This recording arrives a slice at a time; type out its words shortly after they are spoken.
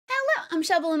I'm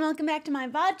Shubble and welcome back to my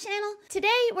VOD channel. Today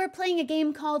we're playing a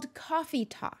game called Coffee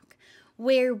Talk,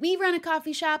 where we run a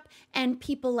coffee shop and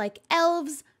people like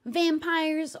elves,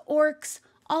 vampires, orcs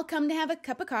all come to have a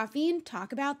cup of coffee and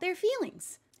talk about their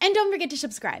feelings. And don't forget to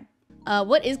subscribe.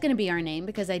 What is going to be our name?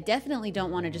 Because I definitely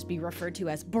don't want to just be referred to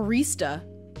as barista.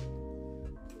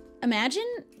 Imagine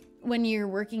when you're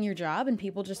working your job and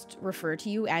people just refer to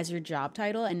you as your job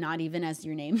title and not even as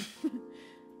your name.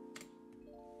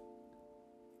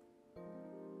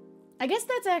 I guess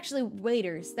that's actually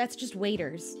waiters. That's just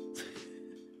waiters.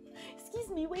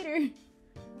 Excuse me, waiter.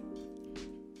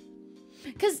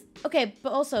 Because, okay,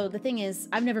 but also the thing is,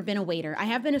 I've never been a waiter. I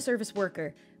have been a service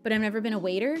worker, but I've never been a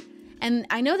waiter. And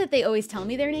I know that they always tell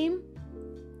me their name.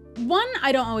 One,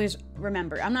 I don't always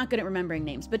remember. I'm not good at remembering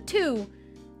names. But two,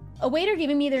 a waiter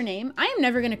giving me their name, I am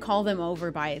never going to call them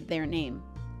over by their name.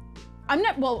 I'm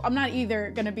not either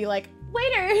going to be like,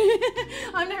 waiter!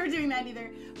 I'm never doing that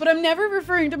either. But I'm never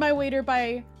referring to my waiter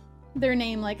by their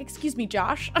name like, excuse me,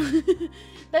 Josh.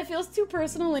 That feels too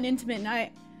personal and intimate, and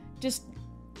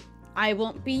I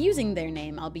won't be using their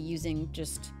name. I'll be using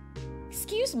just,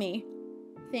 excuse me.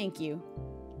 Thank you.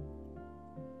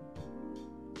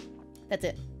 That's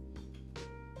it.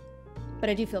 But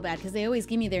I do feel bad because they always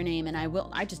give me their name and I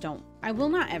will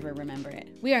not ever remember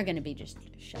it. We are going to be just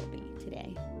Shelby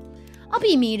today. I'll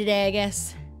be me today, I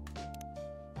guess.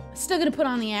 Still gonna put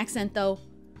on the accent though.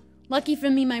 Lucky for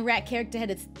me, my rat character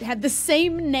had the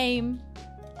same name.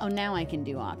 Oh, now I can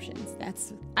do options.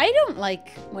 I don't like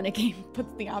when a game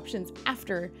puts the options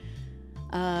after,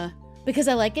 because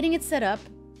I like getting it set up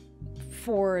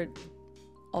for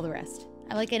all the rest.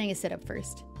 I like getting it set up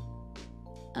first.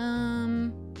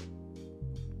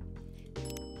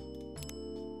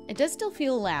 It does still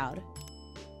feel loud.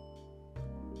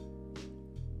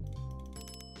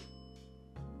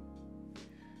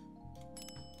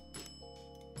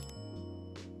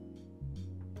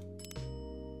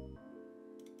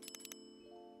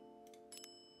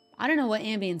 I don't know what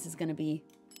ambience is gonna be,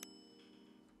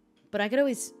 but I could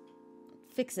always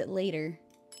fix it later.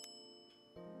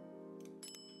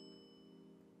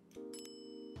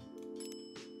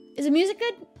 Is the music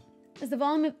good? Is the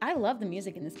volume? I love the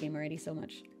music in this game already so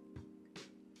much.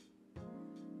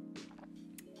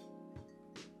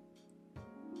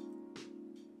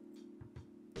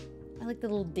 I like the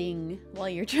little ding while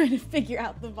you're trying to figure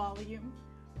out the volume.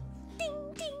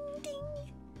 Ding, ding, ding.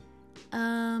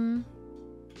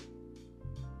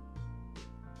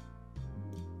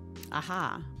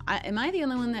 Aha. Am I the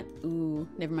only one that... Ooh,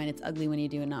 never mind. It's ugly when you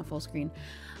do it not full screen.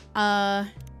 I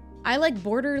like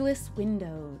borderless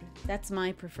windowed. That's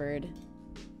my preferred.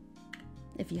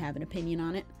 If you have an opinion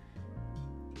on it.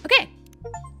 Okay.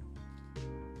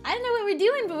 I don't know what we're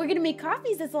doing, but we're going to make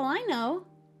coffees. That's all I know.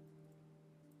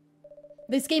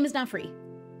 This game is not free.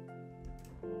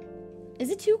 Is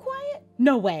it too quiet?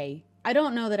 No way. I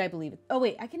don't know that I believe it. Oh,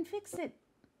 wait. I can fix it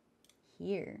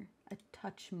here. A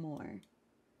touch more.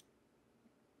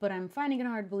 But I'm finding it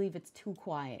hard to believe it's too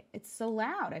quiet. It's so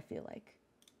loud, I feel like.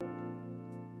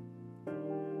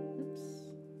 Oops.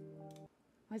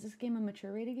 Why is this game a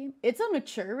mature rated game? It's a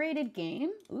mature rated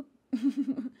game? Oop.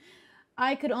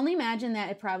 I could only imagine that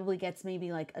it probably gets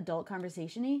maybe like adult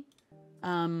conversation-y.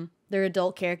 They're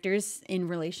adult characters in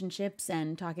relationships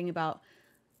and talking about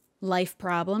life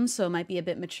problems, so it might be a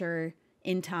bit mature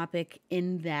in topic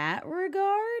in that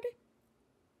regard.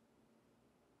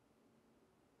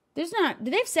 There's not... Do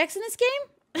they have sex in this game?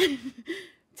 Tell me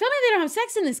they don't have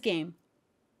sex in this game.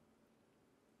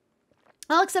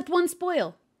 I'll accept one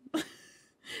spoil.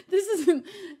 This isn't...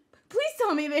 Please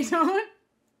tell me they don't.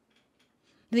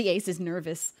 The ace is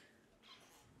nervous.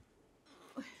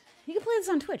 You can play this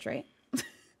on Twitch, right?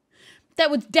 That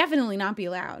would definitely not be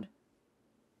allowed.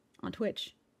 On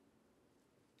Twitch.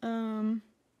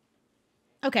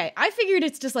 Okay, I figured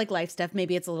it's just like life stuff.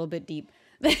 Maybe it's a little bit deep.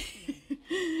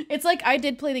 It's like I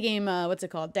did play the game, what's it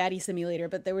called? Daddy Simulator,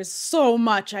 but there was so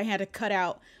much I had to cut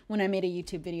out when I made a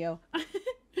YouTube video.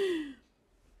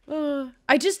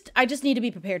 I just need to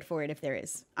be prepared for it if there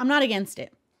is. I'm not against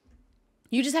it.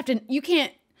 You just have to, you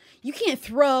can't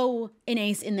throw an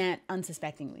ace in that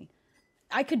unsuspectingly.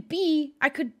 I could,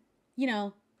 you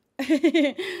know.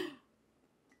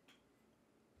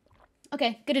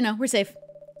 Okay, good to know. We're safe.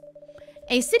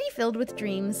 A city filled with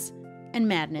dreams and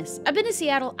madness. I've been to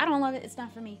Seattle. I don't love it. It's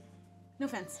not for me. No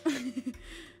offense.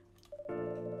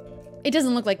 It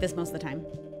doesn't look like this most of the time.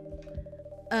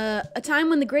 A time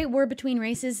when the Great War between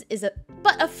races is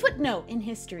but a footnote in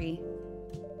history.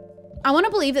 I want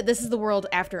to believe that this is the world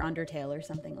after Undertale or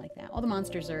something like that. All the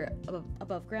monsters are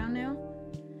above ground now.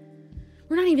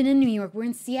 We're not even in New York. We're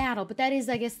in Seattle, but that is,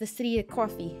 I guess, the city of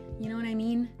coffee. You know what I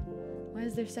mean? Why Why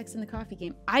is there sex in the coffee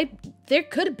game? There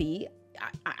could be.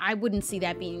 I wouldn't see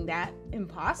that being that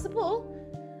impossible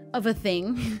of a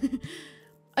thing.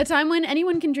 A time when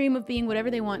anyone can dream of being whatever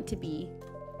they want to be.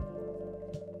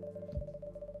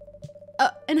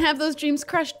 And have those dreams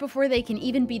crushed before they can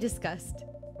even be discussed.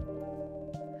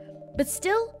 But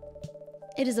still,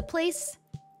 it is a place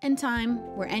and time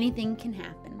where anything can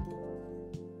happen.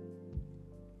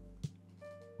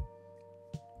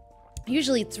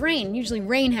 Usually it's rain. Usually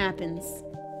rain happens.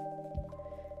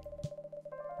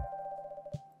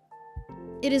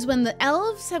 It is when the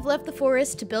elves have left the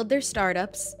forest to build their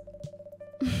startups.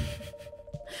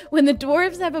 When the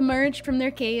dwarves have emerged from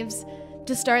their caves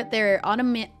to start their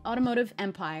automotive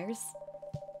empires.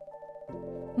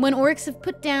 When orcs have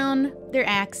put down their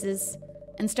axes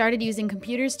and started using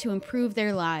computers to improve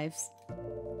their lives.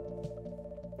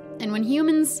 And when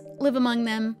humans live among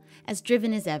them as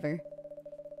driven as ever.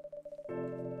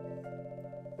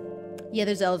 Yeah,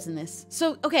 there's elves in this.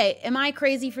 So, okay, am I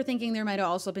crazy for thinking there might have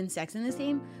also been sex in this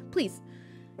game? Please.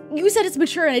 You said it's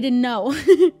mature and I didn't know.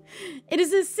 It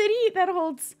is a city that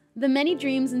holds the many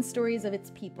dreams and stories of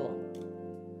its people.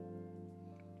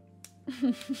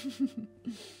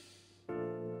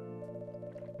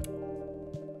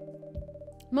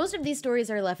 Most of these stories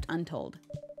are left untold.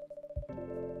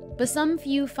 But some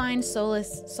few find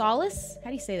solace? How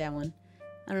do you say that one?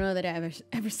 I don't know that I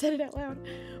ever said it out loud.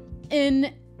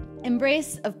 In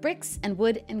embrace of bricks and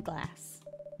wood and glass.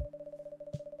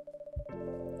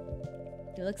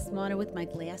 Do I look smarter with my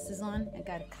glasses on? I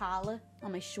got a collar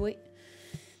on my shirt.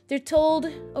 They're told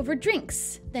over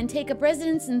drinks, then take up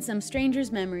residence in some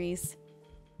stranger's memories.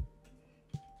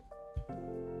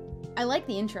 I like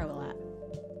the intro a lot.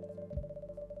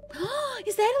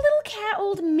 Is that a little cat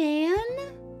old man?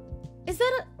 Is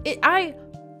that I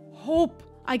hope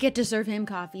I get to serve him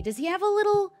coffee. Does he have a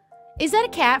little... Is that a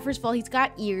cat? First of all, he's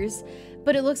got ears,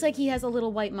 but it looks like he has a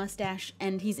little white mustache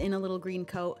and he's in a little green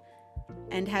coat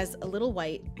and has a little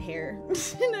white hair.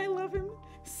 And I love him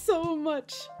so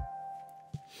much.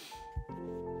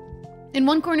 In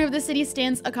one corner of the city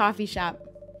stands a coffee shop.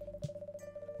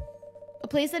 A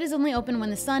place that is only open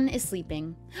when the sun is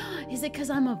sleeping. Is it because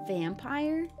I'm a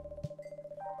vampire?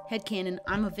 Headcanon,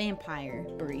 I'm a vampire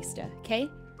barista, okay?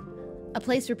 A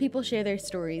place where people share their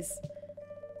stories.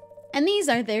 And these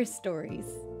are their stories.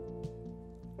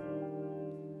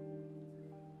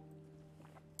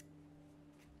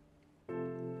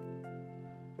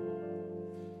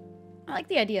 I like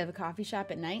the idea of a coffee shop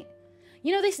at night.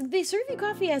 You know, they serve you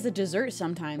coffee as a dessert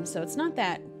sometimes, so it's not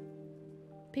that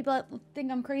people think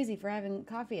I'm crazy for having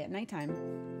coffee at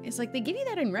nighttime. It's like they give you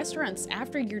that in restaurants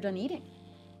after you're done eating.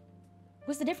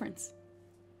 What's the difference?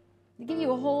 They give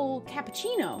you a whole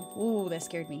cappuccino. Ooh, that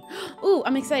scared me. Ooh,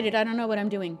 I'm excited. I don't know what I'm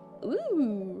doing.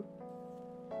 Ooh.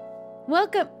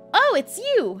 Welcome. Oh, it's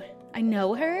you. I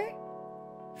know her.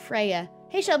 Freya.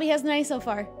 Hey, Shelby, how's the night so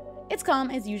far? It's calm,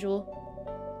 as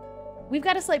usual. We've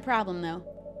got a slight problem, though.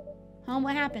 Huh,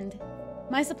 what happened?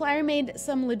 My supplier made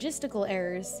some logistical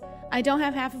errors. I don't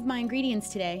have half of my ingredients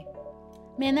today.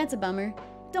 Man, that's a bummer.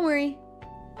 Don't worry.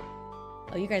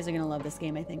 Oh, you guys are gonna love this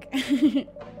game, I think.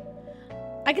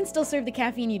 I can still serve the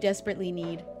caffeine you desperately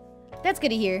need. That's good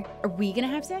to hear. Are we gonna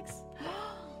have sex?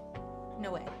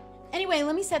 No way. Anyway,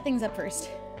 let me set things up first.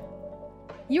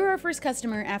 You're our first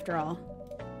customer, after all.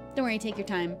 Don't worry, take your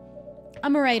time.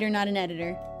 I'm a writer, not an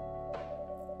editor.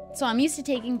 So I'm used to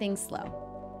taking things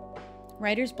slow.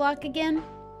 Writer's block again?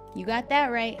 You got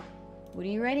that right. What are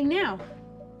you writing now?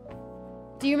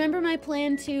 Do you remember my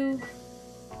plan to...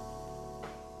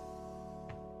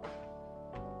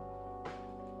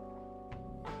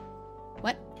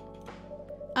 What?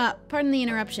 Pardon the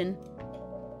interruption.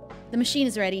 The machine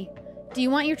is ready. Do you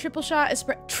want your triple shot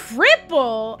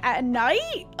triple at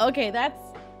night? Okay,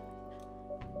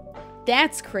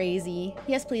 that's crazy.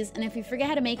 Yes, please. And if you forget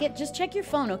how to make it, just check your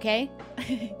phone, okay?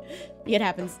 It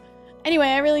happens. Anyway,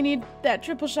 I really need that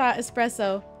triple shot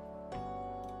espresso.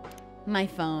 My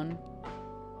phone.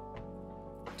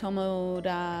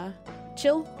 Tomoda.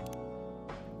 Chill.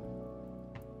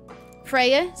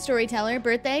 Freya, storyteller,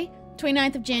 birthday,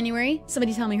 29th of January.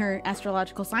 Somebody tell me her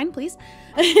astrological sign, please.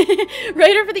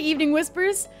 Writer for the Evening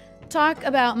Whispers. Talks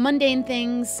about mundane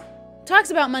things,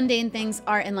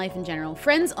 art, and life in general.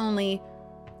 Friends only.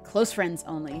 Close friends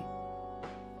only.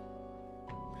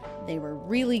 They were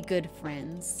really good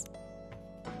friends.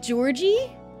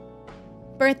 Georgie?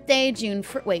 Birthday, June...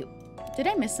 Wait, did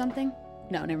I miss something?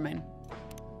 No, never mind.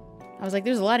 I was like,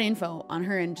 there's a lot of info on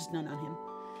her and just none on him.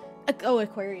 Oh,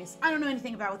 Aquarius. I don't know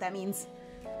anything about what that means.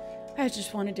 I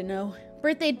just wanted to know.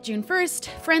 Birthday, June 1st.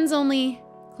 Friends only.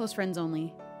 Close friends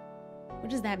only. What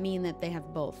does that mean that they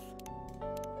have both?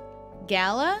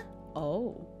 Gala.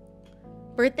 Oh.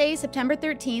 Birthday, September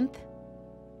 13th.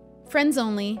 Friends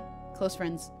only. Close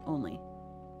friends only.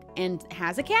 And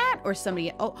has a cat or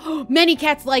somebody? Oh, many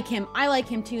cats like him. I like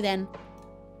him too then.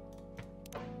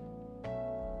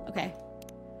 Okay.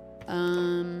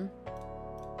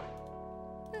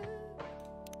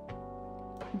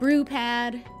 Brew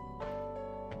pad.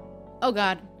 Oh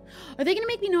God. Are they gonna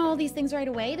make me know all these things right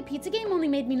away? The pizza game only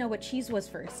made me know what cheese was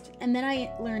first. And then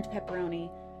I learned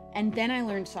pepperoni. And then I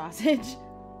learned sausage.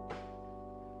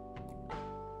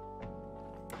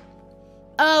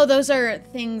 Oh, those are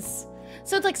things.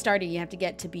 So it's like Stardew. You have to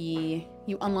get to be...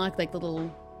 You unlock like the little...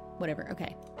 Whatever.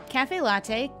 Okay. Cafe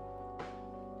latte.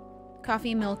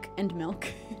 Coffee, milk, and milk.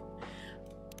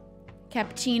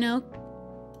 Cappuccino.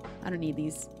 I don't need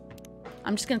these.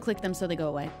 I'm just gonna click them so they go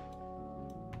away.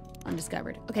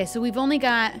 Undiscovered. Okay, so we've only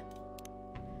got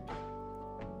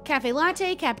cafe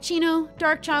latte, cappuccino,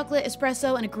 dark chocolate,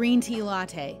 espresso, and a green tea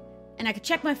latte. And I can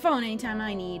check my phone anytime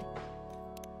I need.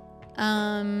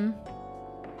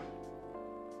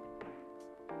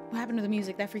 What happened to the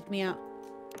music? That freaked me out.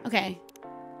 Okay.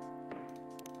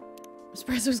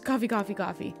 Espresso's coffee, coffee,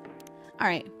 coffee. All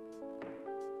right.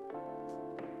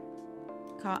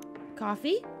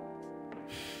 Coffee?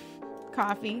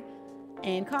 Coffee.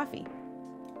 And coffee.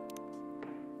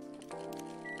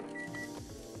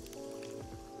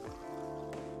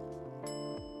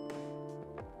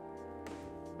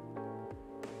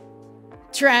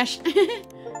 Trash.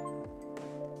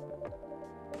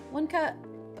 1 cup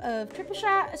of triple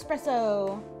shot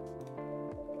espresso.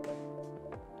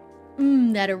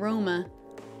 Mmm, that aroma.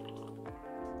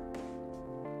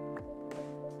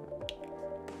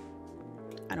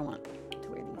 I don't want to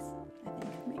wear these, I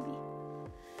think, maybe.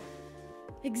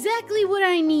 Exactly what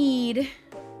I need.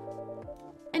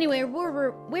 Anyway,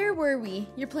 where were we?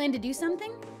 Your plan to do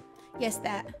something? Yes,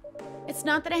 that. It's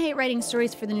not that I hate writing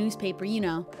stories for the newspaper, you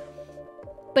know.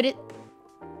 But it...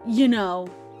 You know.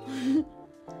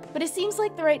 But it seems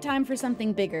like the right time for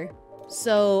something bigger.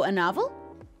 So, a novel?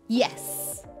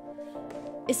 Yes.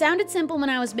 It sounded simple when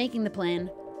I was making the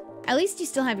plan. At least you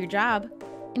still have your job,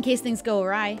 in case things go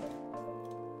awry.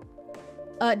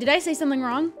 Did I say something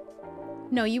wrong?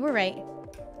 No, you were right.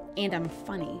 And I'm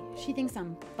funny. She thinks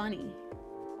I'm funny.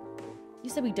 You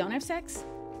said we don't have sex?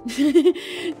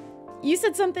 You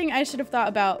said something I should have thought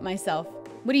about myself.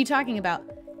 What are you talking about?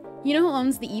 You know who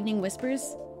owns the Evening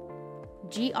Whispers?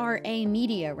 GRA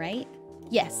Media, right?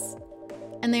 Yes.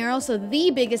 And they are also the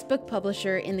biggest book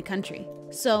publisher in the country.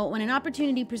 So when an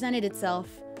opportunity presented itself,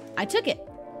 I took it.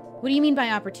 What do you mean by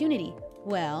opportunity?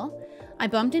 Well, I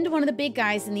bumped into one of the big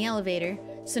guys in the elevator,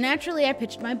 so naturally I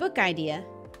pitched my book idea.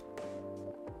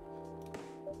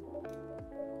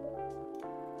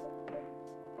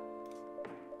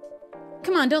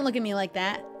 Come on, don't look at me like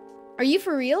that. Are you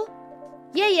for real?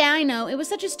 Yeah, I know. It was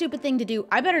such a stupid thing to do.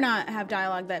 I better not have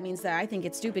dialogue that means that I think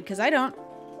it's stupid, because I don't.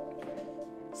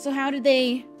 So how did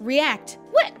they react?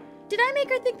 What? Did I make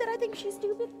her think that I think she's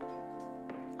stupid?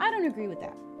 I don't agree with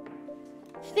that.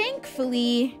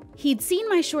 Thankfully, he'd seen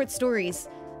my short stories,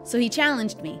 so he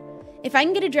challenged me. If I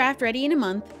can get a draft ready in a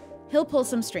month, he'll pull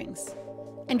some strings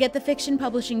and get the fiction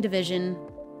publishing division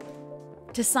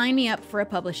to sign me up for a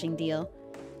publishing deal.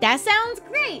 That sounds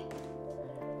great!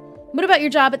 What about your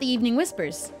job at the Evening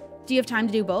Whispers? Do you have time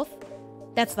to do both?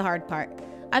 That's the hard part.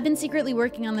 I've been secretly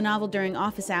working on the novel during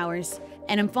office hours,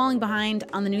 and I'm falling behind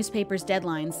on the newspaper's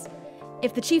deadlines.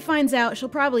 If the chief finds out, she'll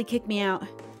probably kick me out.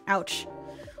 Ouch.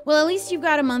 Well, at least you've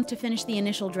got a month to finish the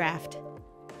initial draft.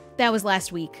 That was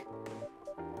last week.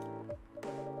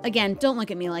 Again, don't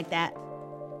look at me like that.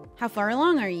 How far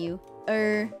along are you?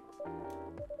 I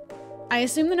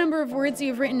assume the number of words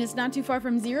you've written is not too far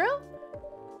from 0?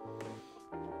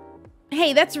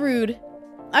 Hey, that's rude.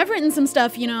 I've written some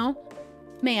stuff, you know.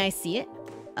 May I see it?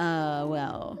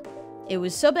 Well, it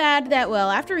was so bad that,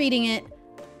 well, after reading it,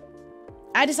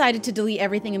 I decided to delete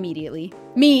everything immediately.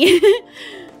 Me.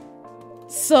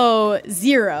 So,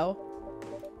 0.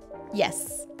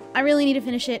 Yes. I really need to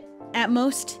finish it, at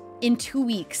most, in 2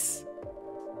 weeks.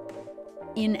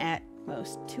 In at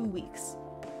most 2 weeks.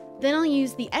 Then I'll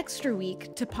use the extra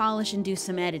week to polish and do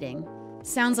some editing.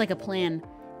 Sounds like a plan,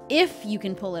 if you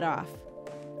can pull it off.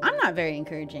 I'm not very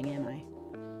encouraging, am I?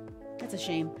 That's a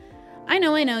shame. I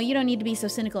know, you don't need to be so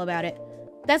cynical about it.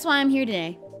 That's why I'm here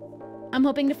today. I'm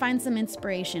hoping to find some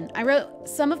inspiration. I wrote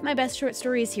some of my best short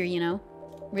stories here, you know.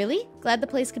 Really? Glad the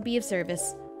place could be of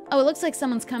service. Oh, it looks like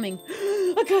someone's coming.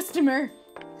 A customer!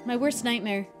 My worst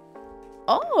nightmare.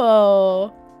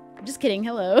 Oh! Just kidding,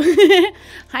 hello.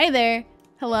 Hi there.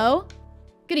 Hello?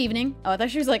 Good evening. Oh, I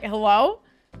thought she was like, hello?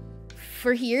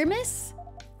 For here, miss?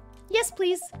 Yes,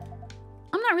 please.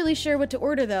 I'm not really sure what to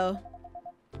order, though.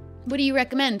 What do you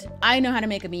recommend? I know how to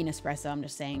make a mean espresso, I'm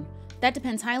just saying. That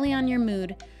depends highly on your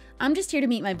mood. I'm just here to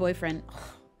meet my boyfriend.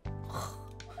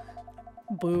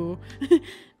 Boo.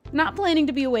 Not planning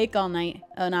to be awake all night.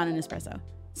 Oh, not an espresso.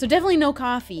 So definitely no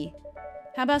coffee.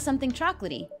 How about something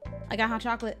chocolatey? I got hot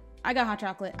chocolate. I got hot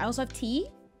chocolate. I also have tea.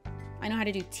 I know how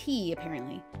to do tea,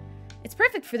 apparently. It's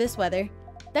perfect for this weather.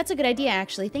 That's a good idea,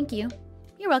 actually. Thank you.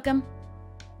 You're welcome.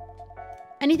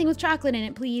 Anything with chocolate in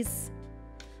it, please.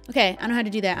 Okay, I know how to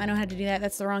do that. I know how to do that.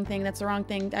 That's the wrong thing. That's the wrong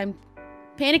thing. I'm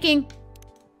panicking.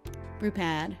 Brew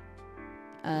pad.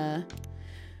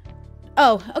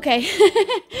 Oh, okay.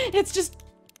 It's just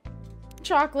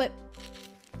chocolate.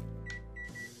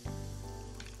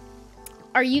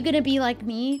 Are you gonna be like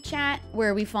me, chat,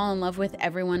 where we fall in love with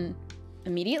everyone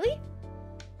immediately?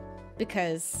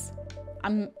 Because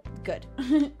I'm good.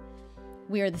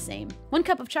 We are the same. 1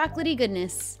 cup of chocolatey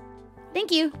goodness.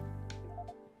 Thank you.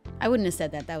 I wouldn't have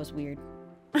said that. That was weird.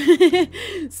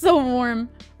 So warm.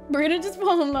 We're gonna just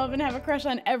fall in love and have a crush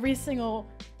on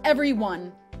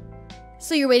everyone.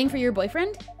 So you're waiting for your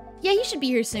boyfriend? Yeah, he should be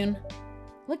here soon.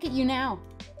 Look at you now.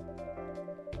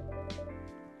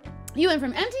 You went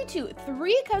from empty to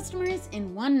 3 customers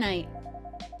in 1 night.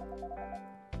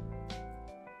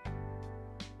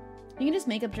 You can just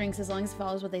make up drinks as long as it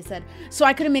follows what they said. So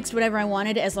I could have mixed whatever I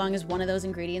wanted as long as one of those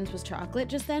ingredients was chocolate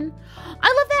just then. I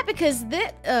love that because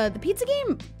the pizza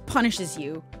game punishes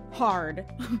you hard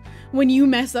when you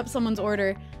mess up someone's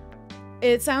order.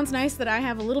 It sounds nice that I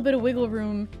have a little bit of wiggle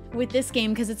room with this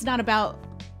game because it's not about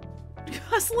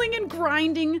hustling and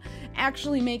grinding,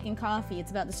 actually making coffee. It's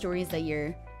about the stories that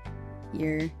you're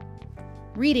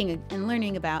reading and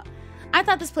learning about. I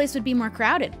thought this place would be more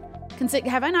crowded.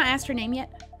 Have I not asked her name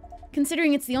yet?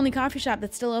 Considering it's the only coffee shop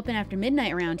that's still open after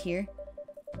midnight around here.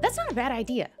 That's not a bad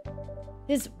idea.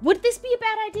 Would this be a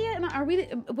bad idea?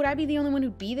 Would I be the only one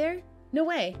who'd be there? No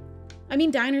way. I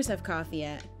mean, diners have coffee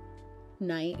at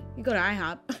night. You go to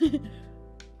IHOP.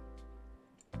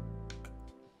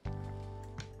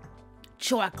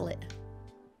 Chocolate.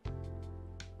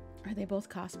 Are they both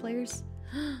cosplayers?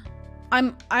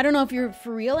 I don't know if you're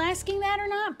for real asking that or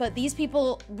not, but these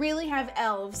people really have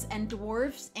elves and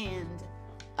dwarves and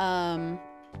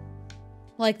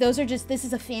like those are just, this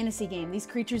is a fantasy game. These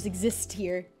creatures exist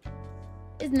here.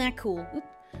 Isn't that cool? Oop.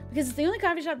 Because it's the only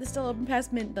coffee shop that's still open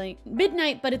past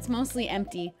midnight, but it's mostly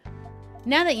empty.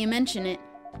 Now that you mention it,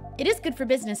 it is good for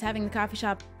business having the coffee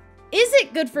shop. Is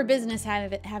it good for business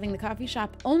having the coffee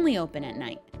shop only open at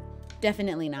night?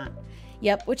 Definitely not.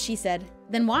 Yep, what she said.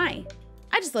 Then why?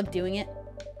 I just love doing it.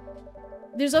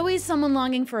 There's always someone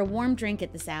longing for a warm drink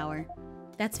at this hour.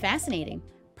 That's fascinating.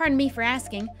 Pardon me for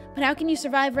asking, but how can you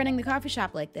survive running the coffee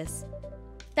shop like this?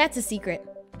 That's a secret.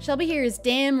 Shelby here is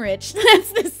damn rich.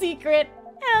 That's the secret.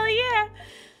 Hell yeah.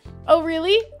 Oh,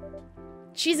 really?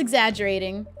 She's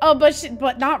exaggerating. Oh,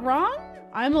 but not wrong?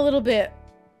 I'm a little bit...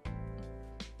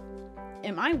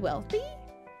 Am I wealthy?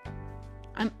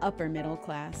 I'm upper middle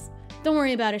class. Don't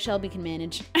worry about it, Shelby can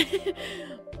manage.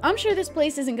 I'm sure this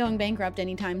place isn't going bankrupt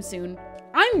anytime soon.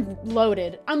 I'm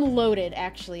loaded. I'm loaded,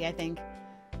 actually, I think.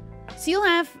 So you'll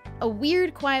have a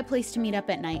weird, quiet place to meet up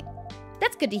at night.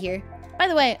 That's good to hear. By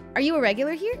the way, are you a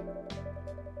regular here?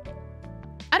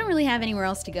 I don't really have anywhere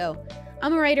else to go.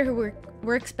 I'm a writer who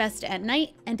works best at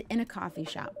night and in a coffee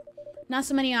shop. Not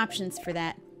so many options for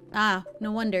that. Ah,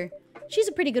 no wonder. She's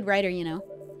a pretty good writer, you know.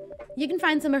 You can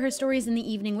find some of her stories in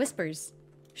the Evening Whispers.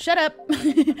 Shut up.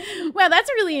 Wow,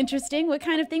 that's really interesting. What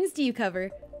kind of things do you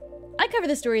cover? I cover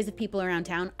the stories of people around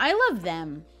town. I love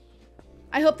them.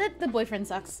 I hope that the boyfriend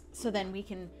sucks, so then we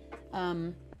can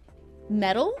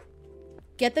meddle,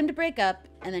 get them to break up,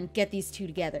 and then get these two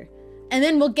together. And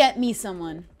then we'll get me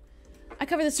someone. I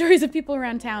cover the stories of people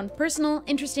around town. Personal,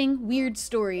 interesting, weird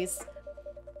stories.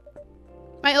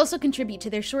 I also contribute to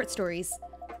their short stories.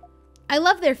 I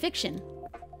love their fiction.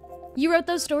 You wrote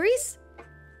those stories?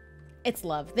 It's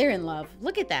love. They're in love.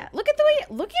 Look at that. Look at the way,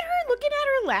 look at her, looking at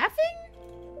her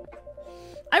laughing.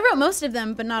 I wrote most of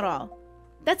them, but not all.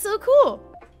 That's so cool.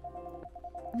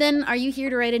 Then, are you here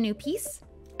to write a new piece?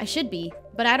 I should be,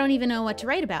 but I don't even know what to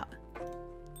write about.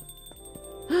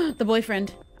 The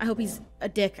boyfriend. I hope he's a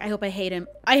dick. I hope I hate him.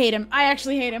 I hate him. I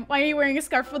actually hate him. Why are you wearing a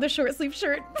scarf with a short sleeve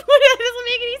shirt? That doesn't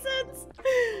make any sense.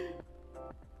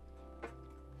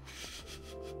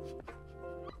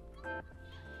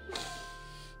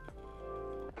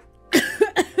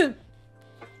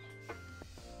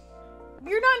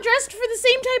 You're not dressed for the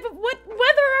same type of... What weather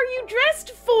are you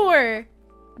dressed for?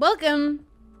 Welcome.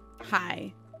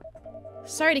 Hi.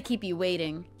 Sorry to keep you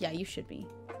waiting. Yeah, you should be.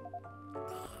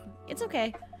 It's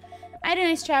okay. I had a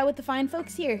nice chat with the fine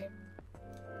folks here.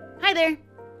 Hi there.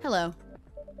 Hello.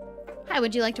 Hi,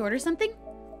 would you like to order something?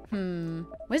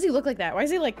 Why does he look like that? Why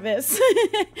is he like this?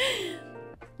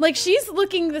 Like, she's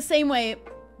looking the same way,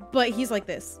 but he's like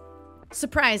this.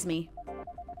 Surprise me.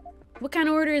 What kind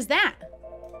of order is that?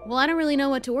 Well, I don't really know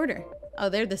what to order. Oh,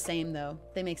 they're the same, though.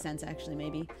 They make sense, actually,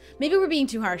 maybe. Maybe we're being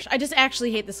too harsh. I just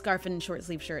actually hate the scarf and short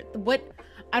sleeve shirt. What?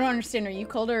 I don't understand. Are you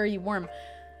cold or are you warm?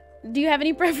 Do you have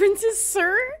any preferences,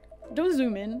 sir? Don't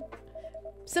zoom in.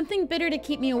 Something bitter to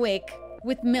keep me awake.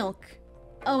 With milk.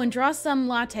 Oh, and draw some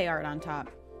latte art on top.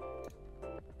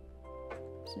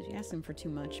 So you asked him for too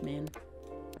much, man.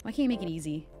 Why can't you make it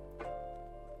easy?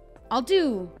 I'll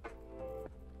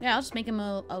just make him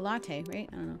a latte, right?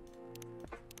 I don't know.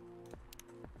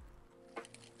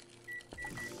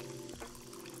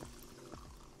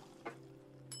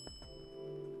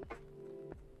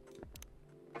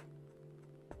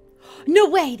 No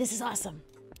way! This is awesome!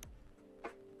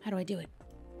 How do I do it?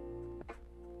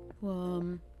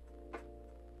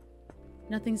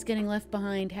 Nothing's getting left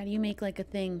behind. How do you make, like, a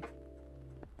thing?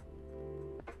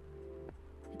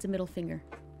 It's a middle finger.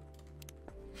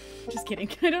 Just kidding.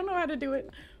 I don't know how to do it.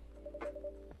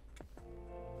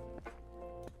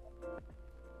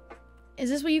 Is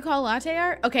this what you call latte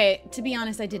art? Okay, to be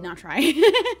honest, I did not try.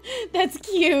 That's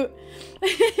cute.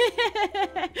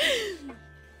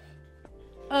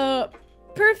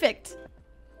 Perfect.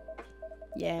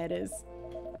 Yeah, it is.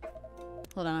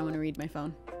 Hold on, I want to read my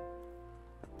phone.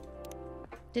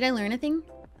 Did I learn anything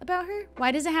about her?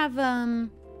 Why does it have,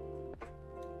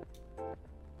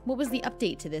 what was the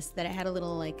update to this that it had a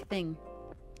little, like, thing?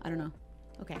 I don't know.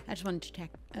 Okay, I just wanted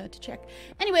to check.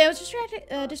 Anyway, I was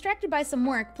distracted by some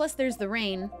work, plus there's the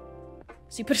rain.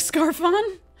 So you put a scarf on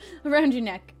around your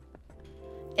neck.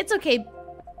 It's okay.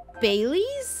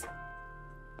 Bailey's?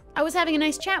 I was having a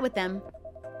nice chat with them.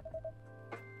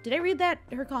 Did I read that,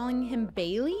 her calling him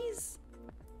Bailey's?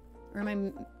 Or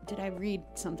did I read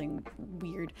something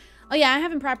weird? Oh yeah, I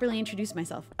haven't properly introduced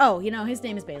myself. Oh, you know, his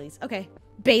name is Bailey's. Okay.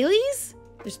 Bailey's?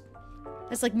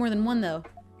 That's like more than one though.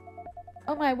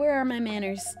 Oh my, where are my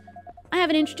manners? I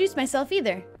haven't introduced myself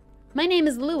either. My name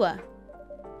is Lua.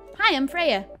 Hi, I'm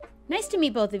Freya. Nice to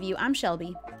meet both of you. I'm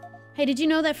Shelby. Hey, did you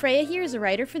know that Freya here is a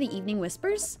writer for the Evening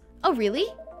Whispers? Oh, really?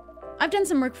 I've done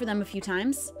some work for them a few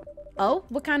times. Oh,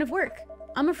 what kind of work?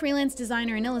 I'm a freelance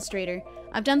designer and illustrator.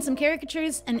 I've done some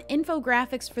caricatures and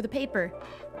infographics for the paper.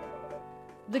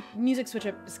 The music switch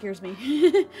up scares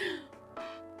me.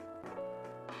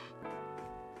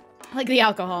 Like the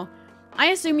alcohol.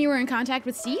 I assume you were in contact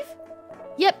with Steve?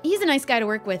 Yep, he's a nice guy to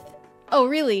work with. Oh,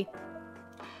 really?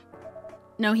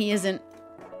 No, he isn't.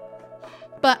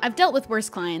 But I've dealt with worse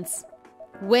clients.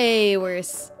 Way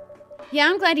worse. Yeah,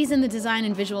 I'm glad he's in the design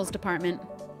and visuals department.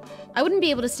 I wouldn't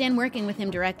be able to stand working with him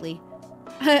directly.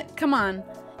 Come on.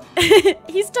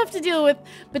 He's tough to deal with,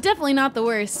 but definitely not the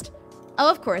worst. Oh,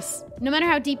 of course. No matter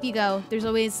how deep you go, there's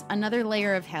always another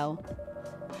layer of hell.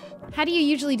 How do you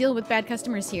usually deal with bad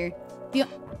customers here?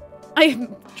 I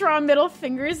draw middle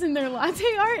fingers in their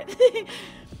latte art.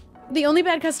 The only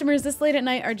bad customers this late at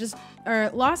night are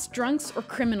lost drunks or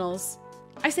criminals.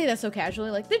 I say that so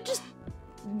casually, like they're just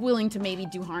willing to maybe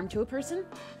do harm to a person,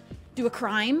 do a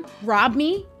crime, rob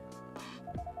me.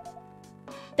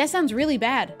 That sounds really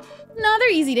bad. No,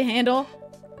 they're easy to handle.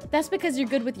 That's because you're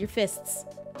good with your fists.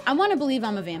 I want to believe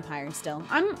I'm a vampire still.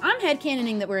 I'm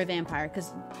headcanoning that we're a vampire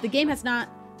because the game has not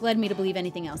led me to believe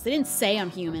anything else. They didn't say I'm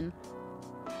human.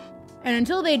 And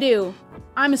until they do,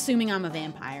 I'm assuming I'm a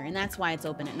vampire, and that's why it's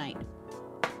open at night.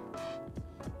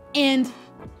 And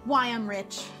why I'm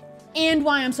rich. And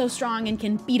why I'm so strong and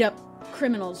can beat up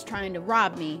criminals trying to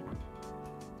rob me.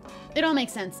 It all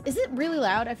makes sense. Is it really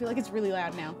loud? I feel like it's really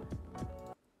loud now.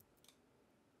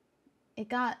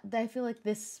 I feel like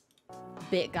this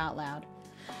bit got loud.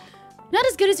 Not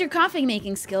as good as your coffee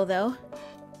making skill, though.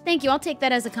 Thank you, I'll take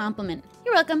that as a compliment.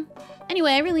 You're welcome.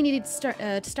 Anyway, I really needed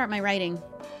to start my writing.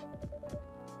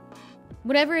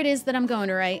 Whatever it is that I'm going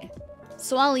to write.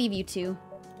 So I'll leave you two.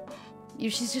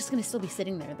 She's just gonna still be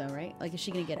sitting there though, right? Like, is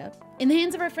she gonna get up? In the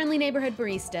hands of our friendly neighborhood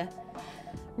barista.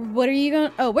 What are you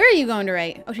going? Oh, where are you going to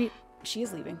write? Oh, she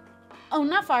is leaving. Oh,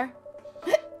 not far.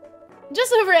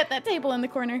 Just over at that table in the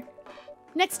corner.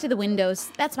 Next to the windows.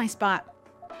 That's my spot.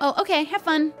 Oh, okay. Have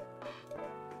fun.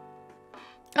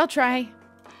 I'll try.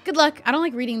 Good luck. I don't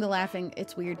like reading the laughing.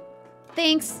 It's weird.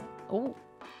 Thanks. Oh.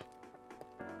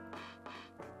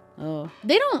 Oh.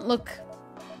 They don't look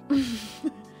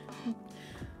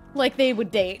like they would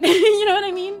date. You know what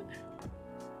I mean?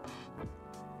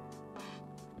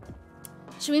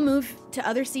 Should we move to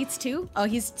other seats too? Oh,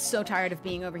 he's so tired of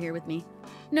being over here with me.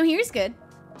 No, here's good.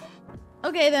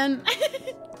 Okay, then.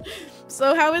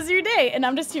 So how was your day? And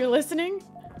I'm just here listening.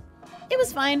 It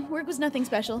was fine. Work was nothing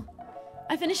special.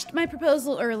 I finished my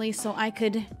proposal early so I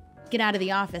could get out of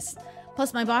the office.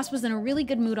 Plus, my boss was in a really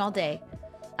good mood all day.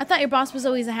 I thought your boss was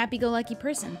always a happy-go-lucky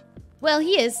person. Well,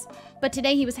 he is, but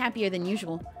today he was happier than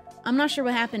usual. I'm not sure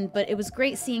what happened, but it was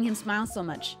great seeing him smile so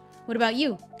much. What about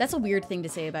you? That's a weird thing to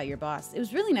say about your boss. It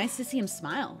was really nice to see him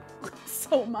smile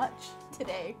so much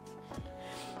today.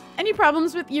 Any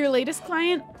problems with your latest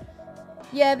client?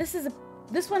 Yeah,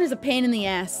 this one is a pain in the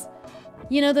ass.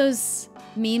 You know those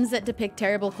memes that depict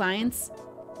terrible clients?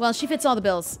 Well, she fits all the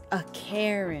bills. A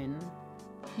Karen.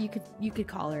 You could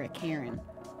call her a Karen.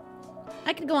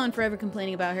 I could go on forever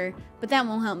complaining about her, but that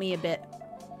won't help me a bit.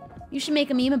 You should make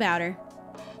a meme about her.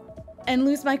 And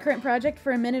lose my current project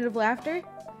for a minute of laughter?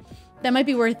 That might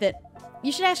be worth it.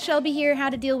 You should ask Shelby here how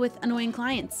to deal with annoying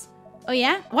clients. Oh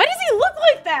yeah? Why does he look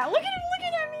like that? Look at him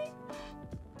looking at me.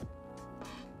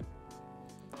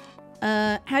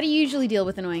 How do you usually deal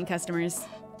with annoying customers?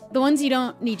 The ones you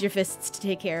don't need your fists to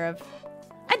take care of.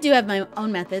 I do have my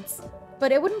own methods,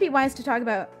 but it wouldn't be wise to talk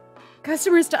about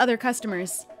customers to other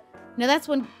customers. Now that's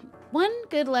one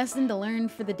good lesson to learn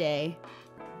for the day.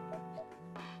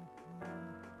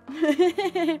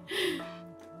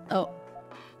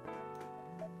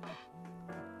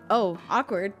 Oh,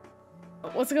 awkward.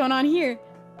 What's going on here?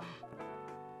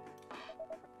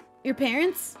 Your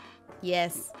parents?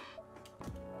 Yes.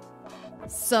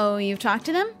 So you've talked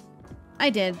to them? I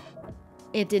did.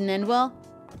 It didn't end well?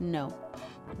 No.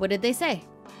 What did they say?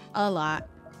 A lot.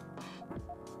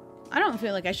 I don't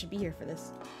feel like I should be here for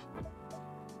this.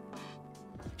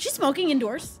 She's smoking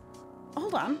indoors.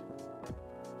 Hold on.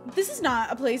 This is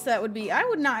not a place that would be... I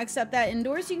would not accept that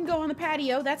indoors. You can go on the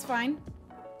patio. That's fine.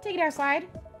 Take it outside.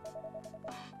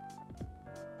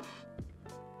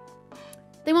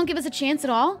 They won't give us a chance at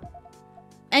all?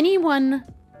 Anyone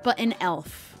but an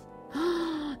elf.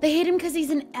 They hate him because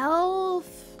he's an elf.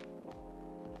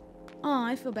 Oh,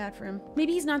 I feel bad for him.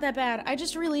 Maybe he's not that bad. I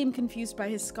just really am confused by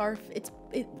his scarf. It's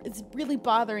really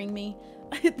bothering me.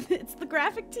 It's the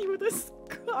graphic tee with a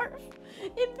scarf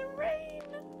in the rain.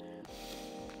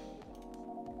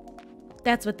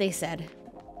 That's what they said.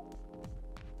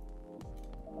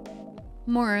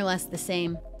 More or less the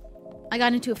same. I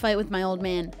got into a fight with my old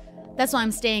man. That's why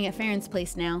I'm staying at Farron's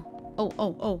place now.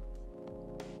 Oh.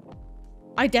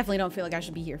 I definitely don't feel like I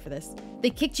should be here for this. They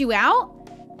kicked you out?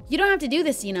 You don't have to do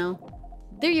this, you know.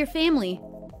 They're your family.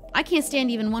 I can't stand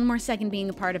even one more second being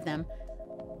a part of them.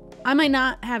 I might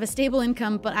not have a stable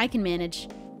income, but I can manage.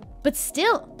 But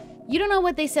still, you don't know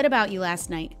what they said about you last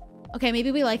night. Okay,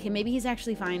 maybe we like him. Maybe he's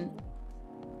actually fine.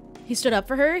 He stood up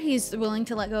for her. He's willing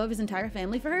to let go of his entire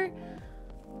family for her.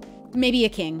 Maybe a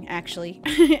king, actually.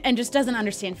 And just doesn't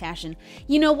understand fashion.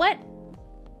 You know what?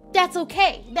 That's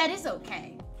okay. That is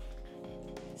okay.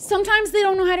 Sometimes they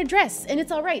don't know how to dress, and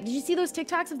it's all right. Did you see those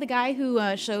TikToks of the guy who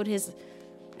showed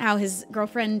how his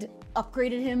girlfriend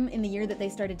upgraded him in the year that they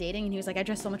started dating, and he was like, I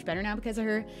dress so much better now because of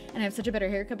her, and I have such a better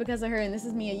haircut because of her, and this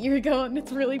is me a year ago, and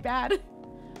it's really bad.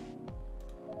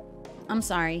 I'm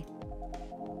sorry.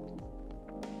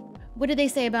 What did they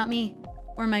say about me?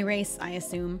 Or my race, I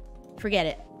assume. Forget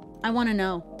it. I want to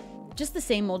know. Just the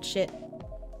same old shit.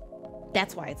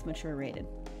 That's why it's mature rated.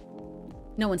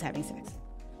 No one's having sex.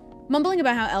 Mumbling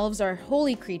about how elves are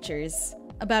holy creatures,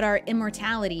 about our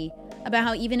immortality, about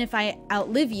how even if I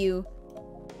outlive you,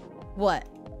 what?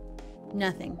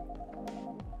 Nothing.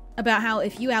 About how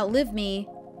if you outlive me,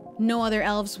 no other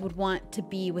elves would want to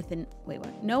be with an... Wait,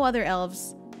 what? No other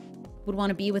elves would want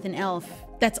to be with an elf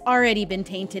that's already been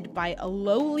tainted by a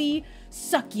lowly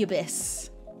succubus.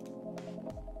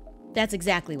 That's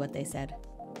exactly what they said.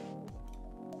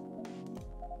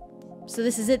 So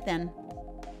this is it then.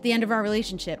 The end of our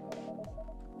relationship.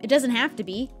 It doesn't have to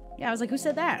be. Yeah, I was like, who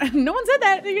said that? No one said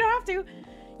that. You don't have to.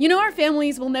 You know our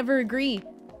families will never agree.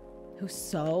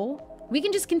 So? We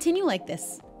can just continue like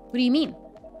this. What do you mean?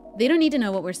 They don't need to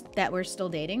know that we're still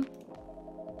dating.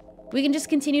 We can just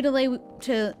continue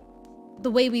to the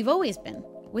way we've always been,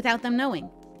 without them knowing.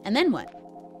 And then what?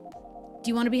 Do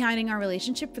you want to be hiding our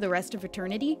relationship for the rest of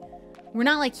eternity? We're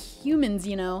not like humans,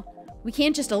 you know. We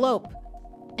can't just elope.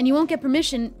 And you won't get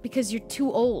permission because you're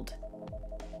too old.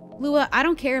 Lua, I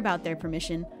don't care about their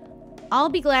permission. I'll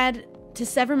be glad to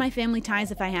sever my family ties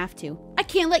if I have to. I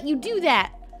can't let you do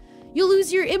that. You'll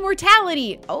lose your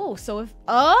immortality. Oh, so if...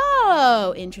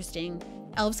 Oh, interesting.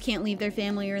 Elves can't leave their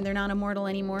family or they're not immortal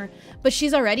anymore. But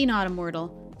she's already not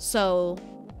immortal. So...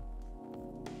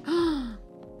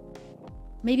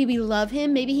 Maybe we love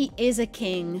him. Maybe he is a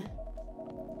king.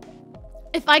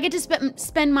 If I get to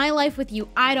spend my life with you,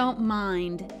 I don't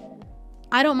mind.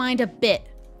 I don't mind a bit.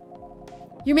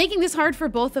 You're making this hard for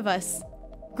both of us.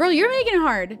 Girl, you're making it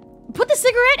hard. Put the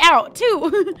cigarette out,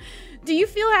 too. Do you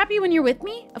feel happy when you're with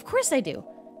me? Of course I do.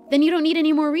 Then you don't need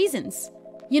any more reasons.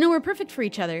 You know we're perfect for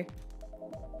each other.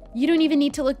 You don't even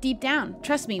need to look deep down.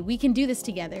 Trust me, we can do this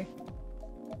together.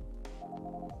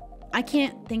 I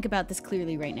can't think about this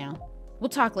clearly right now. We'll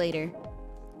talk later.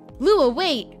 Lua,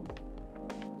 wait!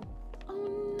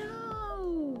 Oh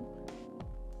no!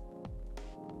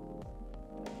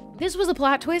 This was a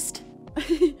plot twist.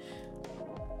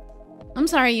 I'm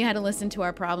sorry you had to listen to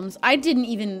our problems. I didn't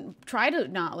even try to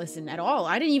not listen at all.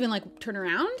 I didn't even like turn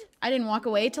around. I didn't walk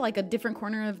away to like a different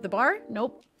corner of the bar.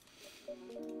 Nope.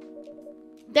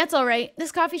 That's all right.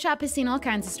 This coffee shop has seen all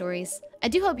kinds of stories. I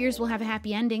do hope yours will have a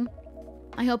happy ending.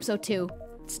 I hope so too.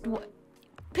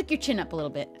 Pick your chin up a little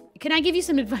bit. Can I give you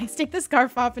some advice? Take the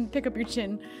scarf off and pick up your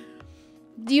chin.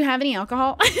 Do you have any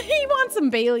alcohol? He wants some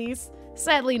Baileys.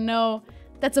 Sadly, no.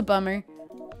 That's a bummer.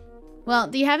 Well,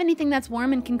 do you have anything that's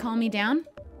warm and can calm me down?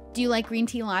 Do you like green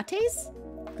tea lattes?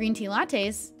 Green tea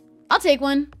lattes? I'll take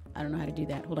one. I don't know how to do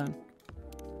that. Hold on.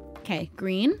 Okay,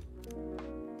 green,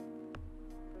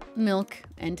 milk,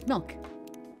 and milk.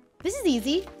 This is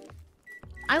easy.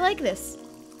 I like this.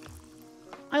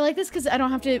 I like this because I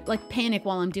don't have to like panic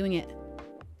while I'm doing it.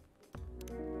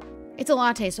 It's a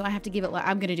latte, so I have to give it.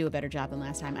 I'm gonna do a better job than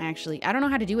last time. I don't know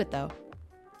how to do it though.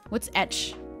 What's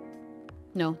etch?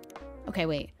 No. Okay,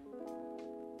 wait.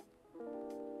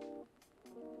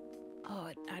 Oh,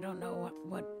 I don't know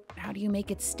how do you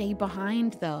make it stay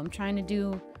behind though? I'm trying to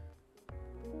do.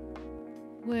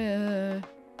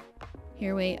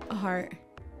 Here, wait, a heart.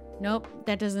 Nope,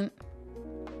 that doesn't.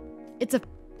 It's a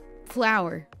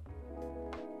flower.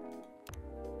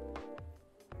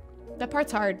 That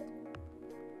part's hard.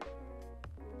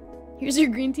 Here's your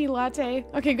green tea latte.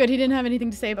 Okay, good. He didn't have anything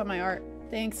to say about my art.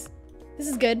 Thanks. This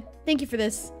is good. Thank you for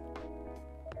this.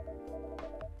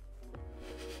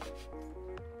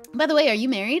 By the way, are you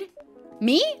married?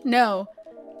 Me? No.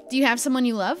 Do you have someone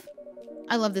you love?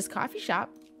 I love this coffee shop.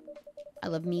 I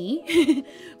love me.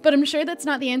 But I'm sure that's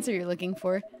not the answer you're looking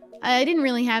for. I didn't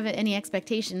really have any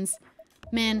expectations.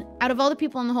 Man, out of all the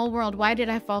people in the whole world, why did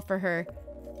I fall for her?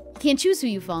 You can't choose who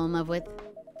you fall in love with.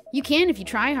 You can if you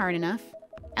try hard enough.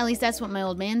 At least that's what my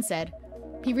old man said.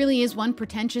 He really is one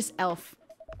pretentious elf.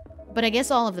 But I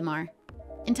guess all of them are.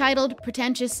 Entitled,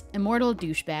 pretentious, immortal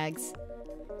douchebags.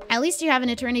 At least you have an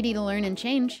eternity to learn and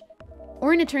change.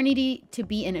 Or an eternity to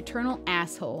be an eternal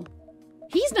asshole.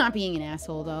 He's not being an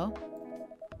asshole, though.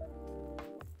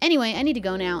 Anyway, I need to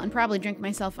go now and probably drink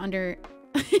myself under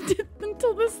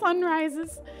until the sun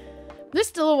rises. There's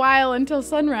still a while until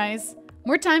sunrise.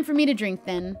 More time for me to drink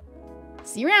then.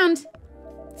 See you around.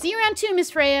 See you around too, Miss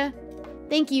Freya.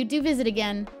 Thank you. Do visit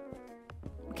again.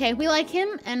 Okay, we like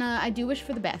him, and I do wish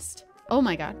for the best. Oh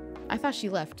my god. I thought she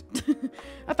left.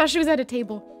 I thought she was at a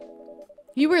table.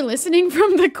 You were listening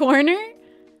from the corner?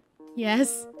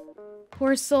 Yes.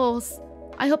 Poor souls.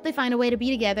 I hope they find a way to be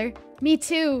together. Me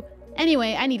too.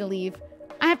 Anyway, I need to leave.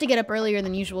 I have to get up earlier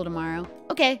than usual tomorrow.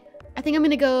 Okay. I think I'm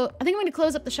gonna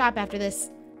close up the shop after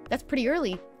this. That's pretty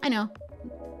early. I know.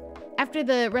 After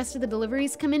the rest of the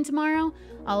deliveries come in tomorrow,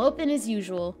 I'll open as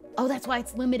usual. Oh, that's why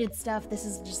it's limited stuff. This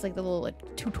is just like the little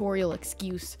tutorial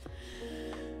excuse.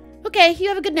 Okay, you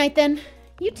have a good night then.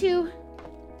 You too.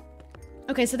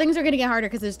 Okay, so things are gonna get harder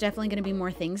because there's definitely gonna be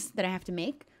more things that I have to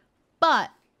make.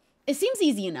 But it seems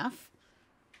easy enough.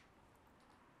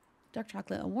 Dark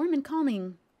chocolate, a warm and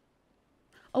calming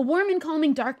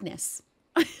darkness.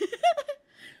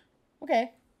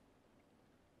 Okay.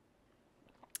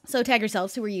 So tag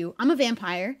yourselves. Who are you? I'm a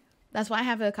vampire. That's why I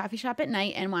have a coffee shop at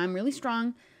night and why I'm really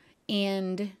strong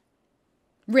and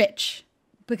rich.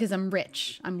 Because I'm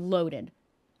rich. I'm loaded.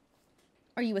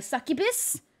 Are you a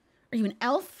succubus? Are you an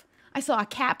elf? I saw a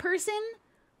cat person.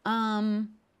 I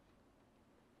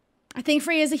think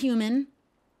Freya's a human.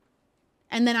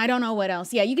 And then I don't know what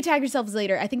else. Yeah, you can tag yourselves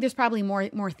later. I think there's probably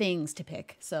more things to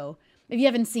pick. So if you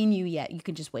haven't seen you yet, you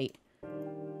can just wait.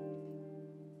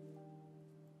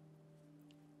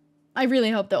 I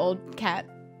really hope the old cat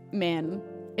man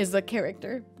is the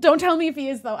character. Don't tell me if he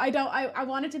is, though. I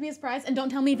want it to be a surprise. And don't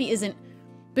tell me if he isn't.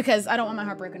 Because I don't want my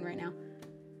heart broken right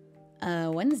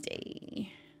now.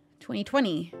 Wednesday,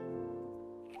 2020.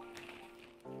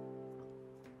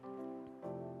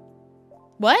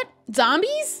 What?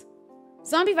 Zombies?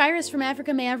 Zombie virus from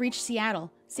Africa may have reached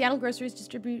Seattle. Seattle groceries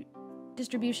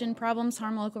distribution problems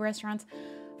harm local restaurants.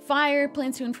 Fire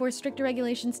plans to enforce stricter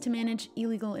regulations to manage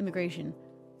illegal immigration.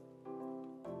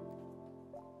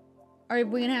 Are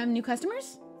we gonna have new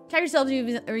customers? Tag yourself,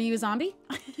 are you a zombie?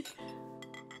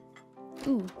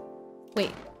 Ooh.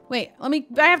 Wait, I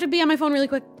have to be on my phone really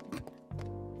quick.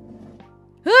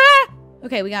 Ah!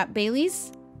 Okay, we got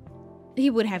Bailey's. He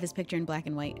would have his picture in black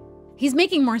and white. He's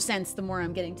making more sense the more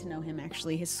I'm getting to know him,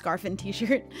 actually. His scarf and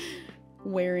t-shirt.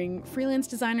 Wearing freelance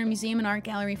designer, museum and art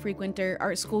gallery frequenter,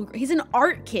 art school. He's an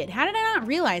art kid. How did I not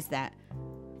realize that?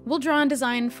 We'll draw and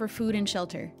design for food and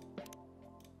shelter.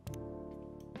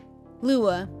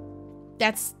 Lua.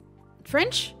 That's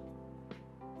French?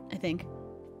 I think.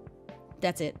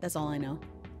 That's it. That's all I know.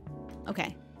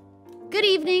 Okay. Good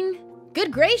evening.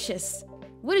 Good gracious.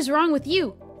 What is wrong with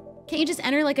you? Can't you just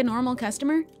enter like a normal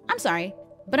customer? I'm sorry,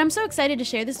 but I'm so excited to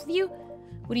share this with you.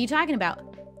 What are you talking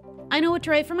about? I know what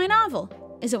to write for my novel.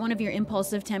 Is it one of your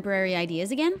impulsive temporary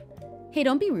ideas again? Hey,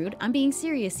 don't be rude. I'm being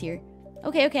serious here.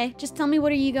 Okay. Just tell me,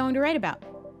 what are you going to write about?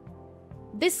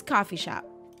 This coffee shop.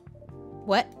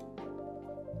 What?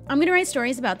 I'm going to write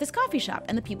stories about this coffee shop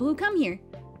and the people who come here.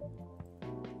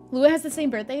 Lua has the same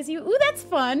birthday as you? Ooh, that's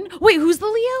fun. Wait, who's the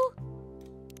Leo?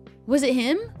 Was it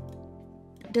him?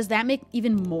 Does that make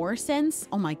even more sense?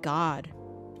 Oh my god.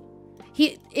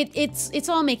 It's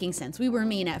all making sense. We were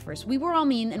mean at first. We were all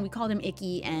mean and we called him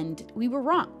Icky and we were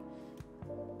wrong.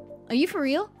 Are you for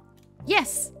real?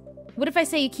 Yes. What if I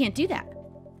say you can't do that?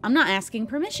 I'm not asking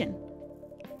permission.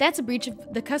 That's a breach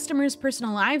of the customer's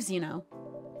personal lives, you know.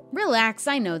 Relax,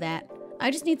 I know that.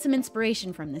 I just need some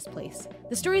inspiration from this place.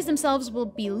 The stories themselves will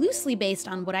be loosely based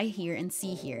on what I hear and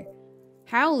see here.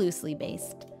 How loosely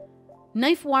based?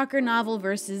 Knife Walker novel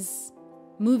versus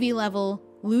movie level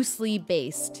loosely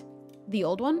based. The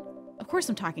old one? Of course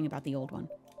I'm talking about the old one.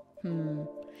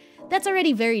 That's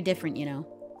already very different, you know.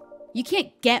 You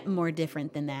can't get more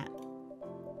different than that.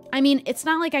 I mean, it's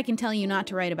not like I can tell you not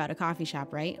to write about a coffee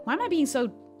shop, right? Why am I being so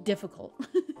difficult?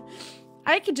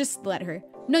 I could just let her.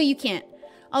 No, you can't.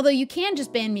 Although you can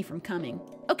just ban me from coming.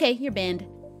 Okay, you're banned.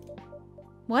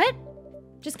 What?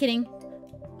 Just kidding.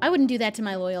 I wouldn't do that to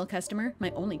my loyal customer.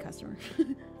 My only customer.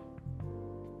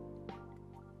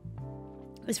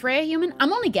 Is Freya human?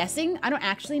 I'm only guessing. I don't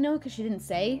actually know because she didn't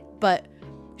say. But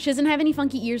she doesn't have any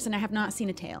funky ears and I have not seen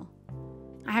a tail.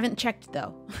 I haven't checked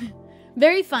though.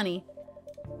 Very funny.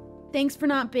 Thanks for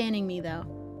not banning me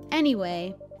though.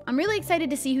 Anyway, I'm really excited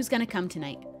to see who's gonna come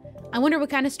tonight. I wonder what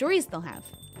kind of stories they'll have.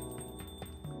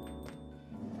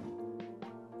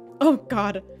 Oh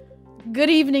god. Good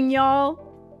evening, y'all.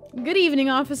 Good evening,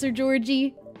 Officer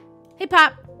Georgie. Hey,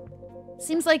 Pop.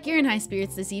 Seems like you're in high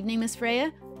spirits this evening, Miss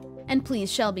Freya. And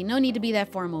please, Shelby, no need to be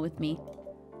that formal with me.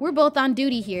 We're both on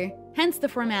duty here, hence the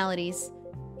formalities.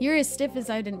 You're as stiff as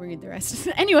I didn't read the rest.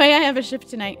 Anyway, I have a shift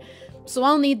tonight, so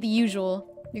I'll need the usual.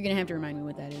 You're gonna have to remind me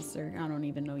what that is, sir. I don't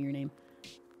even know your name.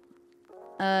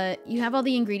 You have all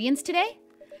the ingredients today?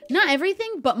 Not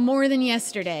everything, but more than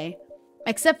yesterday.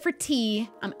 Except for tea,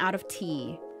 I'm out of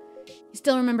tea. You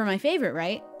still remember my favorite,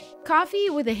 right? Coffee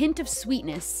with a hint of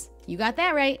sweetness. You got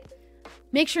that right.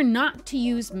 Make sure not to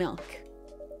use milk.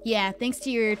 Yeah, thanks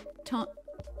to your how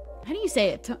do you say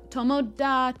it?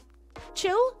 Tomodachill?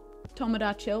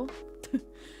 Tomodachill?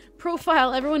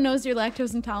 Profile, everyone knows you're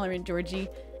lactose intolerant, Georgie.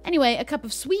 Anyway, a cup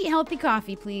of sweet, healthy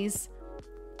coffee, please.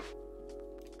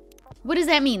 What does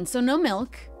that mean? So no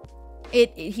milk.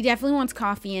 He definitely wants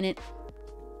coffee in it.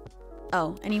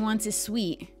 Oh, and he wants his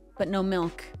sweet, but no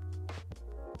milk.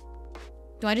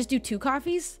 Do I just do 2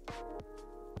 coffees?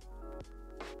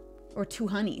 Or 2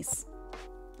 honeys?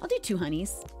 I'll do 2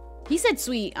 honeys. He said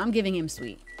sweet. I'm giving him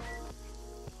sweet.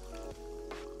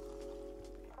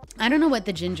 I don't know what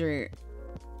the ginger...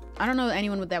 I don't know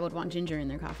anyone that would want ginger in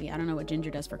their coffee. I don't know what ginger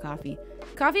does for coffee.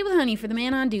 Coffee with honey for the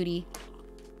man on duty.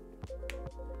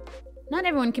 Not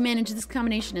everyone can manage this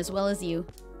combination as well as you.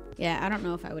 Yeah, I don't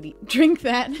know if I would drink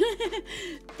that.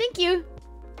 Thank you.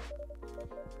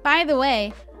 By the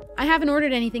way, I haven't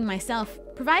ordered anything myself.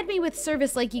 Provide me with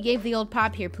service like you gave the old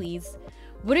Pop here, please.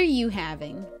 What are you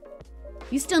having?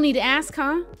 You still need to ask,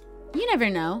 huh? You never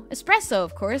know. Espresso,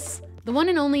 of course. The one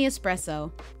and only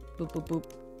espresso. Boop, boop, boop.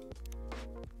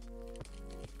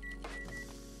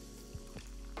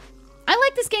 I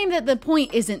like this game that the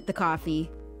point isn't the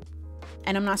coffee.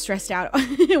 And I'm not stressed out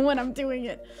when I'm doing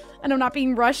it. And I'm not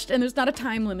being rushed and there's not a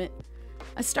time limit.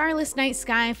 A starless night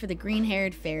sky for the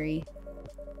green-haired fairy.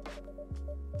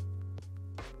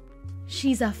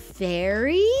 She's a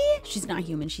fairy? She's not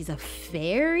human, she's a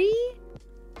fairy?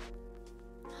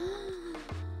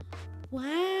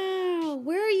 Wow,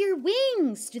 where are your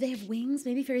wings? Do they have wings?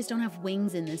 Maybe fairies don't have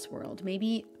wings in this world.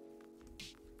 Maybe,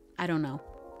 I don't know.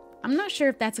 I'm not sure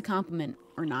if that's a compliment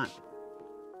or not.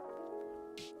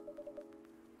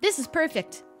 This is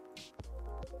perfect.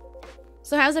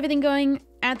 So how's everything going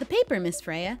at the paper, Miss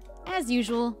Freya? As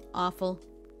usual, awful.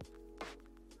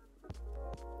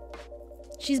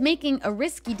 She's making a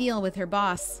risky deal with her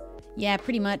boss. Yeah,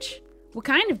 pretty much. What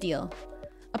kind of deal?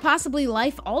 A possibly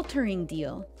life-altering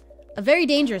deal. A very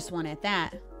dangerous one at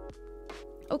that.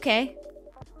 Okay.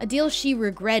 A deal she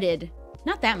regretted.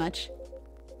 Not that much.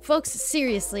 Folks,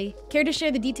 seriously, care to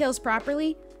share the details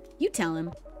properly? You tell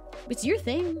him. It's your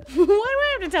thing. Why do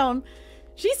I have to tell him?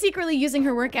 She's secretly using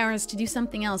her work hours to do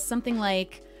something else. Something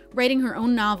like writing her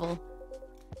own novel.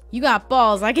 You got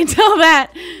balls, I can tell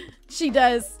that. She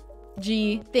does.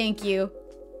 Gee, thank you.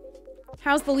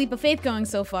 How's the leap of faith going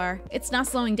so far? It's not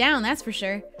slowing down, that's for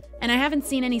sure. And I haven't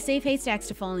seen any safe haystacks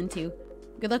to fall into.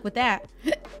 Good luck with that.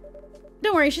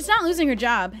 Don't worry, she's not losing her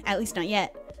job. At least not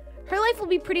yet. Her life will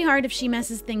be pretty hard if she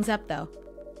messes things up, though.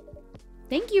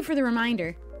 Thank you for the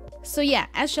reminder. So yeah,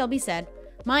 as Shelby said,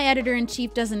 my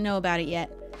editor-in-chief doesn't know about it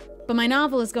yet. But my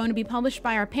novel is going to be published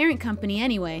by our parent company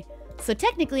anyway. So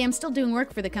technically, I'm still doing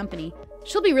work for the company.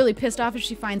 She'll be really pissed off if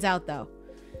she finds out, though.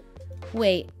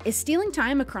 Wait, is stealing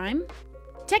time a crime?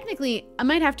 Technically, I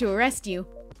might have to arrest you.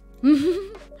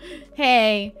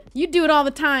 Hey, you do it all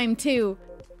the time, too.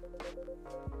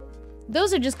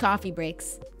 Those are just coffee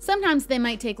breaks. Sometimes they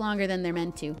might take longer than they're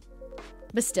meant to.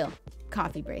 But still,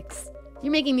 coffee breaks.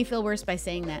 You're making me feel worse by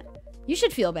saying that. You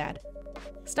should feel bad.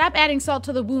 Stop adding salt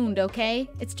to the wound, okay?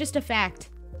 It's just a fact.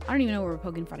 I don't even know what we're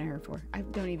poking fun at her for. I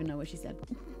don't even know what she said.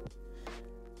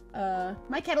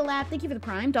 My Kettle Lap, thank you for the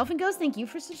Prime. Dolphin Ghost, thank you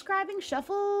for subscribing.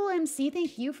 Shuffle MC,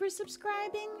 thank you for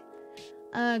subscribing.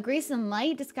 Grayson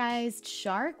Light, Disguised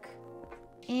Shark.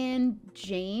 And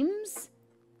James.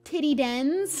 Titty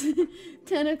Dens,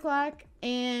 10 o'clock.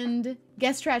 And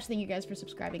Guest Trash, thank you guys for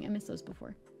subscribing. I missed those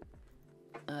before.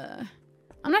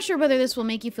 I'm not sure whether this will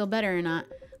make you feel better or not,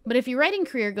 but if your writing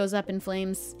career goes up in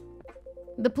flames,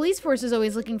 the police force is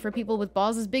always looking for people with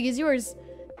balls as big as yours.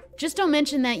 Just don't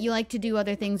mention that you like to do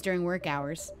other things during work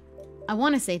hours. I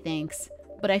want to say thanks,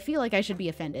 but I feel like I should be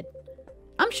offended.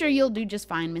 I'm sure you'll do just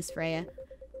fine, Miss Freya.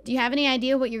 Do you have any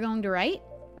idea what you're going to write?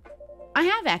 I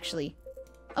have, actually.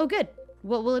 Oh, good.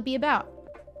 What will it be about?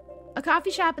 A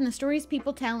coffee shop and the stories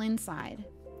people tell inside.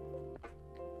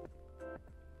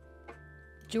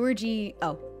 Georgie...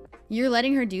 Oh, you're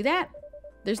letting her do that?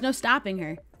 There's no stopping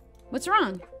her. What's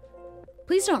wrong?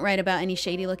 Please don't write about any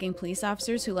shady-looking police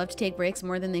officers who love to take breaks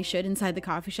more than they should inside the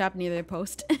coffee shop near their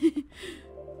post.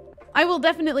 I will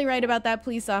definitely write about that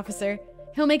police officer.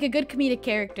 He'll make a good comedic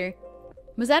character.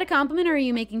 Was that a compliment or are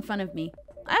you making fun of me?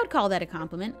 I would call that a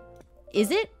compliment.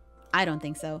 Is it? I don't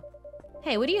think so.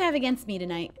 Hey, what do you have against me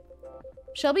tonight?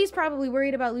 Shelby's probably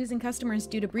worried about losing customers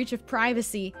due to breach of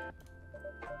privacy.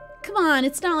 Come on,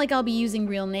 it's not like I'll be using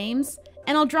real names.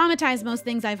 And I'll dramatize most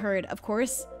things I've heard, of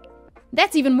course.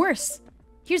 That's even worse.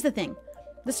 Here's the thing.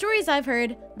 The stories I've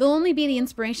heard, they'll only be the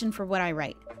inspiration for what I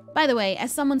write. By the way,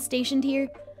 as someone stationed here,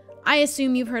 I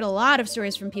assume you've heard a lot of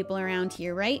stories from people around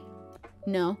here, right?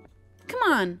 No.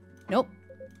 Come on. Nope.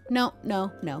 No,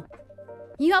 no, no.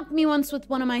 You helped me once with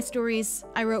one of my stories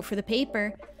I wrote for the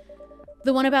paper.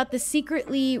 The one about the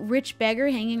secretly rich beggar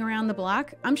hanging around the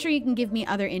block. I'm sure you can give me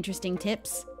other interesting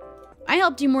tips. I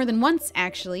helped you more than once,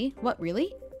 actually. What,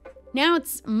 really? Now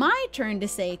it's my turn to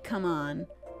say, come on.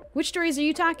 Which stories are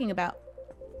you talking about?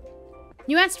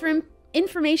 You asked for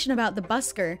information about the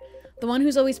busker. The one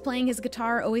who's always playing his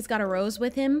guitar, always got a rose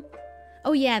with him.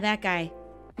 Oh yeah, that guy.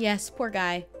 Yes, poor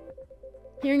guy.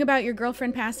 Hearing about your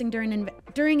girlfriend passing during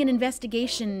an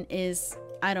investigation is,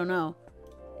 I don't know.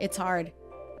 It's hard.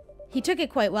 He took it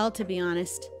quite well, to be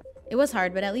honest. It was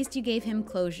hard, but at least you gave him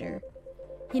closure.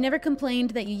 He never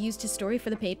complained that you used his story for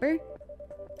the paper?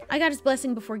 I got his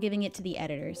blessing before giving it to the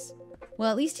editors. Well,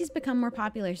 at least he's become more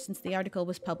popular since the article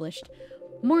was published.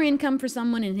 More income for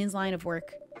someone in his line of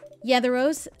work. Yeah, the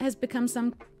rose has become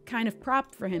some kind of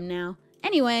prop for him now.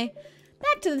 Anyway,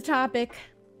 back to the topic.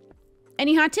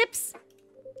 Any hot tips?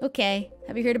 Okay,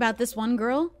 have you heard about this one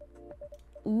girl?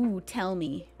 Ooh, tell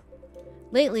me.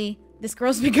 Lately, this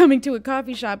girl's been coming to a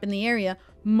coffee shop in the area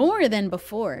more than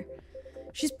before.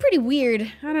 She's pretty weird.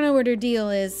 I don't know what her deal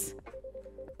is.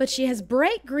 But she has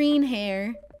bright green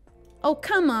hair. Oh,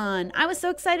 come on. I was so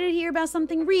excited to hear about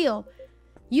something real.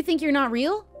 You think you're not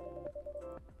real?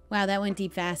 Wow, that went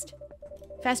deep fast.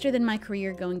 Faster than my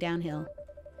career going downhill.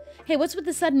 Hey, what's with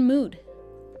the sudden mood?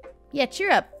 Yeah,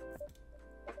 cheer up.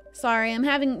 Sorry, I'm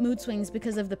having mood swings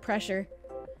because of the pressure.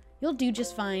 You'll do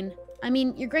just fine. I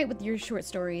mean, you're great with your short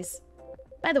stories.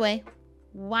 By the way,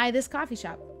 why this coffee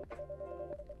shop?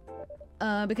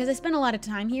 Because I spent a lot of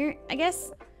time here, I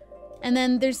guess. And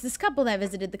then there's this couple that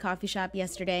visited the coffee shop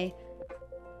yesterday.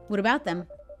 What about them?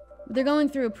 They're going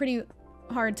through a pretty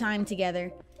hard time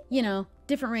together. You know,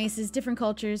 different races, different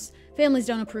cultures, families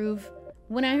don't approve.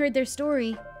 When I heard their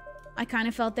story, I kind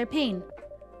of felt their pain.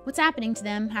 What's happening to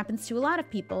them happens to a lot of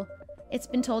people. It's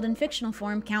been told in fictional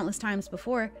form countless times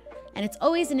before, and it's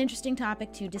always an interesting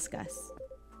topic to discuss.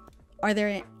 Are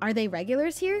they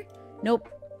regulars here? Nope.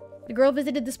 The girl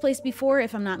visited this place before,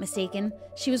 if I'm not mistaken.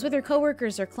 She was with her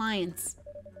coworkers or clients.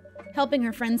 Helping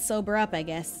her friends sober up, I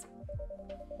guess.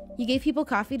 You gave people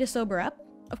coffee to sober up?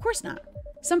 Of course not.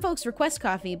 Some folks request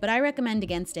coffee, but I recommend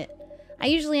against it. I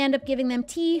usually end up giving them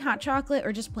tea, hot chocolate,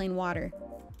 or just plain water.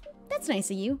 That's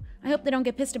nice of you. I hope they don't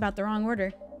get pissed about the wrong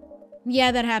order.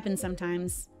 Yeah, that happens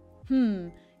sometimes.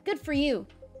 Good for you.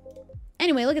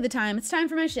 Anyway, look at the time. It's time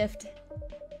for my shift.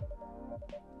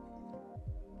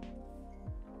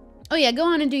 Oh yeah, go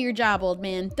on and do your job, old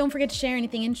man. Don't forget to share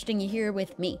anything interesting you hear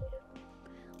with me.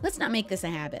 Let's not make this a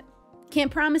habit.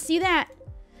 Can't promise you that.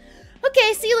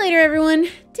 Okay, see you later, everyone.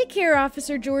 Take care,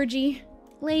 Officer Georgie.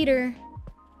 Later.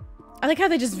 I like how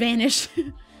they just vanish.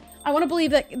 I want to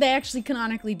believe that they actually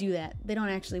canonically do that. They don't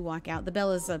actually walk out. The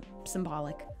bell is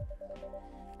symbolic.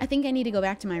 I think I need to go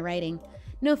back to my writing.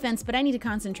 No offense, but I need to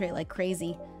concentrate like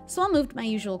crazy. So I'll move to my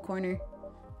usual corner.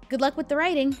 Good luck with the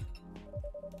writing.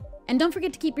 And don't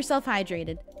forget to keep yourself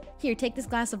hydrated. Here, take this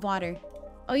glass of water.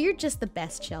 Oh, you're just the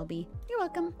best, Shelby. You're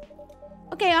welcome.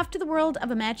 Okay, off to the world of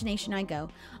imagination I go.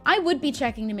 I would be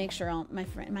checking to make sure all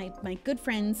my good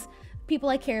friends, people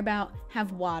I care about,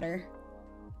 have water.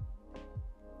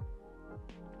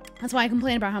 That's why I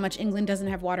complain about how much England doesn't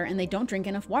have water and they don't drink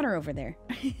enough water over there.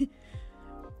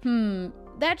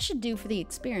 That should do for the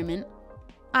experiment.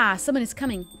 Ah, someone is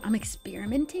coming. I'm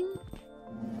experimenting?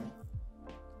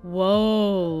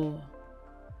 Whoa.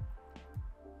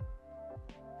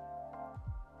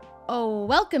 Oh,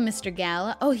 welcome, Mr.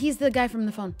 Gala. Oh, he's the guy from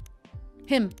the phone.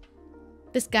 Him.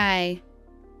 This guy.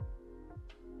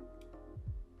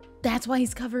 That's why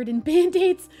he's covered in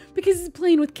band-aids, because he's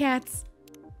playing with cats.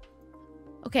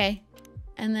 Okay.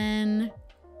 And then...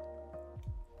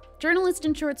 Journalist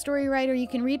and short story writer, you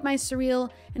can read my surreal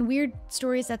and weird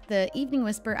stories at the Evening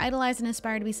Whisper. Idolize and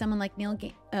aspire to be someone like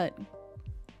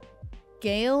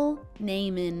Gail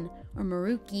Naiman or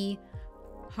Maruki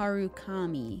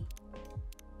Harukami.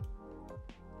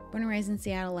 Born and raised in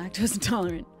Seattle, lactose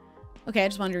intolerant. Okay, I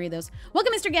just wanted to read those.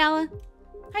 Welcome, Mr. Gala.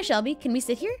 Hi, Shelby. Can we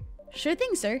sit here? Sure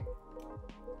thing, sir.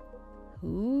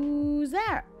 Who's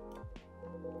that?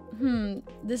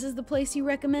 This is the place you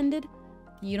recommended?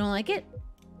 You don't like it?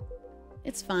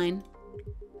 It's fine.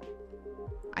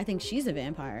 I think she's a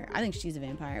vampire. I think she's a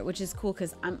vampire, which is cool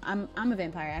because I'm a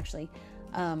vampire actually.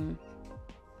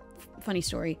 Funny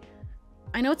story.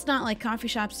 I know it's not like coffee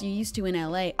shops you used to in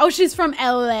LA. Oh, she's from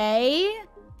LA?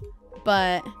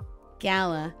 But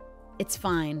Gala, it's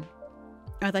fine.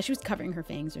 Oh, I thought she was covering her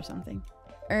fangs or something.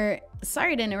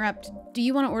 Sorry to interrupt. Do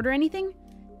you want to order anything?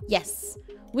 Yes.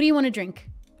 What do you want to drink?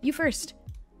 You first.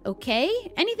 Okay.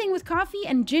 Anything with coffee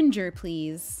and ginger,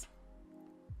 please.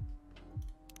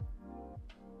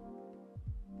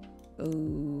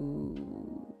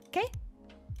 Okay.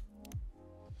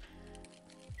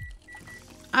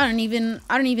 I don't even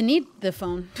need the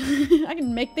phone. I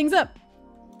can make things up.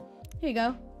 Here you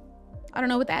go. I don't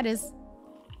know what that is.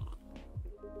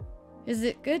 Is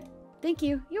it good? Thank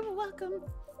you. You're welcome.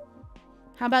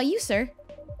 How about you, sir?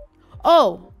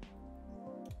 Oh.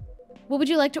 What would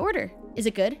you like to order? Is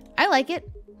it good? I like it.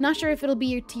 Not sure if it'll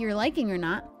be to your liking or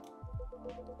not.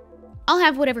 I'll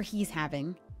have whatever he's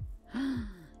having.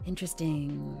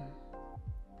 Interesting.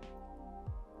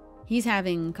 He's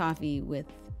having coffee with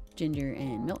ginger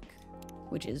and milk,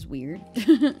 which is weird.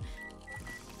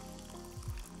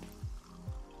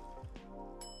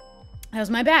 That was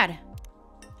my bad.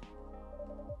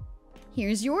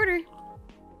 Here's your order.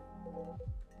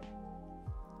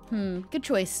 Good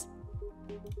choice.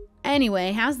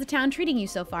 Anyway, how's the town treating you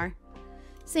so far?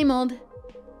 Same old.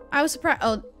 I was surprised.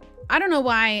 Oh, I don't know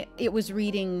why it was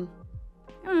reading.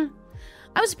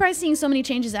 I was surprised seeing so many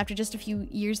changes after just a few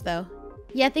years, though.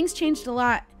 Yeah, things changed a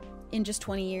lot in just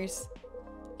 20 years.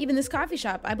 Even this coffee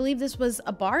shop. I believe this was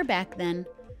a bar back then.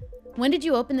 When did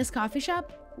you open this coffee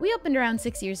shop? We opened around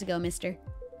 6 years ago, mister.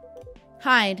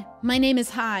 Hyde. My name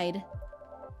is Hyde.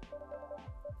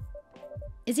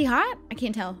 Is he hot? I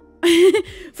can't tell.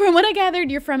 From what I gathered,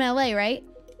 you're from LA, right?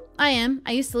 I am.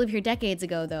 I used to live here decades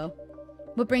ago, though.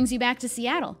 What brings you back to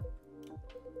Seattle?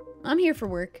 I'm here for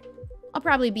work. I'll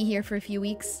probably be here for a few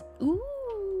weeks. Ooh.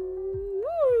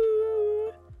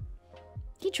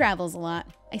 He travels a lot.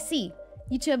 I see.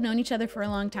 You two have known each other for a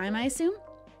long time, I assume?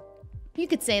 You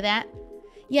could say that.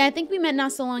 Yeah, I think we met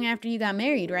not so long after you got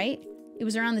married, right? It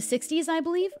was around the 60s, I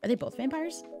believe. Are they both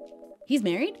vampires? He's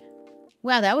married?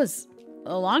 Wow, that was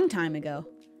a long time ago.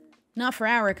 Not for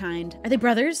our kind. Are they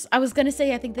brothers? I was gonna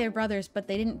say I think they're brothers, but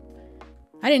they didn't...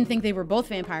 I didn't think they were both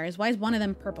vampires. Why is one of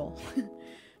them purple?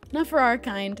 Not for our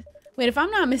kind. Wait, if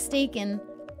I'm not mistaken...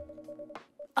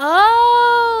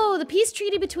 Oh, the peace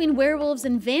treaty between werewolves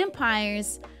and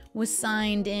vampires was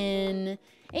signed in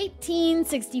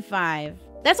 1865.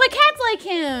 That's why cats like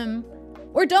him.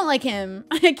 Or don't like him.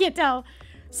 I can't tell.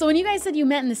 So when you guys said you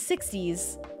met in the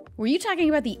 60s, were you talking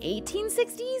about the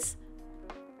 1860s?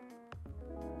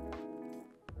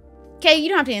 Okay, you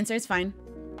don't have to answer. It's fine.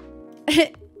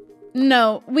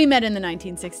 No, we met in the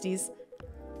 1960s.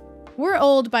 We're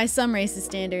old by some races'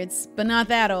 standards, but not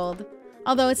that old.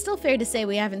 Although it's still fair to say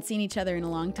we haven't seen each other in a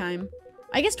long time.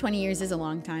 I guess 20 years is a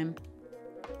long time.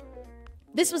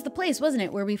 This was the place, wasn't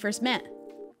it, where we first met?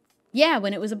 Yeah,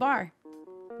 when it was a bar.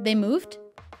 They moved?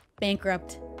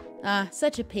 Bankrupt. Ah,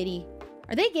 such a pity.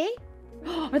 Are they gay?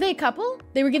 Are they a couple?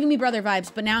 They were giving me brother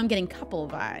vibes, but now I'm getting couple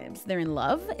vibes. They're in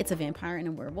love. It's a vampire and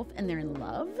a werewolf, and they're in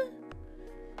love.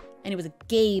 And it was a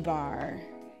gay bar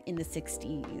in the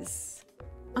 60s.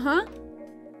 Uh-huh.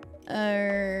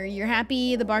 You're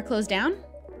happy the bar closed down?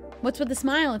 What's with the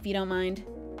smile, if you don't mind?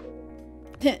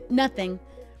 Nothing.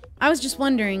 I was just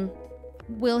wondering,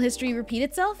 will history repeat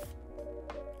itself?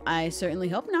 I certainly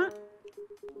hope not.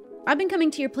 I've been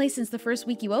coming to your place since the first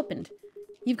week you opened.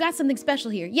 You've got something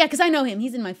special here. Yeah, because I know him.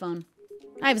 He's in my phone.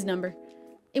 I have his number.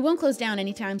 It won't close down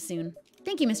anytime soon.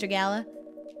 Thank you, Mr. Gala.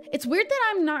 It's weird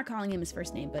that I'm not calling him his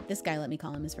first name, but this guy let me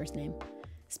call him his first name.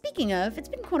 Speaking of, it's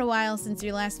been quite a while since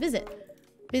your last visit.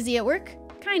 Busy at work?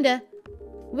 Kinda.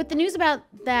 With the news about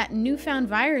that newfound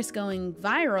virus going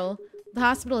viral, the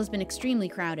hospital has been extremely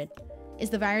crowded.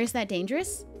 Is the virus that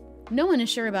dangerous? No one is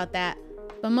sure about that,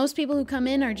 but most people who come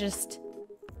in are just...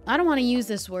 I don't want to use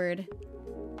this word,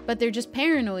 but they're just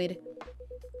paranoid.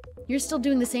 You're still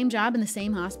doing the same job in the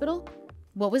same hospital?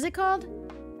 What was it called?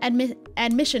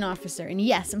 Admission officer. And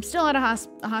yes, I'm still at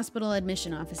a hospital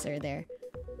admission officer there.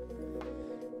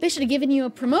 They should have given you a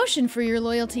promotion for your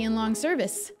loyalty and long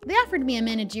service. They offered me a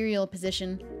managerial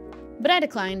position, but I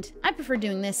declined. I prefer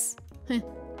doing this. To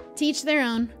each their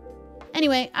own.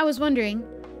 Anyway, I was wondering,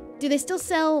 do they still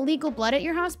sell legal blood at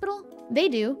your hospital? They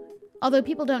do. Although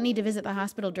people don't need to visit the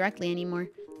hospital directly anymore.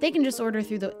 They can just order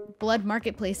through the Blood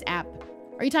Marketplace app.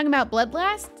 Are you talking about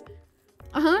Bloodlast?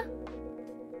 Uh-huh.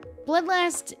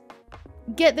 Bloodlast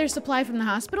get their supply from the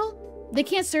hospital? They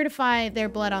can't certify their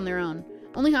blood on their own.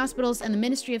 Only hospitals and the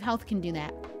Ministry of Health can do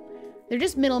that. They're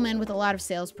just middlemen with a lot of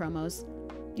sales promos.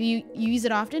 Do you use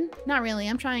it often? Not really.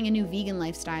 I'm trying a new vegan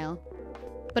lifestyle.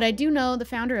 But I do know the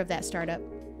founder of that startup.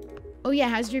 Oh yeah,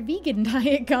 how's your vegan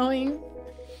diet going?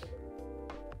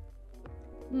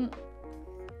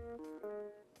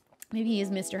 Maybe he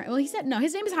is Mr. Well, he said, no,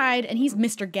 his name is Hyde, and he's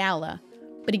Mr. Gala.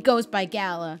 But he goes by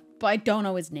Gala, but I don't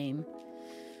know his name.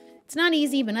 It's not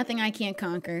easy, but nothing I can't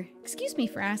conquer. Excuse me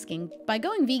for asking. By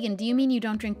going vegan, do you mean you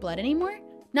don't drink blood anymore?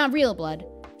 Not real blood.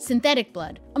 Synthetic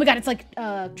blood. Oh my god, it's like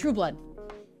True Blood.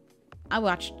 I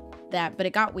watched that, but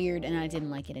it got weird, and I didn't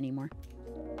like it anymore.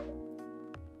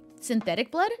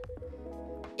 Synthetic blood?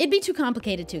 It'd be too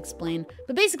complicated to explain,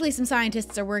 but basically some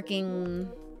scientists are working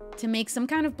to make some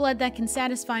kind of blood that can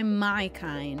satisfy my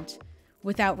kind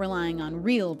without relying on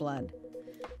real blood.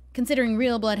 Considering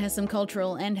real blood has some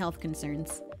cultural and health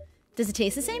concerns. Does it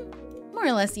taste the same? More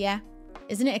or less, yeah.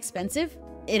 Isn't it expensive?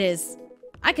 It is.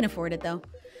 I can afford it, though.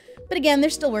 But again, they're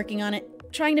still working on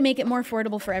it, trying to make it more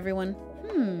affordable for everyone.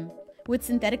 Would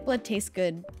synthetic blood taste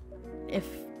good if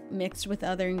mixed with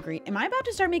other ingredients? Am I about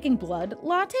to start making blood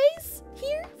lattes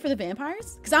here for the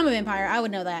vampires? Because I'm a vampire, I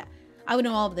would know that. I would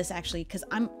know all of this, actually, because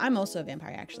I'm also a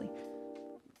vampire, actually.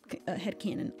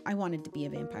 Headcanon. I wanted to be a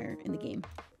vampire in the game.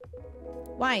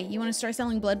 Why? You want to start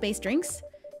selling blood-based drinks?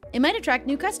 It might attract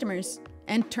new customers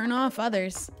and turn off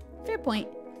others. Fair point.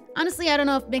 Honestly, I don't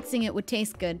know if mixing it would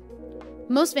taste good.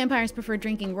 Most vampires prefer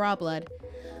drinking raw blood,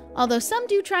 although some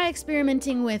do try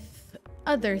experimenting with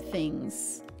other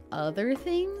things. Other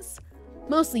things?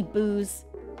 Mostly booze.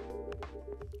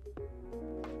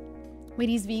 Wait,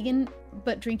 he's vegan,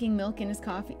 but drinking milk in his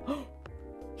coffee?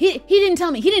 He didn't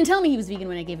tell me. He didn't tell me he was vegan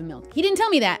when I gave him milk. He didn't tell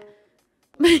me that.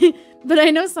 But I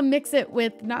know some mix it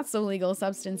with not so legal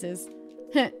substances.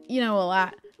 You know a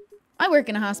lot. I work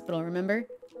in a hospital, remember?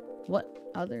 What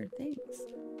other things?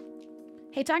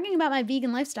 Hey, talking about my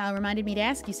vegan lifestyle reminded me to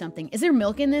ask you something. Is there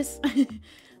milk in this?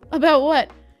 About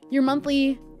what? Your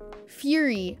monthly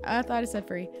fury. I thought it said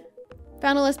furry.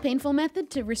 Found a less painful method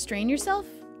to restrain yourself?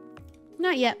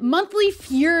 Not yet. Monthly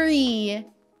fury.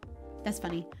 That's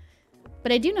funny.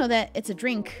 But I do know that it's a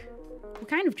drink. What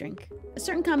kind of drink? A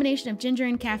certain combination of ginger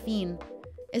and caffeine.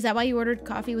 Is that why you ordered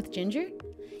coffee with ginger?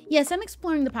 Yes, I'm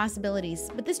exploring the possibilities,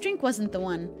 but this drink wasn't the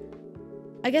one.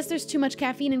 I guess there's too much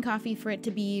caffeine in coffee for it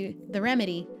to be the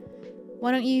remedy.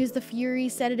 Why don't you use the Fury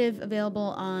sedative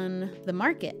available on the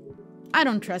market? I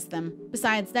don't trust them.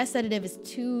 Besides, that sedative is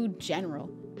too general.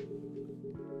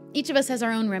 Each of us has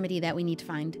our own remedy that we need to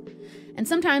find. And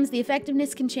sometimes the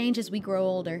effectiveness can change as we grow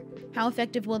older. How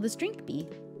effective will this drink be?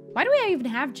 Why do I even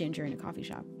have ginger in a coffee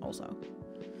shop, also?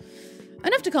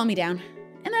 Enough to calm me down.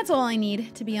 And that's all I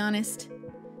need, to be honest.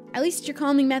 At least your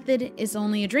calming method is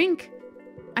only a drink.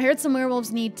 I heard some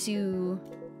werewolves need to...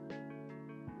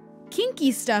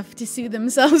 kinky stuff to soothe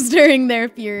themselves during their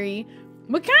fury.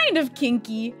 What kind of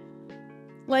kinky?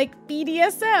 Like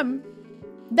BDSM.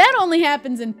 That only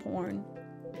happens in porn.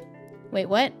 Wait,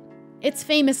 what? It's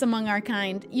famous among our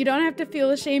kind. You don't have to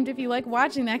feel ashamed if you like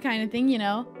watching that kind of thing, you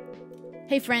know.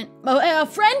 Hey, friend. Oh, a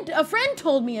friend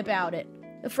told me about it.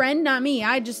 A friend, not me.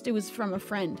 It was from a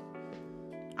friend.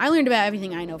 I learned about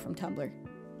everything I know from Tumblr.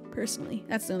 Personally.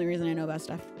 That's the only reason I know about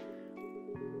stuff.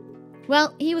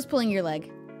 Well, he was pulling your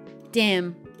leg.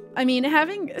 Damn. I mean,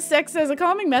 having sex as a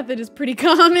calming method is pretty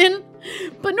common.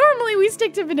 But normally we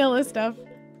stick to vanilla stuff.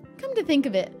 Come to think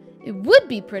of it, it would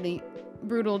be pretty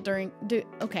brutal during...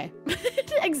 okay.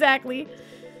 Exactly.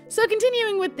 So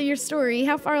continuing with your story,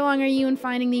 how far along are you in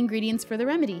finding the ingredients for the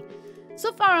remedy?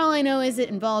 So far, all I know is it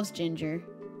involves ginger.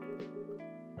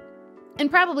 And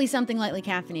probably something lightly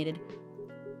caffeinated.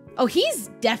 Oh, he's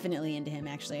definitely into him,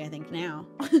 actually, I think, now.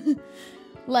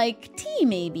 Like tea,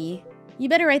 maybe. You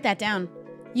better write that down.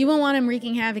 You won't want him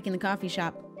wreaking havoc in the coffee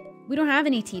shop. We don't have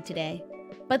any tea today.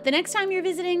 But the next time you're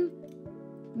visiting,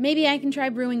 maybe I can try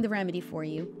brewing the remedy for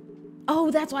you.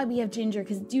 Oh, that's why we have ginger,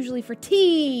 because it's usually for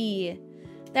tea.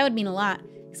 That would mean a lot.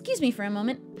 Excuse me for a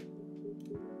moment.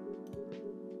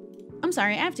 I'm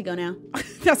sorry, I have to go now.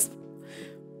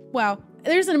 Wow,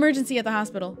 there's an emergency at the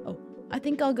hospital. Oh, I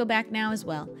think I'll go back now as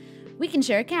well. We can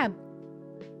share a cab.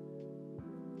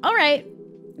 All right,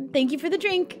 thank you for the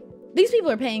drink. These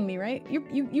people are paying me, right?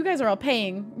 You guys are all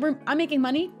paying. I'm making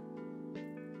money.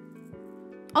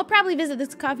 I'll probably visit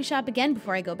this coffee shop again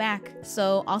before I go back,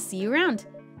 so I'll see you around.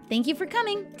 Thank you for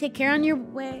coming. Take care on your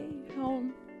way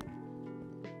home.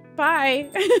 Bye.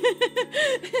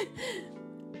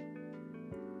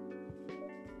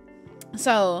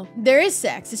 So, there is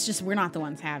sex. It's just we're not the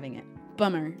ones having it.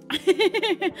 Bummer.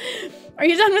 Are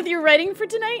you done with your writing for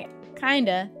tonight?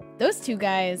 Kinda. Those two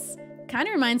guys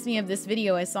kinda reminds me of this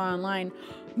video I saw online.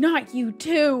 Not you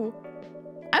too.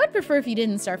 I would prefer if you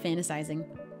didn't start fantasizing.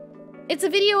 It's a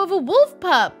video of a wolf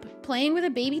pup playing with a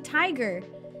baby tiger.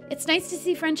 It's nice to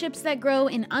see friendships that grow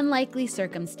in unlikely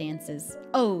circumstances.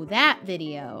 Oh, that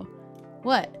video.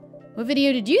 What? What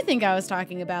video did you think I was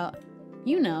talking about?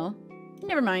 You know.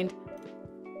 Never mind.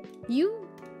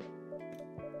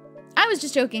 I was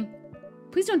just joking.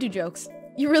 Please don't do jokes.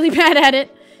 You're really bad at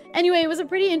it. Anyway, it was a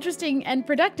pretty interesting and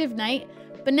productive night,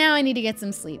 but now I need to get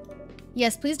some sleep.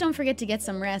 Yes, please don't forget to get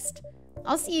some rest.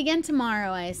 I'll see you again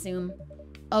tomorrow, I assume.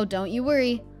 Oh, don't you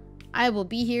worry. I will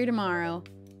be here tomorrow.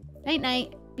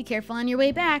 Night-night. Be careful on your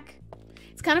way back.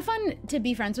 It's kind of fun to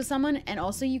be friends with someone, and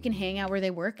also you can hang out where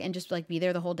they work and just like be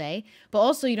there the whole day. But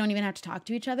also you don't even have to talk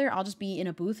to each other. I'll just be in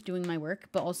a booth doing my work.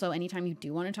 But also anytime you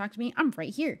do want to talk to me, I'm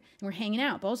right here. And we're hanging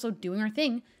out, but also doing our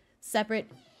thing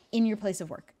separate in your place of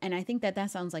work. And I think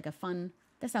that sounds like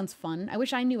that sounds fun. I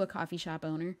wish I knew a coffee shop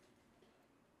owner.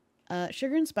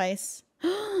 Sugar and spice.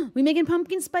 We making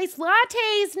pumpkin spice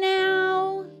lattes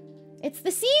now. It's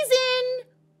the season.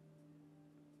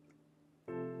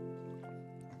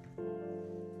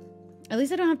 At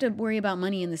least I don't have to worry about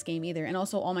money in this game either. And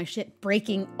also all my shit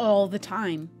breaking all the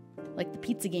time. Like the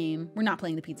pizza game. We're not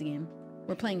playing the pizza game.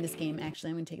 We're playing this game.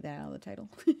 Actually, I'm going to take that out of the title.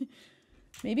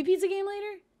 Maybe pizza game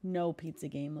later? No pizza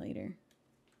game later.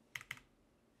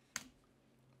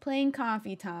 Playing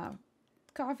coffee talk.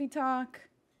 Coffee talk.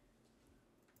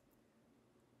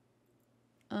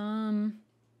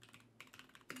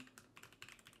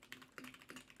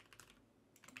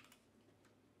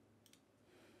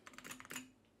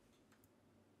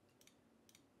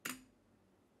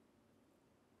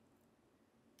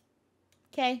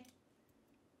 Okay.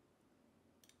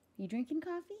 You drinking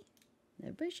coffee?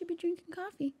 Everybody should be drinking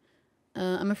coffee.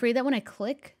 I'm afraid that when I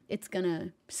click, it's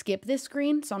gonna skip this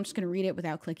screen, so I'm just gonna read it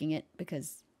without clicking it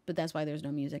but that's why there's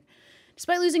no music.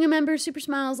 Despite losing a member, Super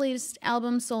Smile's latest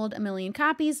album sold 1 million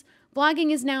copies.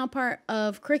 Vlogging is now part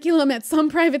of curriculum at some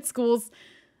private schools.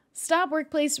 Stop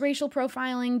workplace racial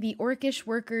profiling. The Orcish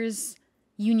Workers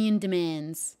Union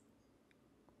demands.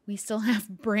 We still have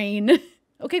brain.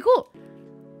 Okay, cool.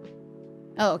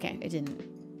 Oh, okay. It didn't.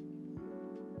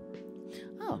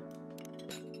 Oh.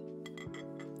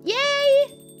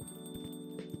 Yay!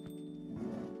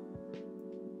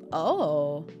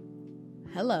 Oh.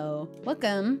 Hello.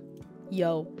 Welcome.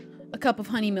 Yo. A cup of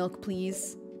honey milk,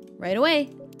 please. Right away.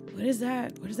 What is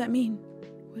that? What does that mean?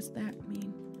 What's that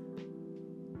mean?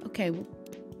 Okay.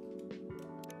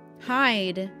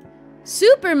 Hide.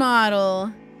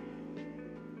 Supermodel.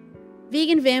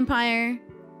 Vegan vampire.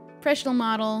 Professional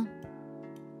model.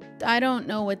 I don't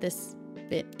know what this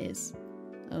bit is.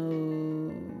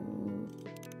 Oh.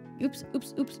 Oops,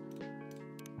 oops, oops.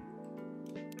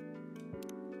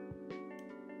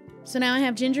 So now I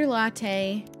have ginger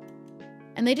latte.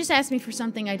 And they just asked me for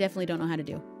something I definitely don't know how to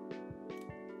do.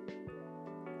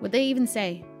 What'd they even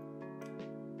say?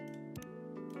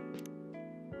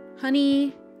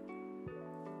 Honey.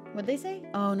 What'd they say?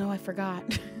 Oh no, I forgot.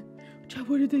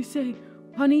 What did they say?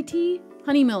 Honey tea?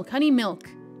 Honey milk. Honey milk.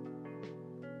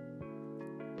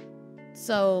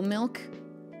 So, milk.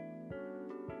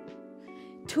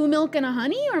 2 milk and a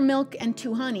honey, or milk and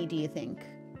 2 honey, do you think?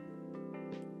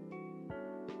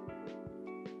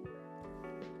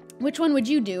 Which one would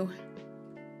you do?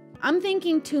 I'm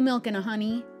thinking 2 milk and a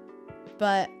honey,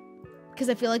 but because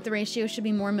I feel like the ratio should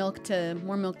be more milk to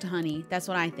honey. That's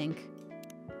what I think.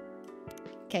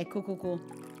 Okay, cool, cool, cool.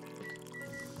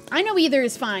 I know either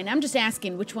is fine. I'm just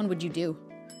asking, which one would you do?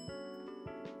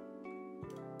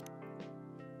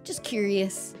 Just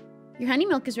curious. Your honey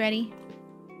milk is ready.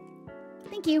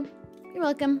 Thank you. You're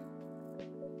welcome.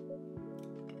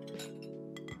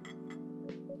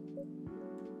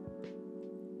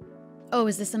 Oh,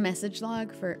 is this a message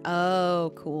log for...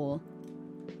 Oh, cool.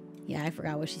 Yeah, I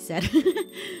forgot what she said.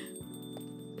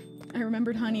 I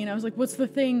remembered honey and I was like, what's the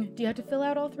thing? Do you have to fill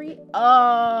out all 3?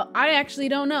 I actually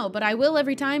don't know, but I will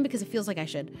every time because it feels like I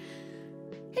should.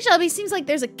 Hey, Shelby, seems like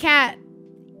there's a cat.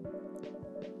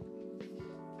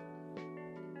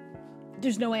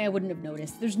 There's no way I wouldn't have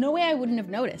noticed. There's no way I wouldn't have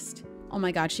noticed. Oh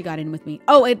my god, she got in with me.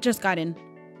 Oh, it just got in.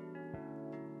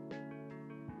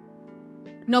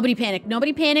 Nobody panic.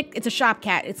 Nobody panic. It's a shop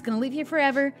cat. It's gonna leave here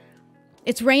forever.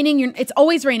 It's raining. It's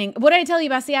always raining. What did I tell you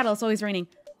about Seattle? It's always raining.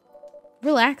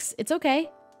 Relax. It's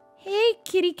okay. Hey,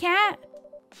 kitty cat.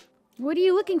 What are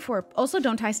you looking for? Also,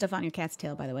 don't tie stuff on your cat's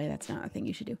tail, by the way. That's not a thing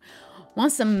you should do.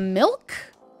 Want some milk?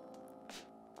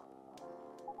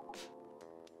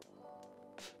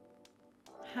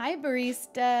 Hi,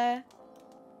 barista.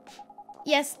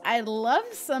 Yes, I'd love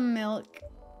some milk.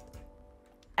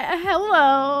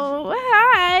 Hello.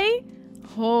 Hi.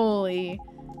 Holy.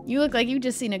 You look like you've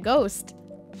just seen a ghost.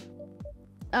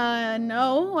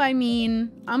 No. I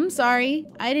mean, I'm sorry.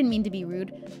 I didn't mean to be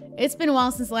rude. It's been a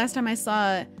while since the last time I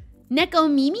saw Neko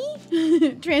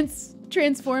Mimi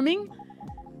transforming.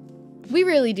 We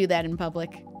really do that in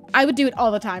public. I would do it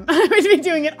all the time. I would be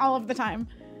doing it all of the time.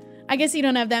 I guess you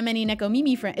don't have that many Neko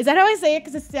Mimi friends. Is that how I say it?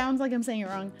 Because it sounds like I'm saying it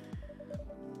wrong.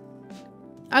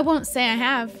 I won't say I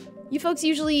have. You folks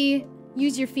usually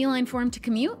use your feline form to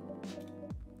commute?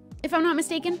 If I'm not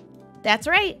mistaken? That's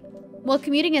right. Well,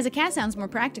 commuting as a cat sounds more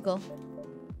practical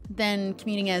than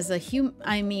commuting as a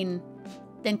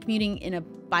than commuting in a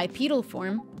bipedal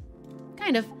form.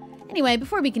 Kind of. Anyway,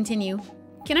 before we continue,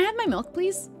 can I have my milk,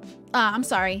 please? I'm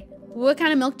sorry. What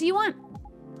kind of milk do you want?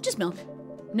 Just milk.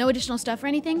 No additional stuff or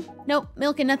anything? Nope,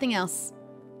 milk and nothing else.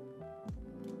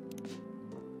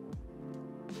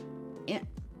 Yeah.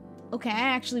 Okay, I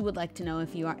actually would like to know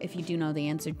if you do know the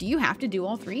answer. Do you have to do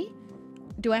all 3?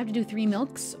 Do I have to do 3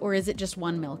 milks, or is it just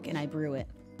 1 milk and I brew it?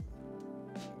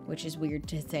 Which is weird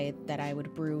to say that I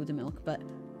would brew the milk, but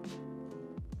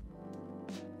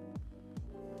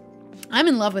I'm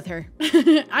in love with her.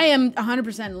 I am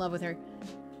 100% in love with her.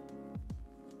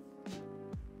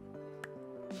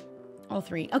 All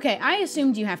 3. Okay, I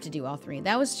assumed you have to do all 3.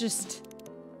 That was just...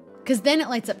 Because then it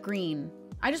lights up green.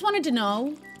 I just wanted to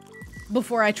know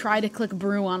before I try to click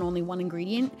brew on only 1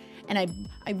 ingredient, and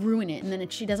I ruin it, and then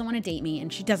she doesn't want to date me,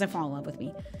 and she doesn't fall in love with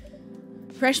me.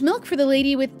 Fresh milk for the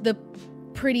lady with the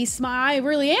pretty smile. I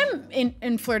really am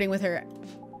in flirting with her.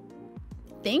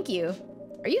 Thank you.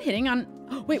 Are you hitting on...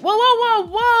 Oh, wait, whoa, whoa, whoa,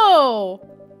 whoa!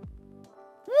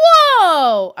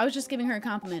 Whoa! I was just giving her a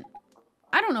compliment.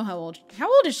 I don't know how old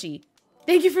is she?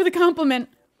 Thank you for the compliment.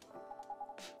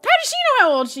 How does she know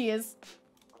how old she is?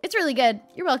 It's really good.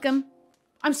 You're welcome.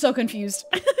 I'm so confused.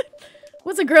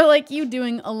 What's a girl like you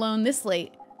doing alone this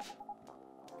late?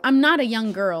 I'm not a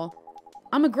young girl.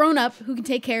 I'm a grown-up who can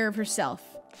take care of herself.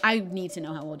 I need to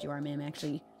know how old you are, ma'am,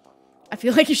 actually. I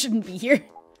feel like you shouldn't be here.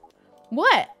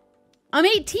 What? I'm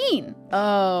 18.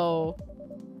 Oh.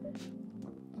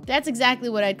 That's exactly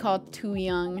what I'd call too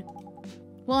young.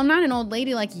 Well, I'm not an old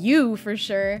lady like you, for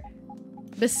sure.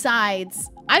 Besides,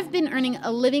 I've been earning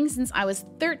a living since I was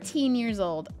 13 years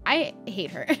old. I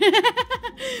hate her.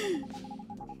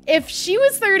 If she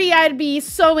was 30, I'd be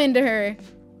so into her.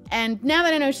 And now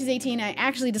that I know she's 18, I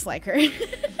actually dislike her.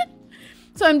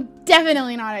 So I'm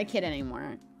definitely not a kid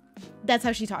anymore. That's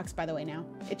how she talks, by the way, now.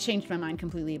 It changed my mind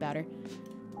completely about her.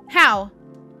 How?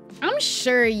 I'm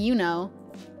sure you know.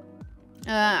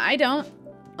 I don't.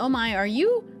 Oh my, are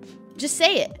you? Just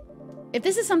say it. If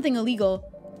this is something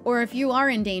illegal, or if you are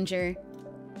in danger,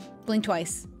 blink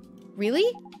twice. Really?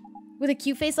 With a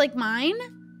cute face like mine?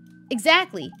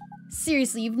 Exactly.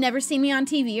 Seriously, you've never seen me on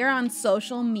TV or on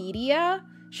social media?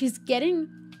 She's getting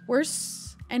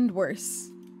worse and worse.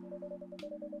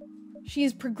 She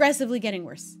is progressively getting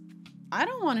worse. I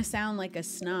don't want to sound like a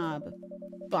snob,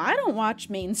 but I don't watch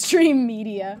mainstream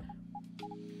media.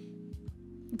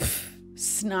 Pfft,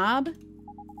 snob?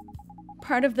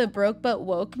 Part of the broke but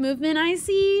woke movement, I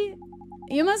see?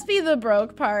 You must be the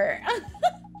broke part.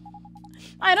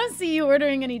 I don't see you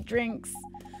ordering any drinks.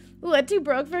 What, too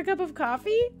broke for a cup of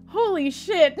coffee? Holy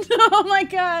shit. Oh my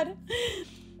god.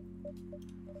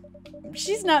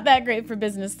 She's not that great for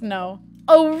business, no.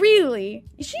 Oh, really?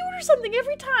 She orders something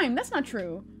every time. That's not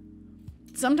true.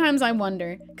 Sometimes I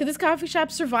wonder, could this coffee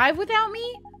shop survive without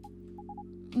me?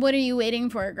 What are you waiting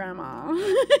for, Grandma?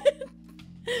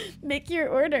 Make your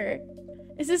order.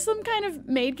 Is this some kind of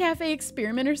maid cafe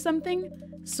experiment or something?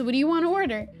 So what do you want to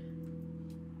order?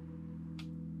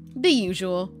 The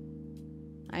usual.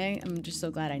 I am just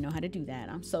so glad I know how to do that.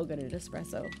 I'm so good at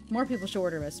espresso. More people should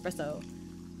order espresso.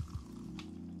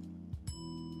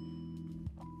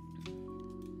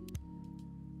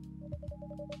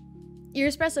 Your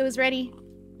espresso is ready.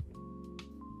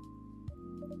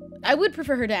 I would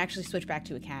prefer her to actually switch back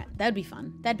to a cat. That'd be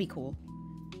fun. That'd be cool.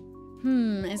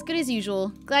 As good as usual.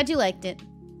 Glad you liked it.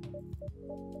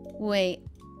 Wait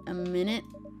a minute.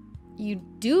 You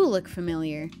do look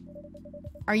familiar.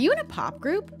 Are you in a pop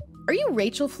group? Are you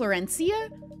Rachel Florencia?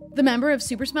 The member of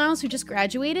Super Smiles who just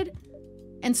graduated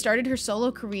and started her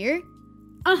solo career?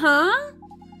 Uh-huh.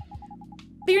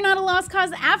 But you're not a lost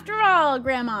cause after all,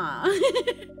 Grandma.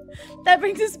 That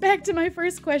brings us back to my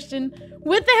first question.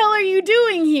 What the hell are you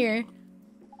doing here?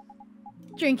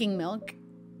 Drinking milk.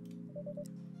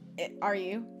 Are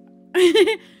you?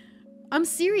 I'm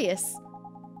serious.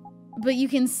 But you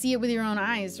can see it with your own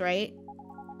eyes, right?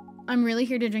 I'm really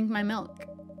here to drink my milk.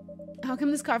 How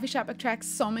come this coffee shop attracts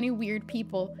so many weird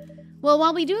people? Well,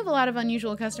 while we do have a lot of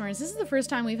unusual customers, this is the first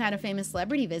time we've had a famous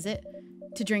celebrity visit.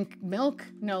 To drink milk,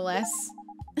 no less.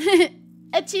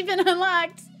 Achievement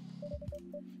unlocked.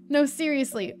 No,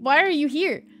 seriously, why are you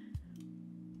here?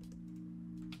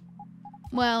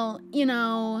 Well, you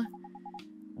know,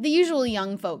 the usual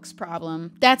young folks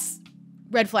problem. That's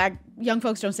red flag. Young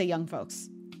folks don't say young folks.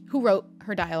 Who wrote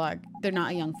her dialogue? They're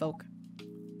not a young folk.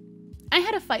 I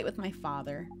had a fight with my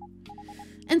father.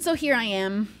 And so here I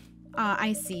am.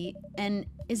 I see. And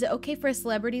is it okay for a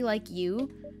celebrity like you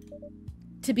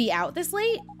to be out this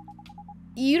late?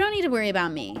 You don't need to worry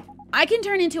about me. I can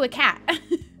turn into a cat.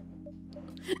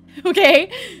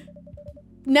 Okay?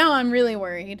 Now I'm really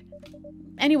worried.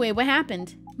 Anyway, what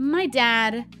happened? My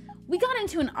dad, we got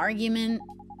into an argument.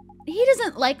 He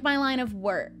doesn't like my line of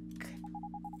work.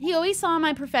 He always saw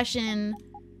my profession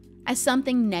as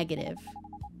something negative.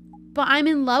 But I'm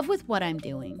in love with what I'm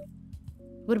doing.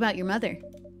 What about your mother?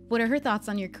 What are her thoughts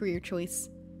on your career choice?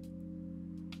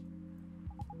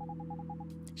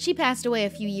 She passed away a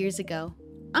few years ago.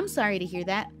 I'm sorry to hear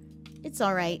that. It's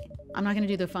all right. I'm not going to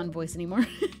do the fun voice anymore.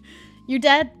 Your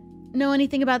dad know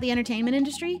anything about the entertainment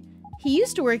industry? He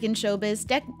used to work in showbiz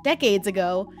decades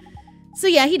ago. So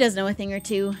yeah, he does know a thing or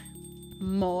two.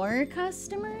 More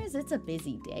customers? It's a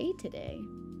busy day today.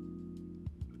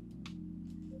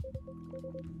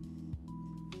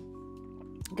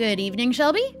 Good evening,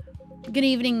 Shelby. Good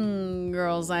evening,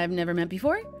 girls I've never met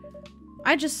before.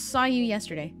 I just saw you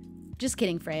yesterday. Just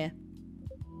kidding, Freya.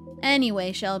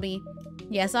 Anyway, Shelby.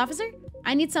 Yes, officer?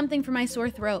 I need something for my sore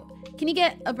throat. Can you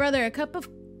get a brother a cup of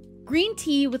green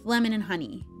tea with lemon and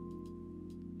honey?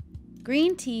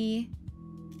 Green tea,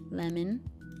 lemon,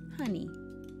 honey.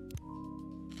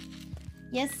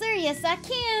 Yes, sir. Yes, I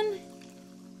can.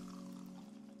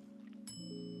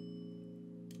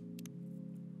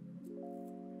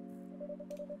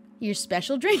 Your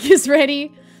special drink is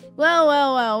ready. Well,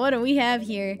 well, well, what do we have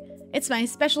here? It's my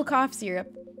special cough syrup.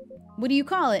 What do you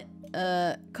call it?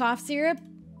 Cough syrup?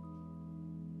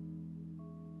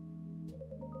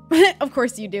 Of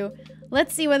course you do.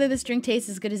 Let's see whether this drink tastes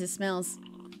as good as it smells.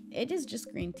 It is just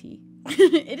green tea.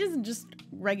 It isn't just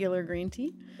regular green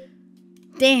tea.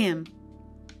 Damn.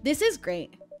 This is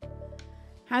great.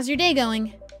 How's your day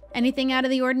going? Anything out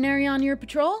of the ordinary on your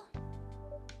patrol?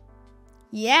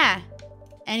 Yeah.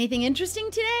 Anything interesting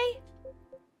today?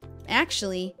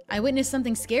 Actually, I witnessed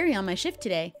something scary on my shift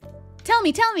today. Tell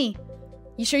me, tell me.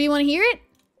 You sure you want to hear it?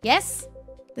 Yes?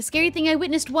 The scary thing I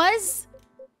witnessed was...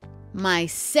 my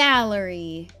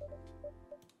salary.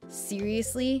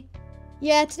 Seriously?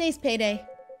 Yeah, today's payday.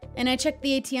 And I checked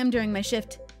the ATM during my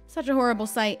shift. Such a horrible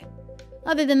sight.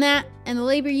 Other than that, and the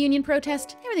labor union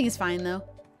protest, everything is fine though.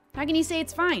 How can you say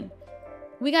it's fine?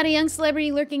 We got a young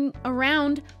celebrity lurking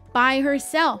around by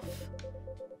herself.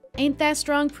 Ain't that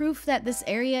strong proof that this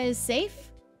area is safe?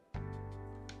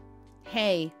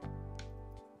 Hey.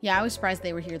 Yeah, I was surprised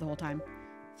they were here the whole time.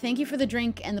 Thank you for the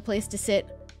drink and the place to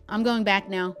sit. I'm going back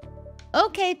now.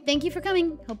 Okay, thank you for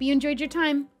coming. Hope you enjoyed your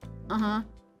time. Uh-huh.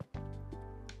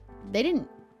 They didn't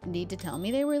need to tell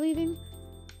me they were leaving,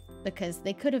 because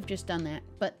they could have just done that,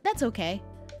 but that's okay.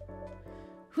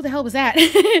 Who the hell was that?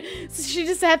 So she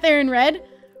just sat there and read?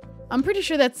 I'm pretty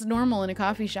sure that's normal in a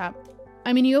coffee shop.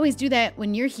 I mean, you always do that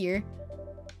when you're here.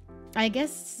 I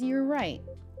guess you're right.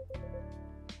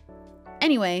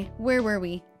 Anyway, where were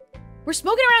we? We're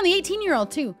smoking around the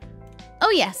 18-year-old too. Oh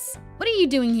yes, what are you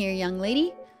doing here, young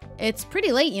lady? It's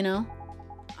pretty late, you know.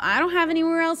 I don't have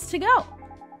anywhere else to go.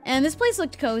 And this place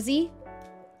looked cozy.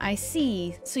 I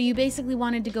see. So you basically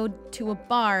wanted to go to a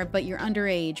bar, but you're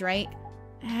underage, right?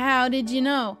 How did you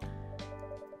know?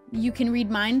 You can read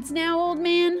minds now, old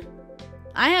man?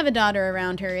 I have a daughter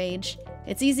around her age.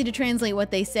 It's easy to translate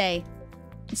what they say,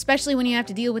 especially when you have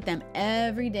to deal with them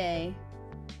every day.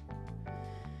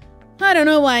 I don't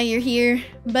know why you're here,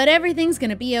 but everything's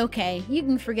gonna be okay. You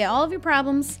can forget all of your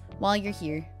problems while you're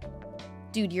here.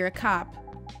 Dude, you're a cop.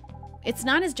 It's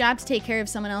not his job to take care of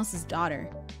someone else's daughter.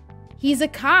 He's a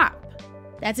cop.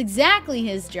 That's exactly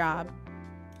his job.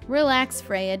 Relax,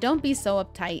 Freya. Don't be so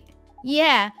uptight.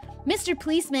 Yeah, Mr.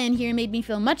 Policeman here made me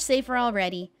feel much safer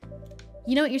already.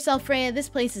 You know it yourself, Freya, this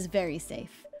place is very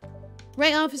safe.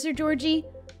 Right, Officer Georgie?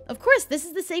 Of course, this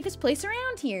is the safest place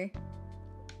around here.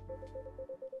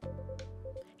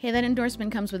 Hey, that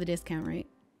endorsement comes with a discount, right?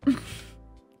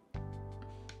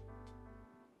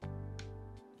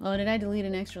 Oh, did I delete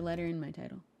an extra letter in my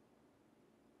title?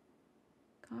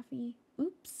 Coffee.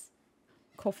 Oops.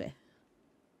 Coffee.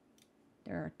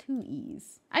 There are 2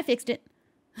 E's. I fixed it.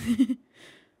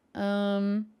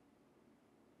 Don't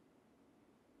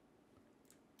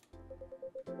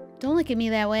look at me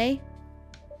that way.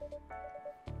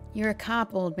 You're a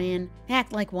cop, old man.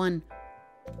 Act like one.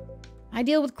 I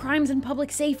deal with crimes and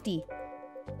public safety.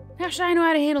 How should I know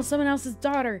how to handle someone else's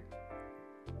daughter?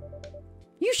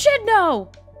 You should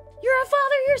know! You're a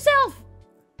father yourself!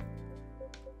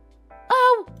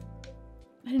 Oh!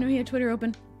 I didn't know he had Twitter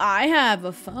open. I have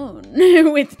a phone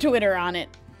with Twitter on it.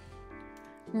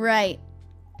 Right.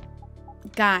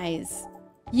 Guys,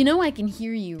 you know I can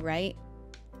hear you, right?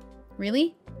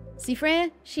 Really? See, Freya?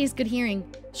 She has good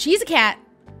hearing. She's a cat!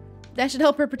 That should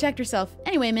help her protect herself.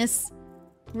 Anyway, Miss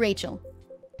Rachel.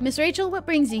 Miss Rachel, what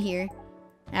brings you here?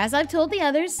 As I've told the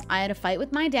others, I had a fight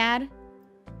with my dad.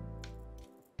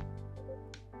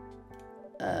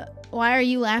 Why are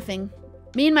you laughing?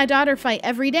 Me and my daughter fight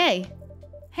every day.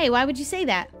 Hey, why would you say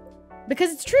that?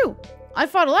 Because it's true. I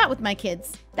fought a lot with my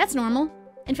kids. That's normal.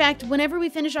 In fact, whenever we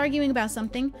finish arguing about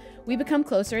something, we become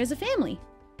closer as a family.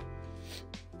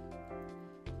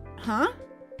 Huh?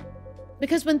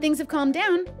 Because when things have calmed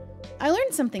down, I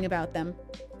learned something about them.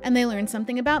 And they learned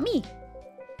something about me.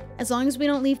 As long as we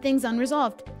don't leave things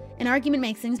unresolved, an argument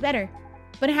makes things better.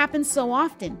 But it happens so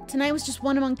often. Tonight was just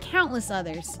one among countless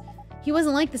others. He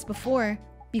wasn't like this before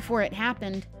it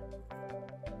happened.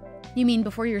 You mean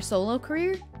before your solo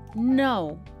career?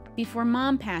 No, before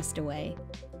Mom passed away.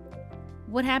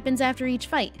 What happens after each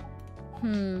fight?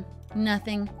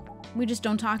 Nothing. We just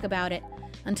don't talk about it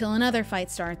until another fight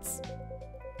starts.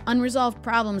 Unresolved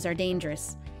problems are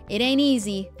dangerous. It ain't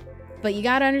easy, but you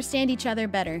gotta understand each other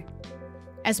better.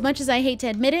 As much as I hate to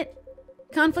admit it,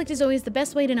 conflict is always the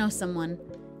best way to know someone,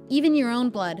 even your own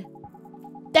blood.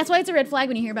 That's why it's a red flag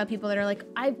when you hear about people that are like,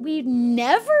 I've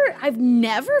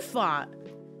never fought.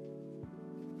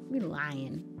 We're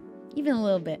lying. Even a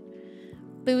little bit.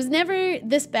 But it was never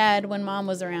this bad when Mom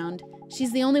was around.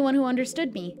 She's the only one who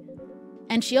understood me.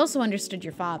 And she also understood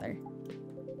your father.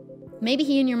 Maybe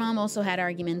he and your mom also had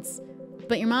arguments,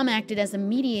 but your mom acted as a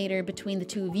mediator between the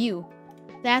two of you.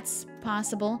 That's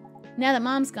possible. Now that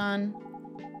Mom's gone,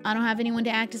 I don't have anyone to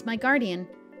act as my guardian.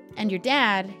 And your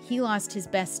dad, he lost his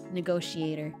best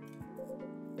negotiator.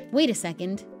 Wait a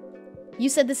second. You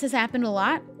said this has happened a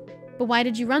lot? But why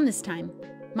did you run this time?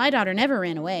 My daughter never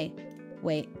ran away.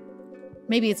 Wait.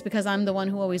 Maybe it's because I'm the one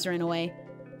who always ran away,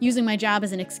 using my job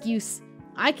as an excuse.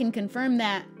 I can confirm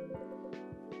that.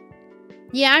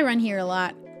 Yeah, I run here a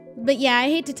lot. But yeah, I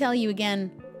hate to tell you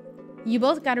again. You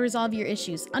both gotta resolve your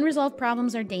issues. Unresolved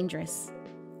problems are dangerous.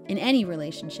 In any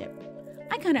relationship.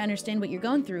 I kinda understand what you're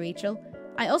going through, Rachel.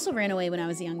 I also ran away when I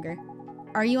was younger.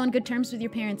 Are you on good terms with your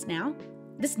parents now?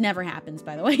 This never happens,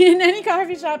 by the way, in any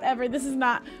coffee shop ever. This is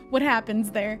not what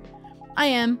happens there. I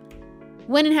am.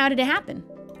 When and how did it happen?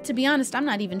 To be honest, I'm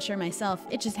not even sure myself.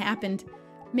 It just happened.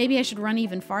 Maybe I should run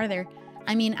even farther.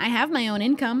 I mean, I have my own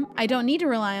income. I don't need to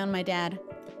rely on my dad.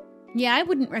 Yeah, I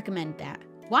wouldn't recommend that.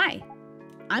 Why?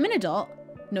 I'm an adult.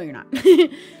 No, you're not.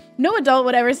 No adult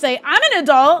would ever say, I'm an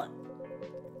adult.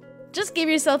 Just give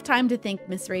yourself time to think,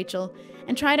 Miss Rachel,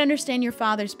 and try to understand your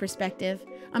father's perspective.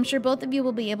 I'm sure both of you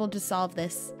will be able to solve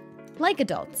this. Like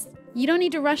adults, you don't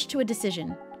need to rush to a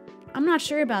decision. I'm not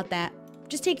sure about that.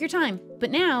 Just take your time.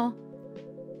 But now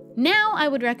I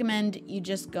would recommend you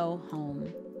just go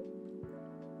home.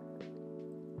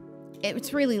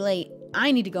 It's really late.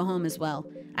 I need to go home as well.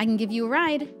 I can give you a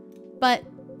ride, but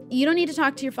you don't need to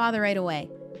talk to your father right away.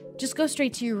 Just go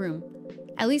straight to your room.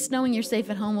 At least knowing you're safe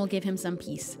at home will give him some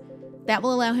peace. That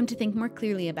will allow him to think more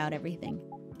clearly about everything.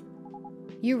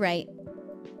 You're right.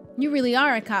 You really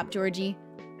are a cop, Georgie.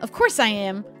 Of course I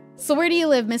am. So where do you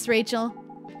live, Miss Rachel?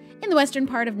 In the western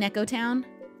part of Neko Town.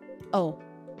 Oh,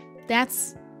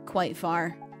 that's quite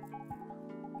far.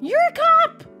 You're a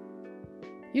cop!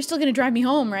 You're still gonna drive me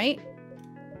home, right?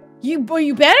 You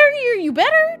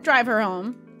better drive her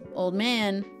home. Old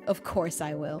man, of course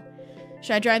I will.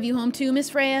 Should I drive you home too, Miss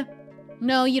Freya?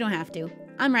 No, you don't have to.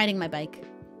 I'm riding my bike.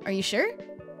 Are you sure?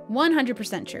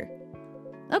 100% sure.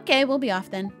 Okay, we'll be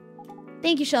off then.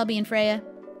 Thank you, Shelby and Freya.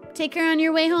 Take care on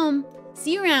your way home.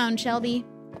 See you around, Shelby.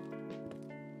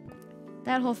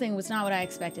 That whole thing was not what I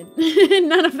expected.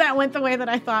 None of that went the way that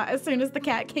I thought as soon as the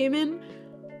cat came in.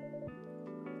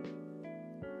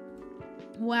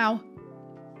 Wow.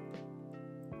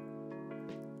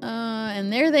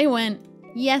 And there they went.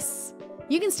 Yes,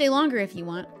 you can stay longer if you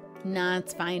want. Nah,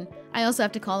 it's fine. I also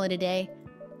have to call it a day.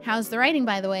 How's the writing,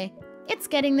 by the way? It's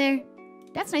getting there.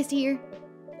 That's nice to hear.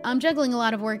 I'm juggling a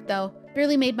lot of work, though.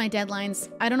 Barely made my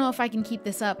deadlines. I don't know if I can keep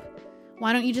this up.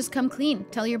 Why don't you just come clean?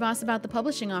 Tell your boss about the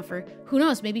publishing offer. Who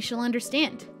knows, maybe she'll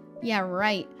understand. Yeah,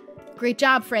 right. Great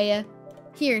job, Freya.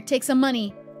 Here, take some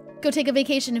money. Go take a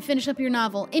vacation and finish up your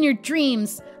novel. In your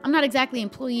dreams. I'm not exactly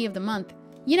employee of the month.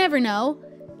 You never know.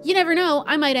 You never know,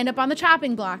 I might end up on the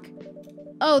chopping block.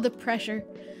 Oh, the pressure.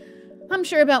 I'm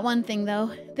sure about one thing,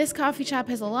 though. This coffee shop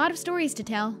has a lot of stories to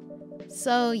tell.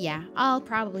 So, yeah, I'll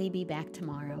probably be back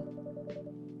tomorrow.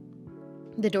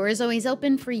 The door is always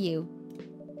open for you.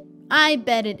 I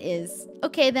bet it is.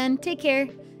 Okay, then, take care.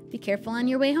 Be careful on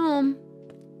your way home.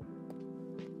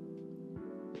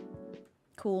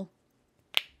 Cool.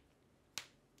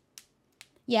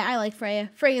 Yeah, I like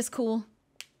Freya. Freya's cool.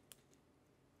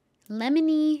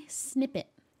 Lemony Snippet.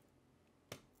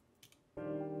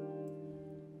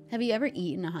 Have you ever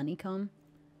eaten a honeycomb?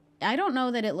 I don't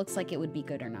know that it looks like it would be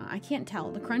good or not. I can't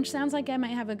tell. The crunch sounds like I might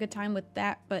have a good time with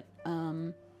that, but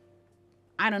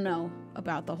I don't know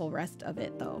about the whole rest of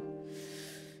it, though.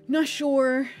 Not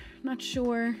sure. Not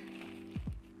sure.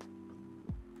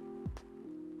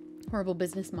 Horrible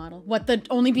business model. What, the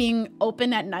only being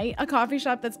open at night? A coffee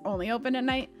shop that's only open at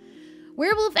night?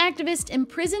 Werewolf activist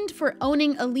imprisoned for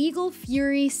owning illegal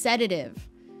Fury sedative.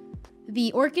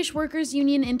 The Orcish Workers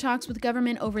Union in talks with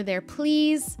government over their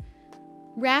pleas.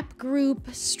 Rap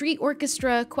group Street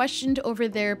Orchestra questioned over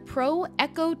their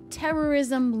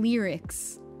pro-eco-terrorism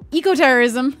lyrics.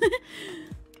 Eco-terrorism.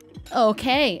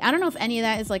 Okay. I don't know if any of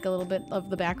that is like a little bit of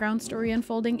the background story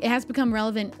unfolding. It has become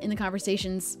relevant in the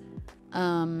conversations,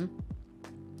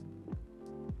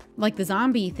 like the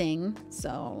zombie thing.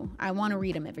 So I want to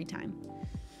read them every time.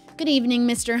 Good evening,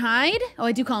 Mr. Hyde. Oh,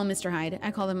 I do call him Mr. Hyde.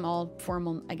 I call them all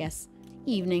formal, I guess.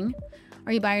 Evening.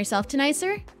 Are you by yourself tonight,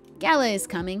 sir? Gala is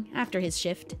coming after his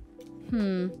shift.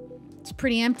 It's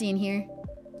pretty empty in here.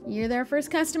 You're their first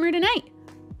customer tonight.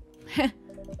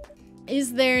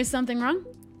 Is there something wrong?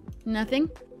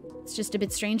 Nothing. It's just a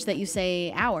bit strange that you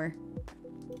say our.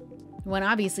 When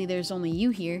obviously there's only you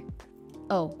here.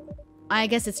 Oh, I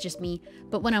guess it's just me.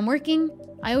 But when I'm working,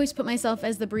 I always put myself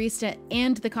as the barista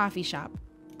and the coffee shop.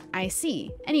 I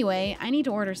see. Anyway, I need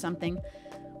to order something.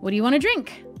 What do you want to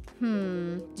drink?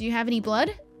 Do you have any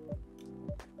blood?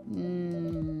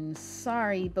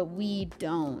 Sorry, but we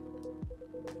don't.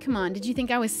 Come on, did you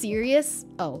think I was serious?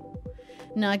 Oh.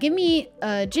 No, give me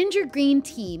a ginger green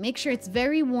tea. Make sure it's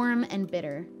very warm and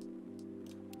bitter.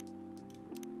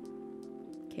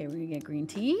 Okay, we're gonna get green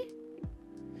tea.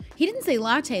 He didn't say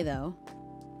latte, though.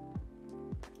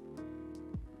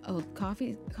 Oh,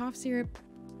 cough syrup.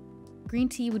 Green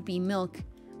tea would be milk.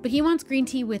 But he wants green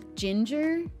tea with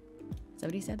ginger. Is that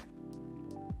what he said?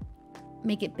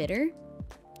 Make it bitter?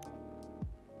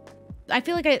 I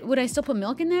feel like would I still put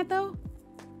milk in that, though?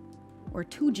 Or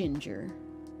two ginger?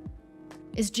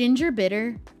 Is ginger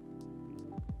bitter?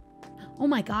 Oh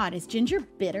my god, is ginger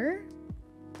bitter?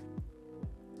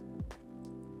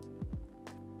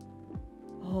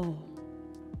 Oh.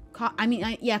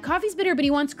 Yeah, coffee's bitter, but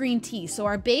he wants green tea. So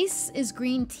our base is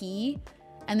green tea,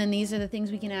 and then these are the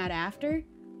things we can add after.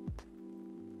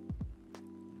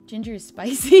 Ginger is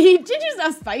spicy. Ginger's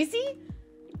not spicy.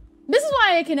 This is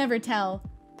why I can never tell.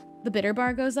 The bitter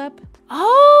bar goes up.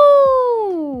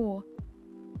 Oh!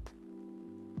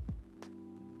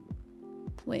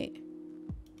 Wait.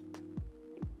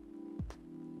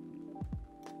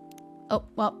 Oh,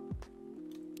 well.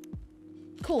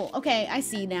 Cool. Okay, I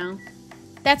see now.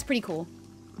 That's pretty cool.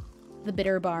 The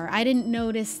bitter bar. I didn't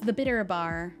notice the bitter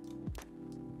bar.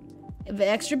 The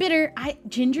extra bitter.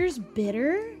 Ginger's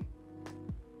bitter?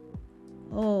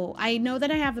 Oh, I know that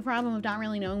I have the problem of not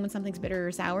really knowing when something's bitter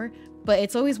or sour, but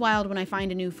it's always wild when I find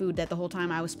a new food that the whole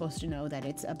time I was supposed to know that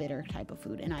it's a bitter type of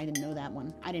food, and I didn't know that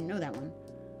one. I didn't know that one.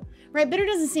 Right, bitter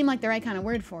doesn't seem like the right kind of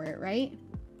word for it, right?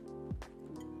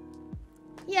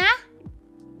 Yeah?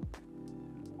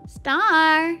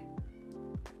 Star?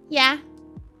 Yeah?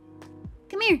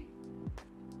 Come here.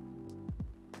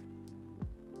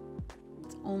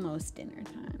 It's almost dinner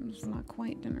time. It's not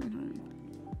quite dinner time.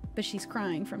 But she's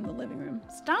crying from the living room.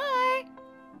 Star!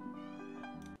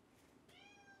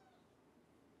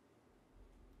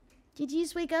 Did you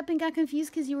just wake up and got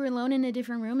confused because you were alone in a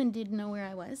different room and didn't know where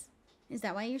I was? Is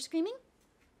that why you're screaming?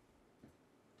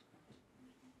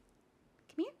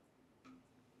 Come here.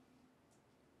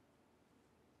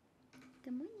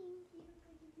 Good morning. You look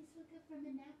like you just woke up from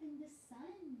a nap in the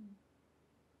sun.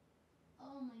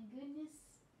 Oh my goodness.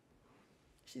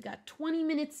 She's got 20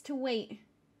 minutes to wait.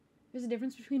 There's a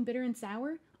difference between bitter and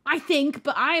sour? I think,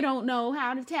 but I don't know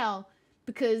how to tell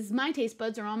because my taste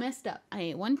buds are all messed up. I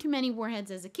ate one too many Warheads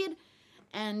as a kid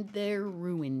and they're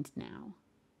ruined now.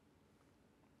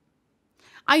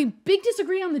 I big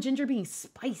disagree on the ginger being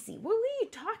spicy. What were you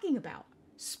talking about?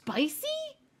 Spicy?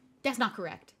 That's not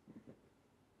correct.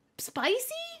 Spicy?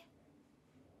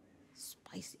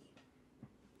 Spicy.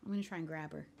 I'm gonna try and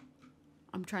grab her.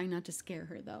 I'm trying not to scare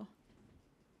her though.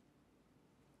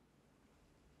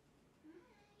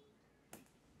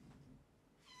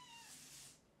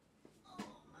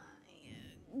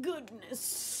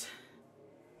 Goodness.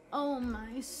 Oh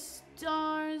my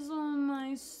stars, oh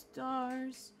my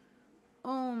stars,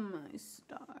 oh my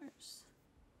stars.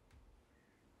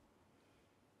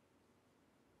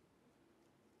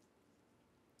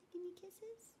 Give me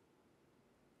kisses.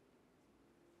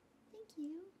 Thank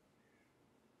you.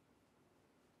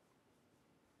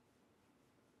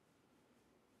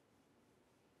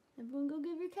 Everyone go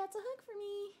give your cats a hug for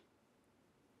me.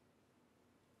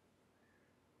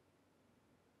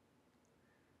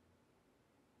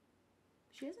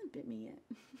 She hasn't bit me yet.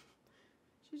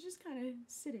 She's just kind of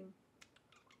sitting.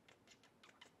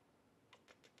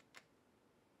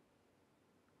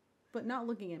 But not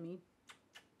looking at me.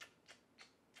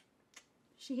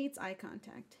 She hates eye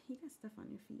contact. You got stuff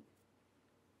on your feet.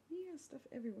 You got stuff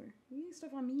everywhere. You got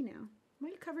stuff on me now. Why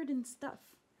are you covered in stuff?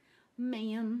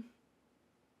 Ma'am.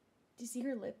 Do you see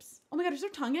her lips? Oh my god, is her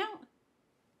tongue out?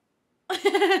 Why are you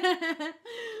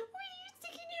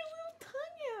sticking your little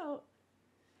tongue out?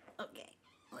 Okay.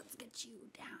 Let's get you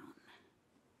down.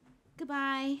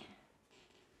 Goodbye.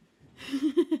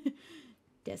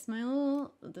 That's my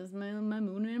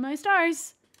moon and my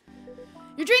stars.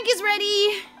 Your drink is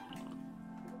ready.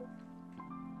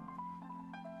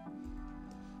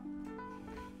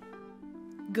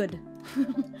 Good.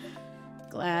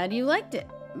 Glad you liked it.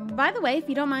 By the way, if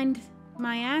you don't mind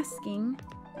my asking,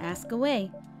 ask away.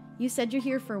 You said you're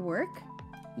here for work?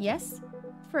 Yes,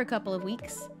 for a couple of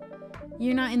weeks.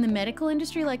 You're not in the medical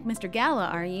industry like Mr. Gala,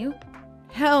 are you?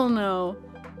 Hell no.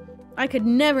 I could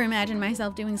never imagine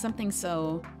myself doing something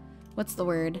so, what's the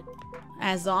word,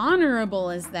 as honorable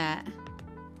as that.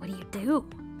 What do you do?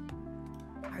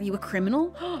 Are you a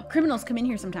criminal? Criminals come in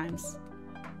here sometimes.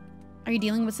 Are you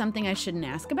dealing with something I shouldn't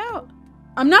ask about?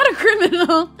 I'm not a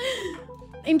criminal.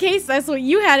 In case that's what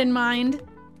you had in mind.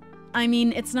 I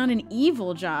mean, it's not an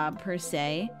evil job per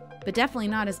se, but definitely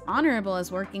not as honorable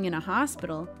as working in a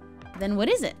hospital. Then what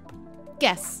is it?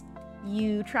 Guess.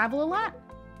 You travel a lot?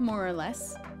 More or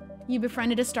less. You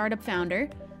befriended a startup founder,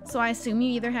 so I assume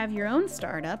you either have your own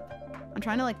startup. I'm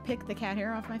trying to like pick the cat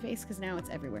hair off my face because now it's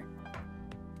everywhere.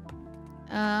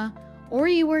 Or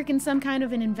you work in some kind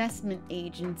of an investment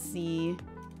agency.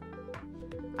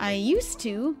 I used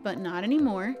to, but not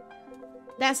anymore.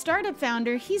 That startup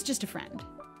founder, he's just a friend.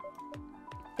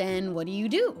 Then what do you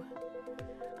do?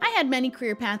 I had many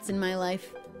career paths in my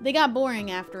life. They got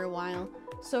boring after a while,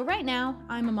 so right now,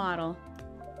 I'm a model.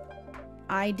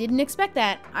 I didn't expect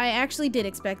that. I actually did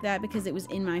expect that because it was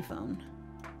in my phone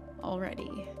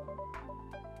already.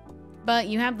 But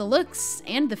you have the looks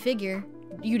and the figure.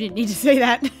 You didn't need to say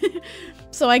that.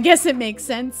 So I guess it makes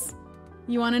sense.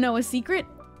 You want to know a secret?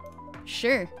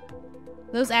 Sure.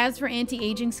 Those ads for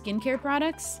anti-aging skincare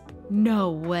products?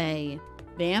 No way.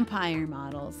 Vampire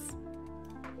models.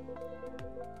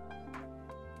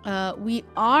 We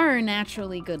are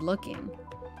naturally good looking.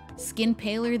 Skin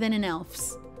paler than an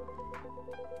elf's.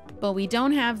 But we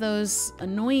don't have those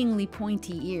annoyingly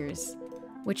pointy ears,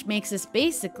 which makes us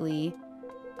basically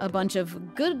a bunch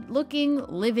of good-looking,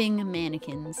 living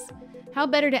mannequins. How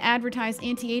better to advertise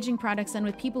anti-aging products than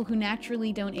with people who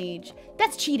naturally don't age?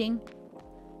 That's cheating.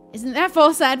 Isn't that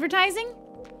false advertising?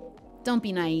 Don't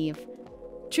be naive.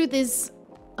 Truth is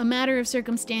a matter of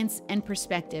circumstance and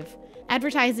perspective.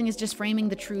 Advertising is just framing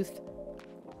the truth.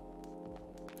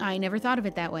 I never thought of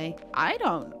it that way. I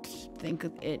don't think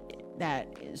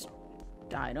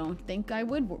I don't think I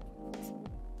would.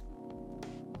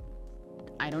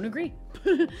 I don't agree.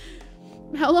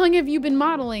 How long have you been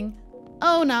modeling?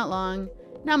 Oh, not long.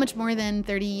 Not much more than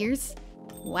 30 years.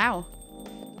 Wow.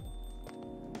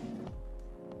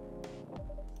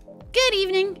 Good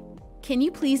evening. Can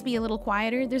you please be a little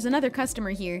quieter? There's another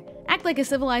customer here. Act like a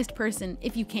civilized person,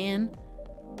 if you can.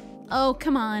 Oh,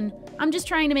 come on. I'm just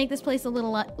trying to make this place a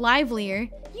little livelier.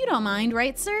 You don't mind,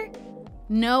 right, sir?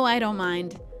 No, I don't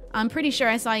mind. I'm pretty sure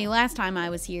I saw you last time I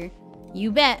was here.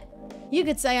 You bet. You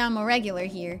could say I'm a regular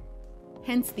here.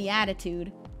 Hence the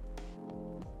attitude.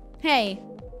 Hey,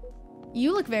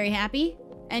 you look very happy.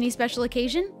 Any special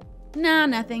occasion? Nah,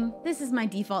 nothing. This is my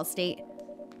default state.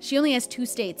 She only has 2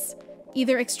 states.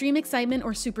 Either extreme excitement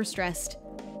or super stressed.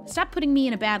 Stop putting me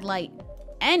in a bad light.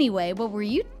 Anyway, what were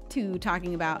you two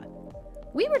talking about?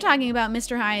 We were talking about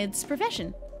Mr. Hyde's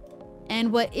profession.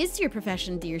 And what is your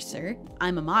profession, dear sir?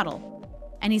 I'm a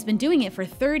model. And he's been doing it for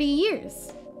 30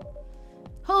 years.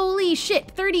 Holy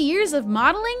shit, 30 years of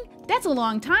modeling? That's a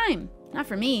long time. Not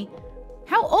for me.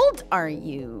 How old are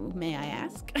you, may I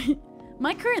ask?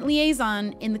 My current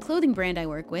liaison in the clothing brand I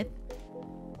work with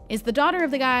is the daughter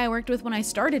of the guy I worked with when I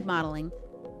started modeling.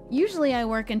 Usually I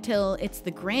work until it's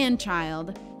the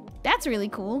grandchild. That's really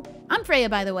cool. I'm Freya,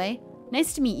 by the way.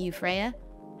 Nice to meet you, Freya.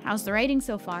 How's the writing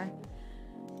so far?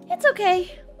 It's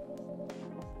okay.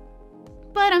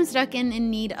 But I'm stuck in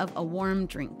need of a warm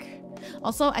drink.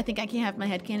 Also, I think I can't have my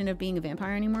headcanon of being a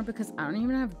vampire anymore because I don't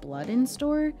even have blood in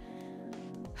store.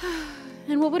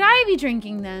 And what would I be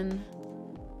drinking then?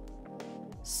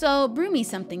 So, brew me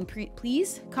something,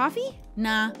 please. Coffee?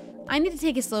 Nah, I need to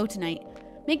take it slow tonight.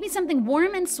 Make me something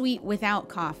warm and sweet without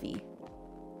coffee.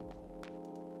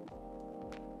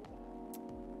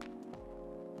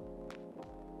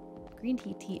 Green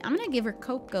tea. I'm gonna give her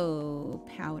cocoa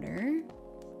powder.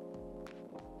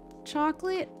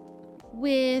 Chocolate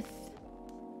with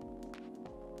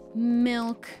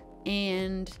milk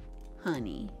and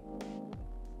honey.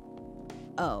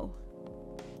 Oh.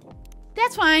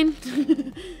 That's fine.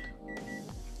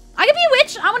 I can be a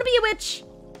witch. I want to be a witch.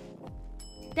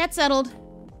 That's settled.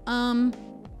 I'll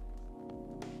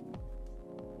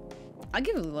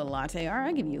give you a little latte art.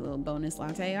 I'll give you a little bonus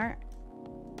latte art.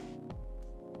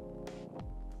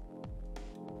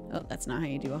 Oh, that's not how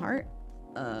you do a heart.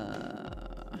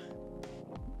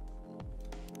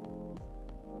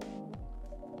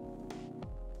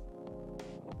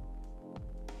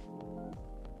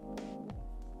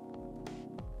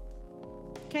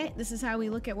 Okay, this is how we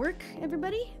look at work,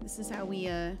 everybody. This is how we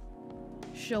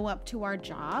show up to our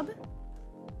job.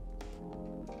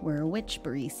 We're a witch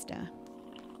barista.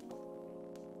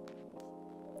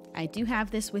 I do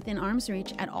have this within arm's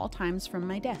reach at all times from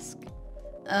my desk.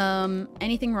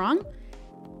 Anything wrong?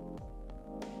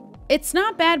 It's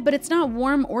not bad, but it's not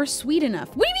warm or sweet enough.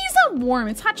 What do you mean it's not warm?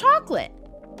 It's hot chocolate.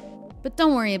 But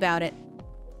don't worry about it.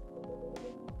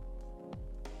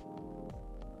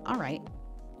 All right.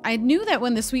 I knew that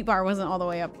when the sweet bar wasn't all the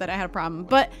way up that I had a problem,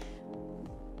 but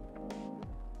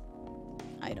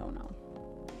I don't know.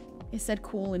 It said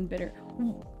cool and bitter.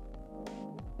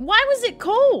 Why was it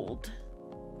cold?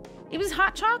 It was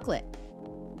hot chocolate.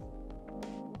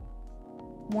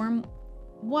 Warm.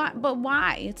 What? But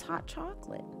why? It's hot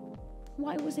chocolate.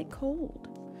 Why was it cold?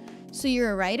 So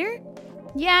you're a writer?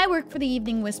 Yeah, I work for the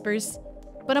Evening Whispers,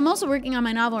 but I'm also working on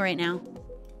my novel right now.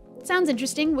 Sounds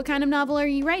interesting. What kind of novel are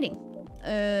you writing?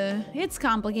 It's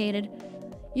complicated.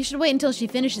 You should wait until she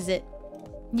finishes it.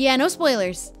 Yeah, no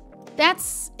spoilers.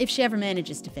 That's if she ever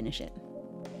manages to finish it.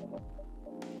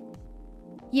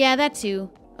 Yeah, that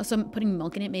too. Oh, so putting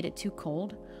milk in it made it too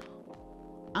cold?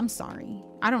 I'm sorry.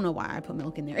 I don't know why I put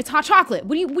milk in there. It's hot chocolate.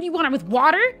 What do you want it with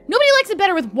water? Nobody likes it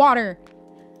better with water.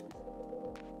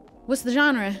 What's the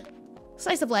genre?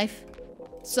 Slice of life.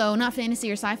 So not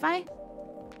fantasy or sci-fi?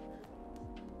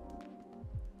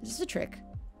 Is this a trick?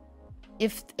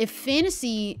 if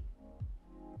fantasy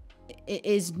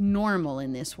is normal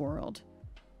in this world,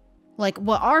 like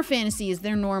what our fantasy is,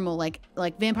 they're normal. Like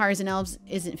vampires and elves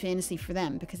isn't fantasy for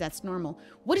them because that's normal.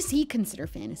 What does he consider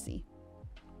fantasy?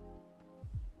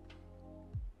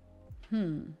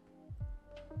 I'm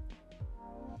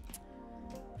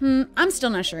still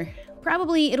not sure.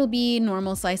 Probably it'll be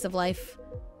normal slice of life.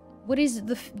 What is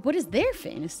their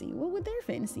fantasy? What would their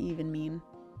fantasy even mean?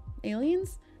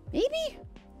 Aliens? Maybe?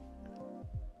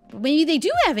 But maybe they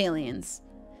do have aliens.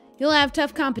 You'll have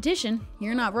tough competition.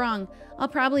 You're not wrong. I'll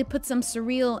probably put some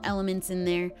surreal elements in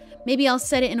there. Maybe I'll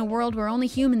set it in a world where only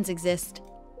humans exist.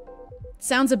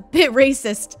 Sounds a bit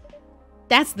racist.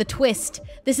 That's the twist.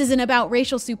 This isn't about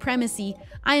racial supremacy.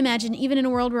 I imagine even in a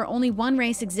world where only one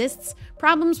race exists,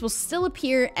 problems will still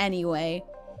appear anyway.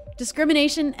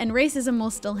 Discrimination and racism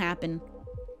will still happen.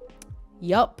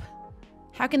 Yup.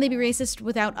 How can they be racist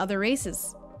without other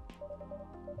races?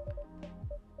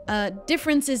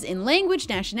 Differences in language,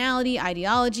 nationality,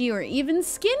 ideology, or even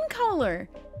skin color.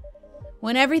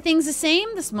 When everything's the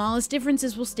same, the smallest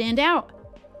differences will stand out.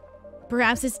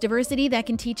 Perhaps it's diversity that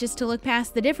can teach us to look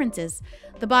past the differences.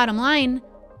 The bottom line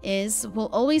is we'll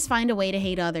always find a way to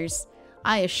hate others.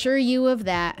 I assure you of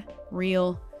that.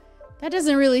 Real. That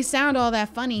doesn't really sound all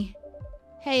that funny.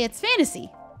 Hey, it's fantasy.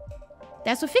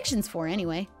 That's what fiction's for,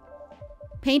 anyway.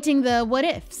 Painting the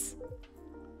what-ifs.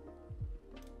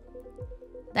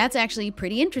 That's actually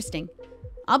pretty interesting.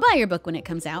 I'll buy your book when it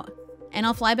comes out, and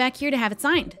I'll fly back here to have it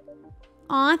signed.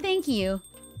 Aw, thank you.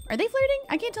 Are they flirting?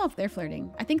 I can't tell if they're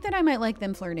flirting. I think that I might like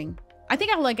them flirting. I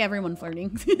think I'll like everyone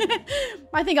flirting.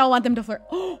 I think I'll want them to flirt.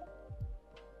 Oh!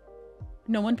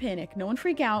 No one panic. No one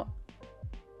freak out.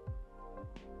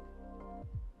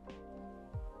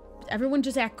 Everyone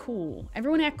just act cool.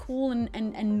 Everyone act cool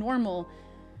and normal.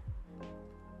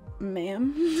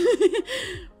 Ma'am.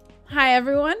 Hi,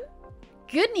 everyone.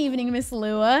 Good evening, Miss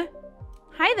Lua.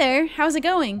 Hi there. How's it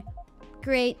going?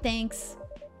 Great, thanks.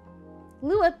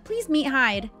 Lua, please meet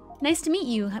Hyde. Nice to meet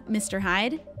you, Mr.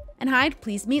 Hyde. And Hyde,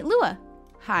 please meet Lua.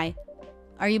 Hi.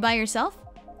 Are you by yourself?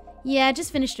 Yeah,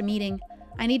 just finished a meeting.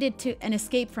 I needed an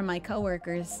escape from my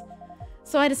coworkers.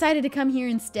 So I decided to come here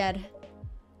instead.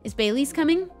 Is Bailey's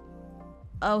coming?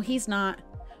 Oh, he's not.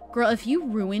 Girl, if you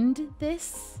ruined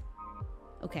this...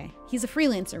 Okay, he's a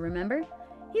freelancer, remember?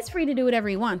 He's free to do whatever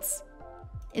he wants.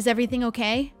 Is everything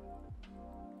okay?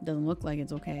 Doesn't look like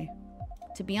it's okay.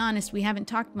 To be honest, we haven't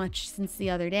talked much since the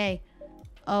other day.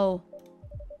 Oh.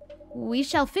 We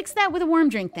shall fix that with a warm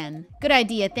drink then. Good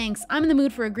idea, thanks. I'm in the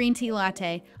mood for a green tea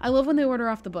latte. I love when they order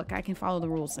off the book. I can follow the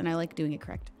rules, and I like doing it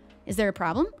correct. Is there a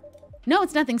problem? No,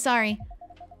 it's nothing, sorry.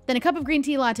 Then a cup of green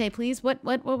tea latte, please. What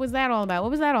was that all about?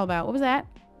 What was that all about? What was that?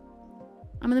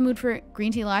 I'm in the mood for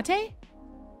green tea latte?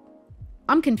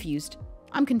 I'm confused.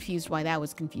 I'm confused why that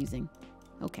was confusing.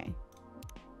 Okay.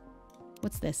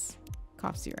 What's this?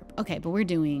 Cough syrup. Okay, but we're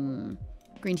doing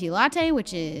green tea latte,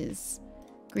 which is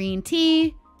green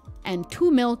tea and 2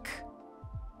 milk.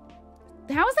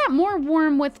 How is that more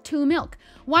warm with 2 milk?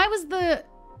 Why was the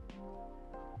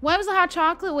hot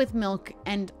chocolate with milk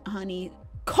and honey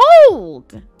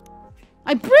cold?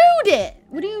 I brewed it.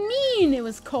 What do you mean it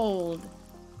was cold?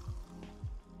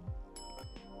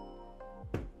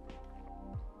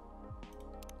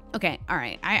 Okay, all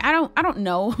right. I don't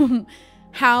know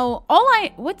how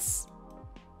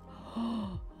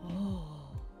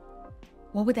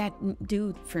what would that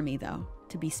do for me though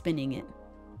to be spinning it?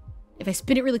 If I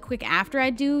spin it really quick after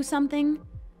I do something?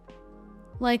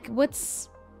 Like what's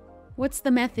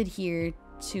the method here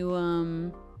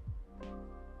to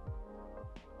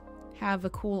have a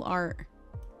cool art?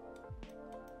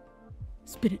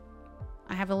 Spin it.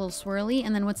 I have a little swirly,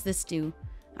 and then what's this do?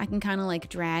 I can kind of like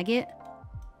drag it.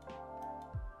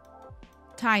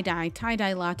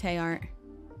 Tie-dye latte art.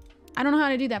 I don't know how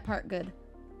to do that part good.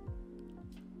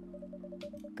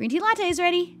 Green tea latte is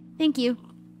ready. Thank you.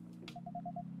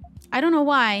 I don't know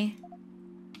why,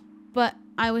 but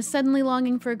I was suddenly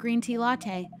longing for a green tea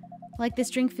latte. Like this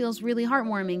drink feels really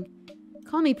heartwarming.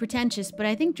 Call me pretentious, but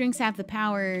I think drinks have the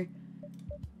power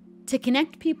to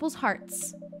connect people's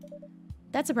hearts.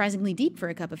 That's surprisingly deep for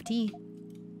a cup of tea.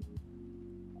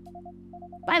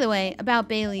 By the way, about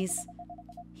Bailey's.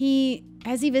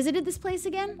 Has he visited this place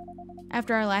again?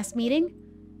 After our last meeting?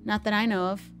 Not that I know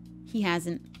of. He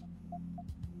hasn't.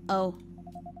 Oh.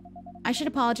 I should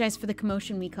apologize for the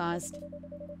commotion we caused.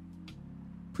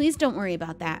 Please don't worry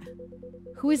about that.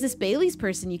 Who is this Bailey's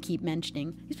person you keep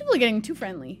mentioning? These people are getting too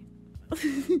friendly. How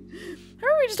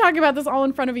are we just talking about this all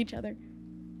in front of each other?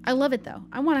 I love it though.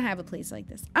 I want to have a place like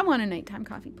this. I want a nighttime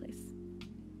coffee place.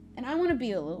 And I want to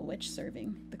be a little witch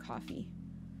serving the coffee.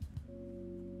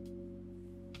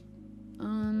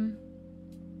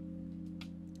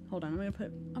 Hold on, I'm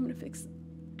gonna fix,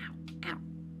 ow.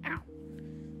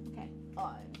 Okay,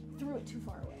 I threw it too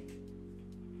far away.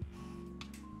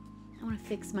 I wanna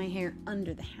fix my hair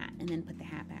under the hat and then put the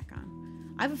hat back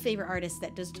on. I have a favorite artist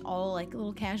that does all like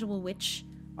little casual witch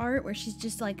art where she's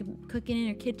just like cooking in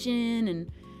her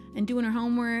kitchen and doing her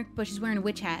homework, but she's wearing a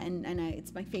witch hat, and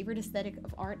it's my favorite aesthetic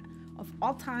of art of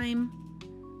all time,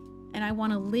 and I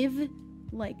want to live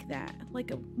like that,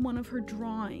 like one of her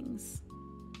drawings.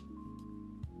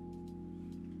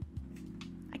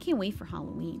 I can't wait for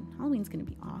Halloween. Halloween's gonna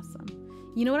be awesome.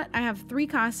 You know what? I have 3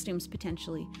 costumes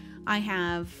potentially. I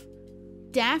have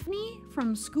Daphne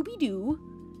from Scooby-Doo,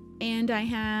 and I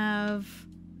have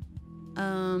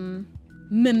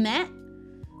Mehmet,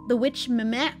 the witch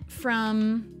Mehmet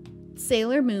from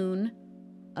Sailor Moon,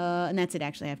 and that's it.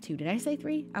 Actually, I have 2. Did I say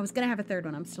 3? I was gonna have a 3rd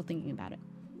one. I'm still thinking about it.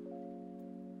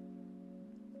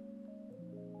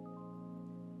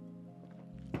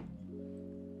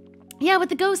 Yeah, with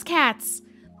the ghost cats.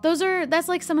 That's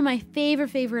like some of my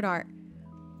favorite art.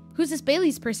 Who's this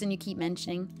Bailey's person you keep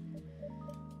mentioning?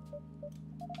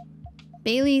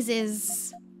 Bailey's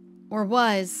is, or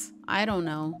was, I don't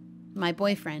know, my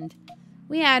boyfriend.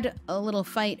 We had a little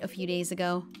fight a few days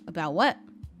ago. About what?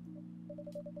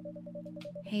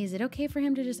 Hey, is it okay for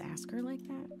him to just ask her like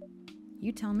that?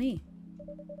 You tell me.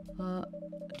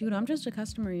 Dude, I'm just a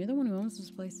customer. You're the one who owns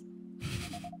this place.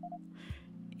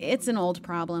 It's an old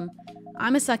problem.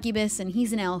 I'm a succubus and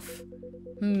he's an elf.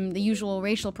 The usual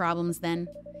racial problems then.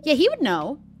 Yeah, he would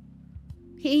know.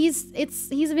 He's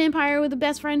a vampire with a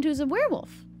best friend who's a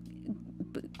werewolf.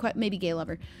 Maybe gay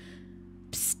lover.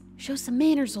 Psst, show some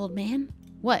manners, old man.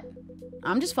 What?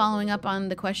 I'm just following up on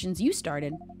the questions you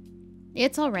started.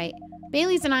 It's all right.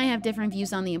 Bailey's and I have different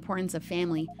views on the importance of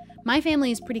family. My family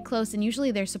is pretty close and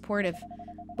usually they're supportive.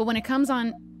 But when it comes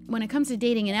to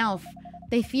dating an elf,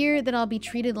 they fear that I'll be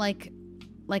treated like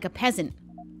a peasant.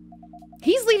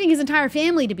 He's leaving his entire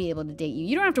family to be able to date you.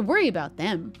 You don't have to worry about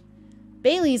them.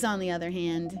 Bailey's, on the other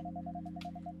hand,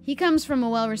 he comes from a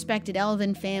well-respected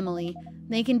elven family.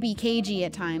 They can be cagey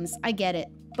at times. I get it.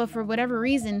 But for whatever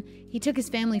reason, he took his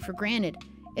family for granted.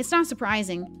 It's not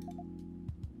surprising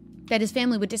that his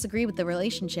family would disagree with the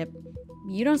relationship.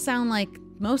 You don't sound like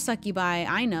most succubi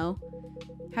I know.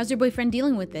 How's your boyfriend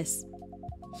dealing with this?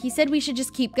 He said we should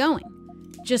just keep going.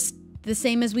 Just the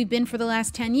same as we've been for the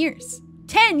last 10 years.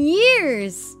 10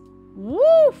 years!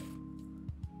 Woof!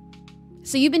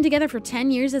 So you've been together for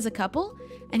 10 years as a couple,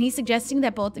 and he's suggesting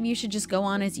that both of you should just go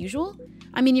on as usual?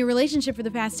 I mean, your relationship for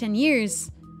the past 10 years,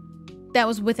 that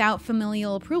was without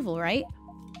familial approval, right?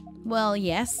 Well,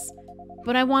 yes,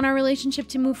 but I want our relationship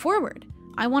to move forward.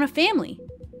 I want a family.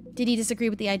 Did he disagree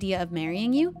with the idea of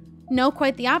marrying you? No,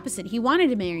 quite the opposite. He wanted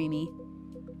to marry me.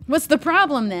 What's the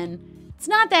problem then? It's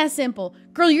not that simple.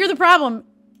 Girl, you're the problem.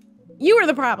 You are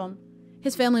the problem.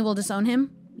 His family will disown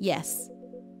him? Yes.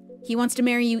 He wants to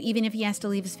marry you even if he has to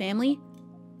leave his family?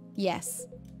 Yes.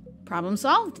 Problem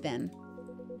solved then.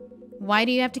 Why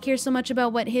do you have to care so much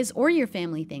about what his or your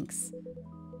family thinks?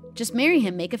 Just marry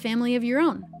him, make a family of your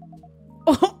own.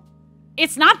 Oh,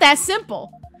 it's not that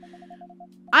simple.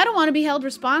 I don't want to be held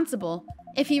responsible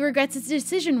if he regrets his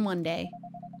decision one day.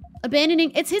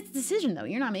 It's his decision though,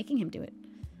 you're not making him do it.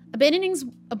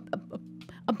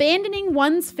 Abandoning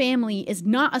one's family is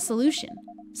not a solution.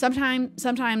 Sometimes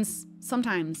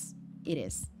it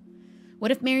is.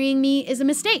 What if marrying me is a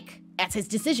mistake? That's his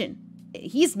decision.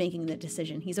 He's making the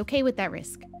decision. He's okay with that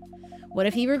risk. What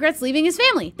if he regrets leaving his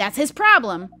family? That's his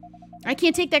problem. I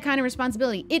can't take that kind of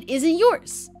responsibility. It isn't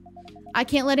yours. I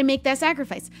can't let him make that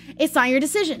sacrifice. It's not your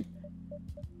decision.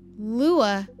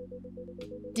 Lua,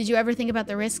 did you ever think about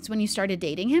the risks when you started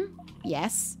dating him?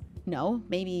 Yes. No,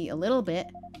 maybe a little bit.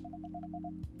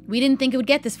 We didn't think it would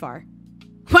get this far.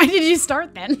 Why did you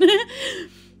start then?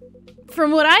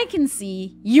 From what I can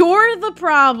see, you're the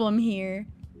problem here.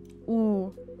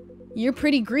 Ooh, you're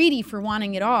pretty greedy for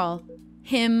wanting it all.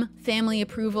 Him, family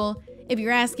approval. If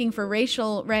you're asking for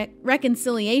racial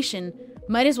reconciliation,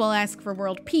 might as well ask for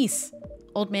world peace.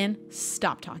 Old man,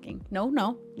 stop talking.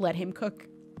 No, let him cook.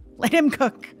 Let him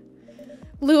cook.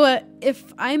 Lua,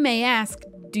 if I may ask,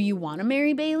 do you want to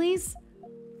marry Bailey's?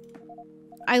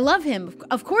 I love him.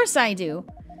 Of course I do.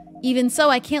 Even so,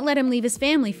 I can't let him leave his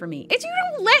family for me. You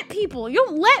don't let people.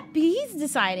 He's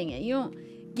deciding it. You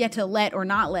don't get to let or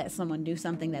not let someone do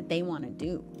something that they want to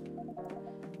do.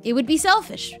 It would be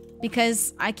selfish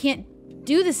because I can't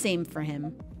do the same for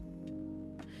him.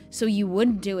 So you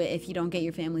wouldn't do it if you don't get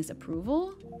your family's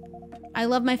approval? I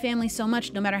love my family so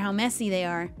much, no matter how messy they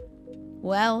are.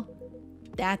 Well,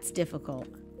 that's difficult.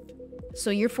 So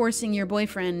you're forcing your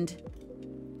boyfriend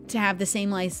to have the same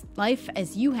life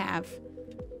as you have.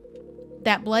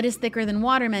 That blood is thicker than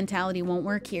water mentality won't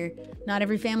work here. Not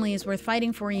every family is worth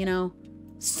fighting for, you know.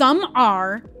 Some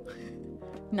are.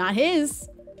 Not his.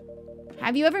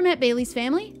 Have you ever met Bailey's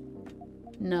family?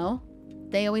 No.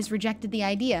 They always rejected the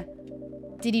idea.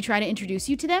 Did he try to introduce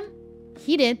you to them?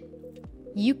 He did.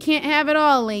 You can't have it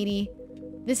all, lady.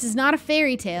 This is not a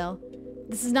fairy tale.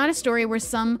 This is not a story where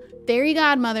some fairy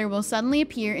godmother will suddenly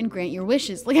appear and grant your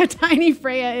wishes. Look how tiny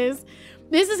Freya is.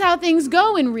 This is how things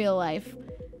go in real life.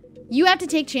 You have to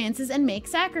take chances and make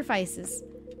sacrifices.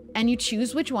 And you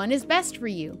choose which one is best for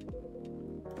you.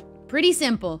 Pretty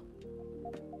simple.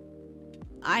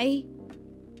 I'm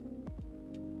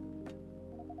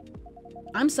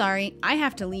sorry. I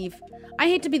have to leave. I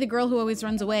hate to be the girl who always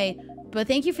runs away, but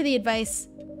thank you for the advice.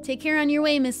 Take care on your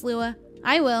way, Miss Lua.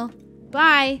 I will.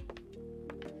 Bye.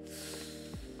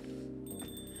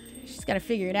 She's got to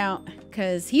figure it out,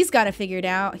 because he's got to figure it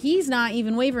out. He's not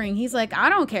even wavering. He's like, I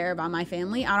don't care about my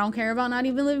family. I don't care about not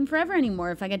even living forever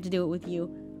anymore if I get to do it with you.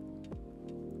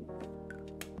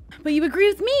 But you agree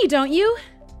with me, don't you?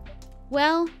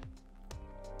 Well...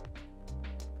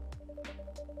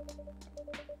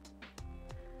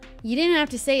 You didn't have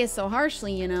to say it so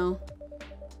harshly, you know.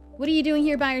 What are you doing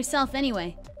here by yourself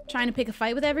anyway? Trying to pick a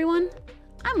fight with everyone?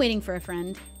 I'm waiting for a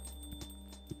friend.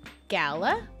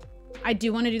 Gala? I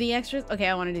do want to do the extras. Okay,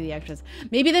 I want to do the extras.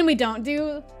 Maybe then we don't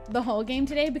do the whole game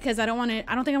today because I don't think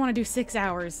I want to do 6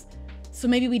 hours. So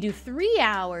maybe we do 3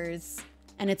 hours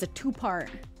and it's a 2-part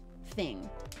thing.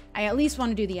 I at least want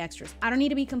to do the extras. I don't need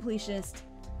to be completionist,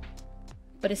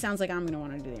 but it sounds like I'm going to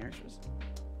want to do the extras.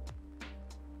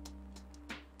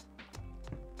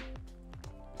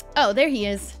 Oh, there he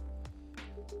is.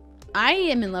 I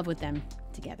am in love with them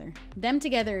together. Them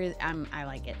together is, I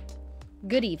like it.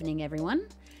 Good evening, everyone.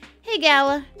 Hey,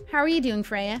 Gala. How are you doing,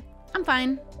 Freya? I'm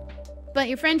fine. But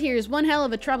your friend here is one hell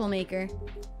of a troublemaker.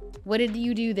 What did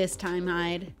you do this time,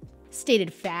 Hyde?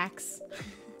 Stated facts.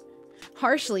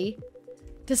 Harshly.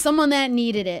 To someone that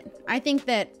needed it. I think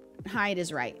that Hyde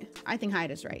is right. I think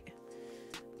Hyde is right.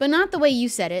 But not the way you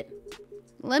said it.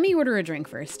 Let me order a drink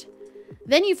first.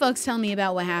 Then you folks tell me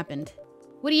about what happened.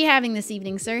 What are you having this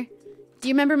evening, sir? Do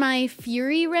you remember my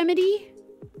Fury remedy?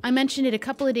 I mentioned it a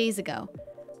couple of days ago.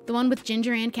 The one with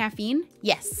ginger and caffeine?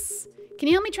 Yes. Can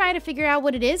you help me try to figure out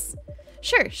what it is?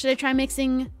 Sure. Should I try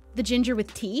mixing the ginger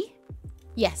with tea?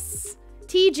 Yes.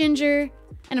 Tea, ginger,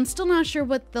 and I'm still not sure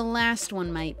what the last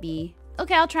one might be.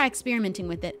 Okay, I'll try experimenting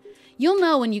with it. You'll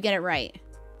know when you get it right.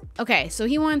 Okay, so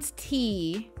he wants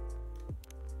tea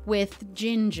with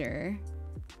ginger.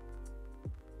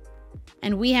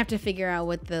 And we have to figure out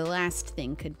what the last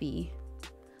thing could be.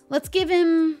 Let's give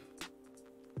him...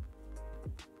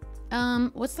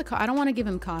 what's the... I don't want to give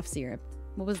him cough syrup.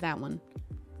 What was that one?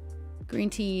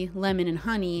 Green tea, lemon, and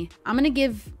honey. I'm going to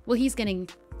give... Well, he's getting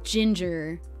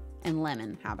ginger and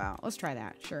lemon. How about? Let's try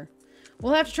that. Sure.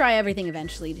 We'll have to try everything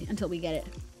eventually until we get it.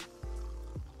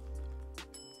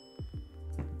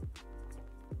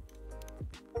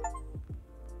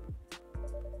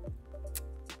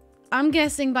 I'm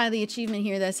guessing by the achievement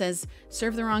here that says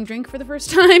serve the wrong drink for the first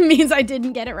time means I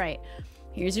didn't get it right.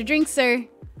 Here's your drink, sir.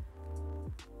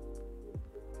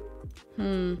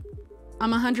 I'm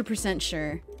 100%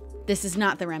 sure this is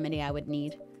not the remedy I would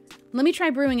need. Let me try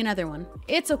brewing another one.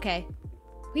 It's okay.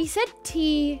 He said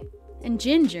tea and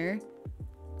ginger.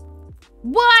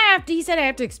 Well, he said I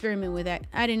have to experiment with it.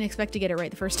 I didn't expect to get it right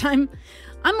the first time.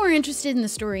 I'm more interested in the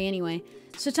story anyway,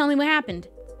 so tell me what happened.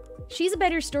 She's a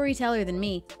better storyteller than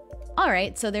me. All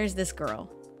right, so there's this girl.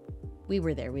 We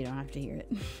were there. We don't have to hear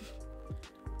it.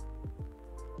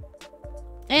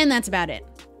 And that's about it.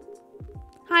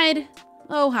 Hyde.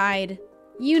 Oh, Hyde.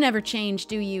 You never change,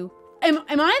 do you? Am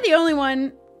I the only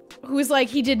one who's like,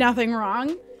 he did nothing wrong?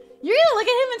 You're gonna look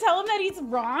at him and tell him that he's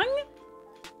wrong?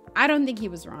 I don't think he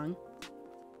was wrong.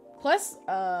 Plus,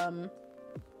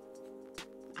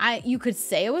 you could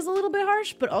say it was a little bit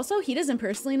harsh, but also he doesn't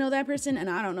personally know that person, and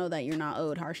I don't know that you're not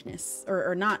owed harshness.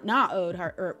 Or not owed,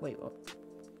 wait.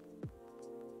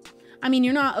 I mean,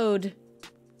 you're not owed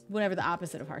whatever the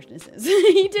opposite of harshness is.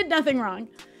 He did nothing wrong.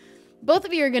 Both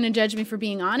of you are gonna judge me for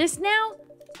being honest now?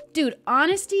 Dude,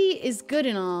 honesty is good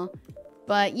and all,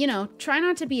 but, you know, try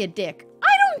not to be a dick. I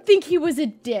don't think he was a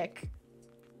dick.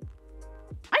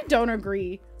 I don't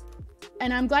agree.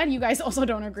 And I'm glad you guys also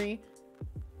don't agree.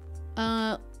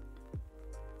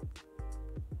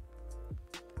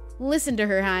 Listen to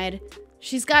her, Hyde.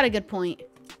 She's got a good point.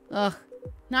 Ugh,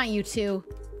 not you too.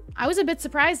 I was a bit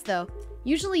surprised, though.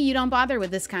 Usually you don't bother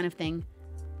with this kind of thing.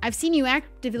 I've seen you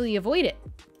actively avoid it.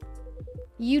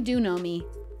 You do know me.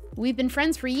 We've been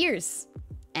friends for years.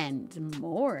 And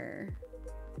more.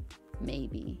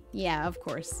 Maybe. Yeah, of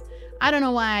course. I don't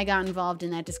know why I got involved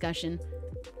in that discussion.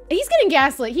 He's getting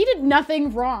gaslit. He did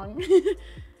nothing wrong.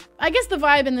 I guess the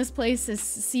vibe in this place has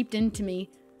seeped into me.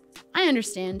 I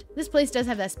understand. This place does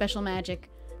have that special magic.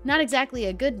 Not exactly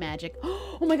a good magic.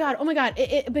 Oh my god, oh my god.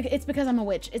 It's because I'm a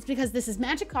witch. It's because this is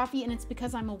magic coffee and it's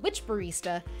because I'm a witch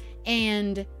barista.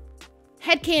 And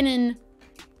headcanon,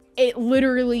 it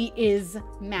literally is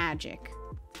magic.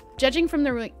 Judging from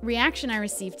the reaction I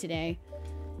received today,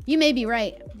 you may be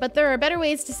right, but there are better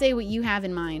ways to say what you have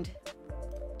in mind.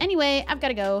 Anyway, I've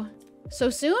gotta go. So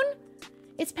soon?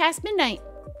 It's past midnight.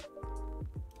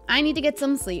 I need to get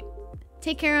some sleep.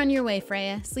 Take care on your way,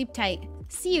 Freya. Sleep tight.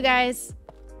 See you guys.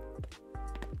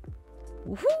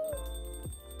 Woohoo!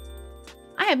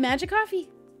 I have magic coffee.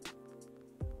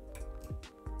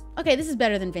 Okay, this is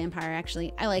better than vampire,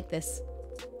 actually. I like this.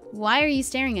 Why are you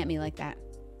staring at me like that?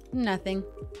 Nothing.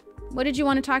 What did you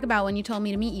want to talk about when you told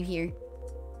me to meet you here?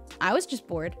 I was just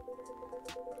bored.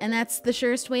 And that's the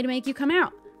surest way to make you come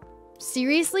out.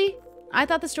 Seriously? I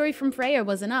thought the story from Freya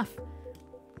was enough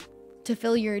to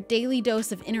fill your daily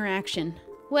dose of interaction.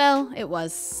 Well, it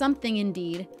was. Something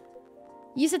indeed.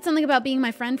 You said something about being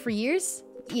my friend for years?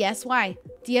 Yes, why?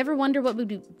 Do you ever wonder what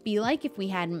would be like if we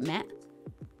hadn't met?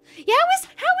 Yeah,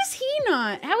 how is he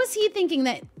not? How is he thinking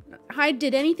that Hyde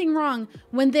did anything wrong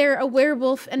when they're a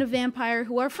werewolf and a vampire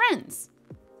who are friends?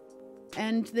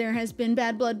 And there has been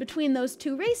bad blood between those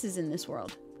two races in this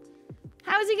world.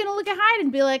 How is he gonna look at Hyde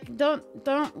and be like,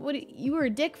 you were a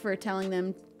dick for telling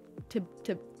them to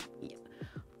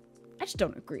I just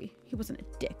don't agree. He wasn't a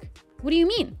dick. What do you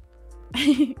mean?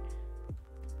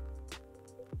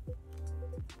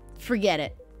 Forget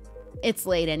it. It's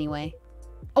late anyway.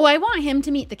 Oh, I want him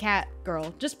to meet the cat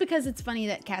girl, just because it's funny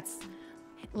that cats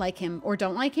like him or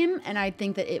don't like him, and I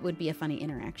think that it would be a funny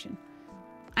interaction.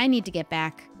 I need to get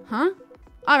back. Huh?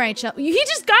 All right, Shelby. He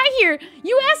just got here.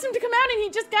 You asked him to come out and he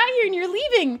just got here and you're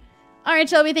leaving. All right,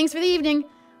 Shelby, thanks for the evening.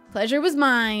 Pleasure was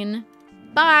mine.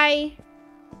 Bye.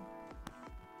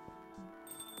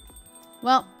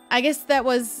 Well, I guess that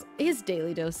was his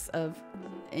daily dose of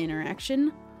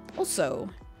interaction. Also,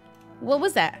 what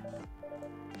was that?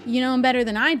 You know him better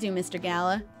than I do, Mr.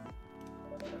 Gala.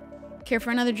 Care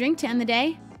for another drink to end the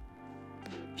day?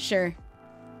 Sure.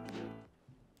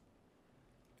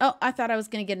 Oh, I thought I was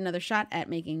going to get another shot at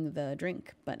making the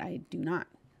drink, but I do not.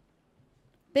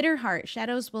 Bitter heart.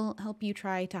 Shadows will help you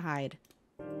try to hide.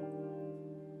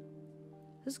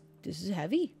 This is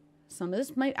heavy. Some of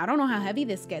this might... I don't know how heavy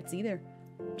this gets either.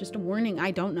 Just a warning. I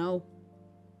don't know.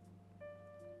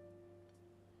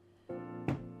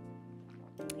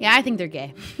 Yeah, I think they're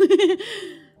gay.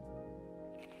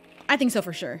 I think so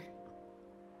for sure.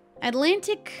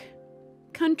 Atlantic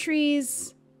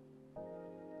countries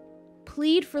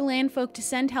plead for landfolk to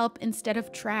send help instead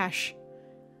of trash.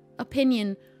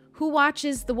 Opinion. Who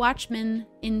watches the Watchmen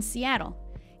in Seattle?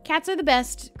 Cats are the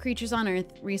best creatures on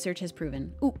Earth, research has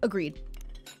proven. Ooh, agreed.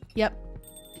 Yep.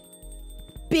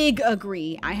 Big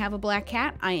agree. I have a black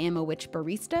cat. I am a witch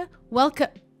barista. Welcome.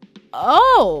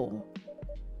 Oh!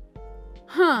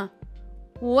 Huh.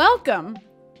 Welcome.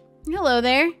 Hello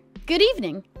there. Good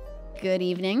evening. Good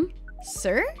evening.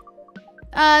 Sir?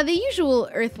 The usual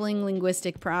Earthling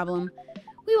linguistic problem.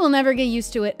 We will never get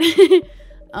used to it.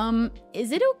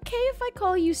 Is it okay if I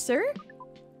call you sir?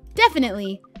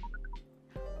 Definitely.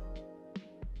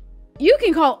 You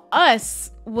can call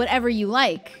us whatever you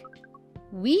like.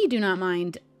 We do not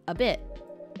mind a bit.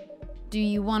 Do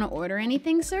you want to order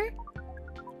anything, sir?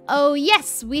 Oh,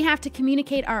 yes, we have to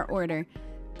communicate our order.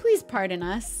 Please pardon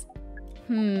us.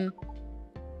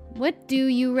 What do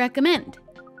you recommend?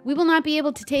 We will not be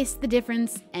able to taste the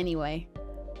difference anyway.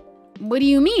 What do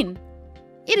you mean?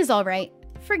 It is all right.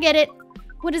 Forget it.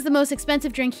 What is the most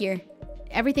expensive drink here?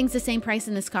 Everything's the same price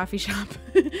in this coffee shop.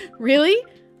 Really?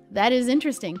 That is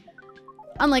interesting.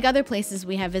 Unlike other places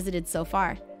we have visited so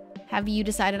far. Have you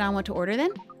decided on what to order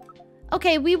then?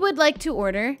 Okay, we would like to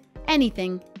order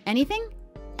anything. Anything?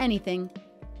 Anything.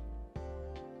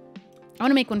 I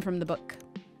want to make one from the book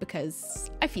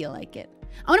because I feel like it.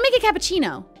 I want to make a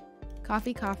cappuccino.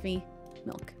 Coffee, coffee,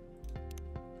 milk.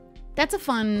 That's a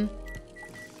fun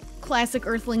classic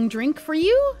Earthling drink for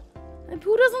you.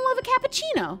 Who doesn't love a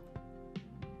cappuccino?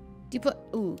 Do you put...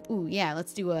 Ooh, yeah,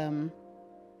 let's do,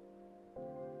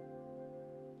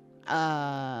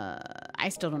 I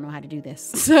still don't know how to do this.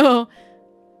 So,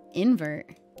 invert.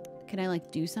 Can I,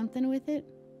 like, do something with it?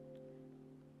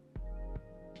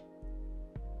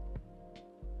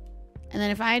 And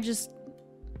then if I just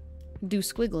do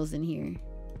squiggles in here.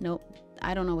 Nope.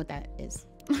 I don't know what that is.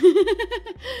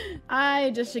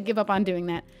 I just should give up on doing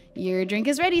that. Your drink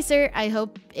is ready, sir. I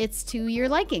hope it's to your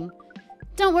liking.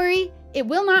 Don't worry, it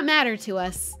will not matter to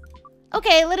us.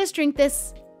 Okay, let us drink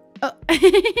this. Oh. What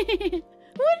is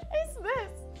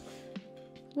this?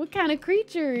 What kind of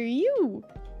creature are you?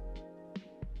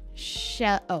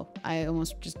 Oh, I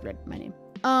almost just read my name.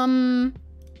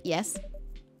 Yes.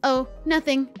 Oh,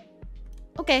 nothing.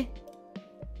 Okay.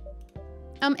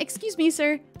 Excuse me,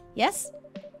 sir. Yes?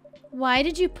 Why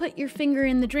did you put your finger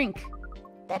in the drink?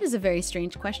 That is a very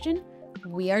strange question.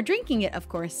 We are drinking it, of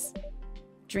course.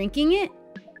 Drinking it?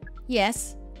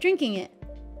 Yes, drinking it.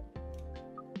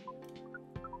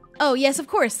 Oh, yes, of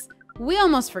course. We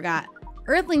almost forgot.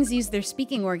 Earthlings use their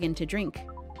speaking organ to drink.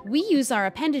 We use our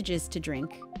appendages to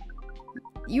drink.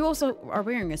 You also are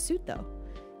wearing a suit, though.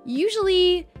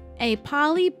 Usually, a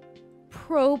polypropylene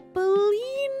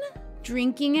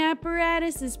drinking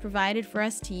apparatus is provided for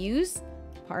us to use.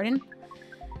 Pardon?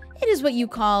 It is what you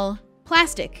call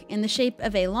plastic in the shape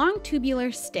of a long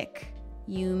tubular stick.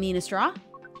 You mean a straw?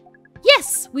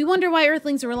 Yes! We wonder why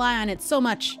Earthlings rely on it so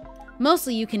much.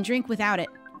 Mostly you can drink without it.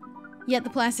 Yet the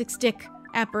plastic stick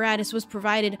apparatus was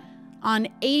provided on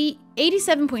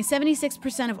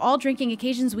 87.76% of all drinking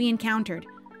occasions we encountered.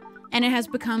 And it has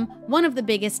become one of the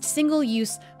biggest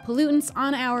single-use pollutants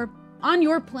on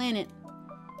your planet.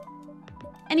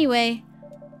 Anyway,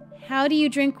 how do you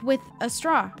drink with a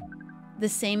straw? The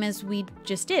same as we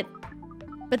just did.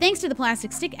 But thanks to the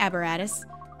plastic stick apparatus,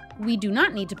 we do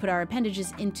not need to put our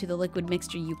appendages into the liquid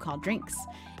mixture you call drinks.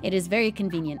 It is very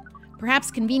convenient.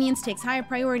 Perhaps convenience takes higher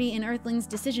priority in Earthlings'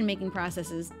 decision-making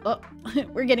processes. Oh,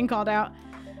 we're getting called out.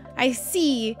 I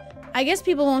see. I guess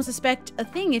people won't suspect a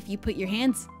thing if you put your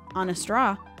hands on a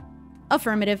straw.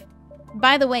 Affirmative.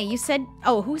 By the way, you said...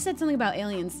 Oh, who said something about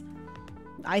aliens?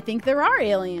 I think there are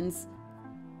aliens.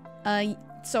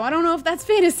 So I don't know if that's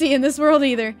fantasy in this world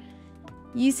either.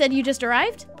 You said you just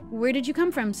arrived? Where did you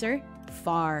come from, sir?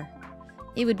 Far.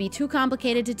 It would be too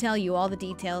complicated to tell you all the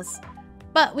details.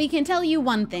 But we can tell you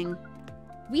one thing.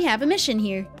 We have a mission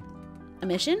here. A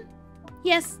mission?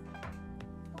 Yes.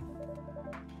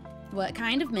 What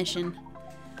kind of mission?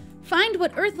 Find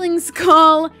what Earthlings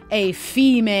call a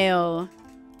female.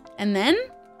 And then?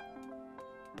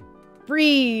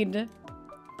 Breed.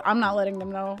 I'm not letting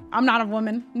them know. I'm not a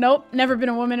woman. Nope, never been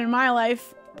a woman in my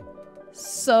life.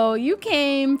 So you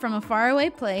came from a faraway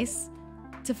place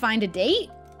to find a date?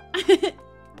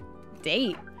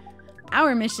 Date?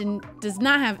 Our mission does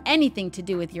not have anything to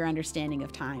do with your understanding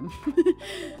of time.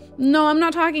 No, I'm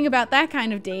not talking about that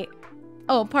kind of date.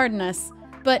 Oh, pardon us.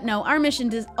 But no, our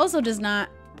mission also does not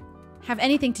have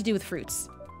anything to do with fruits.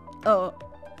 Oh,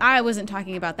 I wasn't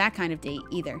talking about that kind of date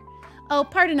either. Oh,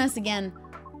 pardon us again.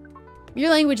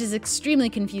 Your language is extremely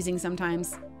confusing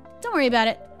sometimes. Don't worry about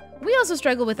it. We also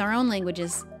struggle with our own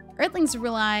languages. Earthlings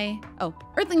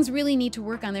really need to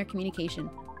work on their communication.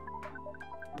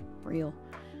 Real.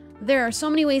 There are so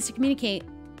many ways to communicate,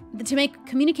 to make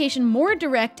communication more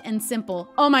direct and simple.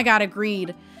 Oh my god,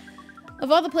 agreed.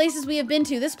 Of all the places we have been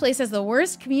to, this place has the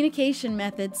worst communication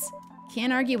methods.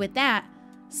 Can't argue with that.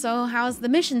 So how's the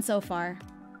mission so far?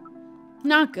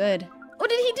 Not good. Oh,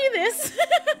 did he do this?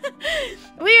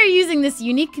 We are using this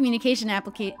unique communication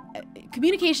application.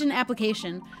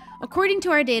 According to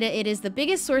our data, it is the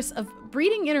biggest source of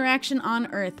breeding interaction on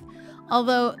Earth,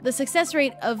 although the success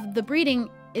rate of the breeding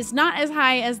is not as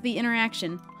high as the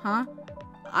interaction. Huh?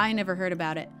 I never heard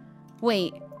about it.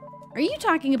 Wait, are you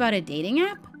talking about a dating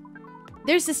app?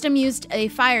 Their system used a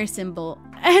fire symbol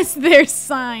as their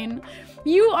sign.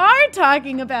 You are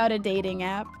talking about a dating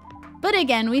app. But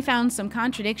again, we found some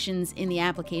contradictions in the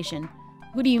application.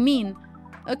 What do you mean?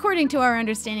 According to our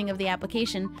understanding of the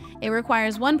application, it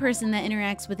requires one person that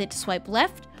interacts with it to swipe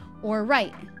left or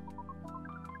right.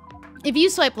 If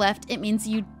you swipe left, it means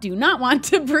you do not want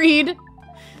to breed.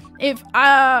 If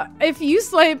you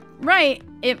swipe right,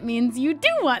 it means you do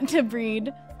want to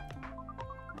breed.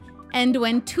 And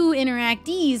when two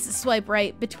interactees swipe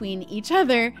right between each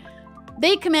other,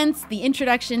 they commence the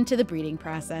introduction to the breeding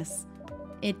process.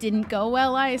 It didn't go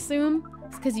well, I assume?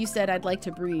 It's because you said I'd like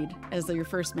to breed as your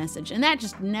first message, and that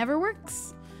just never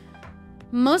works.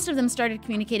 Most of them started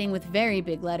communicating with very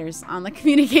big letters on the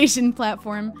communication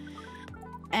platform,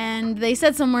 and they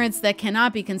said some words that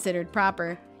cannot be considered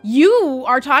proper. You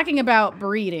are talking about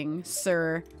breeding,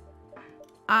 sir.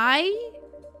 I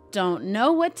don't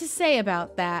know what to say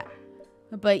about that,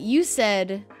 but you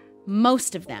said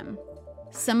most of them.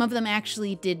 Some of them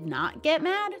actually did not get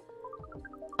mad?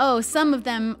 Oh, some of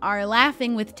them are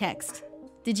laughing with text.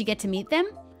 Did you get to meet them?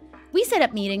 We set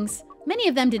up meetings. Many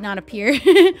of them did not appear,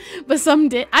 but some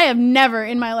did. I have never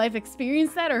in my life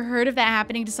experienced that or heard of that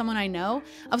happening to someone I know,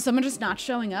 of someone just not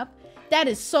showing up. That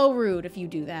is so rude if you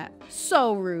do that.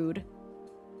 So rude.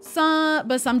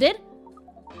 But some did?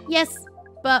 Yes,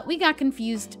 but we got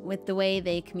confused with the way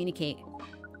they communicate.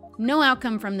 No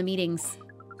outcome from the meetings,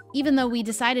 even though we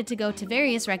decided to go to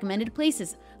various recommended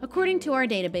places, according to our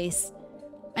database.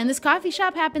 And this coffee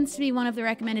shop happens to be one of the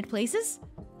recommended places?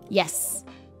 Yes.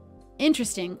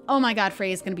 Interesting. Oh my god,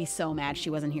 Freya's gonna be so mad she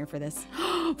wasn't here for this.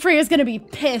 Freya's gonna be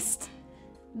pissed.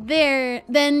 There,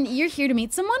 then you're here to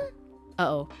meet someone?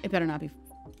 Uh-oh, it better not be.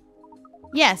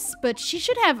 Yes, but she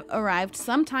should have arrived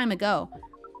some time ago.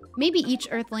 Maybe each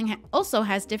Earthling also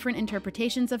has different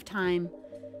interpretations of time.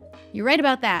 You're right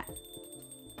about that.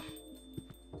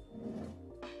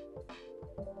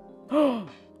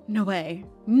 No way.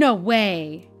 No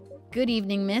way. Good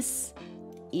evening, miss.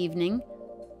 Evening.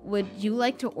 Would you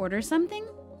like to order something?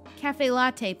 Cafe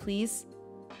latte, please.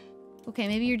 Okay,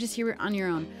 maybe you're just here on your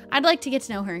own. I'd like to get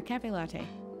to know her. Cafe latte.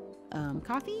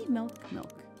 Coffee, milk,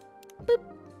 milk. Boop.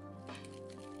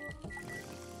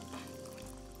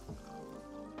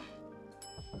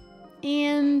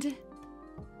 And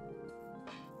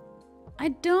I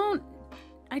don't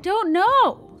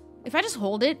know. If I just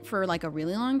hold it for like a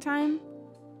really long time,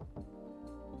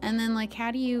 and then like,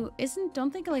 how do you,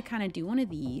 don't think I like kind of do one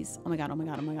of these? Oh my god, oh my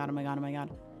god, oh my god, oh my god, oh my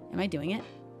god. Am I doing it?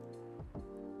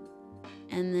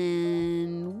 And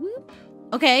then whoop.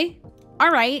 Okay,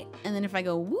 all right. And then if I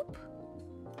go whoop,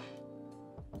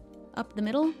 up the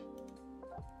middle,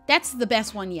 that's the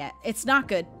best one yet. It's not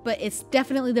good, but it's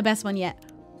definitely the best one yet.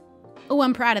 Oh,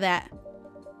 I'm proud of that.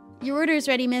 Your order is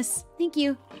ready, miss. Thank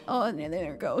you. Oh, and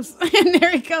there it goes. And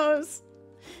there it goes.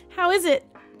 How is it?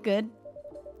 Good.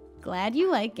 Glad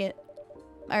you like it.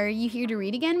 Are you here to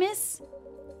read again, miss?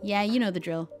 Yeah, you know the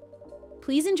drill.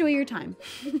 Please enjoy your time.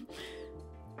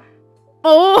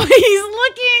 Oh, he's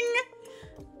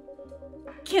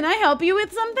looking. Can I help you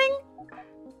with something?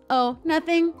 Oh,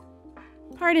 nothing.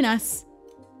 Pardon us.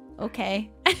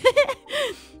 Okay.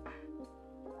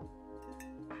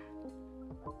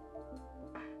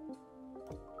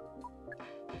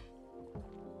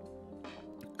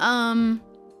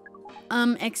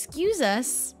 Excuse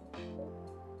us?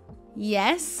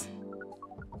 Yes?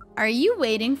 Are you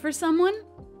waiting for someone?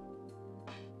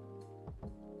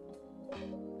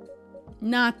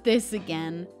 Not this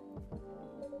again.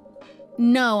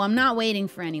 No, I'm not waiting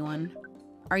for anyone.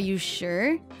 Are you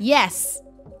sure? Yes!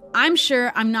 I'm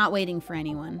sure I'm not waiting for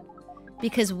anyone.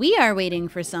 Because we are waiting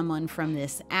for someone from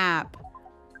this app.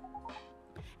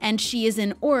 And she is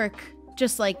an orc,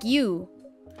 just like you.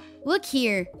 Look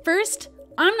here. First,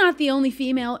 I'm not the only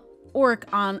female orc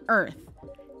on Earth.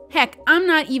 Heck, I'm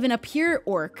not even a pure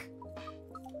orc.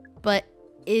 But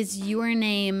is your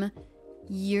name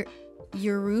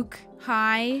Uruk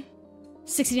High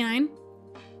 69?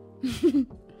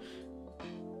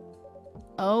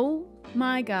 Oh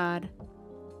my god.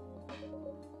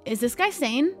 Is this guy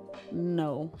sane?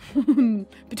 No.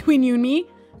 Between you and me?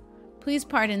 Please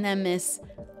pardon them, miss.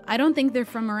 I don't think they're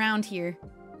from around here.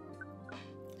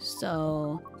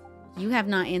 So, you have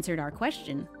not answered our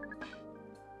question.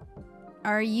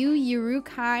 Are you Uruk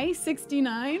High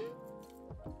 69?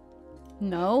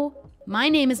 No. My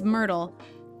name is Myrtle,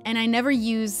 and I never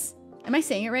use... Am I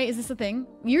saying it right? Is this a thing?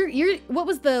 What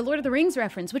was the Lord of the Rings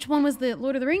reference? Which one was the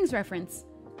Lord of the Rings reference?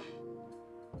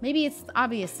 Maybe it's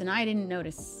obvious and I didn't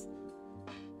notice.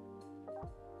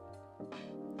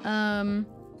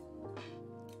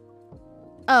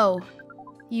 Oh,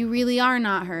 you really are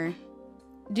not her.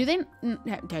 Do they...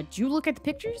 Did you look at the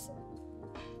pictures?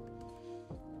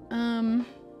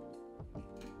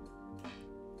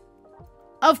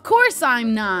 Of course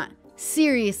I'm not.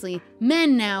 Seriously,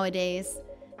 men nowadays.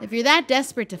 If you're that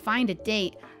desperate to find a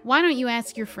date, why don't you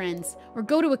ask your friends or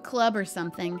go to a club or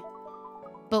something?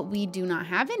 But we do not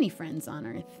have any friends on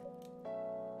Earth.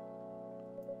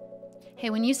 Hey,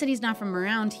 when you said he's not from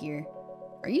around here,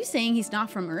 are you saying he's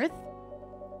not from Earth?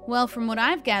 Well, from what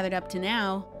I've gathered up to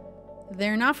now,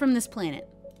 they're not from this planet.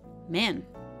 Man,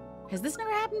 has this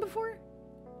never happened before?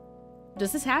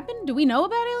 Does this happen? Do we know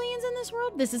about aliens in this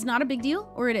world? This is not a big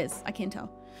deal? Or it is? I can't tell.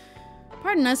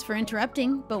 Pardon us for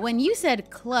interrupting, but when you said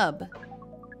club,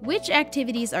 which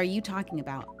activities are you talking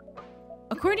about?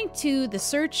 According to the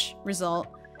search result,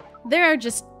 there are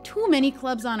just too many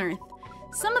clubs on Earth.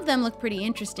 Some of them look pretty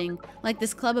interesting, like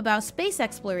this club about space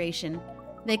exploration.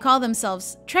 They call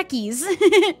themselves Trekkies.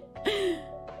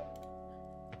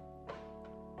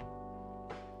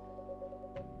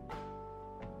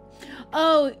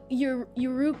 Oh,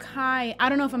 Uruk High. I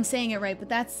don't know if I'm saying it right, but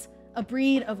that's a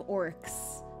breed of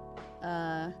orcs.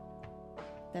 That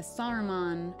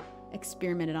Saruman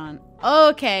experimented on.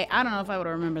 Okay, I don't know if I would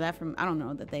remember that from... I don't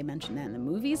know that they mentioned that in the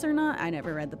movies or not. I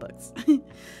never read the books.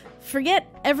 Forget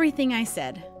everything I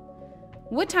said.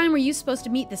 What time were you supposed to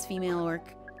meet this female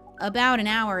orc? about an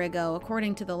hour ago,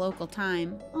 according to the local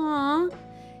time. Aw,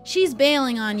 she's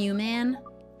bailing on you, man.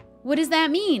 What does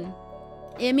that mean?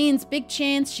 It means big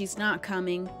chance she's not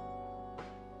coming.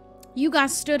 You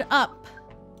got stood up.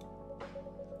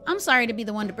 I'm sorry to be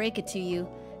the one to break it to you.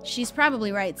 She's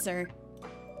probably right, sir.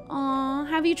 Aw,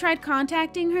 have you tried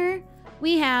contacting her?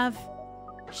 We have.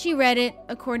 She read it,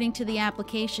 according to the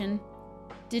application.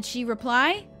 Did she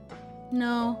reply?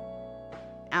 No.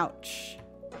 Ouch.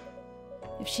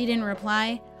 If she didn't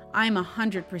reply, I'm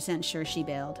 100% sure she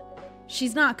bailed.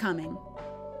 She's not coming.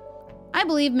 I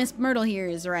believe Miss Myrtle here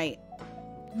is right.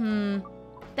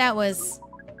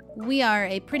 We are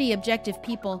a pretty objective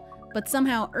people, but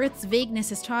somehow Earth's vagueness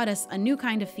has taught us a new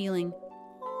kind of feeling.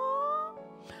 Aww.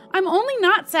 I'm only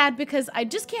not sad because I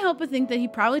just can't help but think that he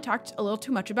probably talked a little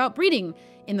too much about breeding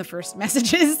in the first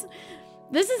messages.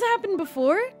 This has happened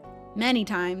before, many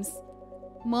times.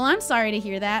 Well, I'm sorry to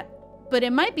hear that, but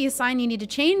it might be a sign you need to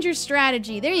change your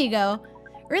strategy. There you go.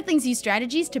 Earthlings use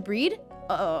strategies to breed.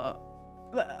 The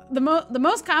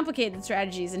most complicated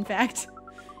strategies, in fact.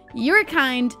 Your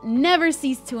kind never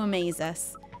cease to amaze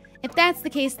us. If that's the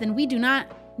case, then we do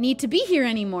not need to be here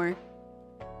anymore.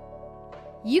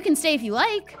 You can stay if you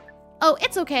like. Oh,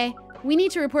 it's okay. We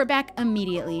need to report back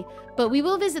immediately, but we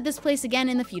will visit this place again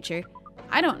in the future.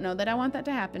 I don't know that I want that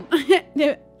to happen.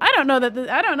 I don't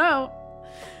know.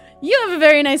 You have a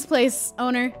very nice place,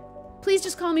 owner. Please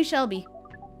just call me Shelby.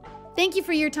 Thank you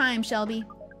for your time, Shelby.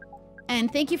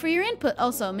 And thank you for your input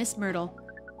also, Miss Myrtle.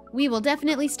 We will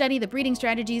definitely study the breeding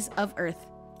strategies of Earth.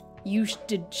 You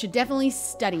should definitely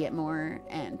study it more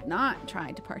and not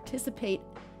try to participate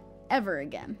ever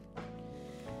again.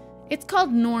 It's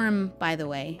called norm, by the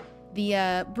way.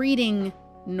 The breeding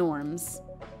norms.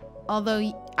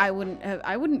 Although I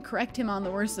wouldn't correct him on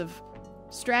the worst of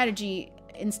strategy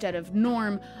instead of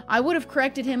norm. I would have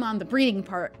corrected him on the breeding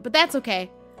part, but that's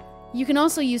okay. You can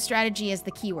also use strategy as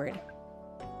the keyword.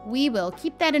 We will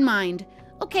keep that in mind.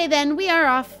 Okay then, we are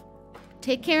off.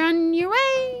 Take care on your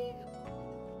way.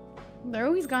 They're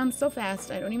always gone so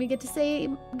fast, I don't even get to say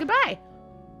goodbye.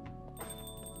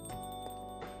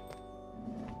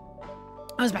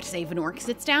 I was about to say Venork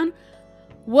sits down.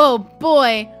 Whoa,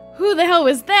 boy, who the hell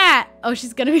was that? Oh,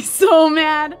 she's gonna be so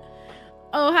mad.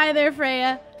 Oh, hi there,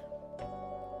 Freya.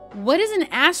 What is an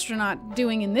astronaut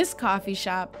doing in this coffee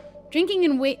shop? Drinking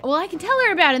and wait. Well, I can tell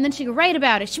her about it and then she can write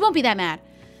about it. She won't be that mad.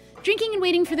 Drinking and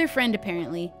waiting for their friend,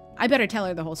 apparently. I better tell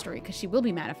her the whole story because she will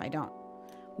be mad if I don't.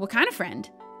 What kind of friend?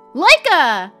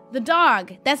 Laika! The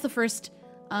dog. That's the first,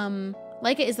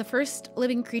 Laika is the first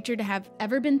living creature to have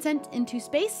ever been sent into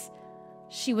space.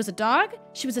 She was a dog.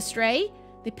 She was a stray.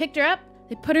 They picked her up.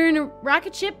 They put her in a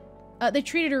rocket ship. They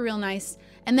treated her real nice.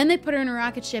 And then they put her in a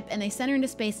rocket ship and they sent her into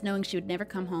space knowing she would never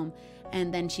come home.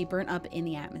 And then she burnt up in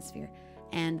the atmosphere.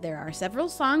 And there are several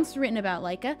songs written about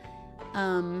Laika.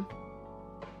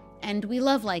 And we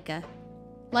love Laika.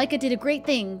 Laika did a great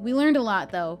thing. We learned a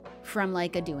lot, though, from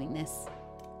Laika doing this.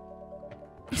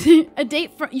 A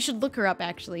date from... You should look her up,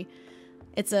 actually.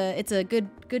 It's a good,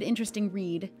 interesting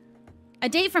read. A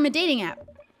date from a dating app.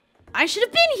 I should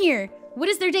have been here! What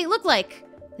does their date look like?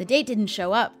 The date didn't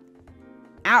show up.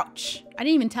 Ouch. I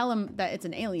didn't even tell him that it's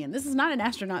an alien. This is not an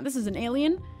astronaut. This is an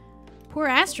alien. Poor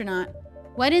astronaut.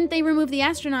 Why didn't they remove the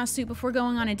astronaut suit before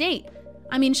going on a date?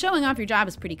 I mean, showing off your job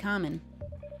is pretty common.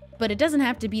 But it doesn't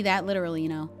have to be that literal, you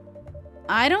know.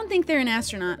 I don't think they're an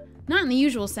astronaut. Not in the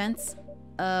usual sense.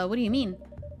 What do you mean?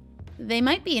 They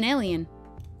might be an alien.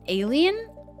 Alien?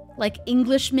 Like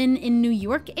Englishman in New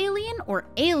York alien? Or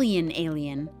alien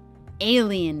alien?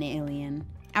 Alien.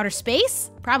 Outer space?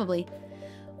 Probably.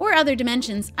 Or other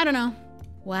dimensions. I don't know.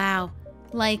 Wow.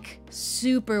 Like,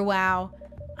 super wow.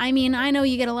 I mean, I know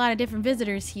you get a lot of different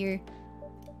visitors here.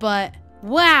 But,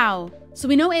 wow. So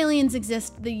we know aliens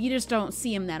exist, you just don't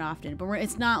see them that often. But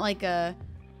it's not like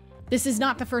this is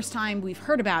not the first time we've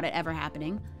heard about it ever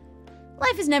happening.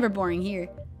 Life is never boring here.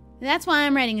 That's why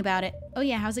I'm writing about it. Oh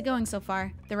yeah, how's it going so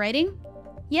far? The writing?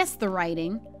 Yes, the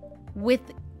writing. With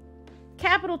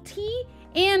capital T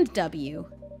and W.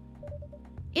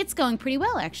 It's going pretty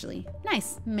well, actually.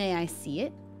 Nice. May I see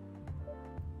it?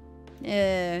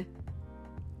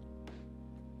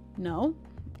 No.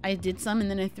 I did some and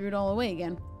then I threw it all away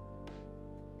again.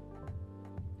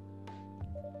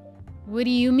 What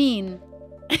do you mean?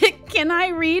 Can I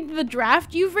read the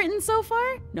draft you've written so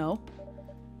far? No.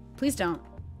 Please don't.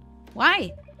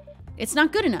 Why? It's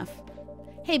not good enough.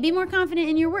 Hey, be more confident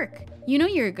in your work. You know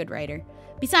you're a good writer.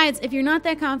 Besides, if you're not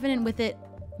that confident with it,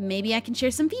 maybe I can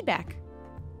share some feedback.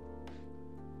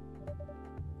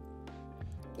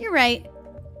 You're right.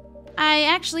 I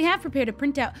actually have prepared a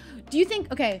printout. Do you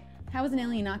think, okay, How is an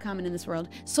alien not common in this world?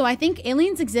 So I think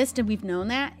aliens exist and we've known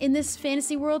that in this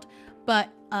fantasy world, but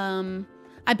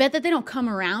I bet that they don't come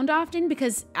around often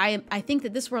because I think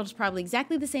that this world is probably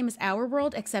exactly the same as our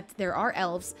world, except there are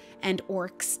elves and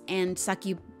orcs and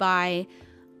succubi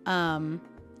and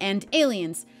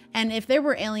aliens. And if there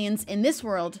were aliens in this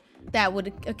world that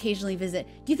would occasionally visit,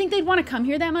 do you think they'd want to come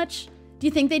here that much? Do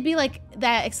you think they'd be like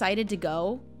that excited to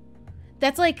go?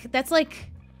 That's like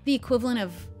the equivalent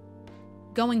of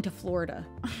going to Florida.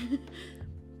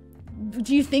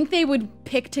 Do you think they would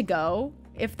pick to go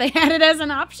if they had it as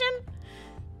an option?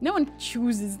 No one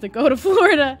chooses to go to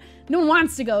Florida. No one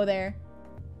wants to go there.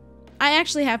 I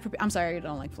actually have, I'm sorry, I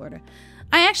don't like Florida.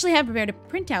 I actually have prepared a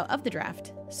printout of the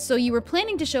draft. So you were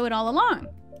planning to show it all along.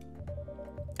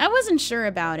 I wasn't sure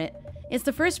about it. It's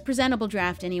the first presentable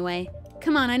draft anyway.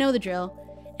 Come on, I know the drill.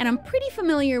 And I'm pretty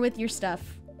familiar with your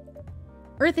stuff.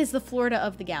 Earth is the Florida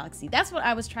of the galaxy. That's what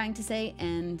I was trying to say,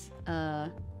 and,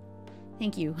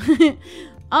 thank you.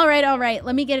 All right,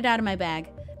 let me get it out of my bag.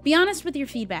 Be honest with your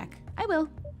feedback. I will.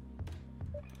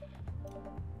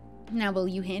 Now, will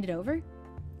you hand it over?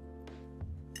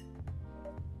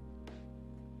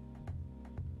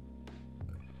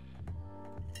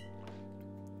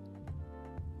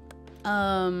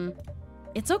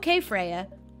 It's okay, Freya.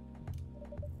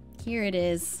 Here it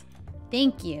is.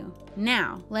 Thank you.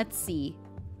 Now, let's see.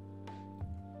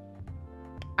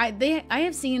 I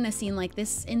have seen a scene like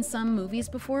this in some movies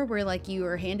before where like you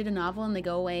are handed a novel and they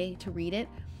go away to read it.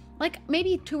 Like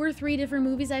maybe 2 or 3 different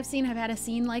movies I've seen have had a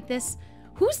scene like this.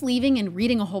 Who's leaving and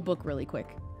reading a whole book really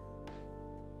quick?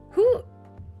 Who?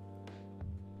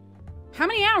 How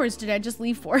many hours did I just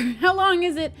leave for? How long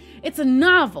is it? It's a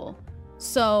novel.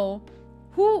 So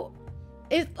who?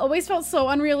 It always felt so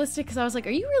unrealistic because I was like,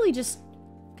 are you really just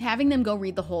having them go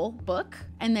read the whole book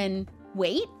and then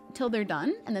wait till they're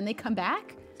done and then they come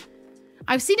back?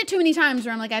 I've seen it too many times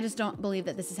where I'm like, I just don't believe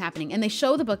that this is happening. And they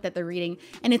show the book that they're reading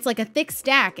and it's like a thick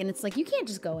stack and it's like, you can't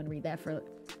just go and read that for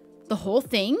the whole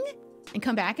thing and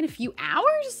come back in a few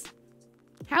hours?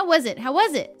 How was it? How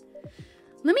was it?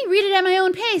 Let me read it at my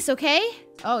own pace, okay?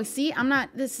 Oh, see, I'm not,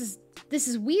 this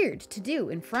is weird to do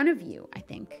in front of you, I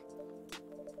think.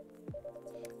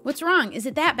 What's wrong? Is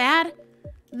it that bad?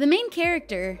 The main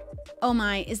character, oh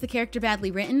my, is the character badly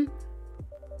written?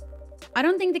 I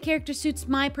don't think the character suits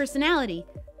my personality.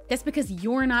 That's because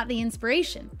you're not the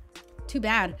inspiration. Too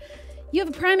bad. You have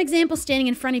a prime example standing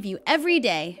in front of you every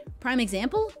day. Prime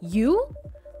example? You?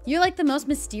 You're like the most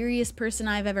mysterious person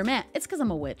I've ever met. It's because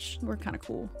I'm a witch. We're kind of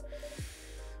cool.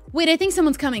 Wait, I think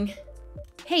someone's coming.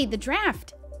 Hey, the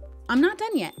draft. I'm not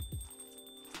done yet.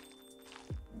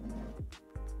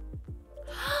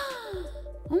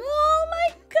 Oh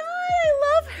my god,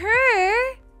 I love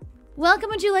her. Welcome,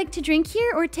 would you like to drink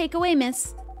here or take away,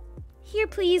 miss? Here,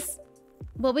 please.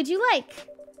 What would you like?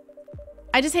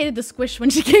 I just hated the squish when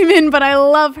she came in, but I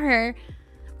love her.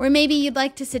 Or maybe you'd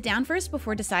like to sit down first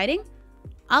before deciding?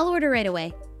 I'll order right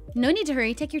away. No need to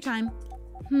hurry, take your time.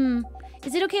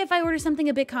 Is it okay if I order something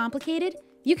a bit complicated?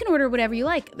 You can order whatever you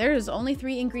like. There's only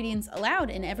 3 ingredients allowed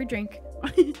in every drink.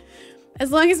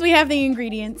 As long as we have the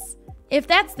ingredients. If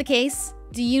that's the case,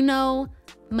 do you know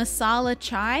masala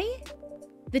chai?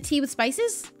 The tea with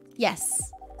spices?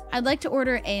 Yes. I'd like to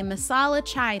order a masala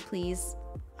chai, please.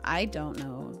 I don't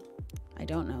know. I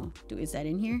don't know. Is that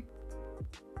in here?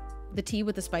 The tea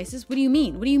with the spices? What do you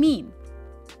mean? What do you mean?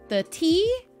 The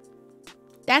tea?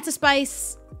 That's a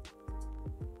spice.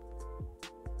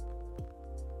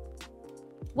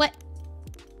 What?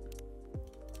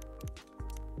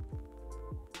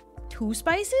 2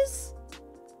 spices?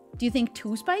 Do you think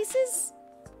 2 spices?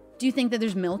 Do you think that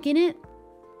there's milk in it?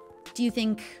 Do you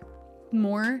think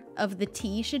more of the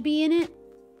tea should be in it?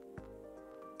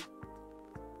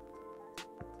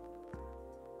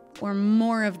 Or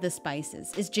more of the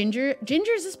spices? Is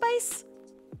ginger's a spice?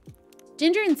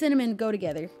 Ginger and cinnamon go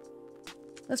together.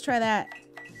 Let's try that.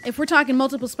 If we're talking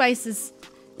multiple spices,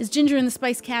 is ginger in the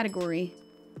spice category?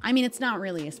 I mean, it's not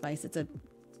really a spice. It's a...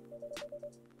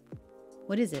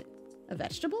 What is it? A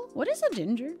vegetable? What is a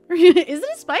ginger? Is it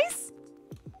a spice?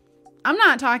 I'm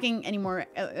not talking anymore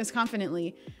as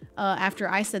confidently after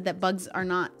I said that bugs are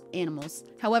not animals.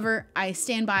 However, I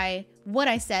stand by what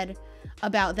I said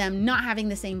about them not having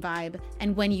the same vibe.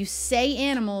 And when you say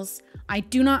animals, I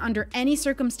do not under any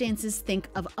circumstances think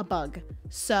of a bug.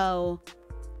 So,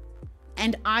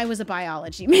 and I was a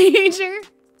biology major.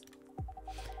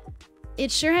 It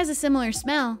sure has a similar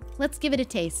smell. Let's give it a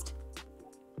taste.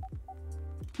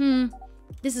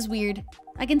 This is weird.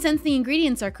 I can sense the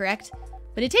ingredients are correct,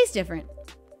 but it tastes different.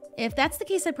 If that's the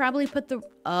case, I probably put the...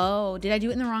 Oh, did I do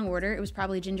it in the wrong order? It was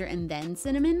probably ginger and then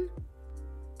cinnamon.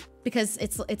 because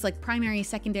it's like primary,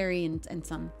 secondary, and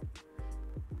some.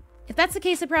 If that's the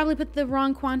case, I probably put the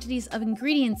wrong quantities of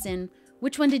ingredients in.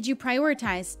 Which one did you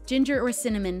prioritize? Ginger or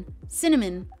cinnamon?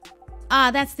 Cinnamon. Ah,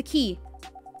 that's the key.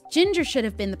 Ginger should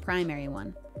have been the primary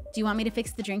one. Do you want me to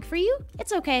fix the drink for you?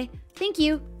 It's okay. Thank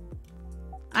you.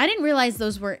 I didn't realize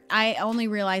those were... I only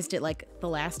realized it like the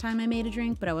last time I made a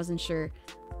drink, but I wasn't sure.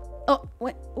 Oh,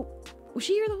 what? Oh, was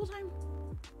she here the whole time?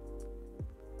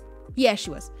 Yeah, she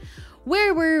was.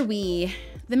 Where were we?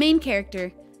 The main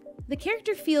character. The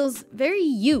character feels very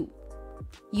you.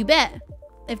 You bet.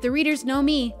 If the readers know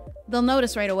me, they'll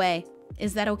notice right away.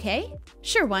 Is that okay?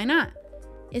 Sure, why not?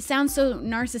 It sounds so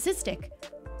narcissistic.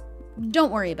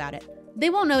 Don't worry about it. They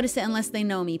won't notice it unless they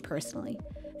know me personally.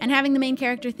 And having the main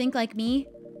character think like me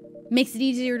makes it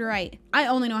easier to write. I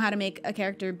only know how to make a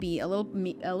character be a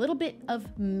little bit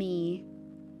of me.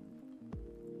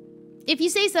 If you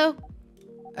say so.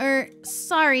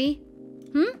 Sorry.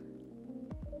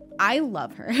 I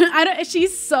love her.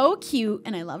 She's so cute,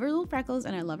 and I love her little freckles,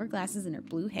 and I love her glasses and her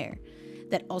blue hair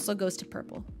that also goes to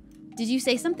purple. Did you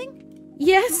say something?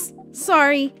 Yes.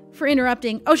 Sorry for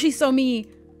interrupting. Oh, she's so me.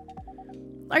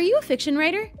 Are you a fiction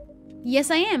writer? Yes,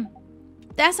 I am.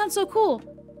 That sounds so cool.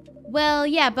 Well,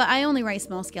 yeah, but I only write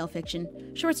small-scale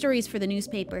fiction. Short stories for the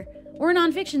newspaper, or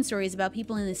nonfiction stories about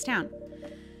people in this town.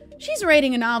 She's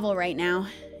writing a novel right now.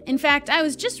 In fact, I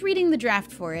was just reading the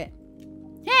draft for it.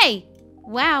 Hey!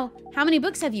 Wow, how many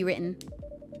books have you written?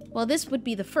 Well, this would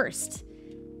be the first,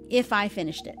 if I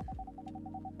finished it.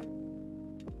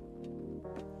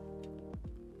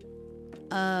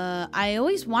 I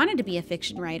always wanted to be a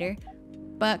fiction writer,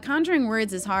 but conjuring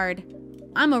words is hard.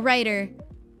 I'm a writer,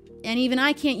 and even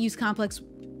I can't use complex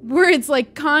words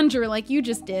like conjure like you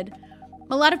just did.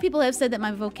 A lot of people have said that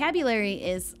my vocabulary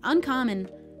is uncommon.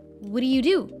 What do you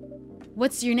do?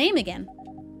 What's your name again?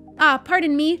 Ah,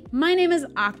 pardon me, my name is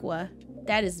Aqua.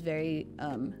 That is very,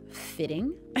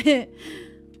 fitting. Hi,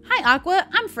 Aqua,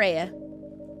 I'm Freya.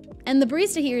 And the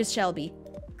barista here is Shelby.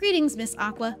 Greetings, Miss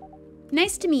Aqua.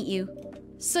 Nice to meet you.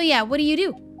 So yeah, what do you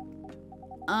do?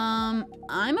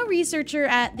 I'm a researcher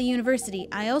at the university.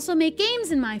 I also make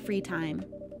games in my free time.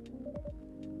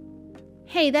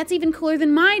 Hey, that's even cooler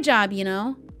than my job, you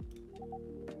know?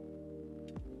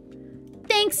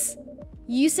 Thanks.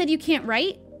 You said you can't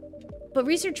write? But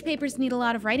research papers need a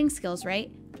lot of writing skills,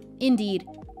 right? Indeed,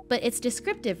 but it's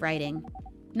descriptive writing,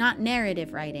 not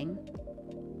narrative writing.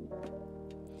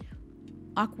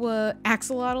 Aqua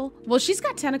axolotl? Well, she's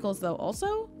got tentacles though,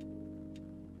 also.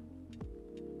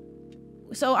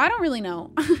 So I don't really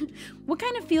know. What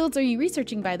kind of fields are you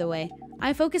researching, by the way?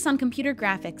 I focus on computer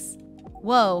graphics.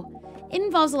 Whoa, it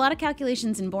involves a lot of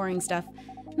calculations and boring stuff.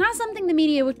 Not something the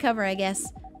media would cover, I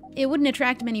guess. It wouldn't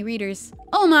attract many readers.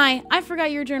 Oh my, I forgot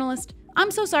you're a journalist.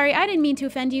 I'm so sorry, I didn't mean to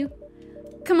offend you.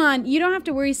 Come on, you don't have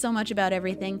to worry so much about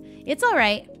everything. It's all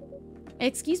right.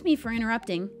 Excuse me for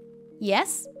interrupting.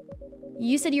 Yes?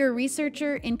 You said you're a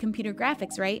researcher in computer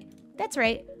graphics, right? That's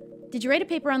right. Did you write a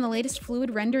paper on the latest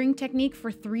fluid rendering technique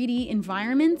for 3D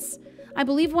environments? I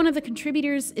believe one of the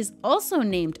contributors is also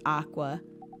named Aqua.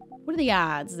 What are the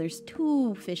odds? There's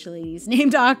 2 fish ladies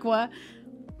named Aqua.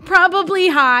 Probably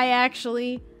high,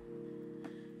 actually.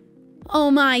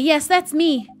 Oh my, yes, that's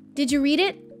me. Did you read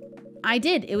it? I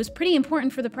did. It was pretty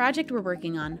important for the project we're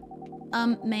working on.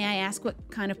 May I ask what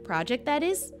kind of project that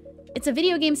is? It's a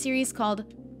video game series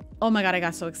called... Oh my god, I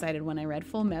got so excited when I read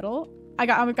Full Metal. I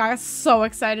got so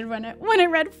excited when I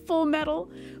read Full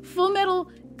Metal. Full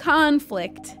Metal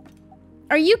Conflict.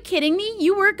 Are you kidding me?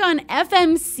 You work on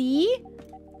FMC?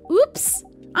 Oops.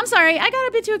 I'm sorry, I got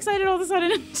a bit too excited all of a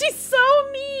sudden. She's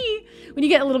so me. When you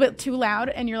get a little bit too loud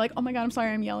and you're like, oh my god, I'm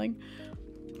sorry, I'm yelling.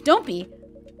 Don't be.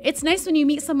 It's nice when you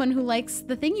meet someone who likes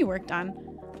the thing you worked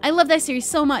on. I love that series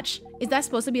so much. Is that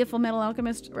supposed to be a Full Metal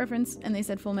Alchemist reference? And they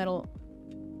said Full Metal.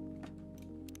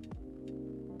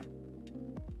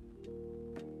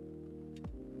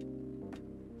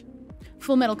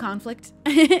 Full Metal Conflict.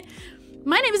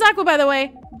 My name is Aqua, by the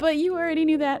way, but you already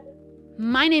knew that.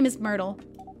 My name is Myrtle.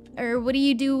 What do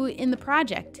you do in the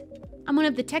project? I'm one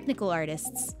of the technical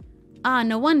artists. Ah,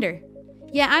 no wonder.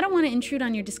 Yeah, I don't want to intrude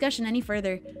on your discussion any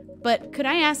further, but could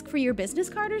I ask for your business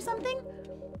card or something?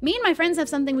 Me and my friends have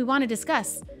something we want to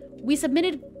discuss. We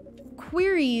submitted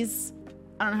queries,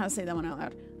 I don't know how to say that one out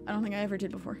loud. I don't think I ever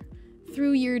did before.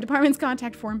 Through your department's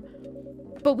contact form,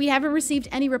 but we haven't received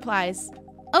any replies.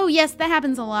 Oh yes, that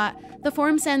happens a lot. The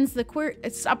form sends the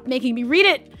stop making me read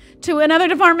it, to another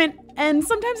department, and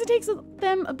sometimes it takes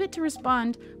them a bit to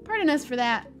respond. Pardon us for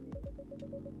that.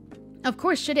 Of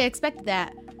course, should have expected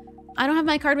that. I don't have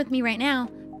my card with me right now,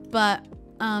 but,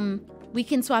 we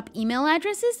can swap email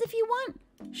addresses if you want?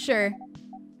 Sure.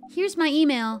 Here's my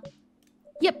email.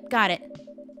 Yep, got it.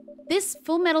 This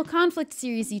Full Metal Conflict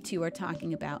series you two are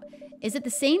talking about. Is it the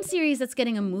same series that's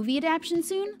getting a movie adaptation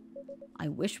soon? I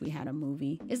wish we had a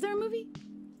movie. Is there a movie?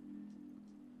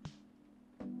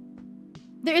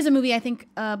 There is a movie, I think,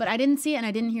 but I didn't see it and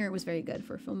I didn't hear it was very good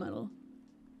for Full Metal.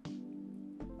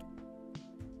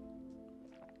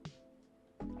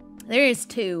 There is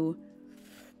two.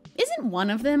 Isn't one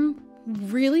of them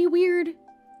really weird?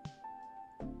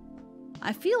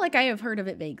 I feel like I have heard of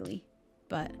it vaguely,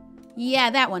 but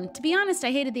yeah, that one. To be honest,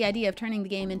 I hated the idea of turning the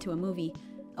game into a movie.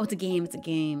 Oh, it's a game, it's a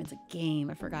game, it's a game.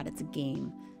 I forgot it's a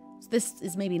game. So this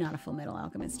is maybe not a Full Metal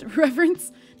Alchemist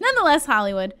reference. Nonetheless,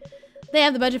 Hollywood. They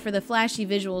have the budget for the flashy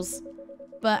visuals,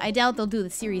 but I doubt they'll do the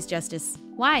series justice.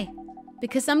 Why?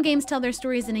 Because some games tell their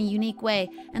stories in a unique way,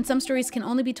 and some stories can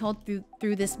only be told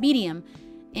through this medium,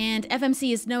 and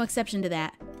FMC is no exception to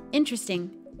that.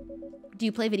 Interesting. Do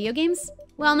you play video games?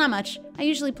 Well, not much. I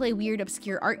usually play weird,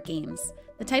 obscure art games.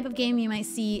 The type of game you might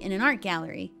see in an art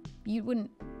gallery. You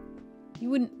wouldn't,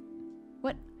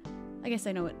 what? I guess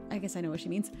I know what she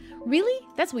means. Really?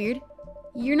 That's weird.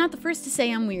 You're not the first to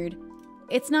say I'm weird.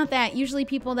 It's not that. Usually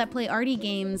people that play arty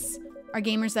games are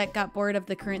gamers that got bored of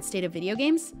the current state of video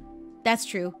games. That's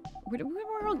true. We're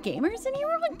all gamers in here?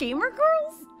 We're all gamer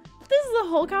girls? This is a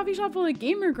whole coffee shop full of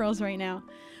gamer girls right now.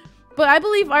 But I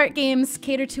believe art games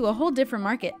cater to a whole different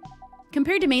market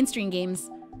compared to mainstream games.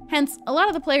 Hence, a lot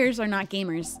of the players are not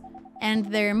gamers, and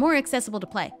they're more accessible to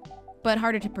play, but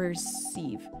harder to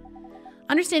perceive.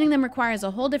 Understanding them requires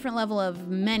a whole different level of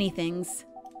many things.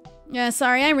 Yeah,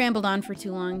 sorry, I rambled on for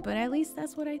too long, but at least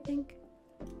that's what I think.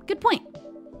 Good point.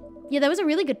 Yeah, that was a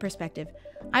really good perspective.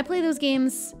 I play those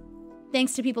games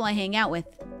thanks to people I hang out with.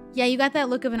 Yeah, you got that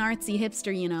look of an artsy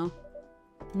hipster, you know.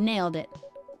 Nailed it.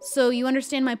 So you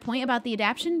understand my point about the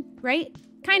adaptation, right?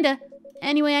 Kinda.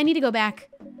 Anyway, I need to go back.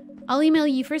 I'll email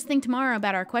you first thing tomorrow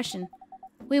about our question.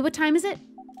 Wait, what time is it?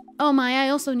 Oh my, I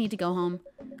also need to go home.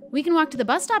 We can walk to the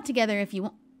bus stop together if you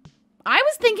want. I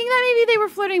was thinking that maybe they were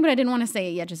flirting, but I didn't want to say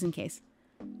it yet just in case.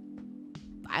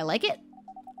 I like it.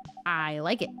 I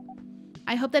like it.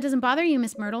 I hope that doesn't bother you,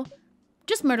 Miss Myrtle.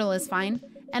 Just Myrtle is fine.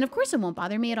 And of course it won't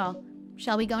bother me at all.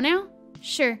 Shall we go now?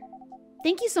 Sure.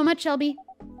 Thank you so much, Shelby.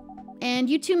 And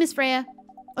you too, Miss Freya.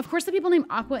 Of course the people named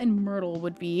Aqua and Myrtle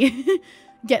would be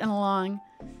getting along.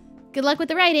 Good luck with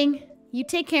the writing. You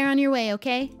take care on your way,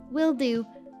 okay? Will do.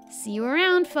 See you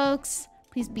around, folks.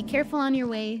 Please be careful on your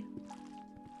way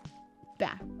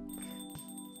back.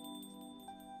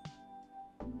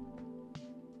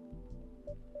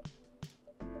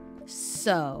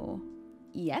 So,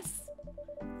 yes,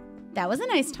 that was a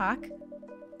nice talk,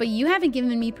 but you haven't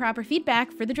given me proper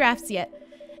feedback for the drafts yet,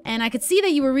 and I could see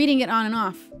that you were reading it on and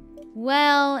off.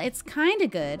 Well, it's kinda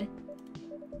good.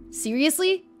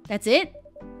 Seriously? That's it?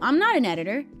 I'm not an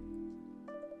editor.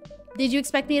 Did you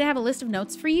expect me to have a list of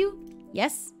notes for you?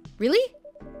 Yes? Really?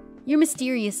 You're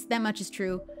mysterious, that much is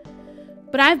true.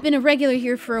 But I've been a regular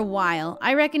here for a while.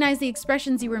 I recognize the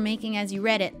expressions you were making as you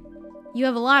read it. You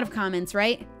have a lot of comments,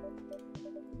 right?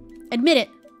 Admit it.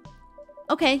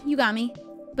 Okay, you got me.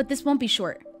 But this won't be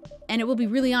short, and it will be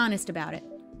really honest about it.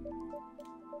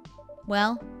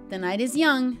 Well, the night is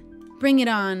young. Bring it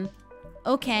on.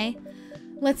 Okay,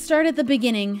 let's start at the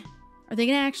beginning. Are they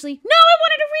gonna actually? No, I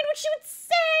wanted to read what she would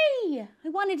say! I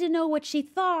wanted to know what she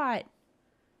thought.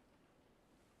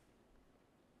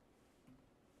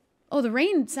 Oh, the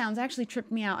rain sounds actually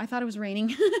tripped me out. I thought it was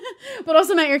raining. But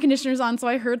also my air conditioner's on, so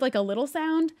I heard like a little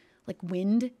sound, like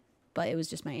wind, but it was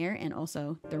just my air and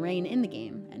also the rain in the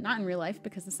game and not in real life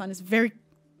because the sun is very,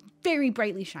 very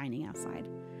brightly shining outside.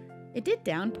 It did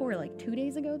downpour like 2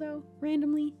 days ago though,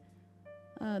 randomly.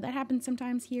 That happens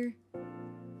sometimes here.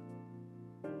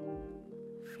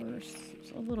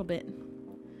 For a little bit.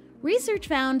 Research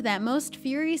found that most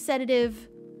fury sedative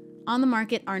on the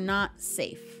market are not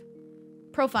safe.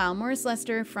 Profile, Morris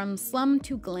Lester, from slum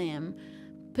to glam.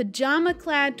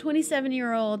 Pajama-clad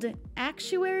 27-year-old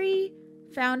actuary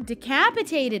found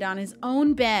decapitated on his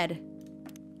own bed.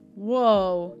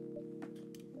 Whoa.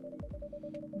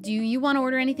 Do you want to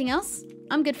order anything else?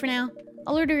 I'm good for now.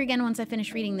 I'll order again once I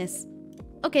finish reading this.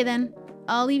 Okay then.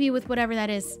 I'll leave you with whatever that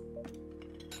is.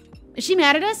 Is she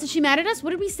mad at us? Is she mad at us?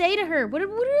 What did we say to her? What do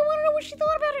we want to know what she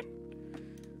thought about it?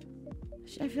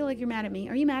 I feel like you're mad at me.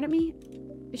 Are you mad at me?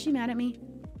 Is she mad at me?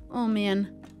 Oh,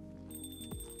 man.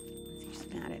 She's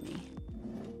mad at me.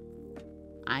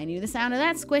 I knew the sound of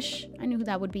that squish. I knew who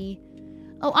that would be.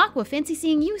 Oh, Aqua, fancy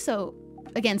seeing you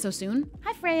again so soon.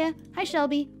 Hi, Freya. Hi,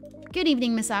 Shelby. Good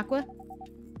evening, Miss Aqua.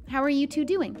 How are you two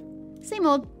doing? Same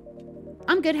old.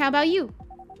 I'm good. How about you?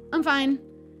 I'm fine.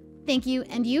 Thank you.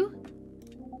 And you?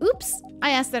 Oops,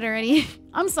 I asked that already.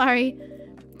 I'm sorry.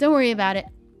 Don't worry about it.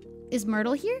 Is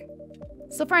Myrtle here?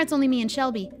 So far, it's only me and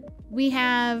Shelby. We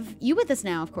have you with us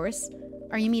now, of course.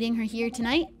 Are you meeting her here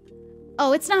tonight?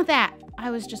 Oh, it's not that.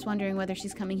 I was just wondering whether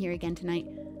she's coming here again tonight.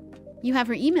 You have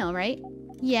her email, right?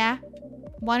 Yeah.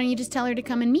 Why don't you just tell her to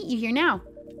come and meet you here now?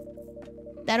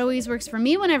 That always works for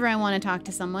me whenever I want to talk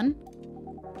to someone.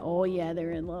 Oh yeah,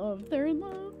 they're in love. They're in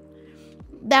love.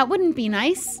 That wouldn't be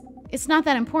nice. It's not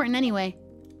that important anyway.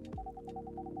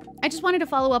 I just wanted to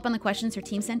follow up on the questions her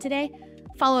team sent today.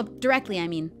 Follow up directly, I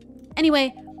mean.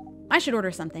 Anyway, I should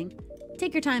order something.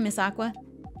 Take your time, Miss Aqua.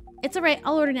 It's alright,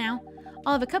 I'll order now.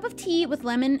 I'll have a cup of tea with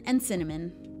lemon and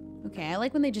cinnamon. Okay, I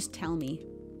like when they just tell me.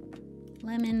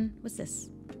 Lemon, what's this?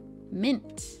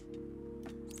 Mint.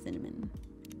 Cinnamon.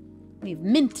 We have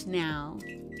mint now.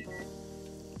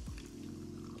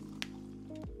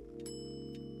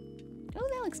 Oh,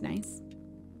 that looks nice.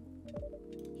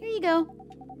 Here you go.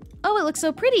 Oh, it looks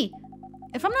so pretty.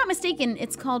 If I'm not mistaken,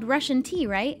 it's called Russian tea,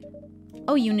 right?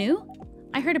 Oh, you knew?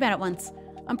 I heard about it once.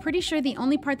 I'm pretty sure the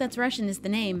only part that's Russian is the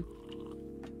name.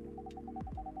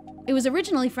 It was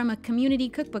originally from a community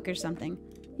cookbook or something.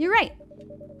 You're right.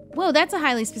 Whoa, that's a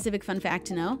highly specific fun fact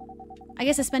to know. I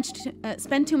guess I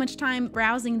spent too much time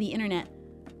browsing the internet.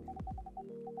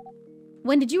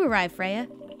 When did you arrive, Freya?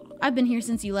 I've been here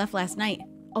since you left last night.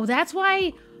 Oh, that's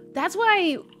why...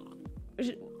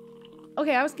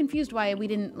 Okay, I was confused why we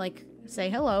didn't, like, say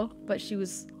hello, but she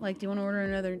was like, do you want to order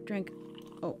another drink?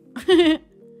 Oh.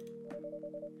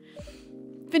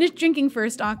 Finish drinking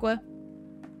first, Aqua.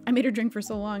 I made her drink for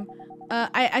so long.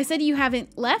 I said you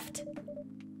haven't left?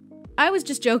 I was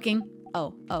just joking.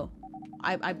 Oh.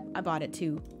 I bought it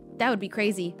too. That would be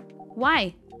crazy.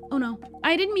 Why? Oh no.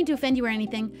 I didn't mean to offend you or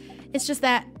anything. It's just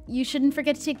that you shouldn't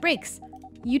forget to take breaks.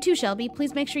 You too, Shelby.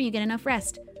 Please make sure you get enough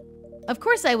rest. Of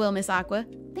course I will, Miss Aqua.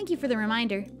 Thank you for the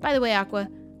reminder. By the way, Aqua.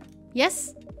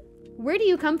 Yes? Where do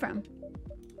you come from?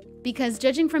 Because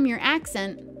judging from your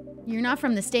accent, you're not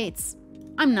from the States.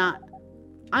 I'm not.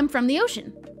 I'm from the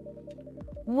ocean.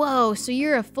 Whoa, so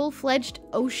you're a full-fledged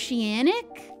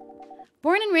oceanic?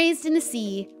 Born and raised in the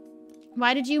sea.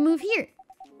 Why did you move here?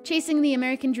 Chasing the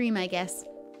American dream, I guess.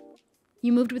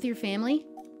 You moved with your family?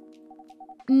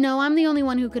 No, I'm the only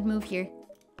one who could move here.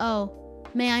 Oh,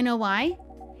 may I know why?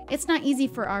 It's not easy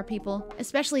for our people,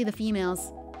 especially the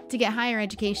females, to get higher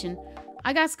education.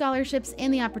 I got scholarships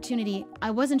and the opportunity.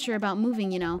 I wasn't sure about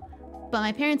moving, you know, but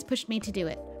my parents pushed me to do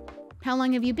it. How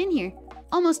long have you been here?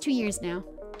 Almost 2 years now.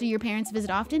 Do your parents visit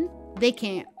often? They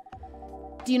can't.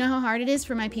 Do you know how hard it is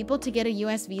for my people to get a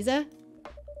US visa?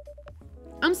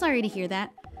 I'm sorry to hear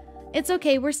that. It's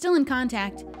okay, we're still in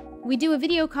contact. We do a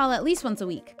video call at least once a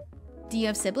week. Do you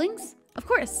have siblings? Of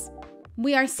course.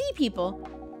 We are sea people.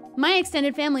 My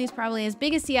extended family is probably as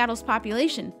big as Seattle's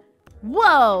population.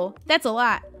 Whoa, that's a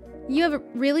lot. You have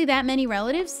really that many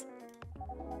relatives?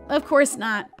 Of course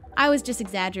not. I was just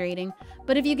exaggerating.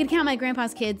 But if you could count my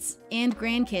grandpa's kids and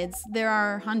grandkids, there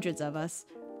are hundreds of us.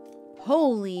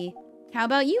 Holy. How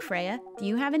about you, Freya? Do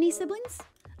you have any siblings?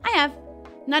 I have.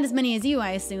 Not as many as you,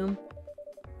 I assume.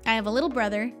 I have a little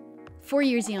brother, 4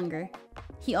 years younger.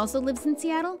 He also lives in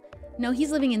Seattle? No,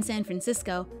 he's living in San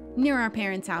Francisco, near our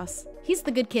parents' house. He's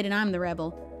the good kid and I'm the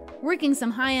rebel. Working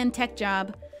some high-end tech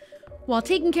job while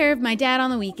taking care of my dad on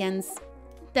the weekends.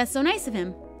 That's so nice of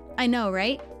him. I know,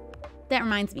 right? That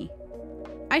reminds me.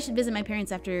 I should visit my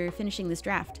parents after finishing this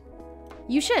draft.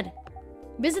 You should.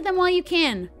 Visit them while you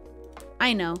can.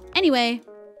 I know. Anyway.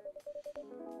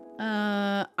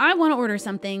 I want to order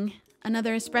something.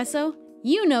 Another espresso?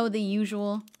 You know the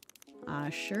usual. I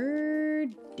sure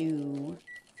do.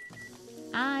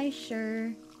 I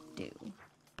sure do.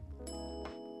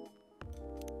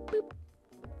 Boop.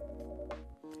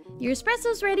 Your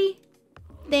espresso's ready.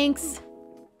 Thanks.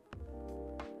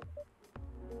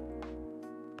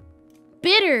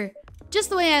 Bitter. Just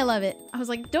the way I love it. I was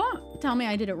like, don't tell me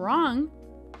I did it wrong.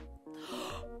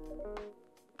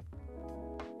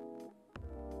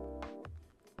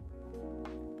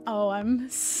 Oh, I'm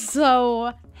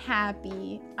so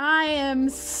happy. I am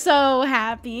so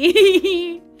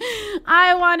happy.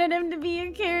 I wanted him to be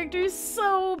a character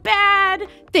so bad.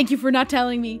 Thank you for not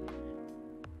telling me.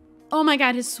 Oh my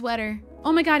god, his sweater.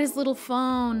 Oh my god, his little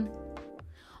phone.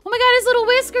 Oh my god, his little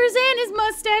whiskers and his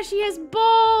mustache. He has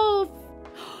both.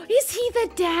 Is he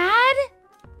the dad?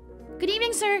 Good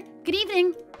evening, sir. Good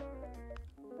evening.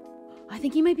 I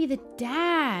think he might be the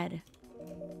dad.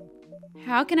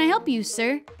 How can I help you,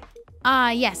 sir?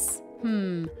 Yes.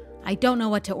 I don't know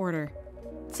what to order.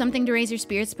 Something to raise your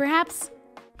spirits, perhaps?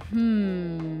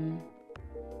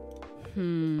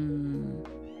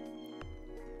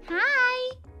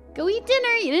 Hi. Go eat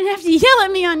dinner. You didn't have to yell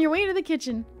at me on your way to the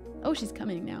kitchen. Oh, she's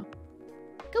coming now.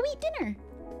 Go eat dinner.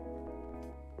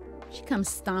 She comes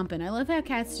stomping. I love how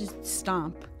cats just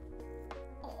stomp.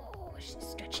 Oh, she's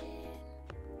stretching.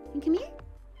 And come here.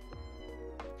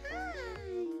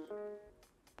 Hi.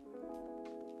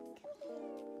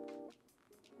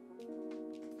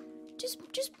 Just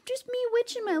me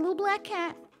witching my little black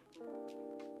cat.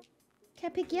 Can I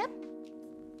pick you up?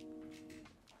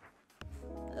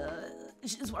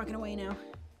 She's walking away now.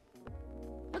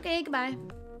 Okay, goodbye.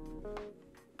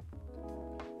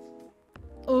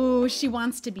 Oh, she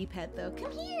wants to be pet though.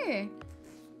 Come here.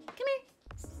 Come here.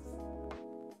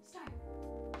 Star.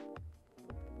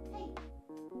 Hey.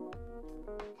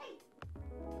 Hey.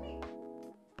 Come here.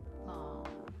 Aww.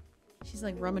 She's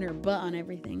like rubbing her butt on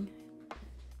everything.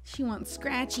 She wants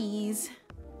scratchies.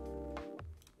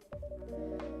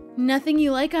 Nothing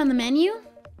you like on the menu?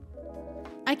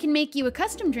 I can make you a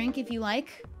custom drink if you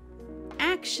like.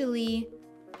 Actually,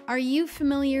 are you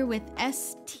familiar with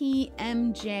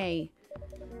STMJ?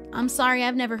 I'm sorry,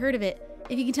 I've never heard of it.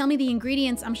 If you can tell me the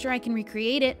ingredients, I'm sure I can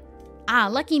recreate it. Ah,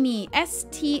 lucky me.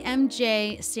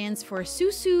 STMJ stands for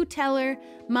Susu Teller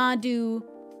Madu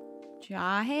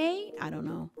Jahe? I don't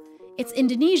know. It's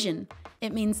Indonesian.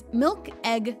 It means milk,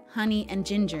 egg, honey, and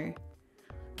ginger.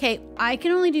 Okay, I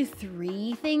can only do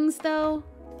 3 things though.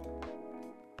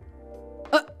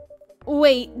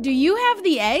 Wait, do you have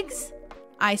the eggs?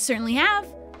 I certainly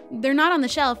have. They're not on the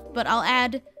shelf, but I'll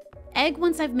add egg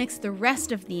once I've mixed the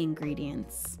rest of the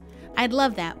ingredients. I'd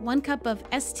love that. 1 cup of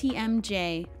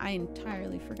STMJ. I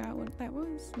entirely forgot what that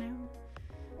was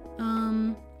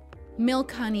now.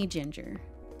 Milk, honey, ginger.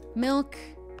 Milk,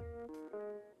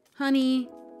 honey,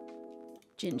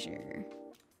 ginger.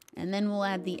 And then we'll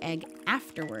add the egg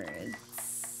afterwards.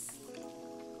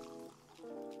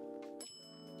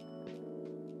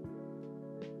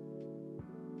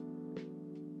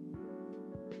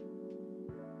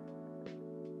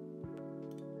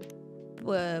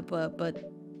 But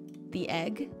the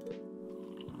egg?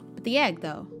 But the egg,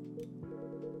 though.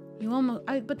 You almost...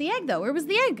 but the egg, though. Where was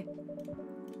the egg?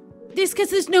 This because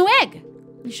there's no egg.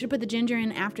 You should have put the ginger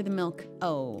in after the milk.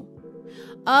 Oh.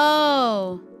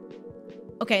 Oh.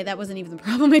 Okay, that wasn't even the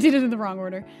problem. I did it in the wrong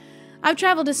order. I've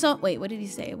traveled to so... Wait, what did he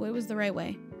say? What was the right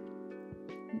way?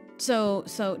 So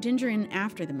ginger in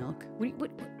after the milk.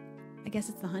 What? I guess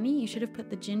it's the honey? You should have put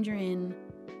the ginger in...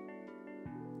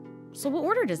 So what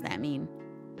order does that mean?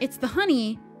 It's the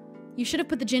honey. You should have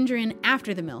put the ginger in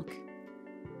after the milk.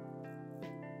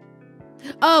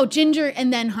 Oh, ginger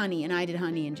and then honey. And I did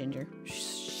honey and ginger.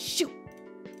 Shoot.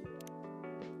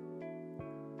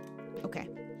 Okay.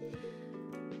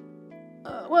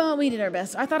 Well, we did our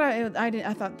best. I thought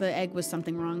I thought the egg was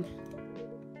something wrong.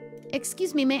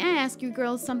 Excuse me, may I ask you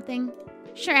girls something?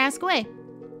 Sure, ask away.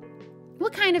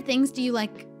 What kind of things do you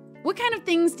like? What kind of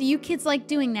things do you kids like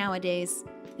doing nowadays?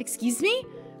 Excuse me?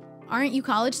 Aren't you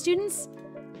college students?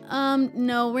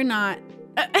 No, we're not.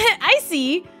 I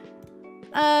see.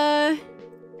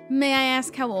 May I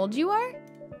ask how old you are?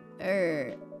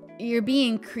 You're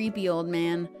being creepy, old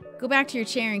man. Go back to your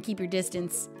chair and keep your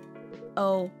distance.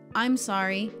 Oh, I'm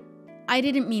sorry. I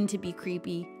didn't mean to be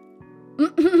creepy.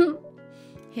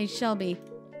 Hey, Shelby.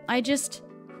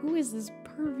 Who is this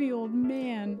pervy old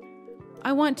man? I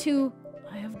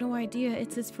have no idea.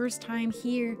 It's his first time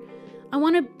here. I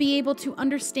want to be able to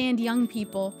understand young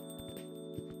people.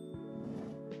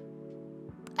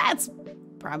 That's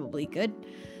probably good.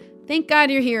 Thank God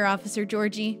you're here, Officer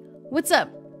Georgie. What's up?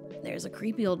 There's a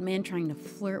creepy old man trying to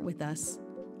flirt with us.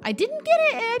 I didn't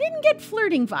get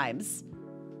flirting vibes.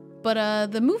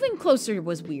 But the moving closer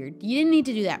was weird. You didn't need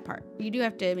to do that part. You do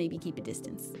have to maybe keep a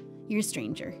distance. You're a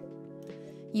stranger.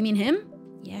 You mean him?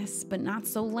 Yes, but not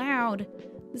so loud.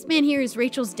 This man here is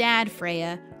Rachel's dad,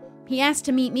 Freya. He asked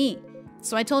to meet me,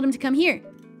 so I told him to come here.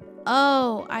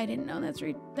 Oh, I didn't know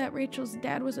that Rachel's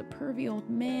dad was a pervy old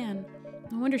man.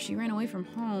 No wonder she ran away from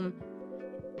home.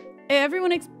 Hey,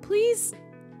 everyone, please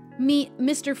meet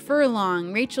Mr.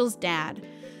 Furlong, Rachel's dad.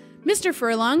 Mr.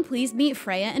 Furlong, please meet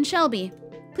Freya and Shelby.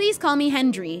 Please call me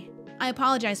Hendry. I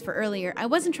apologize for earlier. I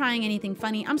wasn't trying anything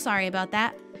funny. I'm sorry about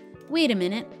that. Wait a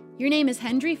minute. Your name is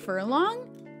Hendry Furlong?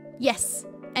 Yes.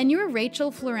 And you're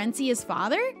Rachel Florencia's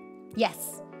father?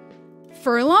 Yes.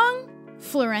 Furlong?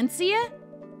 Florencia?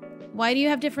 Why do you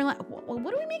have different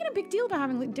what are we making a big deal about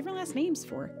having different last names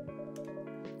for?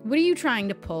 What are you trying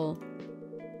to pull?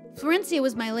 Florencia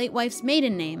was my late wife's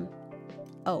maiden name.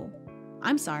 Oh,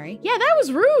 I'm sorry. Yeah, that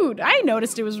was rude. I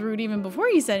noticed it was rude even before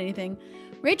you said anything.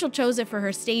 Rachel chose it for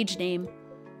her stage name.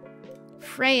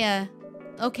 Freya.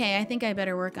 Okay, I think I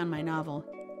better work on my novel.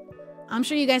 I'm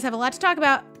sure you guys have a lot to talk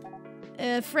about.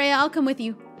 Freya, I'll come with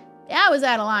you. Yeah, I was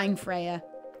out of line, Freya.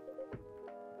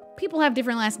 People have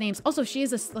different last names. Also, she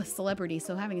is a celebrity,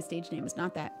 so having a stage name is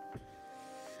not that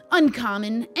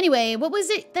uncommon. Anyway, what was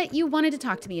it that you wanted to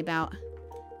talk to me about?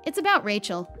 It's about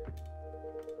Rachel.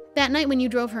 That night when you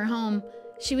drove her home,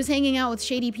 she was hanging out with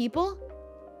shady people?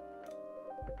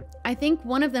 I think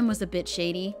one of them was a bit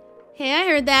shady. Hey, I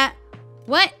heard that.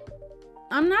 What?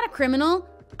 I'm not a criminal.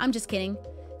 I'm just kidding.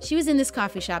 She was in this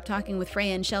coffee shop talking with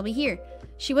Freya and Shelby here.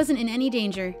 She wasn't in any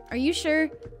danger. Are you sure?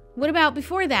 What about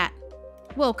before that?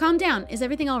 Whoa, calm down. Is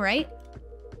everything all right?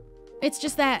 It's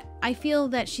just that I feel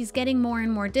that she's getting more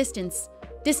and more distant.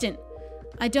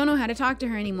 I don't know how to talk to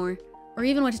her anymore, or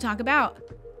even what to talk about.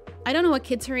 I don't know what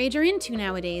kids her age are into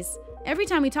nowadays. Every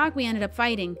time we talk, we ended up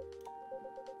fighting.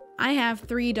 I have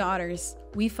 3 daughters.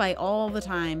 We fight all the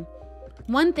time.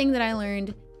 One thing that I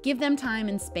learned, give them time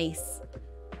and space.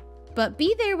 But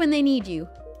be there when they need you.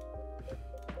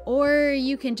 Or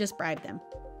you can just bribe them.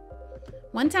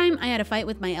 One time, I had a fight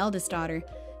with my eldest daughter.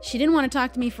 She didn't want to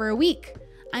talk to me for a week.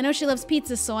 I know she loves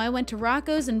pizza, so I went to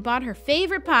Rocco's and bought her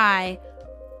favorite pie.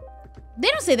 They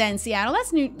don't say that in Seattle.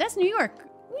 That's New York.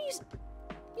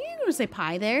 You don't say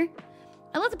pie there.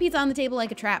 I left the pizza on the table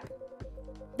like a trap.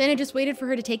 Then I just waited for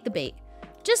her to take the bait.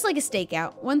 Just like a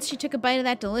stakeout. Once she took a bite of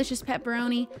that delicious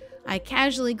pepperoni, I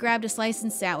casually grabbed a slice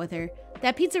and sat with her.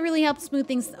 That pizza really helped smooth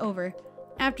things over.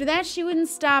 After that, she wouldn't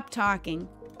stop talking.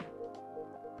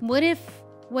 What if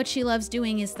what she loves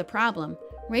doing is the problem?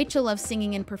 Rachel loves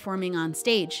singing and performing on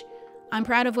stage. I'm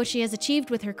proud of what she has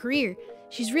achieved with her career.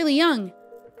 She's really young.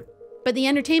 But the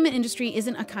entertainment industry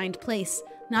isn't a kind place.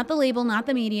 Not the label, not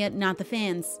the media, not the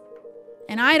fans.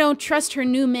 And I don't trust her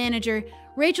new manager.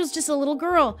 Rachel's just a little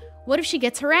girl. What if she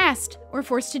gets harassed or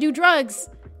forced to do drugs?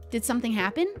 Did something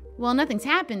happen? Well, nothing's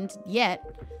happened yet.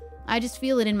 I just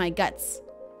feel it in my guts.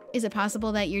 Is it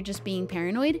possible that you're just being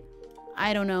paranoid?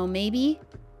 I don't know, maybe?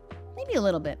 Maybe a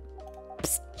little bit.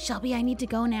 Psst, Shelby, I need to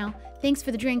go now. Thanks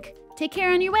for the drink. Take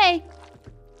care on your way.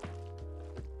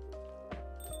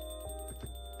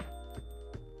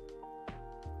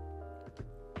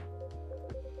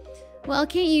 Well,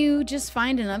 can't you just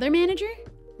find another manager?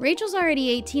 Rachel's already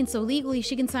 18, so legally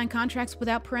she can sign contracts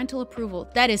without parental approval.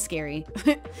 That is scary.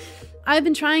 I've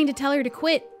been trying to tell her to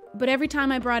quit, but every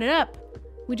time I brought it up,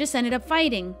 we just ended up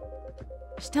fighting.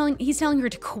 He's telling her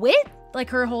to quit? Like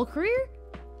her whole career?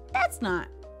 That's not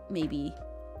maybe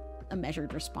a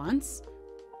measured response.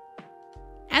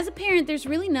 As a parent, there's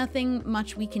really nothing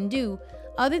much we can do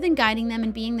other than guiding them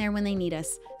and being there when they need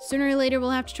us. Sooner or later,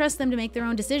 we'll have to trust them to make their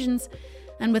own decisions.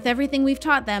 And with everything we've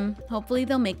taught them, hopefully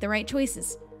they'll make the right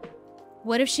choices.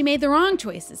 What if she made the wrong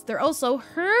choices? They're also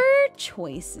her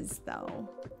choices, though.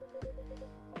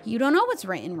 You don't know what's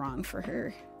right and wrong for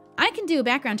her. I can do a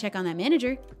background check on that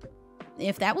manager.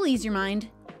 If that will ease your mind,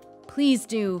 please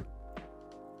do.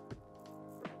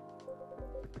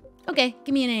 Okay,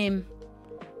 give me a name.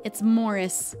 It's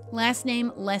Morris. Last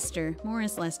name Lester.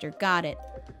 Morris Lester. Got it.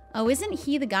 Oh, isn't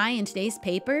he the guy in today's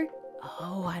paper?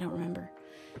 Oh, I don't remember.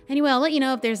 Anyway, I'll let you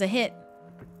know if there's a hit.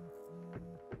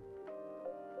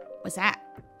 What's that?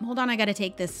 Hold on, I gotta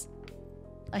take this.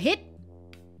 A hit?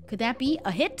 Could that be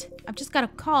a hit? I've just got a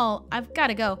call. I've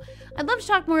gotta go. I'd love to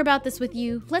talk more about this with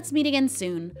you. Let's meet again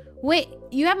soon. Wait,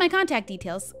 you have my contact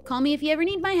details. Call me if you ever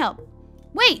need my help.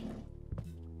 Wait!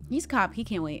 He's a cop. He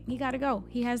can't wait. He gotta go.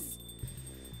 He has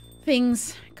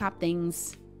things. Cop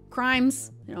things.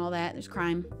 Crimes and all that. There's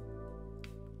crime.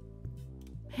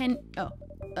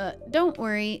 Don't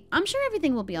worry. I'm sure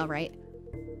everything will be all right.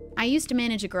 I used to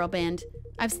manage a girl band.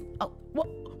 Why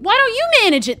don't you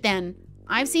manage it then?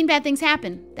 I've seen bad things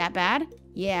happen. That bad?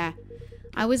 Yeah.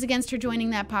 I was against her joining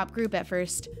that pop group at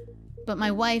first. But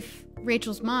my wife,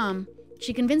 Rachel's mom,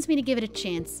 she convinced me to give it a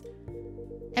chance.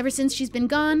 Ever since she's been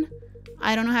gone,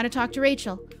 I don't know how to talk to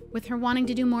Rachel. With her wanting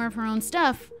to do more of her own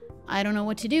stuff, I don't know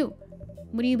what to do.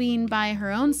 What do you mean by her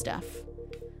own stuff?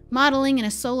 Modeling and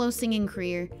a solo singing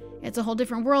career. It's a whole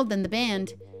different world than the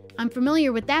band. I'm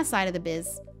familiar with that side of the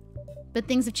biz. But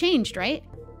things have changed, right?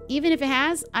 Even if it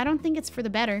has, I don't think it's for the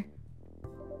better.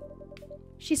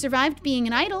 She survived being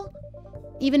an idol.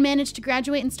 Even managed to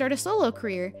graduate and start a solo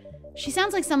career. She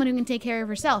sounds like someone who can take care of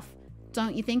herself.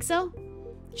 Don't you think so?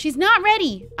 She's not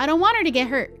ready. I don't want her to get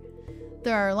hurt.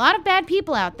 There are a lot of bad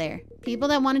people out there. People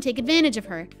that want to take advantage of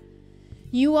her.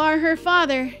 You are her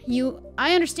father.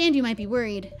 I understand you might be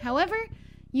worried. However,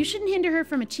 you shouldn't hinder her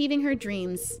from achieving her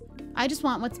dreams. I just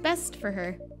want what's best for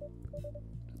her.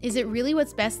 Is it really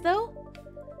what's best, though?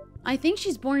 I think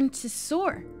she's born to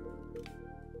soar.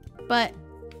 But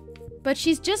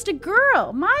she's just a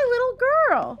girl. My little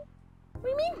girl. What do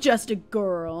you mean, just a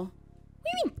girl? What do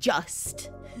you mean, just?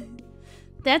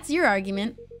 That's your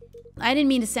argument. I didn't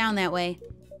mean to sound that way.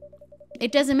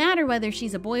 It doesn't matter whether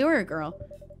she's a boy or a girl.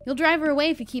 You'll drive her away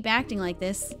if you keep acting like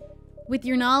this. With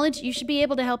your knowledge, you should be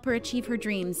able to help her achieve her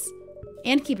dreams.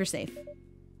 And keep her safe.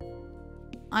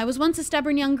 I was once a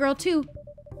stubborn young girl, too.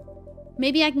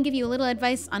 Maybe I can give you a little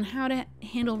advice on how to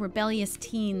handle rebellious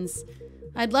teens.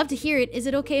 I'd love to hear it. Is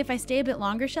it okay if I stay a bit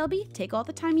longer, Shelby? Take all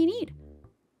the time you need.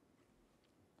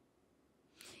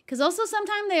 Because also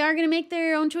sometimes they are going to make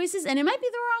their own choices, and it might be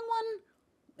the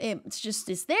wrong one.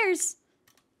 It's theirs.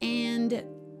 And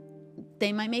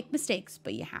they might make mistakes,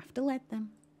 but you have to let them.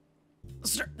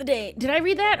 Start the day. Did I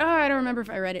read that? Oh, I don't remember if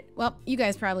I read it. Well, you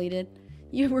guys probably did.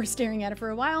 You were staring at it for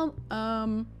a while.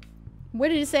 What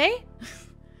did it say?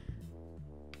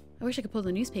 I wish I could pull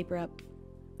the newspaper up.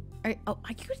 Oh,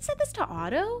 you could have said this to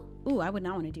Otto? Ooh, I would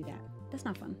not want to do that. That's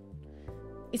not fun.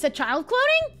 It said child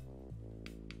cloning?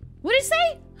 What did it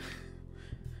say?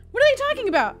 What are they talking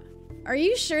about? Are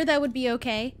you sure that would be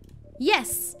okay?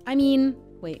 Yes. I mean,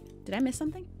 wait, did I miss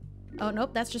something? Oh,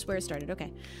 nope, that's just where it started.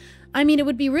 Okay. I mean, it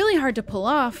would be really hard to pull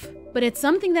off, but it's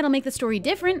something that'll make the story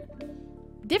different.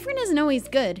 Different isn't always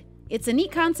good. It's a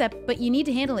neat concept, but you need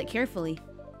to handle it carefully.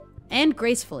 And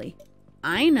gracefully.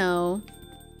 I know.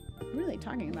 What are they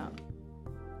talking about?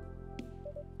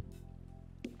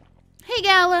 Hey,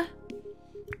 Gala.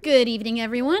 Good evening,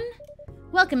 everyone.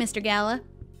 Welcome, Mr. Gala.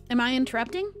 Am I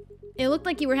interrupting? It looked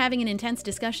like you were having an intense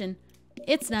discussion.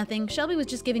 It's nothing. Shelby was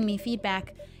just giving me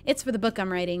feedback. It's for the book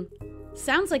I'm writing.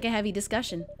 Sounds like a heavy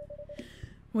discussion.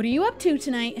 What are you up to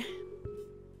tonight?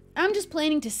 I'm just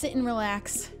planning to sit and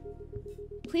relax.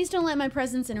 Please don't let my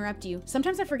presence interrupt you.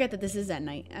 Sometimes I forget that this is at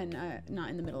night and not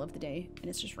in the middle of the day and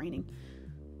it's just raining.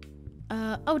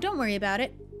 Oh, don't worry about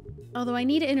it. Although I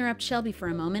need to interrupt Shelby for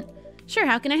a moment. Sure,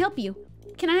 how can I help you?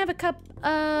 Can I have a cup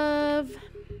of...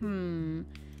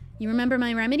 You remember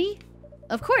my remedy?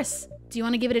 Of course. Do you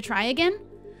want to give it a try again?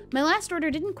 My last order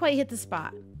didn't quite hit the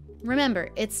spot. Remember,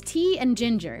 it's tea and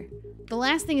ginger. The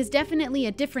last thing is definitely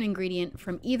a different ingredient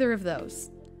from either of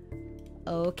those.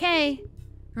 Okay.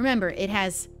 Remember, it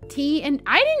has tea and...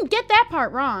 I didn't get that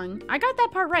part wrong. I got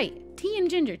that part right. Tea and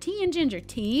ginger. Tea and ginger.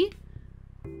 Tea.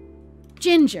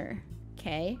 Ginger.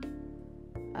 Okay.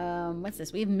 What's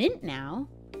this? We have mint now.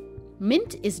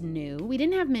 Mint is new. We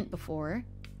didn't have mint before.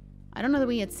 I don't know that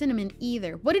we had cinnamon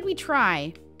either. What did we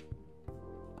try?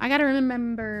 I gotta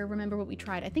remember what we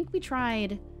tried. I think we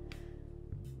tried...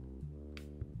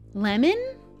 lemon?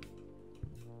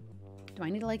 Do I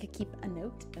need to keep a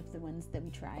note of the ones that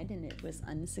we tried and it was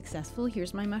unsuccessful?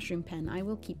 Here's my mushroom pen. I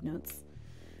will keep notes.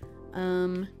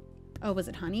 Oh, was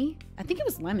it honey? I think it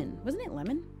was lemon. Wasn't it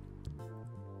lemon?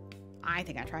 I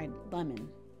think I tried lemon.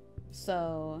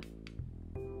 So,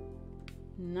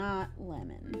 not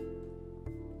lemon.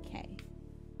 Okay,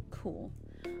 cool.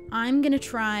 I'm gonna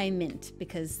try mint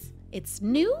because it's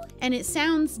new and it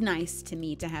sounds nice to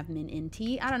me to have mint in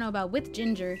tea. I don't know about with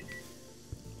ginger.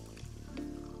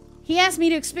 He asked me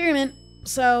to experiment,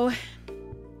 so...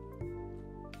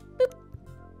 Boop.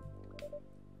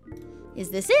 Is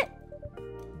this it?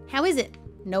 How is it?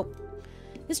 Nope.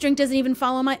 This drink doesn't even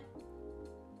follow my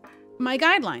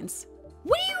guidelines.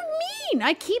 What do you mean?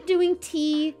 I keep doing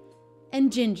tea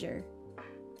and ginger.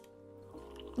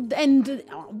 And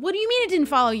what do you mean it didn't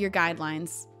follow your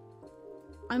guidelines?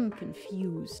 I'm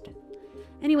confused.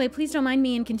 Anyway, please don't mind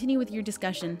me and continue with your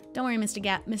discussion. Don't worry,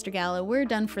 Mr. Gallo. We're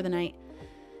done for the night.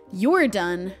 You're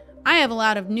done. I have a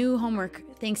lot of new homework,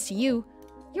 thanks to you.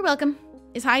 You're welcome.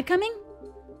 Is Hyde coming?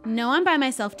 No, I'm by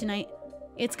myself tonight.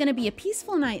 It's gonna be a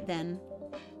peaceful night then.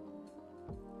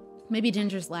 Maybe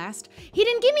Ginger's last. He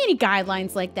didn't give me any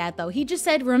guidelines like that, though. He just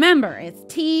said, remember,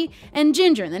 it's tea and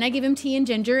ginger. And then I give him tea and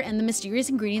ginger and the mysterious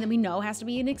ingredient that we know has to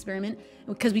be an experiment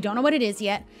because we don't know what it is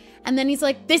yet. And then he's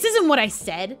like, this isn't what I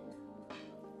said.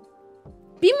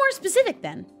 Be more specific,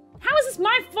 then. How is this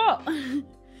my fault?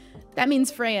 That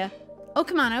means Freya. Oh,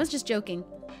 come on, I was just joking.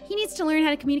 He needs to learn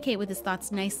how to communicate with his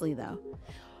thoughts nicely, though.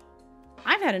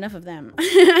 I've had enough of them.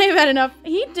 I've had enough.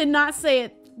 He did not say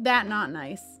it that not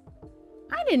nice.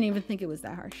 I didn't even think it was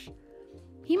that harsh.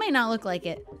 He might not look like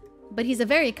it, but he's a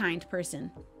very kind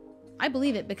person. I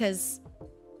believe it because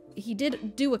he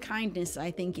did do a kindness,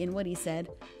 I think, in what he said,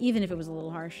 even if it was a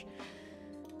little harsh.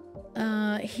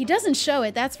 He doesn't show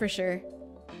it, that's for sure.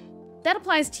 That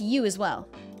applies to you as well.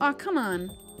 Aw, come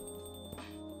on.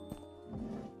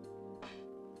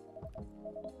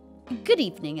 Good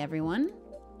evening, everyone.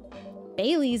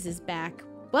 Bailey's is back.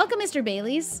 Welcome, Mr.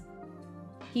 Bailey's.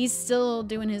 He's still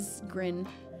doing his grin.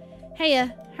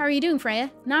 Heya, how are you doing, Freya?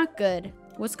 Not good.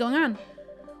 What's going on?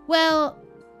 Well,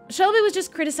 Shelby was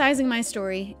just criticizing my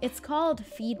story. It's called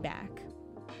feedback.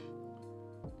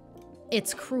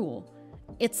 It's cruel.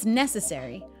 It's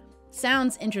necessary.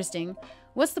 Sounds interesting.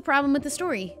 What's the problem with the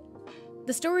story?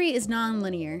 The story is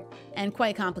non-linear and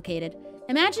quite complicated.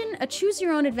 Imagine a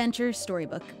choose-your-own-adventure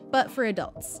storybook, but for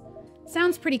adults.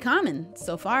 Sounds pretty common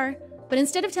so far, but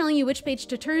instead of telling you which page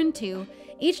to turn to,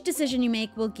 each decision you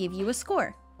make will give you a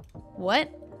score. What?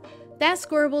 That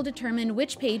score will determine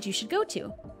which page you should go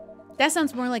to. That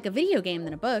sounds more like a video game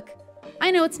than a book. I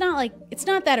know it's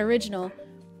not that original,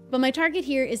 but my target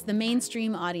here is the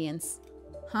mainstream audience.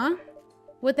 Huh?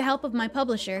 With the help of my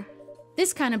publisher,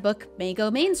 this kind of book may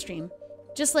go mainstream.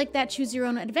 Just like that Choose Your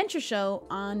Own Adventure show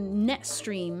on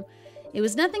Netstream. It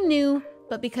was nothing new,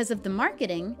 but because of the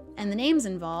marketing and the names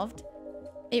involved,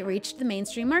 it reached the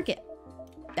mainstream market.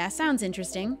 That sounds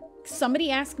interesting.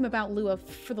 Somebody ask him about Lua.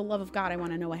 For the love of God, I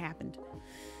want to know what happened.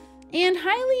 And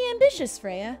highly ambitious,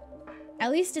 Freya.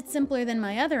 At least it's simpler than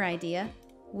my other idea,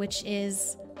 which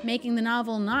is making the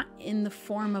novel not in the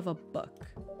form of a book,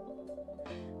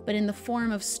 but in the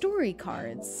form of story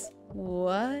cards.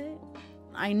 What?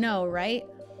 I know, right?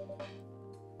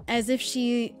 As if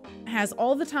she has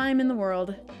all the time in the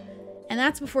world, and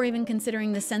that's before even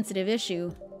considering the sensitive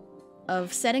issue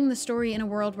of setting the story in a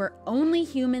world where only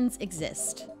humans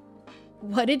exist.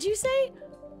 What did you say?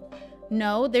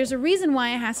 No, there's a reason why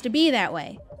it has to be that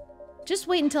way. Just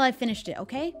wait until I've finished it,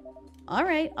 okay? All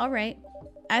right.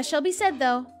 As shall be said,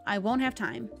 though, I won't have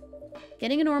time.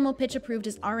 Getting a normal pitch approved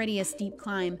is already a steep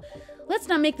climb. Let's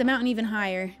not make the mountain even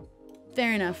higher.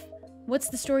 Fair enough. What's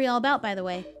the story all about, by the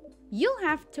way? You'll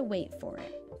have to wait for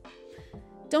it.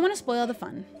 Don't want to spoil the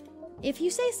fun. If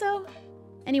you say so.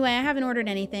 Anyway, I haven't ordered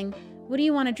anything. What do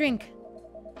you want to drink?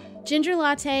 Ginger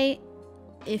latte,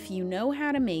 if you know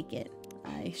how to make it.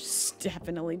 I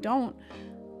definitely don't.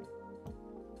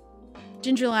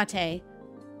 Ginger latte.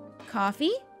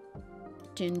 Coffee,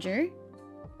 ginger,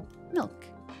 milk.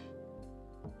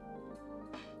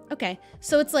 Okay,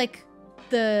 so it's like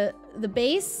the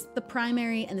base, the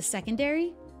primary, and the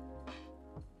secondary.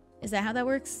 Is that how that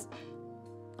works?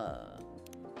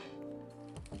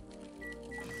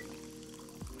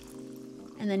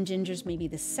 And then ginger's maybe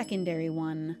the secondary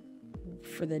one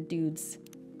for the dude's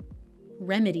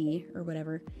remedy or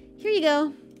whatever. Here you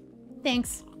go.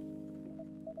 Thanks.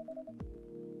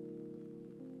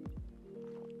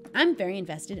 I'm very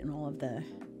invested in all of the...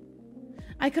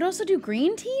 I could also do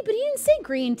green tea, but he didn't say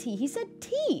green tea. He said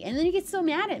tea, and then he gets so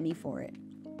mad at me for it.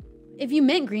 If you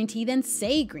meant green tea, then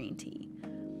say green tea.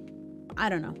 I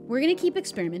don't know. We're gonna keep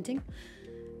experimenting.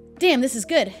 Damn, this is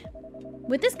good.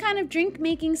 With this kind of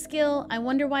drink-making skill, I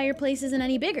wonder why your place isn't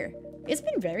any bigger. It's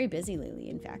been very busy lately,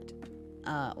 in fact.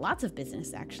 Lots of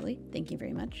business, actually. Thank you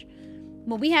very much.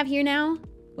 What we have here now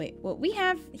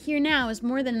is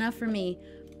more than enough for me.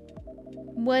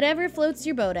 Whatever floats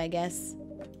your boat, I guess.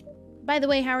 By the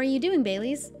way, how are you doing,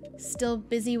 Baileys? Still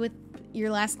busy with your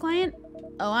last client?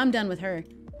 Oh, I'm done with her.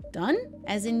 Done?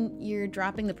 As in, you're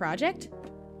dropping the project?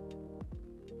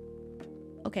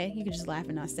 Okay, you could just laugh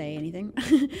and not say anything.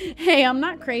 Hey, I'm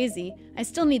not crazy. I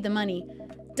still need the money.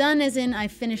 Done as in I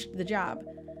finished the job.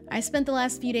 I spent the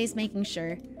last few days making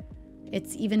sure.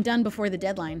 It's even done before the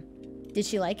deadline. Did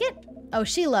she like it? Oh,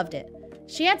 she loved it.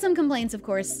 She had some complaints, of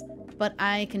course, but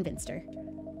I convinced her.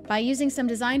 By using some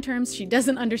design terms she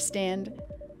doesn't understand.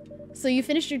 So you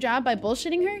finished your job by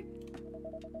bullshitting her?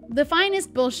 The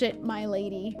finest bullshit, my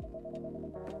lady.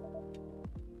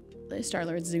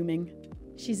 Star-Lord's zooming.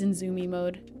 She's in zoomy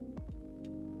mode.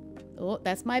 Oh,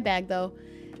 that's my bag, though.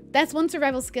 That's one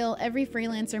survival skill every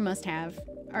freelancer must have.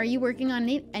 Are you working on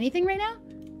anything right now?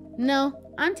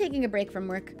 No, I'm taking a break from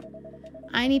work.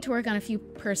 I need to work on a few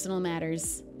personal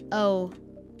matters. Oh.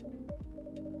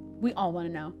 We all want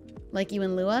to know. Like you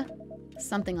and Lua?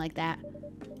 Something like that.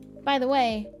 By the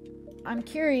way, I'm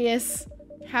curious,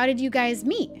 how did you guys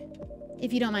meet?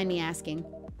 If you don't mind me asking.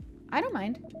 I don't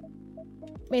mind.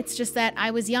 It's just that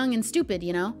I was young and stupid,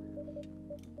 you know?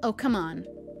 Oh, come on.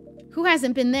 Who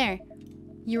hasn't been there?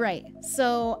 You're right.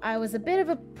 So, I was a bit of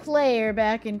a player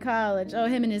back in college. Oh,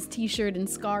 him and his t-shirt and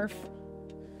scarf.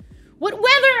 What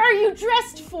weather are you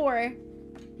dressed for?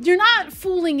 You're not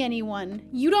fooling anyone.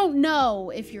 You don't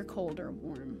know if you're cold or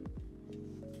warm.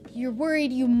 You're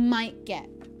worried you might get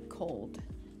cold,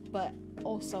 but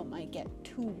also might get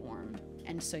too warm,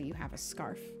 and so you have a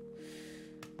scarf.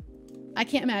 I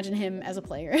can't imagine him as a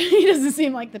player. He doesn't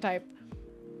seem like the type.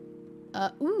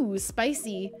 Ooh,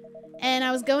 spicy. And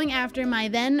I was going after my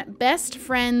then best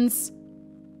friend's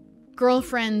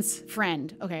girlfriend's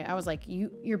friend. Okay, I was like,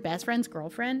 your best friend's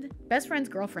girlfriend? Best friend's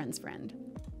girlfriend's friend.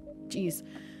 Jeez.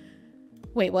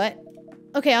 Wait, what?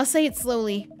 Okay, I'll say it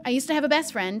slowly. I used to have a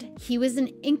best friend. He was an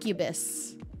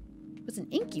incubus. Was an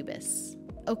incubus?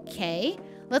 Okay.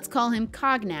 Let's call him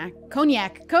Cognac.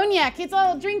 Cognac. Cognac. It's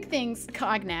all drink things.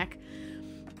 Cognac.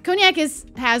 Cognac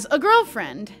has a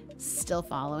girlfriend. Still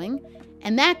following.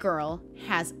 And that girl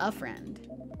has a friend.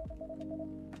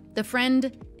 The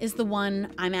friend is the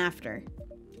one I'm after.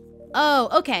 Oh,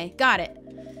 okay. Got it.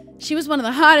 She was one of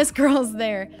the hottest girls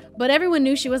there, but everyone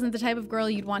knew she wasn't the type of girl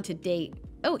you'd want to date.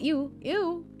 Oh, ew.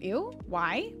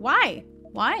 Why?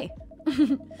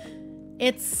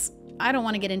 I don't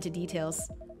want to get into details,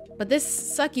 but this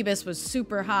succubus was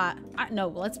super hot. No,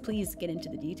 let's please get into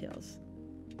the details.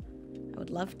 I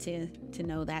would love to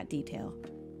know that detail.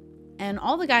 And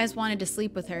all the guys wanted to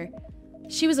sleep with her.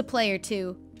 She was a player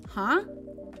too. Huh?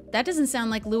 That doesn't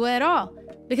sound like Lua at all,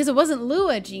 because it wasn't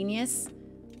Lua, genius.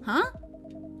 Huh?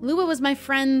 Lua was my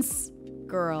friend's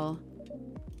girl.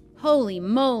 Holy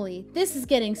moly, this is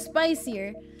getting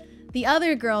spicier. The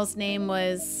other girl's name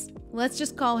was, let's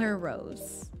just call her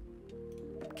Rose.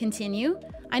 Continue.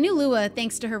 I knew Lua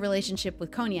thanks to her relationship with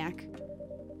Cognac.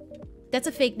 That's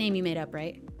a fake name you made up,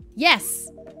 right? Yes!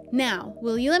 Now,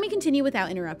 will you let me continue without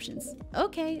interruptions?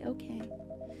 Okay.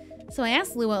 So I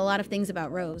asked Lua a lot of things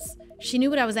about Rose. She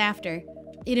knew what I was after.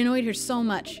 It annoyed her so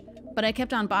much, but I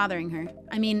kept on bothering her.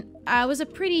 I mean, I was a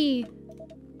pretty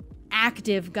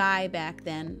active guy back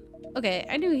then. Okay,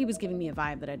 I knew he was giving me a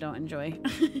vibe that I don't enjoy.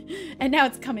 And now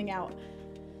it's coming out.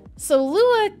 So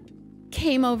Lua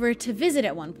came over to visit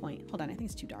at one point. Hold on, I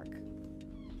think it's too dark. I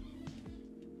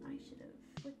should have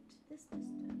flipped this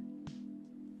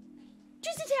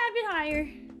just a tad bit higher.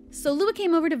 So Lua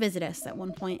came over to visit us at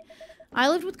one point. I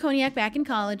lived with Cognac back in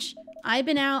college. I'd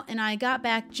been out and I got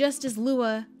back just as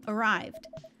Lua arrived.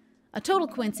 A total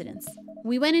coincidence.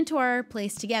 We went into our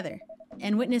place together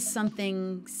and witnessed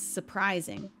something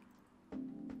surprising.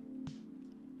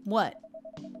 What?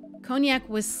 Cognac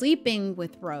was sleeping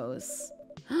with Rose.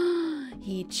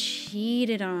 He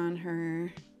cheated on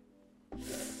her.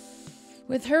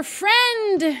 With her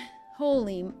friend!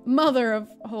 Holy mother of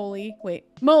holy... Wait,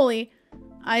 moly.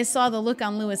 I saw the look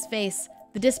on Lua's face.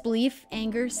 The disbelief,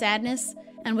 anger, sadness,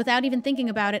 and without even thinking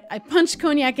about it, I punched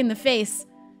Cognac in the face.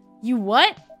 You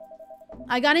what?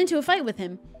 I got into a fight with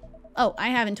him. Oh, I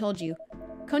haven't told you.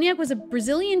 Cognac was a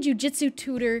Brazilian jiu-jitsu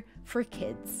tutor for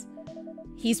kids.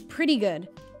 He's pretty good.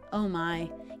 Oh my.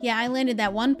 Yeah, I landed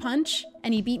that one punch,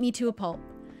 and he beat me to a pulp.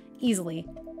 Easily.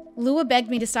 Lua begged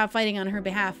me to stop fighting on her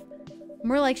behalf.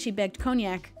 More like she begged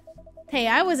Cognac. Hey,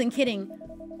 I wasn't kidding.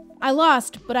 I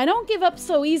lost, but I don't give up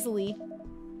so easily.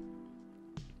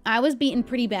 I was beaten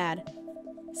pretty bad.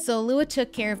 So Lua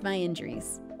took care of my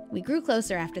injuries. We grew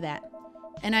closer after that.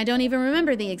 And I don't even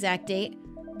remember the exact date,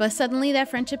 but suddenly that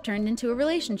friendship turned into a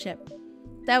relationship.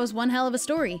 That was one hell of a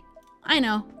story. I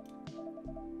know.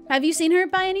 Have you seen her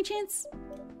by any chance?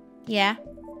 Yeah.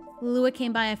 Lua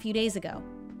came by a few days ago.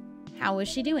 How was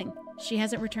she doing? She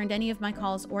hasn't returned any of my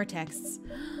calls or texts.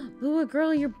 Lua,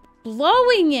 girl, you're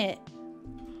blowing it.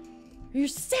 You're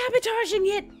sabotaging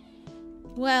it.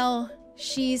 Well,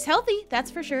 she's healthy, that's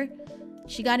for sure.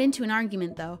 She got into an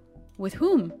argument, though. With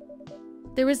whom?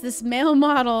 There was this male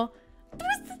model.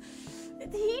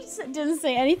 He didn't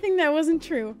say anything that wasn't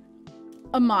true.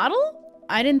 A model?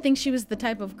 I didn't think she was the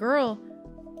type of girl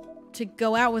to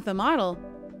go out with a model.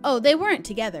 Oh, they weren't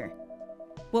together.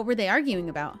 What were they arguing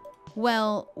about?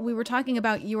 Well, we were talking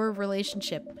about your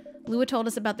relationship. Lua told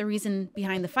us about the reason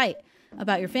behind the fight,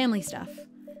 about your family stuff.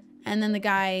 And then the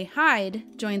guy,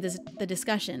 Hyde, joined the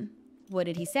discussion. What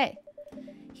did he say?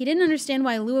 He didn't understand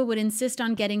why Lua would insist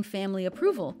on getting family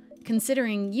approval,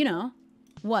 considering, you know,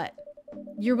 what?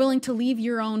 You're willing to leave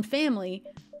your own family.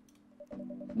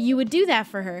 You would do that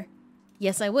for her.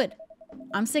 Yes, I would.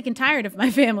 I'm sick and tired of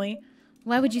my family.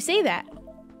 Why would you say that?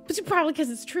 But probably because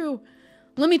it's true.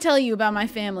 Let me tell you about my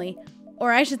family.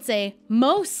 Or I should say,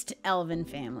 most elven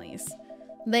families.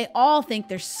 They all think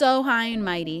they're so high and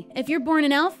mighty. If you're born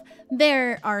an elf,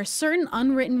 there are certain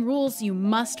unwritten rules you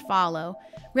must follow.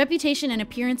 Reputation and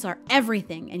appearance are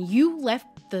everything, and you left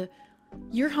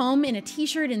your home in a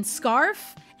t-shirt and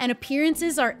scarf, and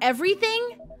appearances are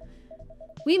everything?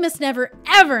 We must never,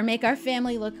 ever make our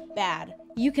family look bad.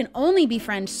 You can only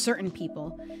befriend certain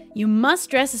people. You must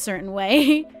dress a certain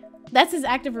way. That's his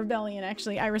act of rebellion,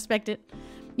 actually. I respect it.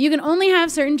 You can only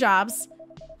have certain jobs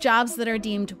that are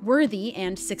deemed worthy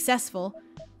and successful,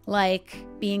 like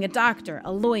being a doctor,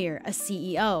 a lawyer, a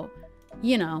CEO.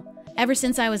 You know, ever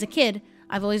since I was a kid,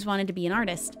 I've always wanted to be an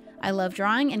artist. I love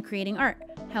drawing and creating art.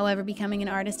 However, becoming an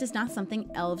artist is not something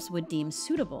elves would deem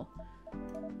suitable.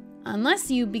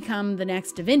 Unless you become the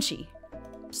next Da Vinci.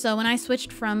 So when I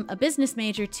switched from a business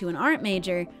major to an art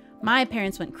major, my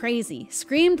parents went crazy,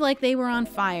 screamed like they were on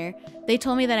fire. They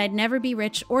told me that I'd never be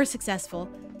rich or successful.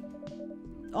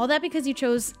 All that because you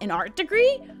chose an art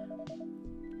degree?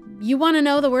 You want to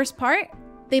know the worst part?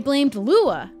 They blamed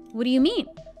Lua. What do you mean?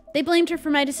 They blamed her for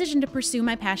my decision to pursue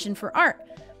my passion for art.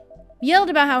 Yelled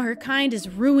about how her kind is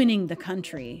ruining the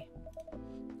country.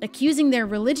 Accusing their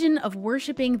religion of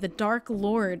worshiping the Dark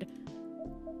Lord.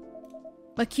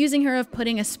 Accusing her of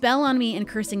putting a spell on me and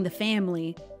cursing the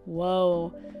family.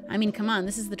 Whoa. I mean, come on,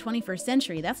 this is the 21st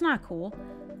century. That's not cool.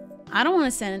 I don't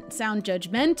want to sound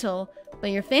judgmental,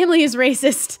 but your family is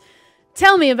racist.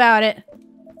 Tell me about it.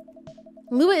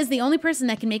 Lua is the only person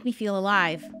that can make me feel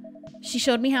alive. She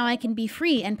showed me how I can be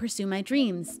free and pursue my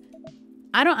dreams.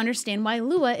 I don't understand why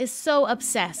Lua is so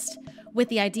obsessed with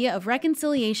the idea of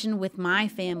reconciliation with my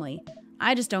family.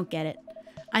 I just don't get it.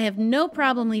 I have no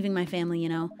problem leaving my family, you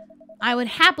know. I would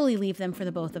happily leave them for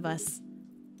the both of us.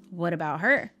 What about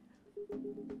her?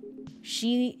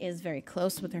 She is very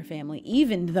close with her family,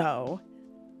 even though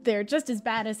they're just as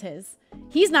bad as his.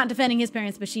 He's not defending his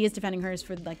parents, but she is defending hers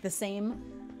for like the same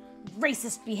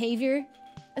racist behavior,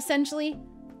 essentially.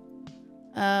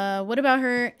 What about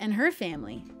her and her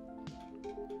family?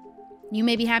 You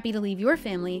may be happy to leave your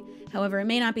family, however, it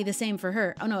may not be the same for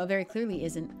her. Oh no, it very clearly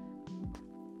isn't.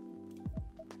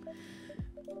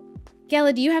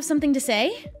 Gala, do you have something to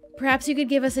say? Perhaps you could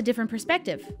give us a different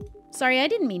perspective. Sorry, I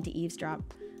didn't mean to eavesdrop.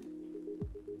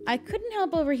 I couldn't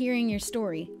help overhearing your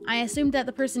story. I assumed that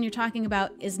the person you're talking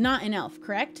about is not an elf,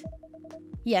 correct?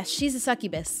 Yes, she's a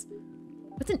succubus.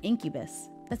 What's an incubus?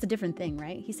 That's a different thing,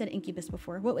 right? He said incubus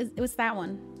before. What's that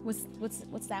one?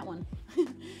 What's that one?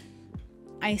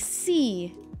 I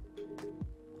see.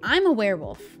 I'm a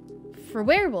werewolf. For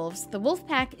werewolves, the wolf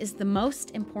pack is the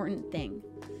most important thing.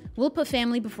 We'll put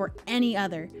family before any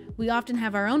other. We often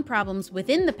have our own problems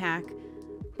within the pack,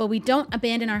 but we don't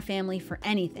abandon our family for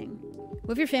anything.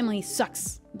 What if your family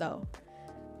sucks, though?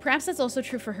 Perhaps that's also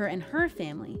true for her and her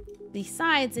family.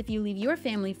 Besides, if you leave your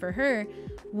family for her,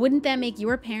 wouldn't that make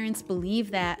your parents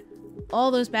believe that all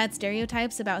those bad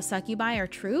stereotypes about succubi are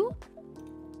true?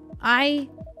 I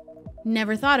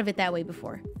never thought of it that way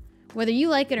before. Whether you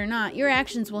like it or not, your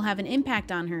actions will have an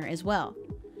impact on her as well.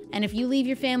 And if you leave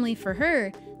your family for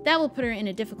her, that will put her in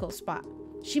a difficult spot.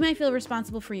 She might feel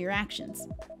responsible for your actions.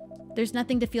 There's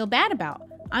nothing to feel bad about.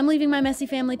 I'm leaving my messy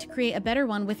family to create a better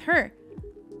one with her.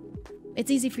 It's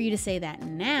easy for you to say that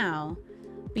now,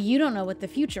 but you don't know what the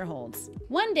future holds.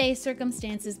 One day,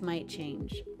 circumstances might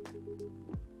change.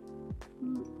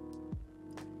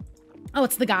 Oh,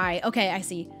 it's the guy. Okay, I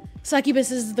see. Succubus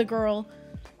is the girl.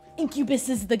 Incubus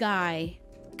is the guy.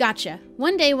 Gotcha.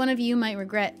 One day, one of you might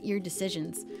regret your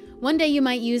decisions. One day, you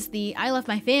might use the I left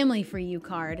my family for you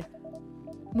card.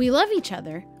 We love each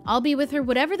other. I'll be with her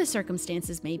whatever the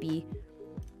circumstances may be.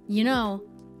 You know,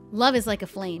 love is like a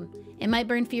flame. It might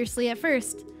burn fiercely at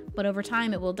first, but over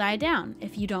time it will die down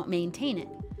if you don't maintain it.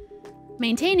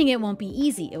 Maintaining it won't be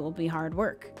easy, it will be hard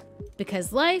work.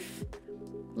 Because life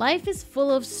is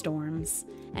full of storms,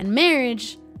 and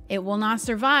marriage, it will not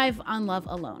survive on love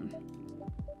alone.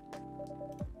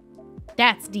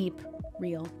 That's deep,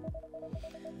 real.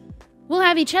 We'll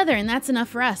have each other, and that's enough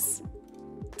for us.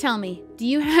 Tell me, do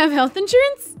you have health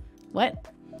insurance? What?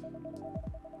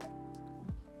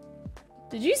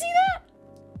 Did you see that?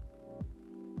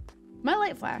 My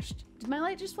light flashed. Did my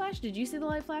light just flash? Did you see the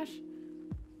light flash?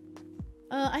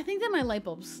 I think that my light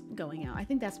bulb's going out. I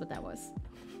think that's what that was.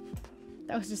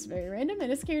 That was just very random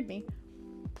and it scared me.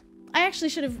 I actually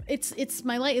should have,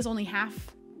 my light is only half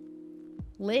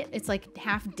lit. It's like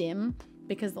half dim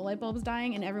because the light bulb is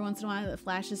dying, and every once in a while it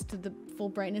flashes to the full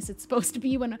brightness it's supposed to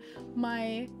be when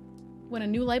a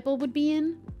new light bulb would be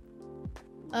in.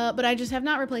 But I just have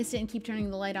not replaced it and keep turning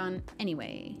the light on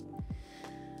anyway.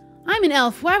 I'm an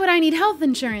elf. Why would I need health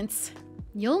insurance?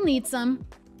 You'll need some.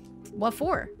 What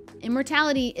for?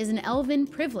 Immortality is an elven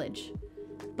privilege,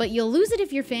 but you'll lose it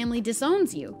if your family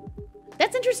disowns you.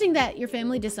 That's interesting that your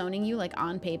family disowning you, like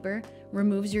on paper,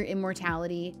 removes your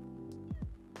immortality.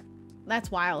 That's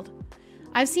wild.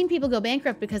 I've seen people go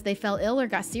bankrupt because they fell ill or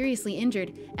got seriously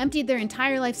injured, emptied their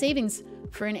entire life savings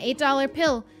for an $8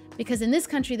 pill, because in this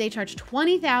country they charge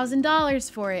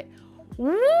 $20,000 for it.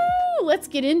 Woo! Let's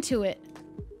get into it.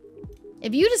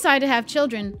 If you decide to have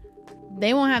children,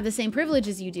 they won't have the same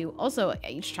privileges you do. Also,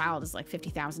 each child is like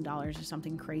 $50,000 or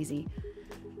something crazy.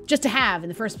 Just to have in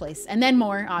the first place. And then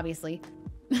more, obviously,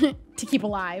 to keep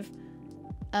alive.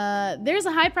 There's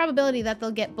a high probability that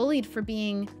they'll get bullied for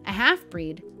being a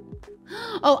half-breed.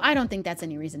 Oh, I don't think that's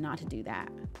any reason not to do that.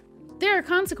 There are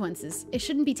consequences. It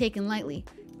shouldn't be taken lightly.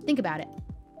 Think about it.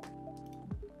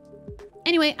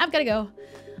 Anyway, I've got to go.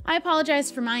 I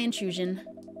apologize for my intrusion.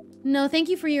 No, thank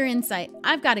you for your insight.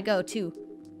 I've got to go, too.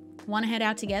 Want to head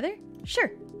out together?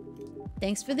 Sure.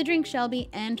 Thanks for the drink, Shelby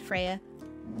and Freya.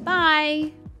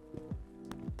 Bye.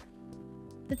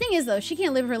 The thing is, though, she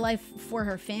can't live her life for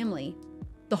her family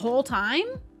the whole time.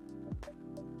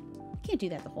 Can't do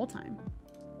that the whole time.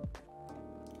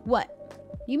 What?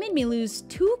 You made me lose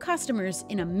 2 customers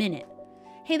in a minute.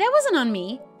 Hey, that wasn't on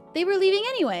me. They were leaving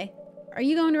anyway. Are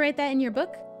you going to write that in your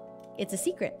book? It's a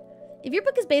secret. If your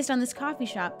book is based on this coffee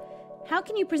shop, how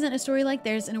can you present a story like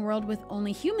theirs in a world with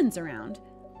only humans around?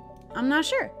 I'm not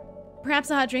sure. Perhaps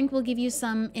a hot drink will give you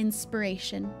some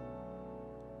inspiration.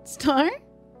 Star?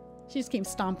 She just came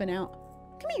stomping out.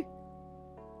 Come here.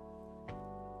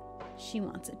 She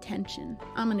wants attention.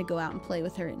 I'm gonna go out and play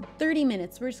with her in 30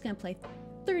 minutes. We're just gonna play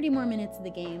 30 more minutes of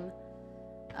the game.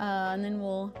 And then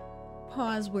we'll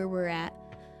pause where we're at.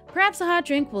 Perhaps a hot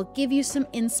drink will give you some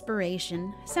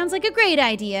inspiration. Sounds like a great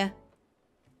idea.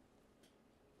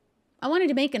 I wanted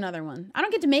to make another one. I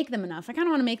don't get to make them enough. I kind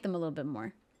of want to make them a little bit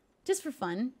more. Just for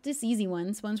fun. Just easy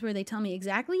ones. Ones where they tell me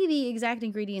exactly the exact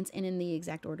ingredients and in the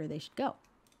exact order they should go.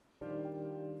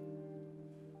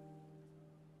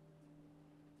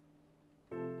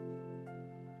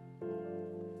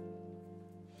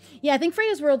 Yeah, I think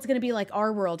Freya's world's going to be like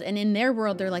our world. And in their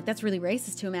world, they're like, that's really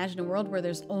racist to imagine a world where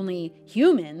there's only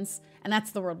humans. And that's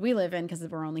the world we live in because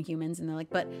we're only humans. And they're like,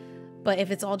 but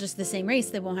if it's all just the same race,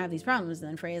 they won't have these problems. And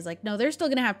then Freya's like, no, they're still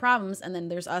going to have problems. And then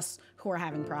there's us who are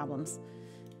having problems.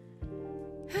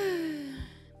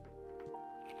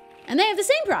 And they have the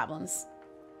same problems.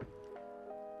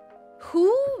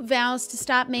 Who vows to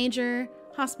stop major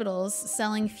hospitals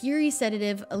selling Fury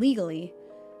sedative illegally?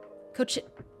 Coach...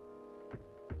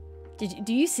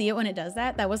 Do you see it when it does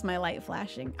that? That was my light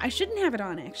flashing. I shouldn't have it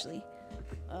on, actually.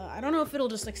 I don't know if it'll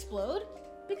just explode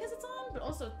because it's on, but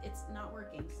also it's not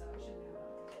working, so I shouldn't have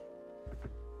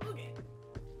it on. Okay.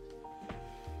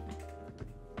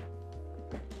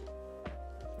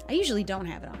 I usually don't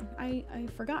have it on. I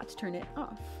forgot to turn it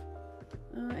off.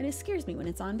 And it scares me when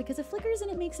it's on because it flickers and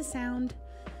it makes a sound.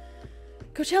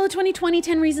 Coachella 2020,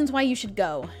 10 reasons why you should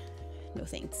go. No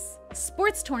thanks.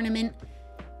 Sports tournament.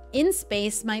 In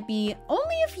space might be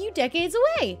only a few decades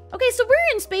away. Okay, so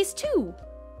we're in space too.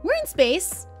 We're in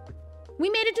space. We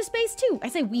made it to space too. I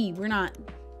say we, we're not.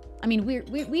 I mean,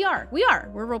 we are.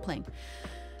 We're role-playing.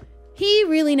 He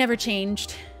really never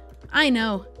changed. I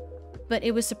know, but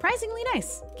it was surprisingly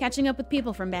nice catching up with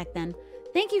people from back then.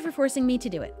 Thank you for forcing me to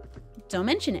do it. Don't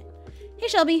mention it. Hey,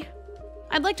 Shelby.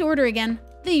 I'd like to order again.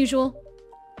 The usual.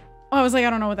 Oh, I was like, I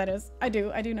don't know what that is. I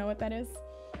do know what that is.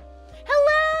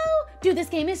 Hello! Dude, this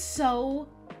game is so...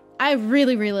 I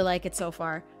really, really like it so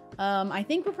far. I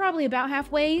think we're probably about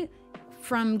halfway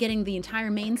from getting the entire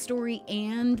main story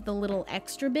and the little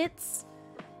extra bits.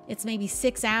 It's maybe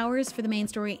 6 hours for the main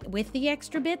story with the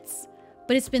extra bits,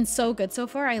 but it's been so good so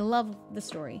far. I love the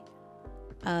story.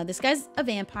 This guy's a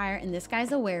vampire and this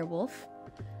guy's a werewolf.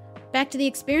 Back to the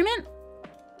experiment?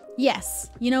 Yes.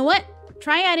 You know what?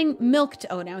 Try adding milk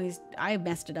to... Oh, now I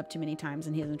messed it up too many times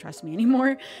and he doesn't trust me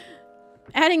anymore.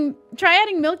 Try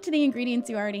adding milk to the ingredients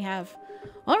you already have.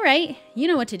 All right, you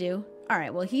know what to do. All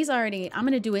right, well, I'm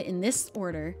gonna do it in this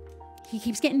order. He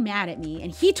keeps getting mad at me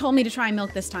and he told me to try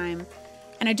milk this time.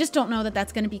 And I just don't know that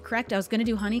that's gonna be correct. I was gonna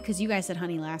do honey because you guys said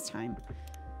honey last time.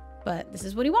 But this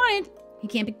is what he wanted. He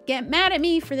can't get mad at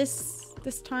me for this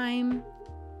time.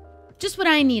 Just what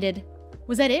I needed.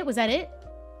 Was that it? Was that it?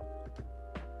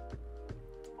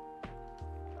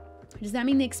 Does that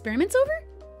mean the experiment's over?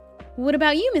 What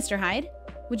about you, Mr. Hyde?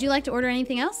 Would you like to order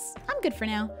anything else? I'm good for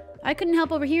now. I couldn't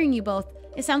help overhearing you both.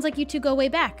 It sounds like you two go way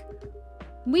back.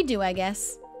 We do, I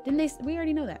guess. Didn't they? We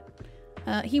already know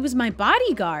that. He was my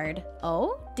bodyguard.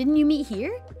 Oh? Didn't you meet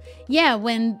here? Yeah,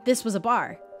 when this was a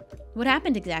bar. What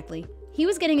happened exactly? He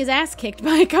was getting his ass kicked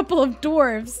by a couple of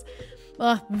dwarves.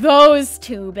 Those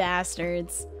two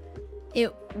bastards.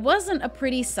 It wasn't a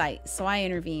pretty sight, so I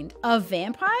intervened. A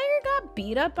vampire got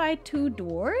beat up by 2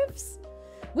 dwarves?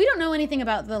 We don't know anything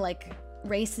about the, like,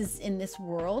 races in this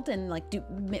world, and, like,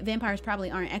 vampires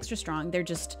probably aren't extra strong. They're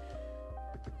just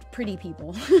pretty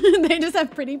people. They just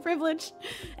have pretty privilege,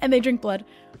 and they drink blood.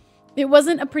 It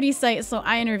wasn't a pretty sight, so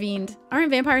I intervened.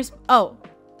 Aren't vampires... Oh,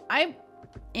 I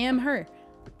am her.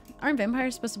 Aren't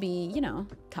vampires supposed to be, you know,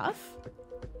 tough?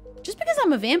 Just because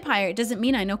I'm a vampire, it doesn't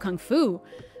mean I know Kung Fu.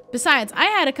 Besides, I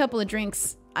had a couple of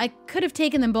drinks. I could have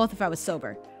taken them both if I was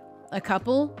sober. A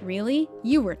couple? Really?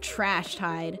 You were trashed,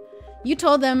 Hyde. You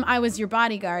told them I was your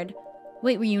bodyguard.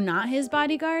 Wait, were you not his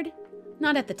bodyguard?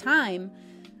 Not at the time.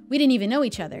 We didn't even know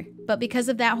each other. But because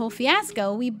of that whole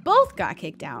fiasco, we both got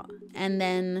kicked out. And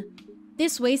then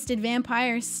this wasted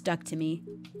vampire stuck to me.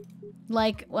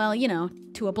 Like, well, you know,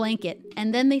 to a blanket.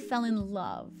 And then they fell in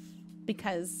love.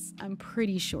 Because I'm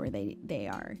pretty sure they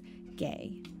are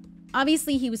gay.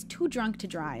 Obviously, he was too drunk to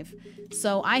drive,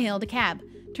 so I hailed a cab.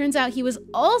 Turns out he was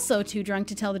also too drunk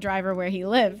to tell the driver where he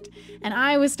lived, and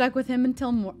I was stuck with him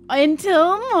until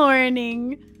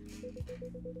morning.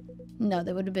 No,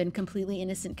 that would have been completely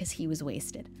innocent because he was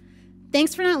wasted.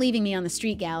 Thanks for not leaving me on the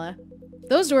street, Gala.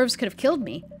 Those dwarves could have killed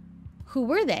me. Who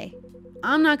were they?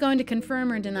 I'm not going to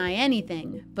confirm or deny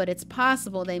anything, but it's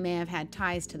possible they may have had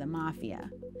ties to the mafia.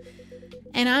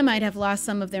 And I might have lost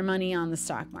some of their money on the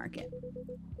stock market.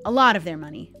 A lot of their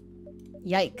money.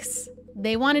 Yikes.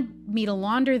 They wanted me to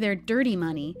launder their dirty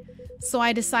money, so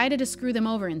I decided to screw them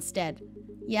over instead.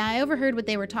 Yeah, I overheard what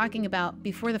they were talking about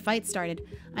before the fight started.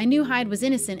 I knew Hyde was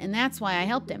innocent, and that's why I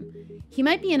helped him. He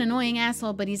might be an annoying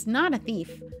asshole, but he's not a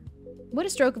thief. What a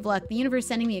stroke of luck, the universe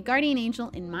sending me a guardian angel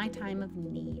in my time of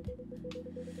need.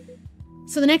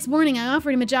 So the next morning, I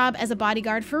offered him a job as a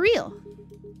bodyguard for real.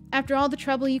 After all the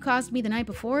trouble you caused me the night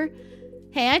before,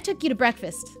 hey, I took you to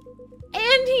breakfast.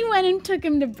 And he went and took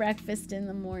him to breakfast in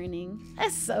the morning.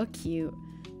 That's so cute.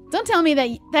 Don't tell me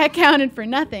that counted for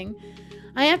nothing.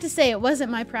 I have to say, it wasn't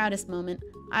my proudest moment.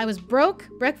 I was broke.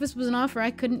 Breakfast was an offer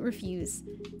I couldn't refuse.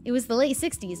 It was the late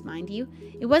 60s, mind you.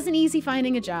 It wasn't easy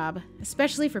finding a job,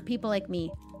 especially for people like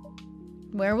me.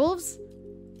 Werewolves?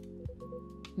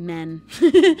 Men.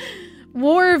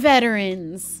 War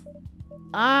veterans.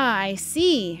 Ah, I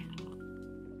see.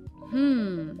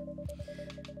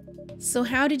 So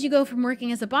how did you go from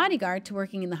working as a bodyguard to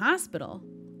working in the hospital?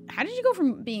 How did you go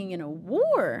from being in a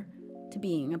war to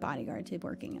being a bodyguard to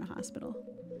working in a hospital?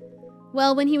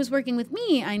 Well, when he was working with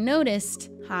me, I noticed,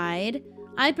 Hyde,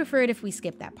 I'd prefer it if we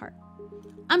skip that part.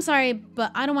 I'm sorry,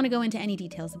 but I don't want to go into any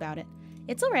details about it.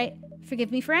 It's all right.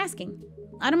 Forgive me for asking.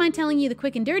 I don't mind telling you the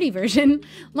quick and dirty version.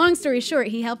 Long story short,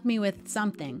 he helped me with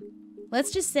something.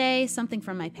 Let's just say something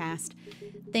from my past.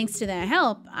 Thanks to that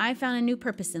help, I found a new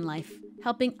purpose in life.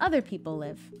 Helping other people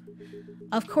live.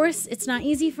 Of course, it's not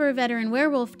easy for a veteran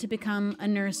werewolf to become a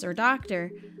nurse or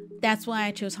doctor. That's why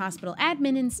I chose hospital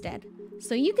admin instead.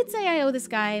 So you could say I owe this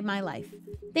guy my life,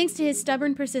 thanks to his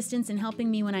stubborn persistence in helping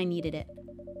me when I needed it.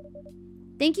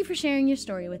 Thank you for sharing your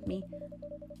story with me.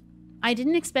 I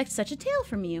didn't expect such a tale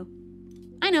from you.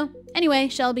 I know. Anyway,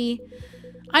 Shelby,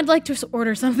 I'd like to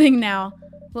order something now.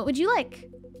 What would you like?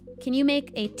 Can you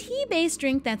make a tea-based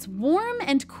drink that's warm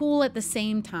and cool at the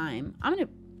same time? I'm gonna...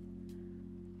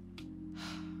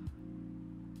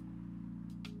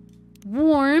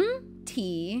 Warm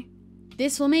tea.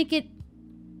 This will make it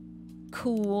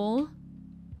cool.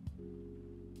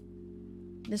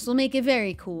 This will make it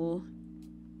very cool.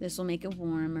 This will make it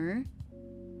warmer.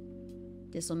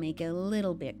 This will make it a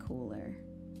little bit cooler.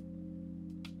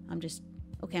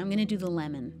 Okay, I'm gonna do the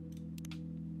lemon.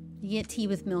 You get tea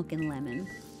with milk and lemon.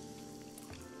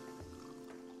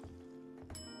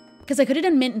 Because I could have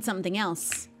done mint and something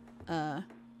else.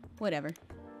 Whatever.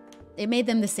 It made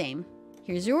them the same.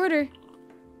 Here's your order.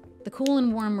 The cool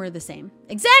and warm were the same.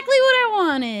 Exactly what I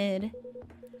wanted!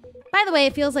 By the way,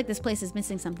 it feels like this place is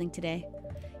missing something today.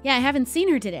 Yeah, I haven't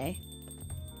seen her today.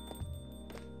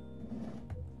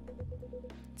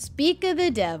 Speak of the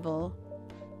devil.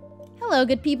 Hello,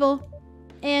 good people.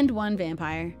 And one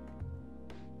vampire.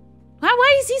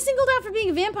 Why is he singled out for being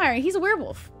a vampire? He's a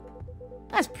werewolf.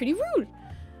 That's pretty rude.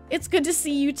 It's good to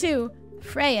see you too.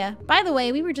 Freya, by the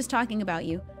way, we were just talking about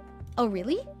you. Oh,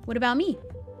 really? What about me?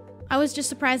 I was just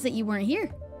surprised that you weren't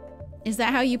here. Is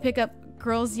that how you pick up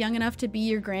girls young enough to be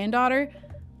your granddaughter?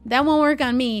 That won't work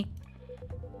on me.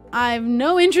 I've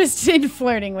no interest in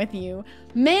flirting with you.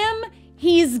 Ma'am,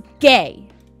 he's gay.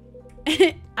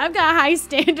 I've got high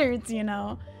standards, you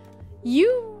know.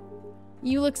 You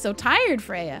look so tired,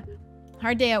 Freya.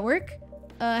 Hard day at work?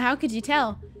 How could you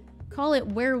tell? Call it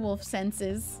werewolf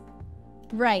senses.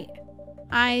 Right.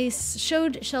 I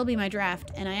showed Shelby my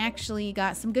draft, and I actually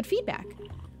got some good feedback.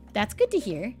 That's good to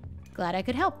hear. Glad I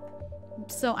could help.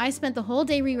 So I spent the whole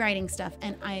day rewriting stuff,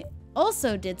 and I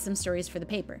also did some stories for the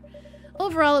paper.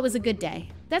 Overall, it was a good day.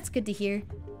 That's good to hear.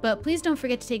 But please don't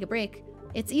forget to take a break.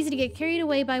 It's easy to get carried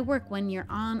away by work when you're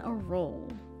on a roll.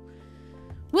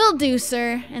 Will do,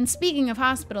 sir. And speaking of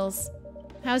hospitals,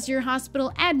 how's your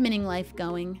hospital adminning life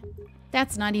going?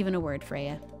 That's not even a word,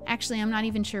 Freya. Actually, I'm not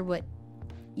even sure what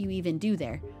you even do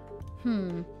there.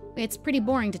 It's pretty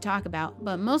boring to talk about,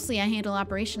 but mostly I handle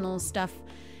operational stuff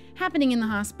happening in the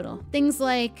hospital. Things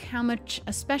like how much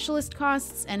a specialist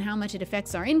costs and how much it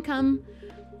affects our income.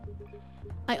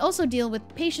 I also deal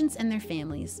with patients and their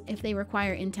families. If they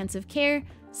require intensive care,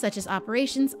 such as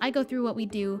operations, I go through what we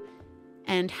do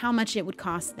and how much it would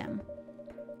cost them.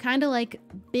 Kind of like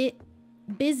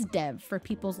biz dev for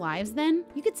people's lives then?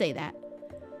 You could say that.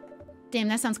 Damn,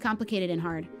 that sounds complicated and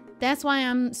hard. That's why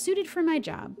I'm suited for my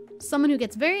job. Someone who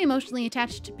gets very emotionally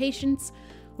attached to patients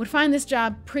would find this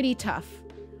job pretty tough.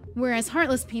 Whereas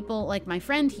heartless people, like my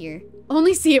friend here,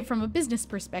 only see it from a business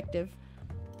perspective.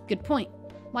 Good point.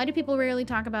 Why do people rarely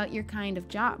talk about your kind of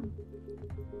job?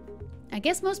 I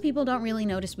guess most people don't really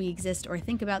notice we exist or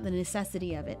think about the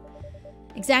necessity of it.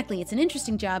 Exactly, it's an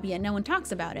interesting job, yet no one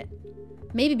talks about it.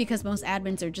 Maybe because most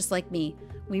admins are just like me.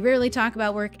 We rarely talk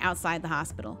about work outside the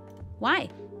hospital. Why?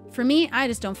 For me, I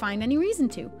just don't find any reason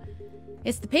to.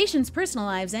 It's the patients' personal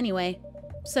lives anyway.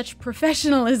 Such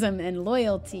professionalism and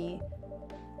loyalty.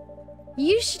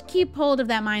 You should keep hold of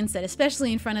that mindset,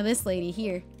 especially in front of this lady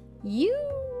here.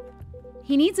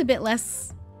 He needs to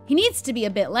be a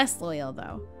bit less loyal,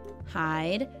 though.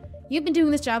 Hyde, you've been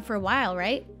doing this job for a while,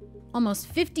 right? Almost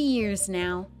 50 years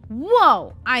now.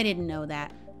 Whoa! I didn't know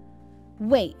that.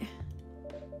 Wait.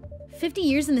 50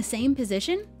 years in the same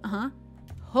position? Uh-huh.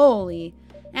 Holy.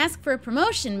 Ask for a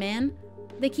promotion, man.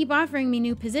 They keep offering me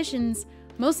new positions,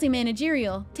 mostly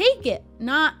managerial. Take it.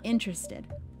 Not interested.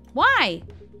 Why?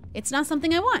 It's not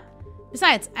something I want.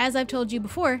 Besides, as I've told you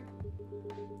before,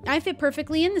 I fit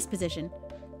perfectly in this position.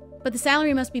 But the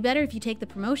salary must be better if you take the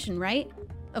promotion, right?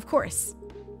 Of course.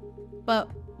 But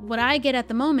what I get at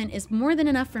the moment is more than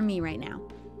enough for me right now.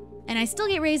 And I still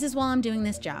get raises while I'm doing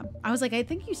this job. I was like, I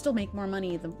think you still make more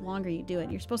money the longer you do it.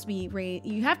 You're supposed to be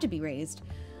you have to be raised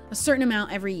a certain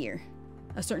amount every year.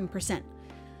 A certain percent.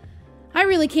 I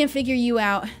really can't figure you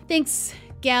out. Thanks,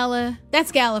 Gala.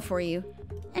 That's Gala for you.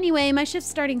 Anyway, my shift's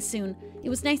starting soon. It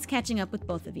was nice catching up with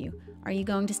both of you. Are you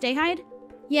going to stay, Hyde?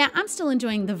 Yeah, I'm still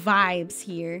enjoying the vibes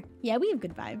here. Yeah, we have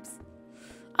good vibes.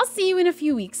 I'll see you in a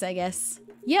few weeks, I guess.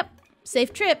 Yep.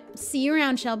 Safe trip. See you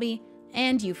around, Shelby.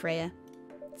 And you, Freya.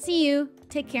 See you.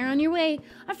 Take care on your way.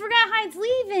 I forgot Hyde's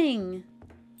leaving.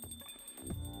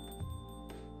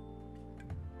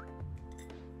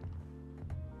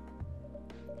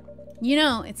 You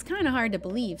know, it's kind of hard to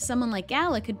believe someone like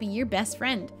Gala could be your best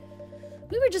friend.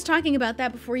 We were just talking about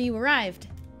that before you arrived.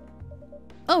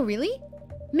 Oh, really?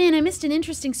 Man, I missed an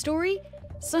interesting story.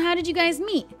 So how did you guys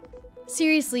meet?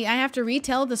 Seriously, I have to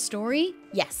retell the story?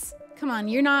 Yes. Come on,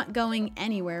 you're not going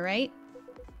anywhere, right?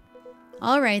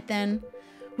 All right, then.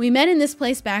 We met in this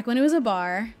place back when it was a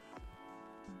bar.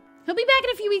 He'll be back in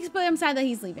a few weeks, but I'm sad that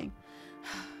he's leaving.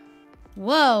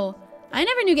 Whoa. I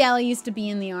never knew Gala used to be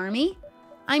in the army.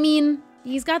 I mean,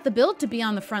 he's got the build to be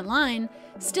on the front line.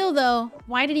 Still, though,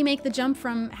 why did he make the jump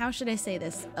from, how should I say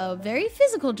this, a very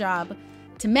physical job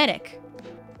to medic?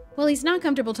 Well, he's not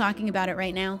comfortable talking about it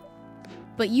right now.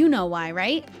 But you know why,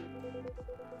 right?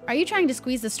 Are you trying to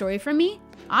squeeze the story from me?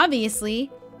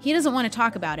 Obviously, he doesn't want to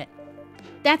talk about it.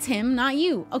 That's him, not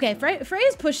you. Okay,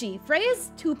 Freya's pushy.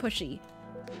 Freya's too pushy.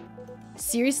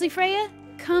 Seriously, Freya?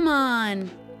 Come on.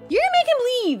 You're gonna make him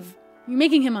leave. You're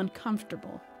making him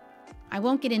uncomfortable. I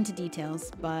won't get into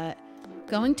details, but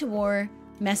going to war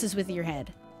messes with your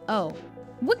head. Oh,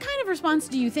 what kind of response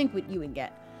do you think you would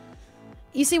get?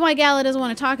 You see why Gala doesn't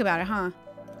want to talk about it, huh?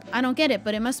 I don't get it,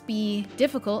 but it must be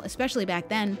difficult, especially back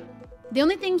then. The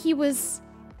only thing he was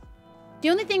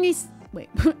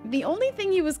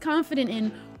confident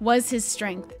in was his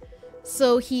strength.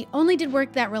 So he only did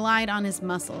work that relied on his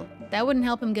muscle. That wouldn't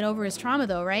help him get over his trauma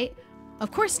though, right?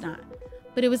 Of course not.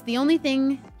 But it was the only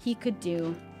thing he could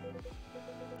do.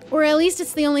 Or at least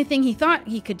it's the only thing he thought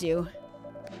he could do.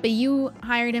 But you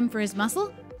hired him for his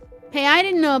muscle? Hey, I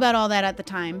didn't know about all that at the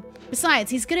time.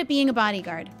 Besides, he's good at being a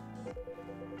bodyguard.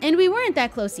 And we weren't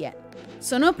that close yet.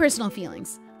 So no personal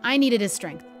feelings. I needed his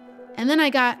strength. And then I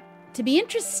got to be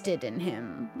interested in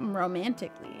him.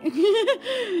 Romantically.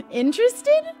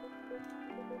 Interested?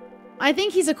 I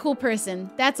think he's a cool person.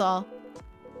 That's all.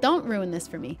 Don't ruin this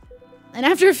for me. And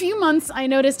after a few months, I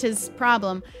noticed his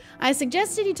problem. I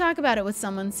suggested he talk about it with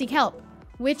someone, seek help,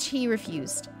 which he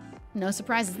refused. No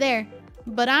surprises there,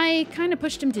 but I kind of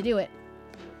pushed him to do it.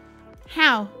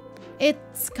 How?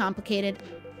 It's complicated.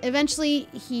 Eventually,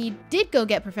 he did go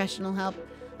get professional help.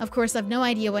 Of course, I've no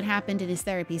idea what happened in his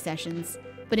therapy sessions.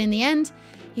 But in the end,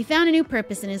 he found a new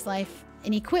purpose in his life,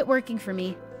 and he quit working for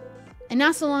me. And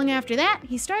not so long after that,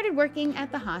 he started working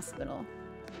at the hospital.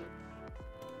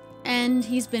 And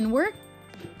he's been No way!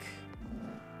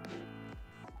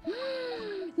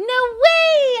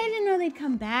 I didn't know they'd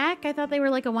come back. I thought they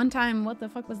were like a one-time, what the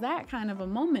fuck was that kind of a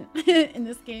moment in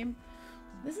this game.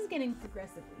 This is getting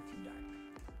progressively too dark.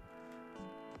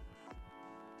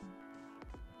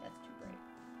 That's too bright.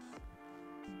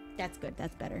 That's good.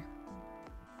 That's better.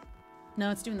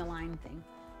 No, it's doing the line thing.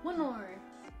 One more.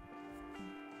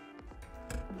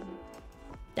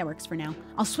 That works for now.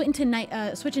 I'll switch into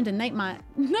nighttime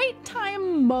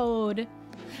mode.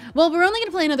 Well, we're only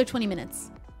gonna play another 20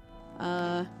 minutes.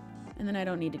 And then I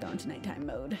don't need to go into nighttime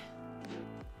mode.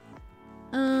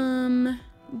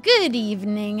 Good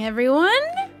evening, everyone.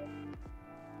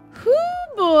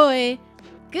 Whoo boy.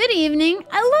 Good evening.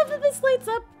 I love that this lights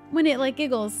up when it like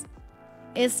giggles.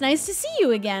 It's nice to see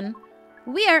you again.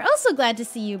 We are also glad to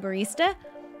see you, barista.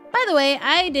 By the way,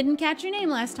 I didn't catch your name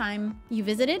last time you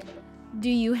visited. Do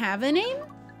you have a name?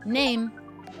 Name.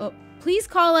 Oh, please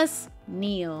call us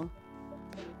Neil.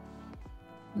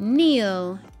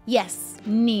 Neil. Yes,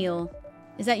 Neil.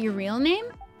 Is that your real name?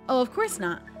 Oh, of course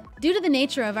not. Due to the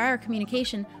nature of our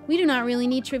communication, we do not really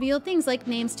need trivial things like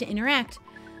names to interact.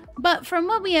 But from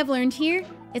what we have learned here,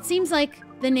 it seems like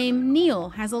the name Neil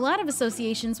has a lot of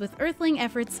associations with Earthling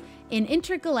efforts in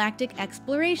intergalactic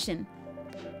exploration.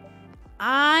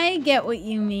 I get what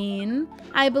you mean.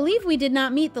 I believe we did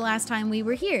not meet the last time we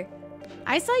were here.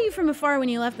 I saw you from afar when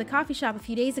you left the coffee shop a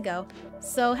few days ago.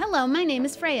 So, hello, my name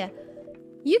is Freya.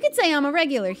 You could say I'm a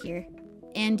regular here.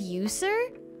 And you, sir?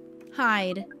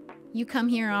 Hyde. You come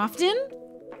here often?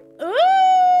 Ooh!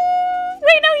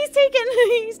 Wait, no,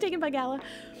 he's taken by Gala.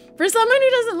 For someone who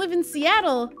doesn't live in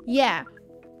Seattle, yeah.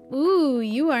 Ooh,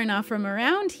 you are not from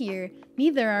around here.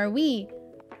 Neither are we.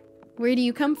 Where do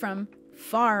you come from?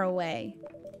 Far away.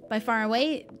 By far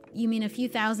away, you mean a few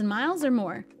thousand miles or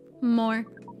more? More.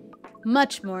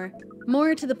 Much more.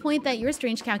 More to the point that your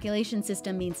strange calculation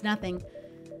system means nothing.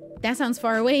 That sounds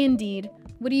far away indeed.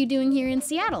 What are you doing here in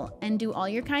Seattle? And do all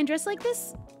your kind dress like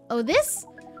this? Oh, this?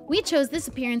 We chose this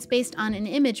appearance based on an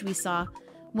image we saw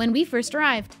when we first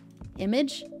arrived.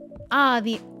 Image? Ah,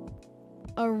 the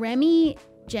Remy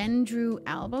Gendrew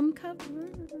album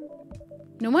cover?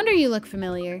 No wonder you look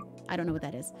familiar. I don't know what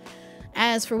that is.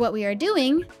 As for what we are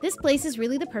doing, this place is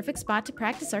really the perfect spot to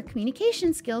practice our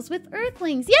communication skills with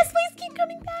Earthlings. Yes, please keep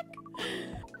coming back.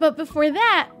 But before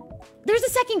that, there's a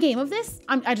second game of this.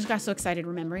 I just got so excited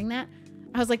remembering that.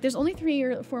 I was like, there's only 3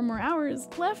 or 4 more hours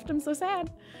left. I'm so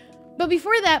sad. But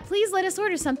before that, please let us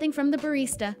order something from the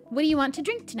barista. What do you want to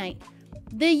drink tonight?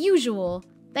 The usual.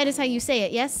 That is how you say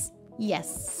it, yes?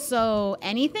 Yes. So,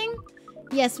 anything?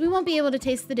 Yes, we won't be able to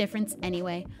taste the difference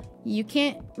anyway. You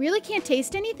really can't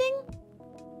taste anything?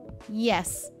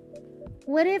 Yes.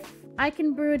 What if I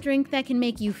can brew a drink that can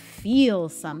make you feel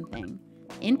something?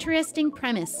 Interesting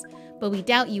premise, but we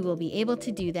doubt you will be able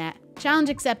to do that. Challenge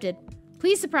accepted.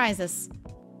 Please surprise us.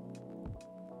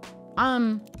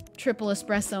 Triple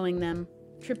espressoing them.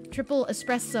 Triple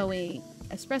espressoing.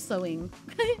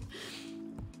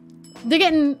 They're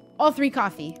getting all 3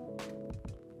 coffee.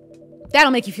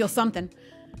 That'll make you feel something.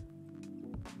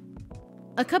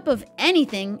 A cup of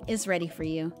anything is ready for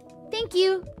you. Thank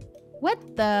you.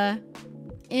 What the?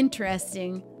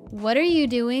 Interesting. What are you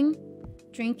doing?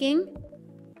 Drinking?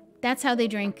 That's how they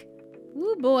drink.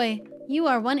 Ooh boy, you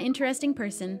are one interesting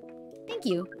person. Thank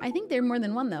you. I think there are more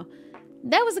than one though.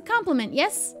 That was a compliment,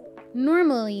 yes?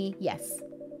 Normally, yes.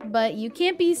 But you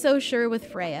can't be so sure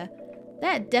with Freya.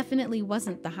 That definitely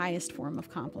wasn't the highest form of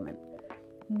compliment.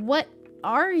 What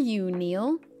are you,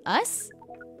 Neil? Us?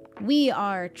 We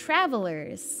are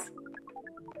travelers.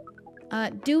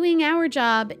 Doing our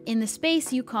job in the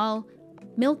space you call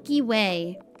Milky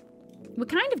Way. What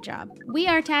kind of job? We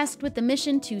are tasked with the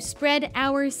mission to spread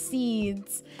our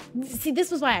seeds. See,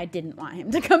 this was why I didn't want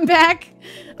him to come back.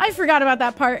 I forgot about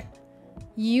that part.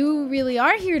 You really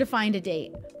are here to find a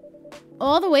date.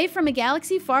 All the way from a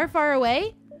galaxy far, far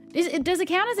away? Does it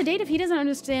count as a date if he doesn't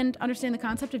understand the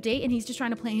concept of date and he's just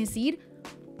trying to plant his seed?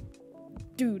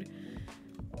 Dude,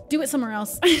 do it somewhere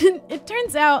else. It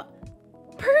turns out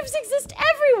pervs exist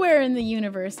everywhere in the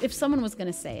universe. If someone was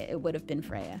gonna say it, it would have been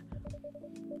Freya.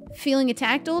 Feeling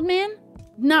attacked, old man?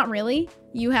 Not really.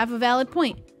 You have a valid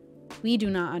point. We do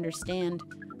not understand,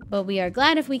 but we are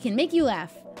glad if we can make you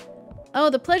laugh. Oh,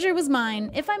 the pleasure was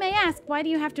mine. If I may ask, why do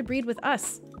you have to breed with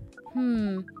us?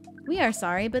 We are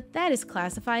sorry, but that is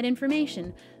classified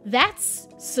information. That's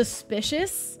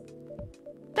suspicious.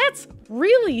 That's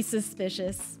really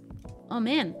suspicious. Oh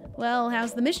man, well,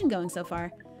 how's the mission going so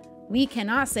far? We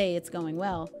cannot say it's going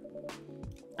well.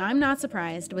 I'm not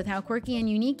surprised. With how quirky and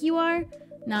unique you are,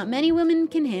 not many women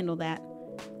can handle that.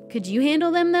 Could you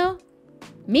handle them, though?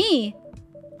 Me?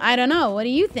 I don't know. What do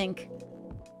you think?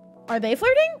 Are they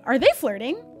flirting? Are they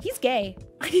flirting? He's gay.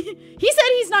 He said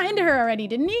he's not into her already,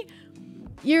 didn't he?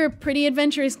 You're a pretty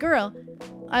adventurous girl.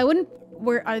 I wouldn't...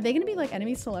 Are they gonna be like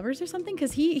enemies to lovers or something?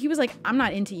 Because he was like, I'm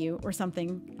not into you or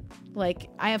something. Like,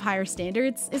 I have higher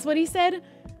standards is what he said.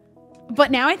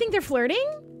 But now I think they're flirting?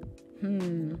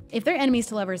 If they're enemies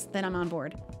to lovers, then I'm on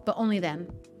board. But only then.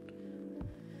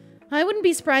 I wouldn't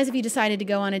be surprised if you decided to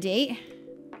go on a date.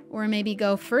 Or maybe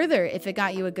go further if it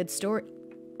got you a good story.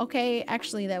 Okay,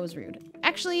 actually, that was rude.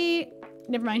 Actually,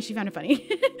 Never mind, she found it funny.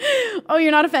 Oh,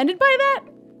 you're not offended by that?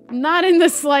 Not in the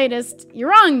slightest. You're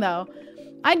wrong, though.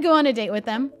 I'd go on a date with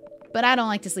them, but I don't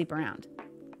like to sleep around.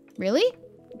 Really?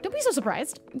 Don't be so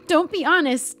surprised. Don't be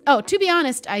honest. Oh, to be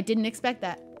honest, I didn't expect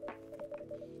that.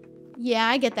 Yeah,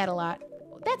 I get that a lot.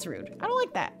 That's rude. I don't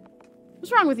like that.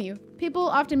 What's wrong with you? People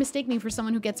often mistake me for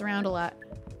someone who gets around a lot.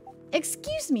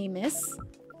 Excuse me, miss.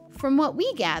 From what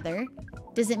we gather,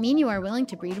 does it mean you are willing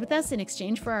to breed with us in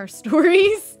exchange for our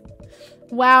stories?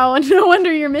 Wow, no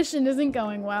wonder your mission isn't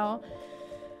going well.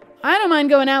 I don't mind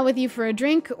going out with you for a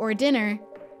drink or dinner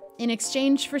in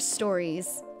exchange for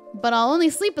stories, but I'll only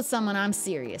sleep with someone I'm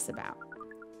serious about.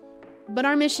 But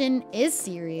our mission is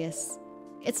serious.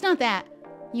 It's not that.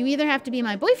 You either have to be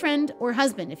my boyfriend or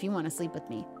husband if you want to sleep with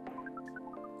me.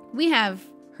 We have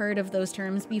heard of those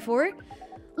terms before.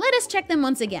 Let us check them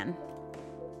once again.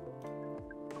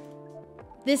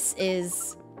 This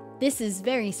is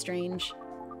very strange.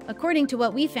 According to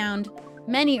what we found,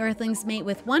 many Earthlings mate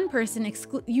with one person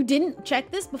You didn't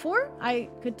check this before? I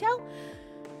could tell.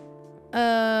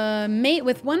 Mate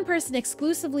with one person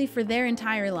exclusively for their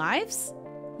entire lives?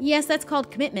 Yes, that's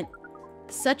called commitment.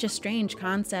 Such a strange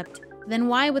concept. Then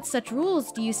why, with such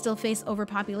rules, do you still face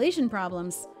overpopulation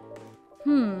problems?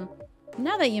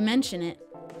 Now that you mention it,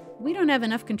 we don't have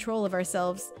enough control of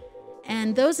ourselves,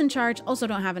 and those in charge also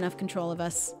don't have enough control of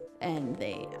us, and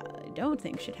they, I don't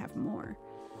think, should have more.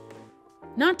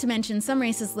 Not to mention, some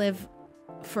races live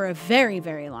for a very,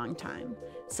 very long time.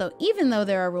 So even though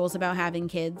there are rules about having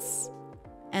kids,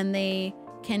 and they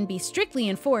can be strictly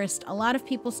enforced, a lot of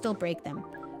people still break them.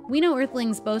 We know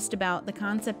Earthlings boast about the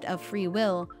concept of free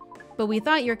will, but we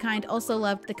thought your kind also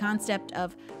loved the concept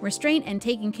of restraint and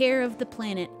taking care of the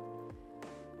planet.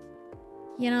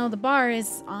 You know, the bar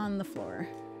is on the floor.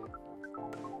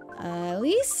 At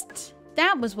least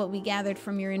that was what we gathered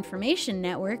from your information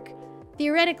network.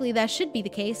 Theoretically, that should be the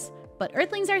case, but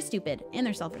Earthlings are stupid, and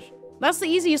they're selfish. That's the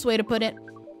easiest way to put it.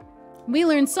 We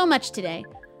learned so much today,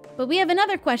 but we have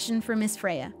another question for Miss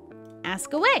Freya.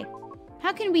 Ask away.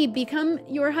 How can we become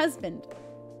your husband?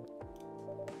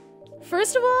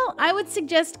 First of all, I would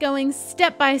suggest going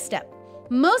step by step.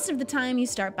 Most of the time, you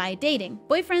start by dating.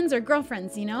 Boyfriends or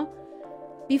girlfriends, you know?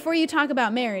 Before you talk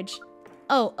about marriage.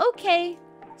 Oh, okay.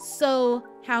 So,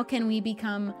 how can we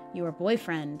become your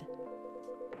boyfriend?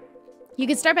 You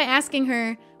could start by asking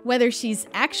her whether she's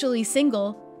actually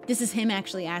single. This is him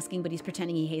actually asking, but he's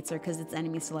pretending he hates her because it's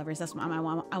enemies to lovers. That's what I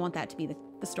want that to be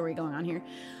the story going on here.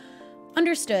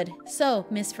 Understood. So,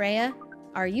 Miss Freya,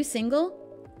 are you single?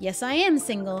 Yes, I am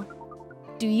single.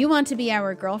 Do you want to be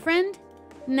our girlfriend?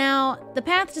 Now, the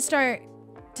path to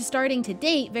starting to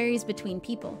date varies between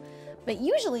people, but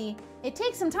usually it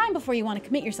takes some time before you want to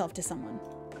commit yourself to someone.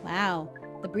 Wow,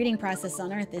 the breeding process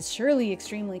on Earth is surely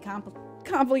extremely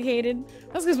complicated.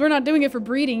 That's because we're not doing it for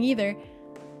breeding either.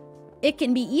 It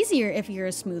can be easier if you're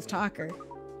a smooth talker.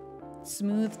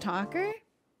 Smooth talker?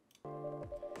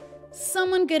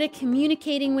 Someone good at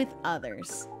communicating with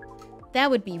others. That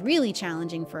would be really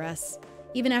challenging for us.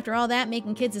 Even after all that,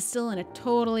 making kids is still in a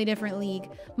totally different league.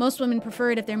 Most women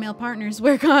prefer it if their male partners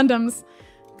wear condoms.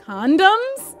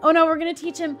 Condoms? Oh no, we're gonna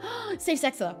teach him. Safe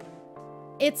sex though.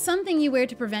 It's something you wear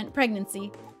to prevent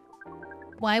pregnancy.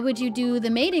 Why would you do the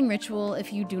mating ritual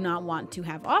if you do not want to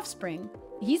have offspring?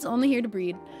 He's only here to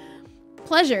breed.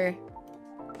 Pleasure.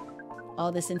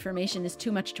 All this information is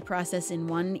too much to process in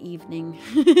one evening.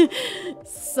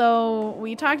 So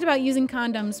we talked about using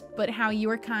condoms, but how do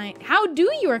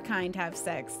your kind have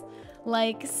sex?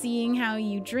 Like seeing how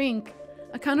you drink.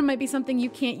 A condom might be something you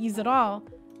can't use at all.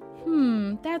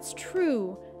 That's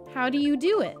true. How do you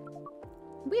do it?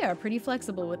 We are pretty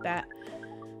flexible with that.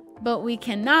 But we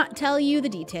cannot tell you the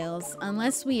details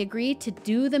unless we agree to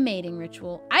do the mating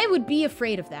ritual. I would be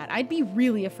afraid of that. I'd be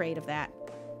really afraid of that.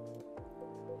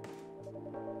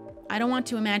 I don't want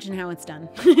to imagine how it's done.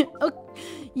 Oh,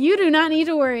 you do not need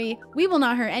to worry. We will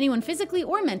not hurt anyone physically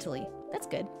or mentally. That's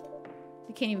good.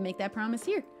 We can't even make that promise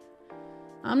here.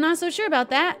 I'm not so sure about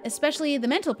that, especially the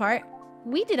mental part.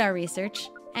 We did our research,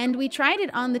 and we tried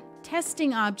it on the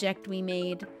testing object we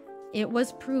made. It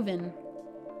was proven.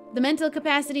 The mental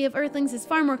capacity of Earthlings is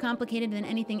far more complicated than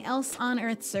anything else on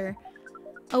Earth, sir.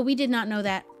 Oh, we did not know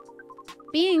that.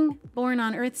 Being born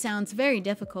on Earth sounds very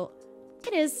difficult.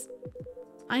 It is.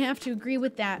 I have to agree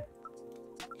with that.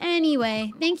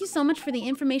 Anyway, thank you so much for the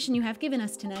information you have given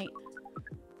us tonight.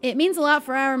 It means a lot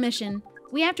for our mission.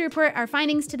 We have to report our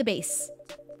findings to the base.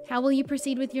 How will you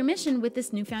proceed with your mission with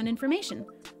this newfound information?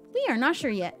 We are not sure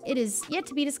yet. It is yet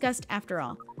to be discussed after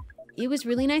all. It was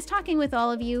really nice talking with all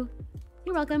of you.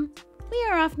 You're welcome. We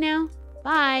are off now.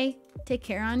 Bye. Take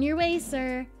care on your way,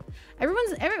 sir.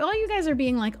 All you guys are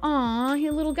being like, aw, he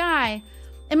little guy.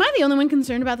 Am I the only one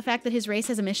concerned about the fact that his race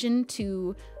has a mission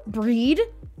to breed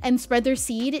and spread their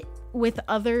seed with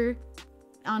on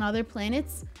other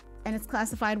planets? And it's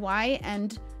classified Y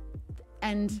and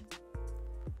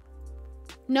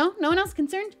no one else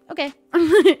concerned? Okay.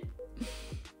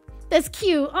 That's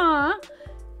cute. Aw.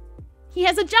 He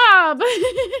has a job.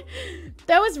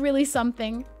 That was really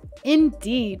something.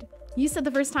 Indeed. You said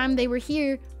the first time they were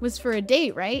here was for a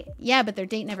date, right? Yeah, but their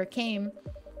date never came.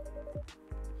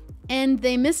 And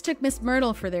they mistook Miss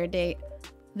Myrtle for their date.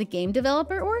 The game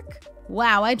developer orc?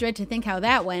 Wow, I dread to think how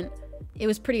that went. It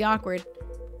was pretty awkward.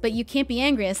 But you can't be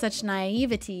angry at such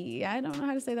naivety. I don't know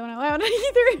how to say that one out loud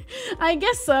either. I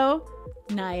guess so.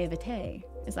 Naivete.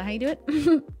 Is that how you do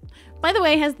it? By the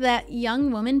way, has that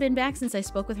young woman been back since I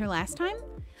spoke with her last time?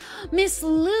 Miss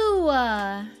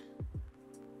Lua.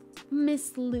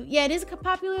 Miss Lou. Yeah, it is a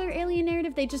popular alien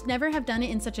narrative. They just never have done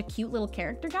it in such a cute little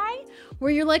character guy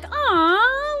where you're like,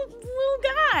 aw,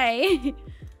 little guy.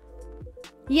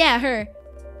 Yeah, her.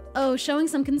 Oh, showing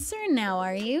some concern now,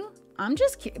 are you? I'm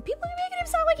just curious. People are making him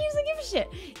sound like he doesn't give a shit.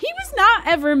 He was not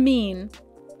ever mean.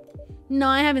 No,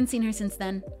 I haven't seen her since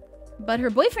then. But her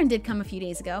boyfriend did come a few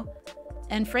days ago.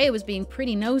 And Freya was being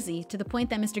pretty nosy to the point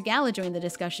that Mr. Gala joined the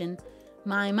discussion.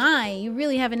 My, you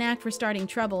really have a knack for starting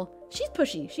trouble. She's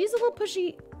pushy. She's a little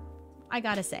pushy, I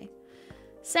gotta say.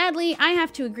 Sadly, I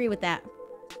have to agree with that.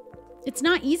 It's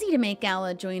not easy to make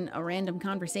Gala join a random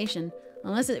conversation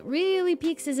unless it really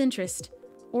piques his interest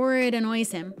or it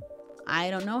annoys him. I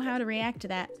don't know how to react to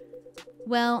that.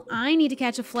 Well, I need to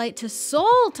catch a flight to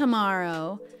Seoul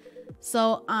tomorrow,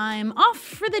 so I'm off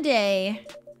for the day.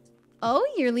 Oh,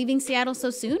 you're leaving Seattle so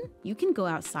soon? You can go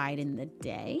outside in the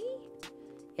day?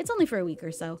 It's only for a week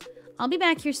or so. I'll be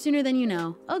back here sooner than you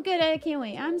know. Oh, good. I can't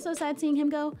wait. I'm so sad seeing him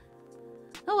go.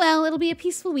 Oh, well, it'll be a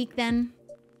peaceful week then.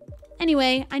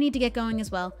 Anyway, I need to get going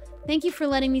as well. Thank you for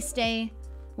letting me stay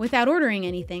without ordering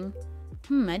anything.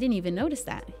 I didn't even notice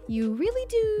that. You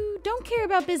really don't care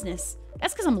about business.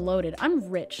 That's because I'm loaded. I'm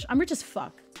rich. I'm rich as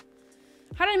fuck.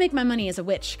 How did I make my money as a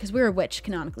witch? Because we're a witch,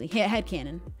 canonically.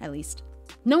 Headcanon, at least.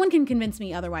 No one can convince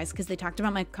me otherwise because they talked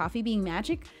about my coffee being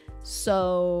magic.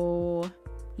 So,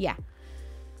 yeah.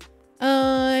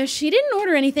 She didn't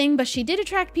order anything, but she did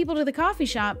attract people to the coffee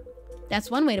shop. That's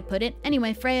one way to put it.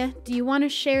 Anyway, Freya, do you want to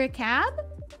share a cab?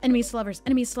 Enemies to lovers.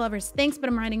 Enemies to lovers. Thanks, but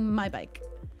I'm riding my bike.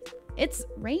 It's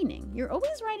raining. You're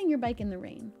always riding your bike in the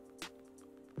rain.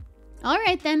 All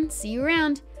right, then. See you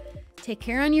around. Take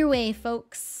care on your way,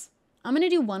 folks. I'm going to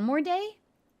do one more day.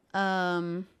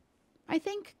 I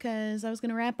think, because I was going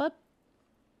to wrap up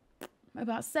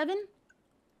about 7.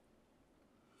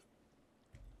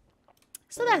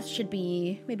 So that should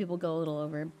be, maybe we'll go a little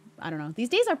over. I don't know. These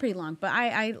days are pretty long, but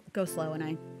I go slow and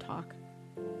I talk.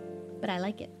 But I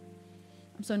like it.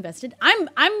 I'm so invested.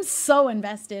 I'm so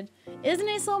invested. Isn't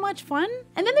it so much fun?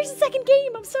 And then there's a second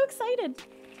game. I'm so excited.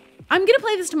 I'm going to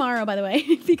play this tomorrow, by the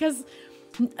way, because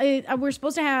we're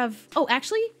supposed to have... Oh,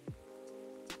 actually,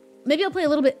 maybe I'll play a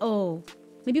little bit. Oh,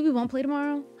 maybe we won't play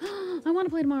tomorrow. I want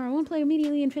to play tomorrow. I want to play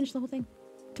immediately and finish the whole thing.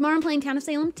 Tomorrow I'm playing Town of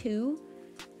Salem 2,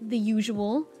 the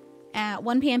usual, at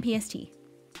 1 p.m. PST.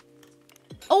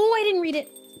 Oh, I didn't read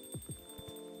it.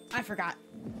 I forgot.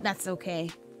 That's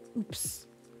okay. Oops.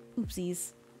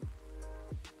 Oopsies.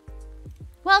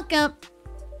 Welcome.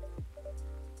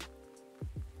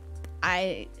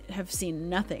 I have seen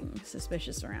nothing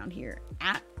suspicious around here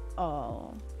at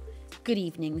all. Good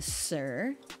evening,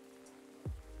 sir.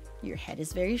 Your head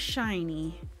is very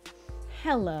shiny.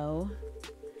 Hello.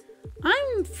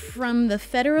 I'm from the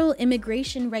Federal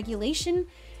Immigration Regulation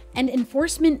and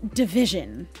Enforcement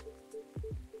Division.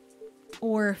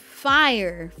 Or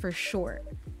FIRE for short.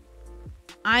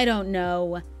 I don't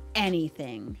know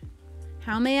anything.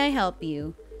 How may I help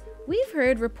you? We've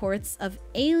heard reports of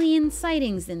alien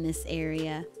sightings in this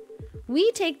area.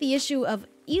 We take the issue of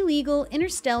illegal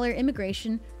interstellar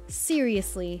immigration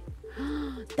seriously.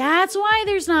 That's why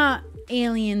there's not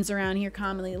aliens around here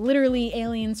commonly. Literally,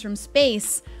 aliens from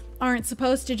space aren't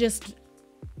supposed to just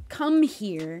come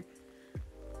here.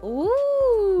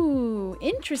 Ooh,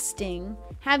 interesting.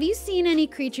 Have you seen any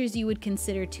creatures you would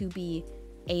consider to be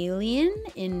alien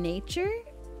in nature?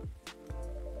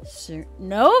 Sure.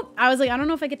 Nope. I was like, I don't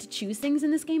know if I get to choose things in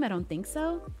this game. I don't think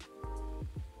so.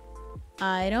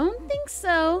 I don't think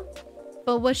so.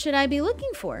 But what should I be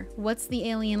looking for? What's the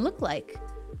alien look like?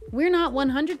 We're not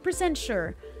 100%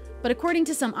 sure, but according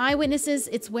to some eyewitnesses,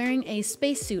 it's wearing a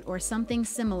spacesuit or something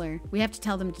similar. We have to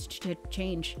tell them to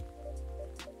change.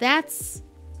 That's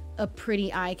a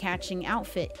pretty eye-catching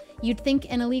outfit. You'd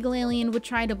think an illegal alien would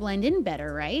try to blend in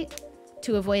better, right?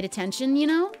 To avoid attention, you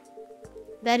know?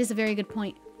 That is a very good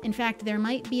point. In fact, there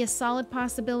might be a solid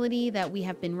possibility that we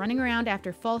have been running around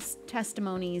after false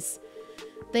testimonies.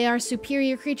 They are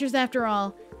superior creatures after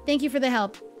all. Thank you for the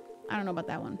help. I don't know about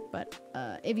that one, but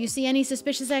if you see any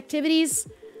suspicious activities,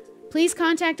 please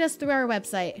contact us through our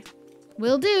website.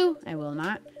 Will do. I will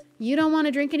not. You don't want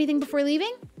to drink anything before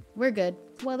leaving? We're good.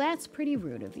 Well, that's pretty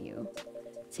rude of you.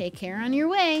 Take care on your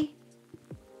way.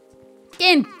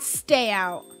 And stay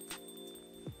out.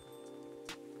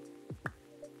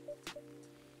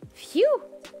 Phew.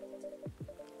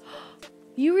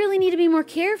 You really need to be more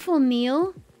careful,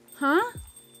 Neil. Huh?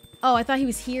 Oh, I thought he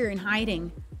was here and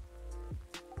hiding.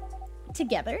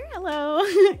 Together? Hello.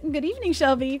 Good evening,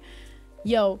 Shelby.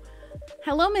 Yo.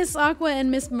 Hello, Miss Aqua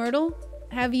and Miss Myrtle.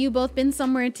 Have you both been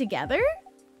somewhere together?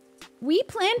 We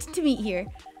planned to meet here.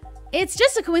 It's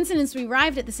just a coincidence we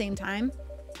arrived at the same time.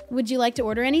 Would you like to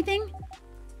order anything?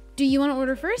 Do you want to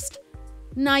order first?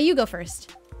 Nah, you go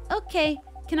first. Okay.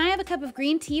 Can I have a cup of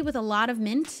green tea with a lot of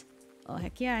mint? Oh,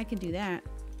 heck yeah, I can do that.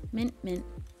 Mint, mint.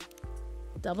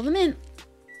 Double the mint.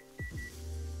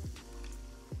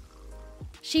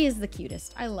 She is the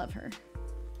cutest. I love her.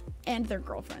 And they're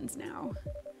girlfriends now.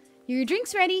 Your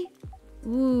drink's ready.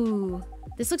 Ooh,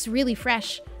 this looks really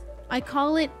fresh. I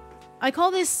call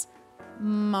this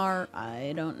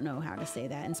I don't know how to say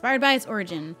that. Inspired by its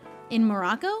origin. In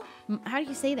Morocco? How do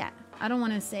you say that? I don't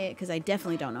want to say it because I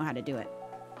definitely don't know how to do it.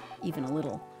 Even a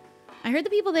little. I heard the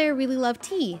people there really love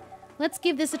tea. Let's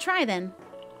give this a try then.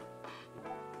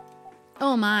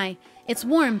 Oh my, it's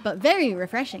warm but very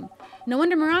refreshing. No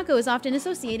wonder Morocco is often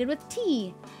associated with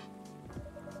tea.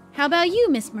 How about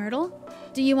you, Miss Myrtle?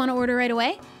 Do you want to order right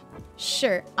away?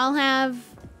 Sure, I'll have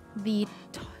the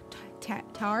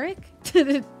Tariq?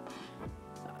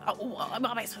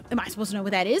 Am I supposed to know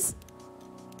what that is?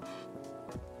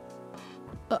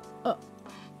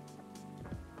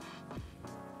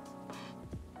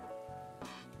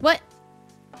 What?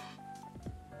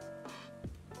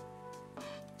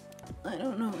 I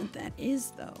don't know what that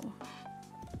is, though.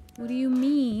 What do you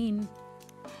mean?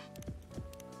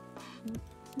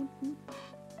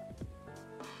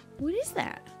 What is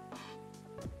that?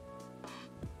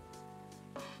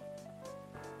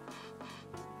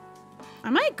 I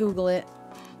might Google it.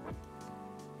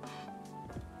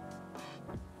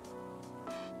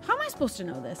 How am I supposed to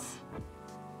know this?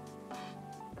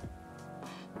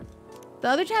 The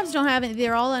other tabs don't have it.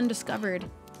 They're all undiscovered.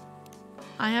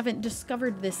 I haven't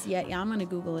discovered this yet. Yeah, I'm going to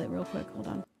Google it real quick. Hold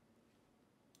on.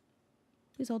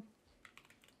 Please hold.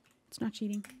 It's not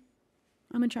cheating.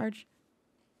 I'm in charge.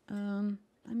 I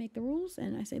make the rules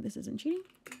and I say this isn't cheating.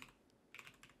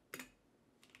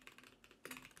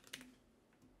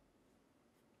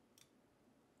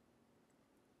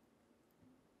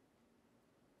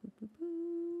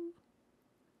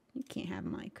 You can't have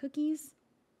my cookies.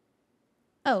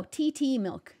 Oh, TT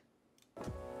milk.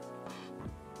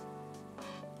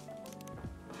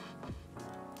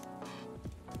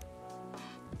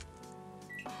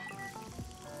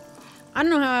 I don't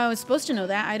know how I was supposed to know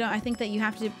that. I think that you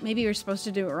have to, maybe you're supposed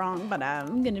to do it wrong, but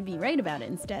I'm gonna be right about it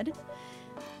instead.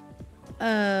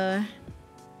 Huh?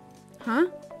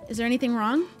 Is there anything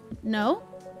wrong? No?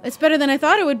 It's better than I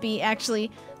thought it would be,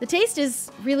 actually. The taste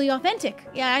is really authentic.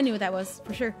 Yeah, I knew what that was,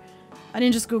 for sure. I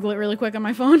didn't just Google it really quick on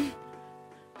my phone.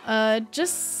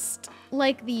 Just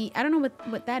like the, I don't know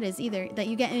what that is either, that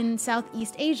you get in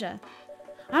Southeast Asia.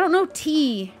 I don't know,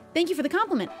 tea. Thank you for the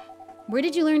compliment. Where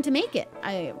did you learn to make it?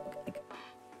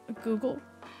 Google.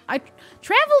 I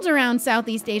traveled around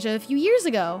Southeast Asia a few years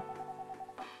ago.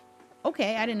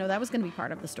 Okay, I didn't know that was going to be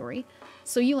part of the story.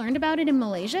 So you learned about it in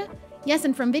Malaysia? Yes,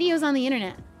 and from videos on the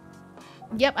internet.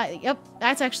 Yep,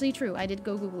 that's actually true. I did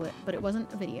go Google it, but it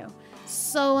wasn't a video.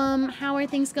 So, how are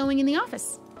things going in the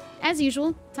office? As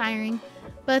usual, tiring.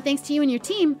 But thanks to you and your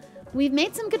team, we've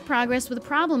made some good progress with a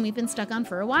problem we've been stuck on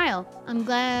for a while. I'm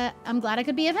glad I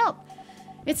could be of help.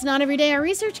 It's not every day our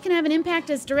research can have an impact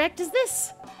as direct as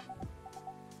this.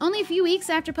 Only a few weeks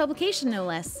after publication, no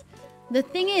less. The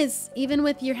thing is, even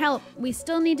with your help, we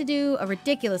still need to do a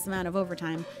ridiculous amount of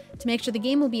overtime to make sure the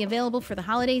game will be available for the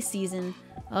holiday season.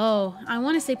 Oh, I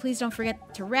want to say please don't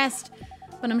forget to rest,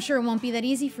 but I'm sure it won't be that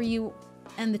easy for you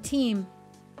and the team.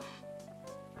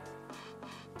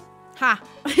 Ha!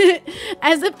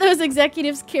 As if those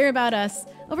executives care about us.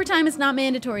 Overtime is not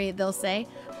mandatory, they'll say.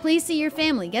 Please see your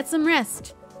family, get some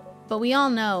rest. But we all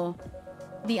know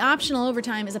the optional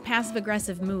overtime is a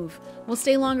passive-aggressive move. We'll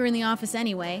stay longer in the office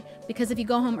anyway, because if you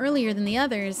go home earlier than the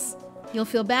others, you'll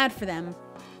feel bad for them.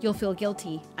 You'll feel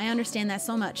guilty. I understand that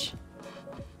so much.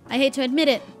 I hate to admit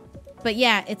it, but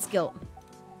yeah, it's guilt.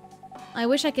 I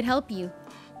wish I could help you.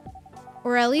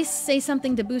 Or at least say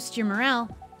something to boost your morale.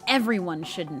 everyone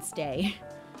shouldn't stay.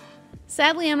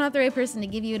 Sadly, I'm not the right person to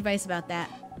give you advice about that.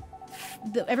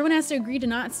 Everyone has to agree to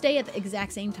not stay at the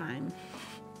exact same time.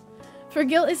 For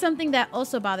guilt is something that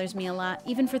also bothers me a lot,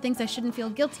 even for things I shouldn't feel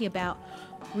guilty about.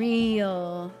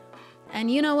 Real. And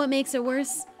you know what makes it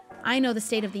worse? I know the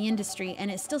state of the industry,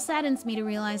 and it still saddens me to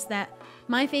realize that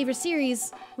my favorite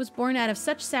series was born out of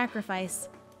such sacrifice.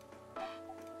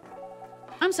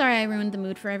 I'm sorry I ruined the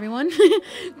mood for everyone.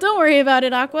 Don't worry about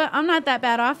it, Aqua. I'm not that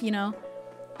bad off, you know.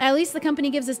 At least the company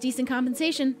gives us decent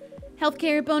compensation,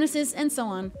 healthcare, bonuses, and so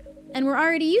on. And we're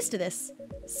already used to this.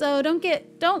 So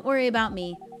don't worry about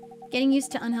me. Getting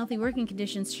used to unhealthy working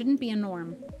conditions shouldn't be a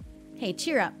norm. Hey,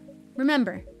 cheer up.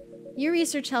 Remember, your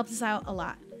research helps us out a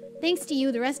lot. Thanks to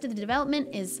you, the rest of the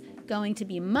development is going to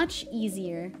be much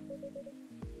easier.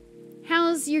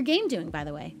 How's your game doing, by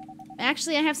the way?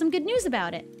 Actually, I have some good news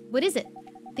about it. What is it?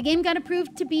 The game got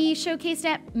approved to be showcased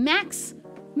at Max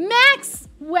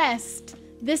West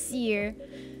this year.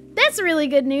 That's really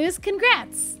good news.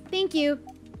 Congrats. Thank you.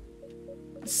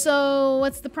 So,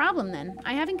 what's the problem then?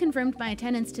 I haven't confirmed my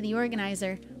attendance to the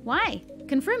organizer. Why?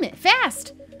 Confirm it.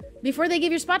 Fast! Before they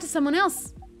give your spot to someone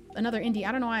else. Another indie.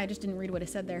 I don't know why I just didn't read what it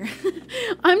said there.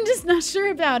 I'm just not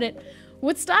sure about it.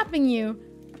 What's stopping you?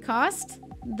 Cost?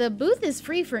 The booth is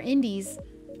free for indies.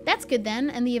 That's good then,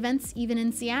 and the event's even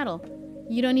in Seattle.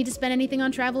 You don't need to spend anything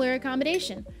on travel or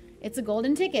accommodation. It's a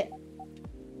golden ticket.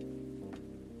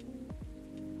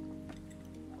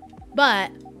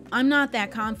 But I'm not that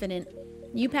confident.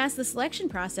 You passed the selection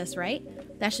process,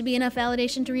 right? That should be enough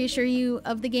validation to reassure you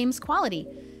of the game's quality.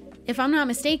 If I'm not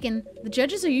mistaken, the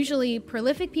judges are usually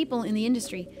prolific people in the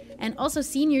industry, and also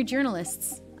senior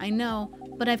journalists. I know,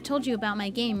 but I've told you about my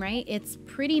game, right? It's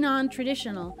pretty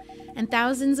non-traditional, and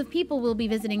thousands of people will be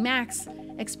visiting Max,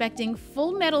 expecting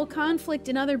Full Metal Conflict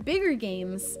and other bigger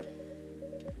games.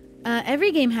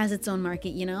 Every game has its own market,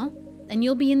 you know? And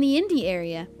you'll be in the indie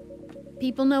area.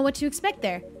 People know what to expect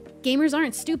there. Gamers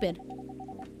aren't stupid.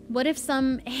 What if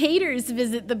some haters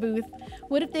visit the booth?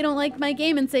 What if they don't like my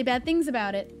game and say bad things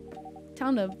about it?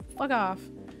 Tell them to fuck off.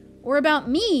 Or about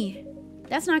me.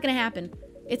 That's not gonna happen.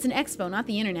 It's an expo, not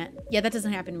the internet. Yeah, that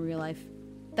doesn't happen in real life.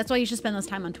 That's why you should spend less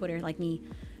time on Twitter, like me.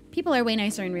 People are way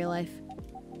nicer in real life.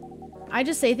 I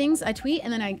just say things, I tweet,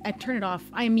 and then I turn it off.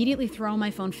 I immediately throw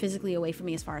my phone physically away from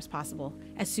me as far as possible.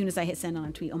 As soon as I hit send on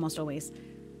a tweet, almost always.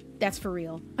 That's for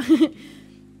real.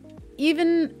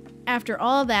 Even after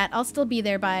all that, I'll still be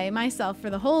there by myself for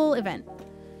the whole event.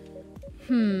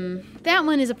 That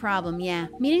one is a problem, yeah.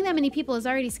 Meeting that many people is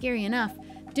already scary enough.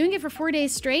 Doing it for 4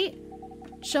 days straight?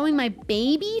 Showing my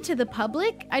baby to the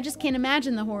public? I just can't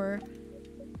imagine the horror.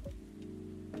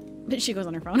 But she goes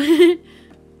on her phone.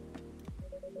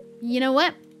 You know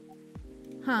what?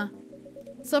 Huh.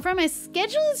 So far my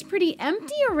schedule is pretty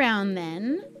empty around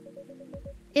then.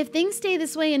 If things stay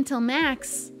this way until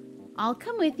Max, I'll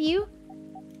come with you.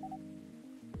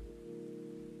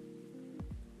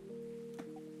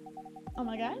 Oh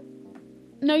my god.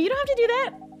 No, you don't have to do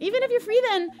that. Even if you're free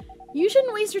then, you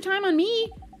shouldn't waste your time on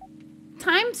me.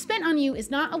 Time spent on you is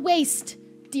not a waste,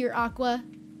 dear Aqua.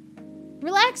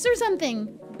 Relax or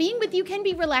something. Being with you can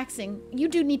be relaxing. You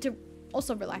do need to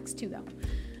also relax too though.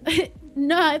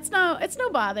 No, it's no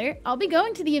bother. I'll be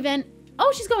going to the event.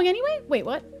 Oh, she's going anyway? Wait,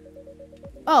 what?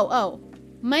 Oh.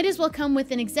 Might as well come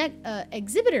with an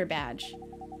exhibitor badge.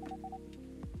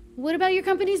 What about your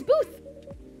company's booth?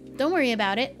 Don't worry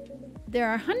about it. There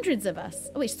are hundreds of us.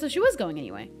 Oh wait, so she was going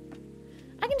anyway.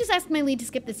 I can just ask my lead to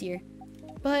skip this year.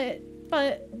 But,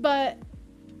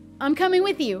 I'm coming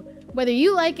with you, whether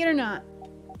you like it or not.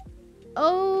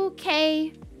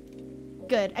 Okay.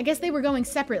 Good. I guess they were going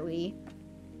separately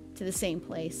to the same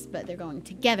place, but they're going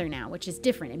together now, which is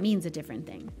different. It means a different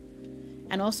thing.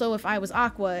 And also, if I was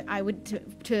Aqua, I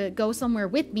would to go somewhere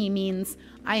with me means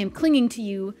I am clinging to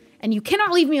you, and you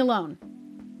cannot leave me alone.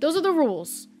 Those are the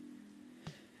rules.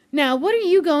 Now, what are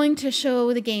you going to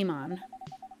show the game on?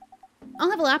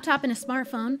 I'll have a laptop and a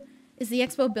smartphone. Is the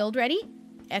Expo build ready?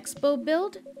 Expo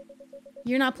build?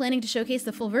 You're not planning to showcase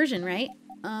the full version, right?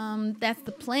 That's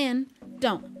the plan.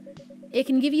 Don't. It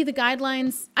can give you the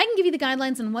guidelines. I can give you the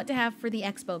guidelines on what to have for the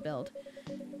Expo build.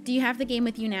 Do you have the game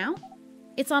with you now?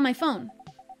 It's on my phone.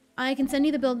 I can send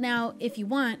you the build now if you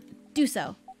want. Do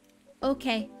so.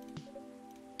 Okay.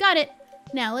 Got it.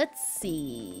 Now let's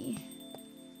see.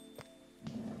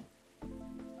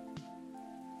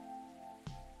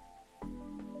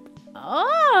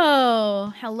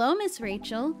 Oh, hello, Miss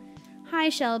Rachel. Hi,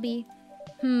 Shelby.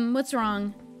 What's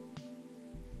wrong?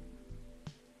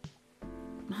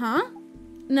 Huh?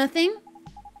 Nothing?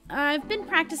 I've been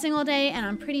practicing all day and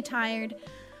I'm pretty tired.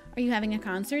 Are you having a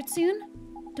concert soon?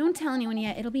 Don't tell anyone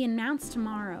yet. It'll be announced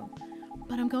tomorrow.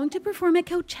 But I'm going to perform at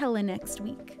Coachella next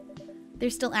week. They're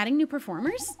still adding new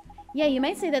performers? Yeah, you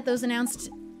might say that those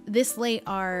announced this late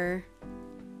are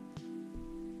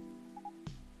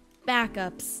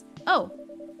backups. Oh,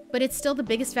 but it's still the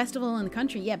biggest festival in the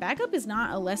country. Yeah, backup is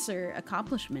not a lesser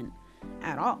accomplishment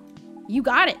at all. You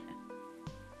got it.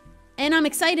 And I'm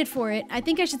excited for it. I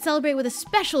think I should celebrate with a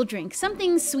special drink,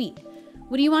 something sweet.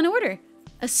 What do you want to order?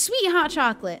 A sweet hot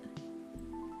chocolate.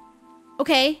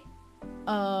 Okay.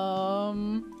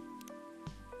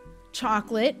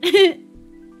 Chocolate.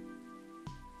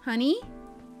 Honey?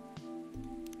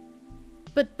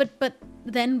 But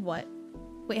then what?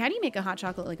 Wait, how do you make a hot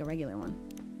chocolate like a regular one?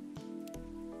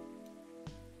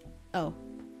 Oh.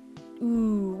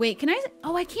 Ooh, wait, can I?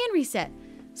 Oh, I can reset.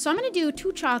 So I'm gonna do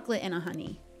 2 chocolate and a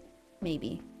honey.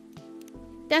 Maybe.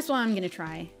 That's what I'm gonna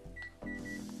try.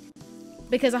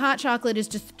 Because a hot chocolate is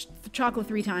just chocolate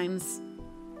 3 times.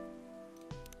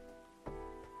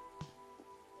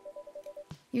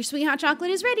 Your sweet hot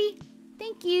chocolate is ready.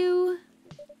 Thank you.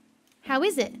 How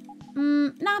is it?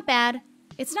 Not bad.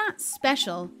 It's not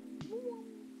special.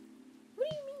 What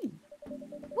do you mean?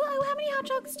 Well, how many hot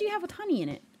chocolates do you have with honey in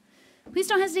it? Please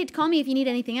don't hesitate to call me if you need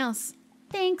anything else.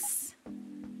 Thanks.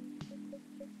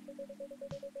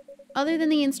 Other than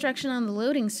the instruction on the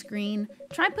loading screen,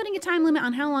 try putting a time limit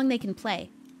on how long they can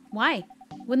play. Why?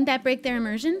 Wouldn't that break their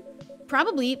immersion?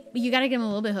 Probably, but you gotta get them a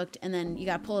little bit hooked and then you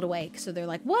gotta pull it away. So they're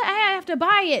like, what? I have to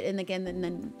buy it. And again, and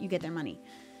then you get their money.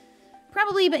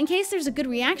 Probably, but in case there's a good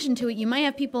reaction to it, you might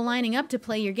have people lining up to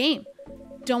play your game.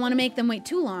 Don't want to make them wait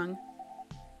too long.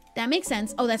 That makes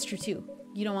sense. Oh, that's true too.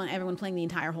 You don't want everyone playing the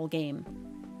entire whole game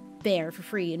there for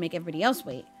free and make everybody else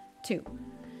wait too.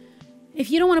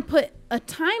 If you don't want to put a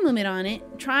time limit on it,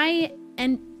 try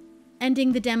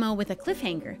ending the demo with a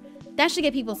cliffhanger. That should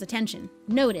get people's attention.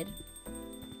 Noted.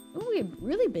 Ooh, we're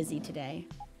really busy today.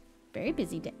 Very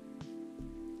busy day.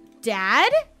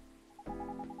 Dad?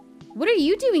 What are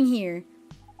you doing here?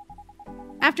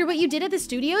 After what you did at the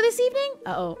studio this evening?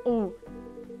 Uh-oh. Oh,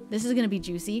 this is gonna be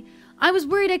juicy. I was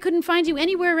worried I couldn't find you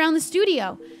anywhere around the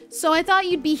studio, so I thought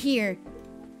you'd be here.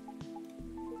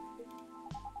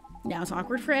 Now it's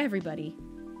awkward for everybody.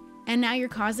 And now you're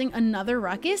causing another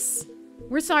ruckus?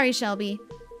 We're sorry, Shelby.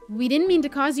 We didn't mean to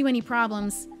cause you any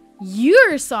problems.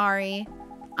 You're sorry.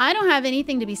 I don't have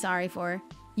anything to be sorry for.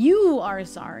 You are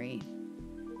sorry.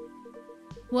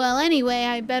 Well, anyway,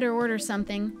 I better order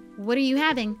something. What are you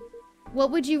having?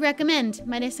 What would you recommend?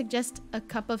 Might I suggest a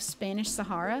cup of Spanish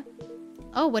Sahara?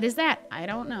 Oh, what is that? I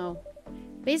don't know.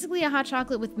 Basically a hot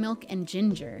chocolate with milk and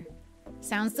ginger.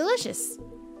 Sounds delicious.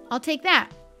 I'll take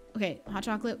that. Okay, hot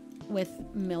chocolate with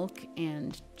milk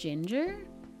and ginger?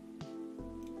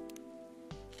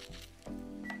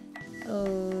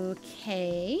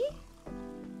 Okay.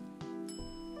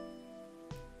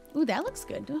 Ooh, that looks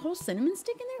good. A whole cinnamon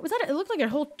stick in there? Was that? It looked like a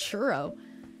whole churro.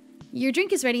 Your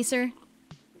drink is ready, sir.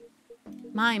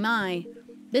 My.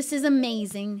 This is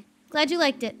amazing. Glad you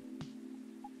liked it.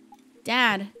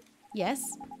 Dad. Yes?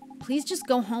 Please just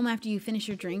go home after you finish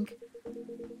your drink.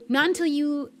 Not until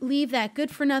you leave that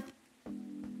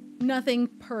good-for-nothing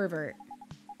pervert.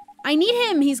 I need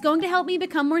him. He's going to help me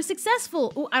become more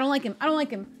successful. Ooh, I don't like him. I don't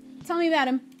like him. Tell me about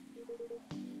him.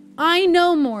 I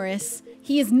know, Morris.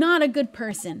 He is not a good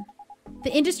person.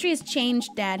 The industry has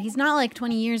changed, Dad. He's not like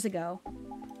 20 years ago.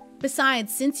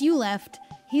 Besides, since you left,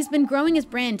 he's been growing his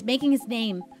brand, making his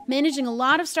name, managing a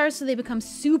lot of stars so they become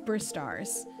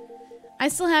superstars. I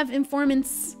still have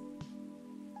informants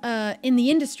in the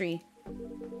industry.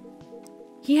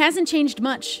 He hasn't changed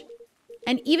much.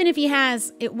 And even if he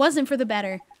has, it wasn't for the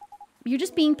better. You're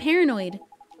just being paranoid.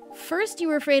 First, you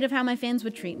were afraid of how my fans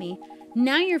would treat me.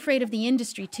 Now you're afraid of the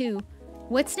industry, too.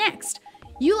 What's next?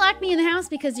 You locked me in the house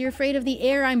because you're afraid of the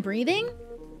air I'm breathing?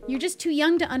 You're just too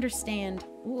young to understand.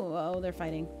 Ooh, oh, they're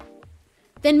fighting.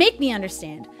 Then make me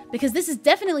understand, because this is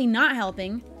definitely not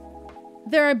helping.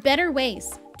 There are better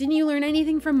ways. Didn't you learn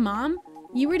anything from Mom?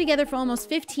 You were together for almost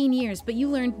 15 years, but you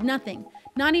learned nothing.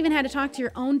 Not even how to talk to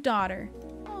your own daughter.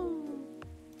 Oh.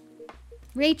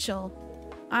 Rachel,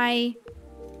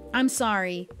 I'm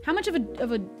sorry. How much of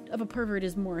a pervert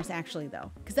is Morris actually,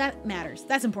 though? Because that matters.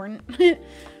 That's important.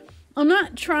 I'm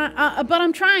not trying, but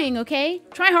I'm trying, okay?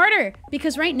 Try harder,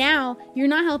 because right now, you're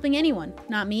not helping anyone.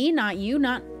 Not me, not you,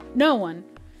 no one.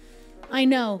 I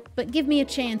know, but give me a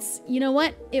chance. You know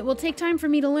what? It will take time for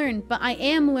me to learn, but I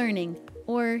am learning.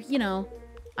 Or, you know,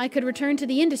 I could return to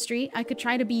the industry. I could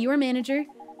try to be your manager.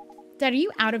 Dad, are you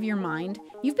out of your mind?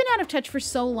 You've been out of touch for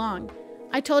so long.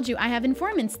 I told you, I have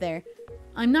informants there.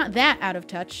 I'm not that out of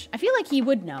touch. I feel like he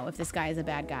would know if this guy is a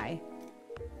bad guy.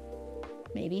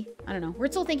 Maybe. I don't know.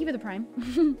 Wurzel, thank you for the prime.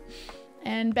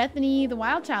 And Bethany, the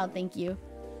wild child, thank you.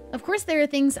 Of course there are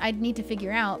things I'd need to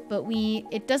figure out, but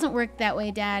it doesn't work that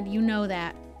way, Dad. You know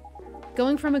that.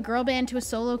 Going from a girl band to a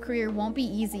solo career won't be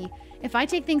easy. If I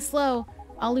take things slow,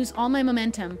 I'll lose all my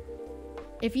momentum.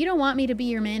 If you don't want me to be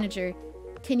your manager,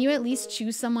 can you at least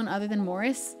choose someone other than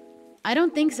Morris? I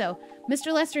don't think so.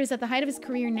 Mr. Lester is at the height of his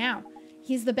career now.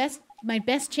 He's my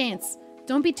best chance.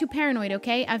 Don't be too paranoid,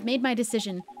 okay? I've made my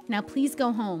decision. Now please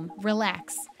go home,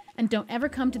 relax, and don't ever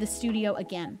come to the studio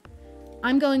again.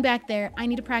 I'm going back there. I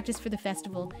need to practice for the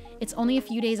festival. It's only a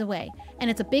few days away, and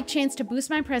it's a big chance to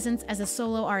boost my presence as a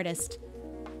solo artist.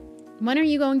 When are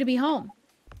you going to be home?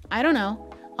 I don't know.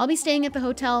 I'll be staying at the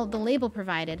hotel the label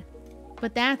provided.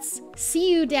 But that's...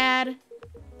 See you, Dad.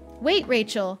 Wait,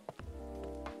 Rachel.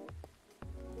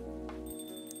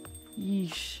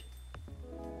 Yeesh.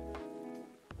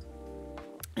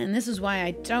 And this is why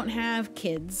I don't have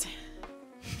kids.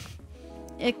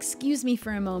 Excuse me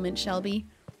for a moment, Shelby.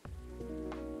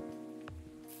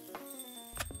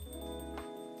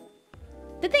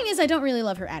 The thing is, I don't really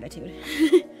love her attitude.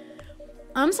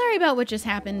 I'm sorry about what just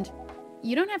happened.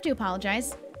 You don't have to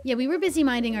apologize. Yeah, we were busy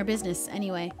minding our business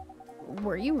anyway.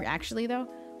 Were you actually, though?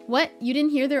 What? You didn't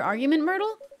hear their argument,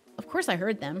 Myrtle? Of course I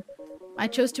heard them. I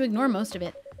chose to ignore most of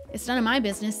it. It's none of my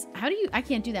business. How do you... I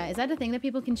can't do that. Is that a thing that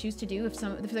people can choose to do? If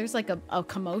there's like a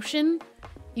commotion,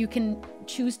 you can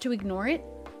choose to ignore it?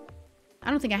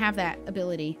 I don't think I have that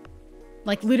ability.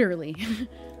 Like, literally.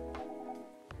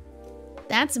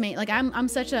 That's me. Like, I'm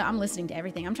listening to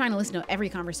everything. I'm trying to listen to every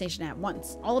conversation at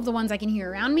once. All of the ones I can hear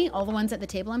around me, all the ones at the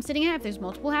table I'm sitting at. If there's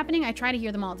multiple happening, I try to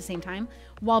hear them all at the same time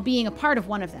while being a part of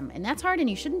one of them. And that's hard, and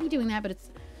you shouldn't be doing that, but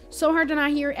it's so hard to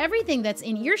not hear everything that's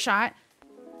in earshot.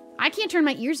 I can't turn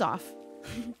my ears off.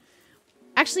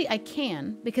 Actually, I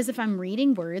can, because if I'm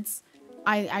reading words,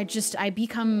 I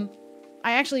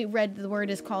actually read the word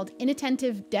is called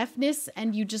inattentive deafness,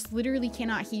 and you just literally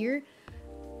cannot hear.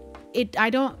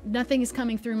 Nothing is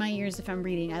coming through my ears if I'm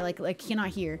reading. I cannot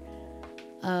hear.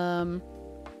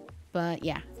 But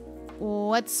yeah.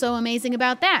 What's so amazing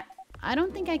about that? I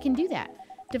don't think I can do that.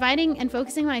 Dividing and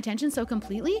focusing my attention so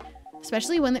completely,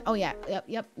 especially when, oh yeah,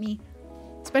 yep, me.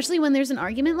 Especially when there's an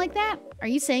argument like that. Are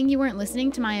you saying you weren't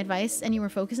listening to my advice and you were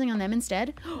focusing on them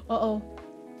instead? Uh-oh.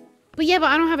 But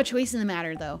I don't have a choice in the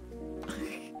matter, though.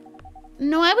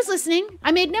 No, I was listening.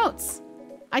 I made notes.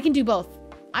 I can do both.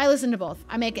 I listen to both.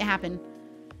 I make it happen.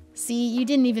 See, you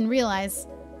didn't even realize.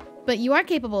 But you are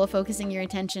capable of focusing your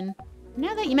attention.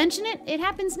 Now that you mention it, it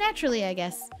happens naturally, I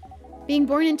guess. Being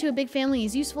born into a big family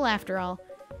is useful after all.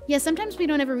 Yeah, sometimes we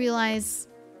don't ever realize...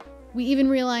 We even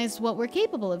realize what we're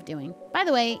capable of doing. By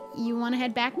the way, you want to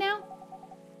head back now?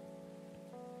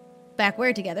 Back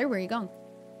where together? Where are you going?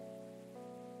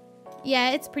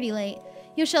 Yeah, it's pretty late.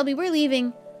 Yo, Shelby, we're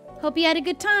leaving. Hope you had a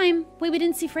good time. Wait, we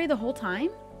didn't see Frey the whole time?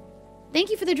 Thank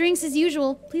you for the drinks as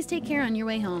usual. Please take care on your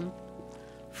way home.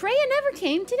 Freya never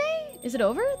came today? Is it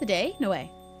over? The day? No way.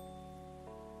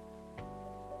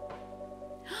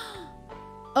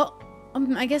 Oh,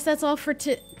 I guess that's all for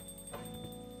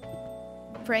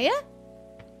Freya?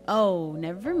 Oh,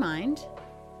 never mind.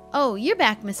 Oh, you're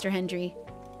back, Mr. Hendry.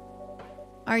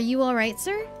 Are you all right,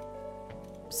 sir?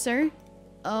 Sir?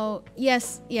 Oh,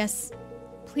 yes.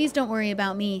 Please don't worry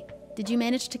about me. Did you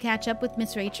manage to catch up with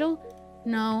Miss Rachel?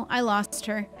 No, I lost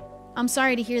her. I'm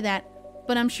sorry to hear that,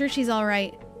 but I'm sure she's all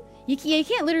right. You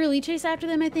can't literally chase after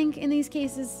them, I think, in these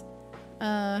cases.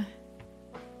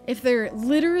 If they're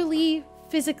literally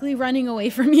physically running away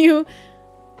from you.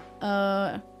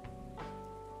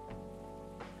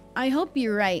 I hope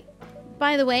you're right.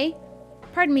 By the way,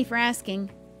 pardon me for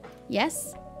asking.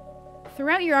 Yes?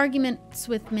 Throughout your arguments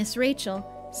with Miss Rachel,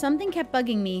 something kept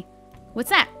bugging me. What's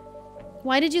that?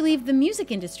 Why did you leave the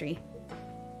music industry?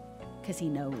 'Cause he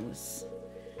knows.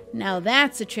 Now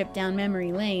that's a trip down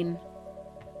memory lane.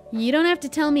 You don't have to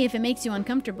tell me if it makes you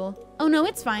uncomfortable. Oh no,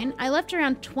 it's fine. I left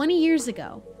around 20 years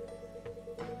ago.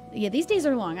 Yeah, these days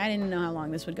are long. I didn't know how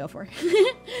long this would go for.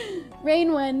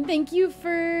 Rain1, thank you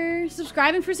for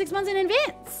subscribing for 6 months in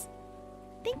advance.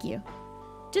 Thank you.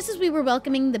 Just as we were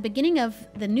welcoming the beginning of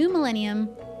the new millennium,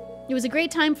 it was a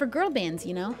great time for girl bands,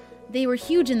 you know? They were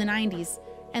huge in the 90s,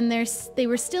 and they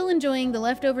were still enjoying the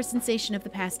leftover sensation of the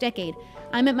past decade.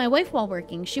 I met my wife while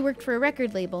working. She worked for a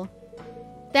record label.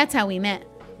 That's how we met.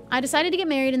 I decided to get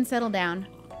married and settle down.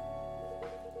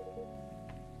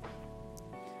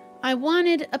 I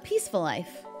wanted a peaceful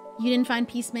life. You didn't find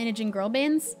peace managing girl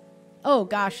bands? Oh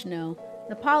gosh, no.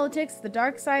 The politics, the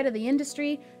dark side of the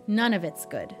industry, none of it's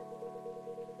good.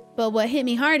 But what hit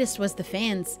me hardest was the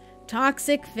fans.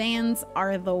 Toxic fans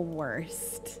are the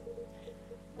worst.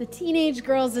 The teenage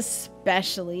girls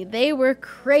especially, they were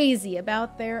crazy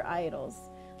about their idols.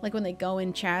 Like when they go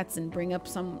in chats and bring up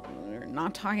some, or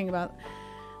not talking about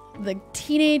the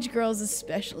teenage girls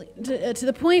especially, to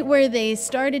the point where they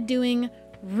started doing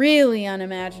really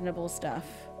unimaginable stuff.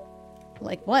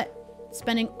 Like what?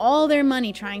 Spending all their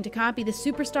money trying to copy the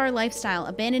superstar lifestyle,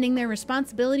 abandoning their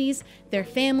responsibilities, their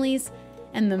families,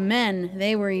 and the men,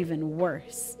 they were even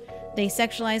worse. They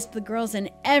sexualized the girls in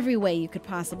every way you could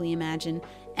possibly imagine.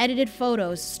 Edited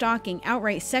photos, stalking,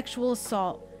 outright sexual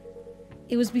assault.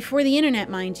 It was before the internet,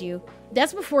 mind you.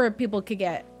 That's before people could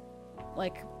get,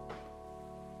 like,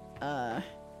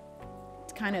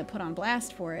 kind of put on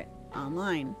blast for it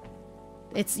online.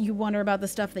 You wonder about the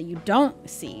stuff that you don't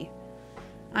see.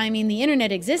 I mean, the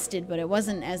internet existed, but it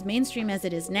wasn't as mainstream as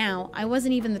it is now. I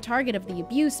wasn't even the target of the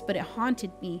abuse, but it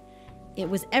haunted me. It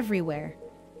was everywhere.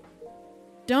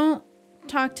 Don't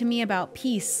talk to me about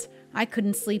peace. I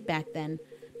couldn't sleep back then.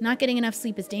 Not getting enough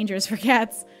sleep is dangerous for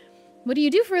cats. What do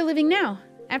you do for a living now?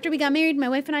 After we got married, my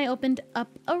wife and I opened up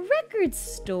a record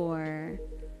store.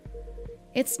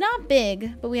 It's not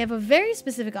big, but we have a very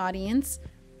specific audience.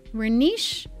 We're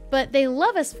niche, but they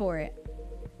love us for it.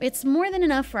 It's more than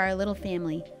enough for our little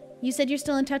family. You said you're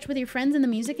still in touch with your friends in the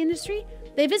music industry?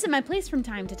 They visit my place from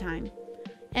time to time.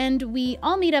 And we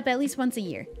all meet up at least once a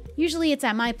year. Usually it's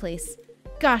at my place.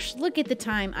 Gosh, look at the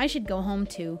time. I should go home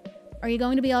too. Are you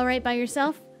going to be all right by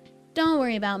yourself? Don't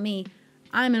worry about me.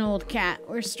 I'm an old cat.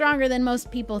 We're stronger than most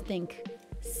people think.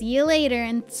 See you later,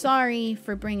 and sorry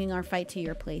for bringing our fight to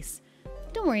your place.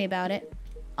 Don't worry about it.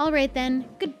 All right then.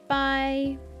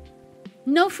 Goodbye.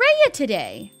 No Freya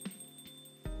today.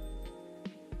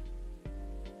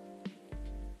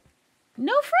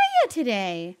 No Freya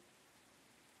today.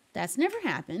 That's never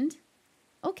happened.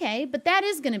 Okay, but that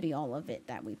is going to be all of it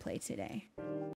that we play today.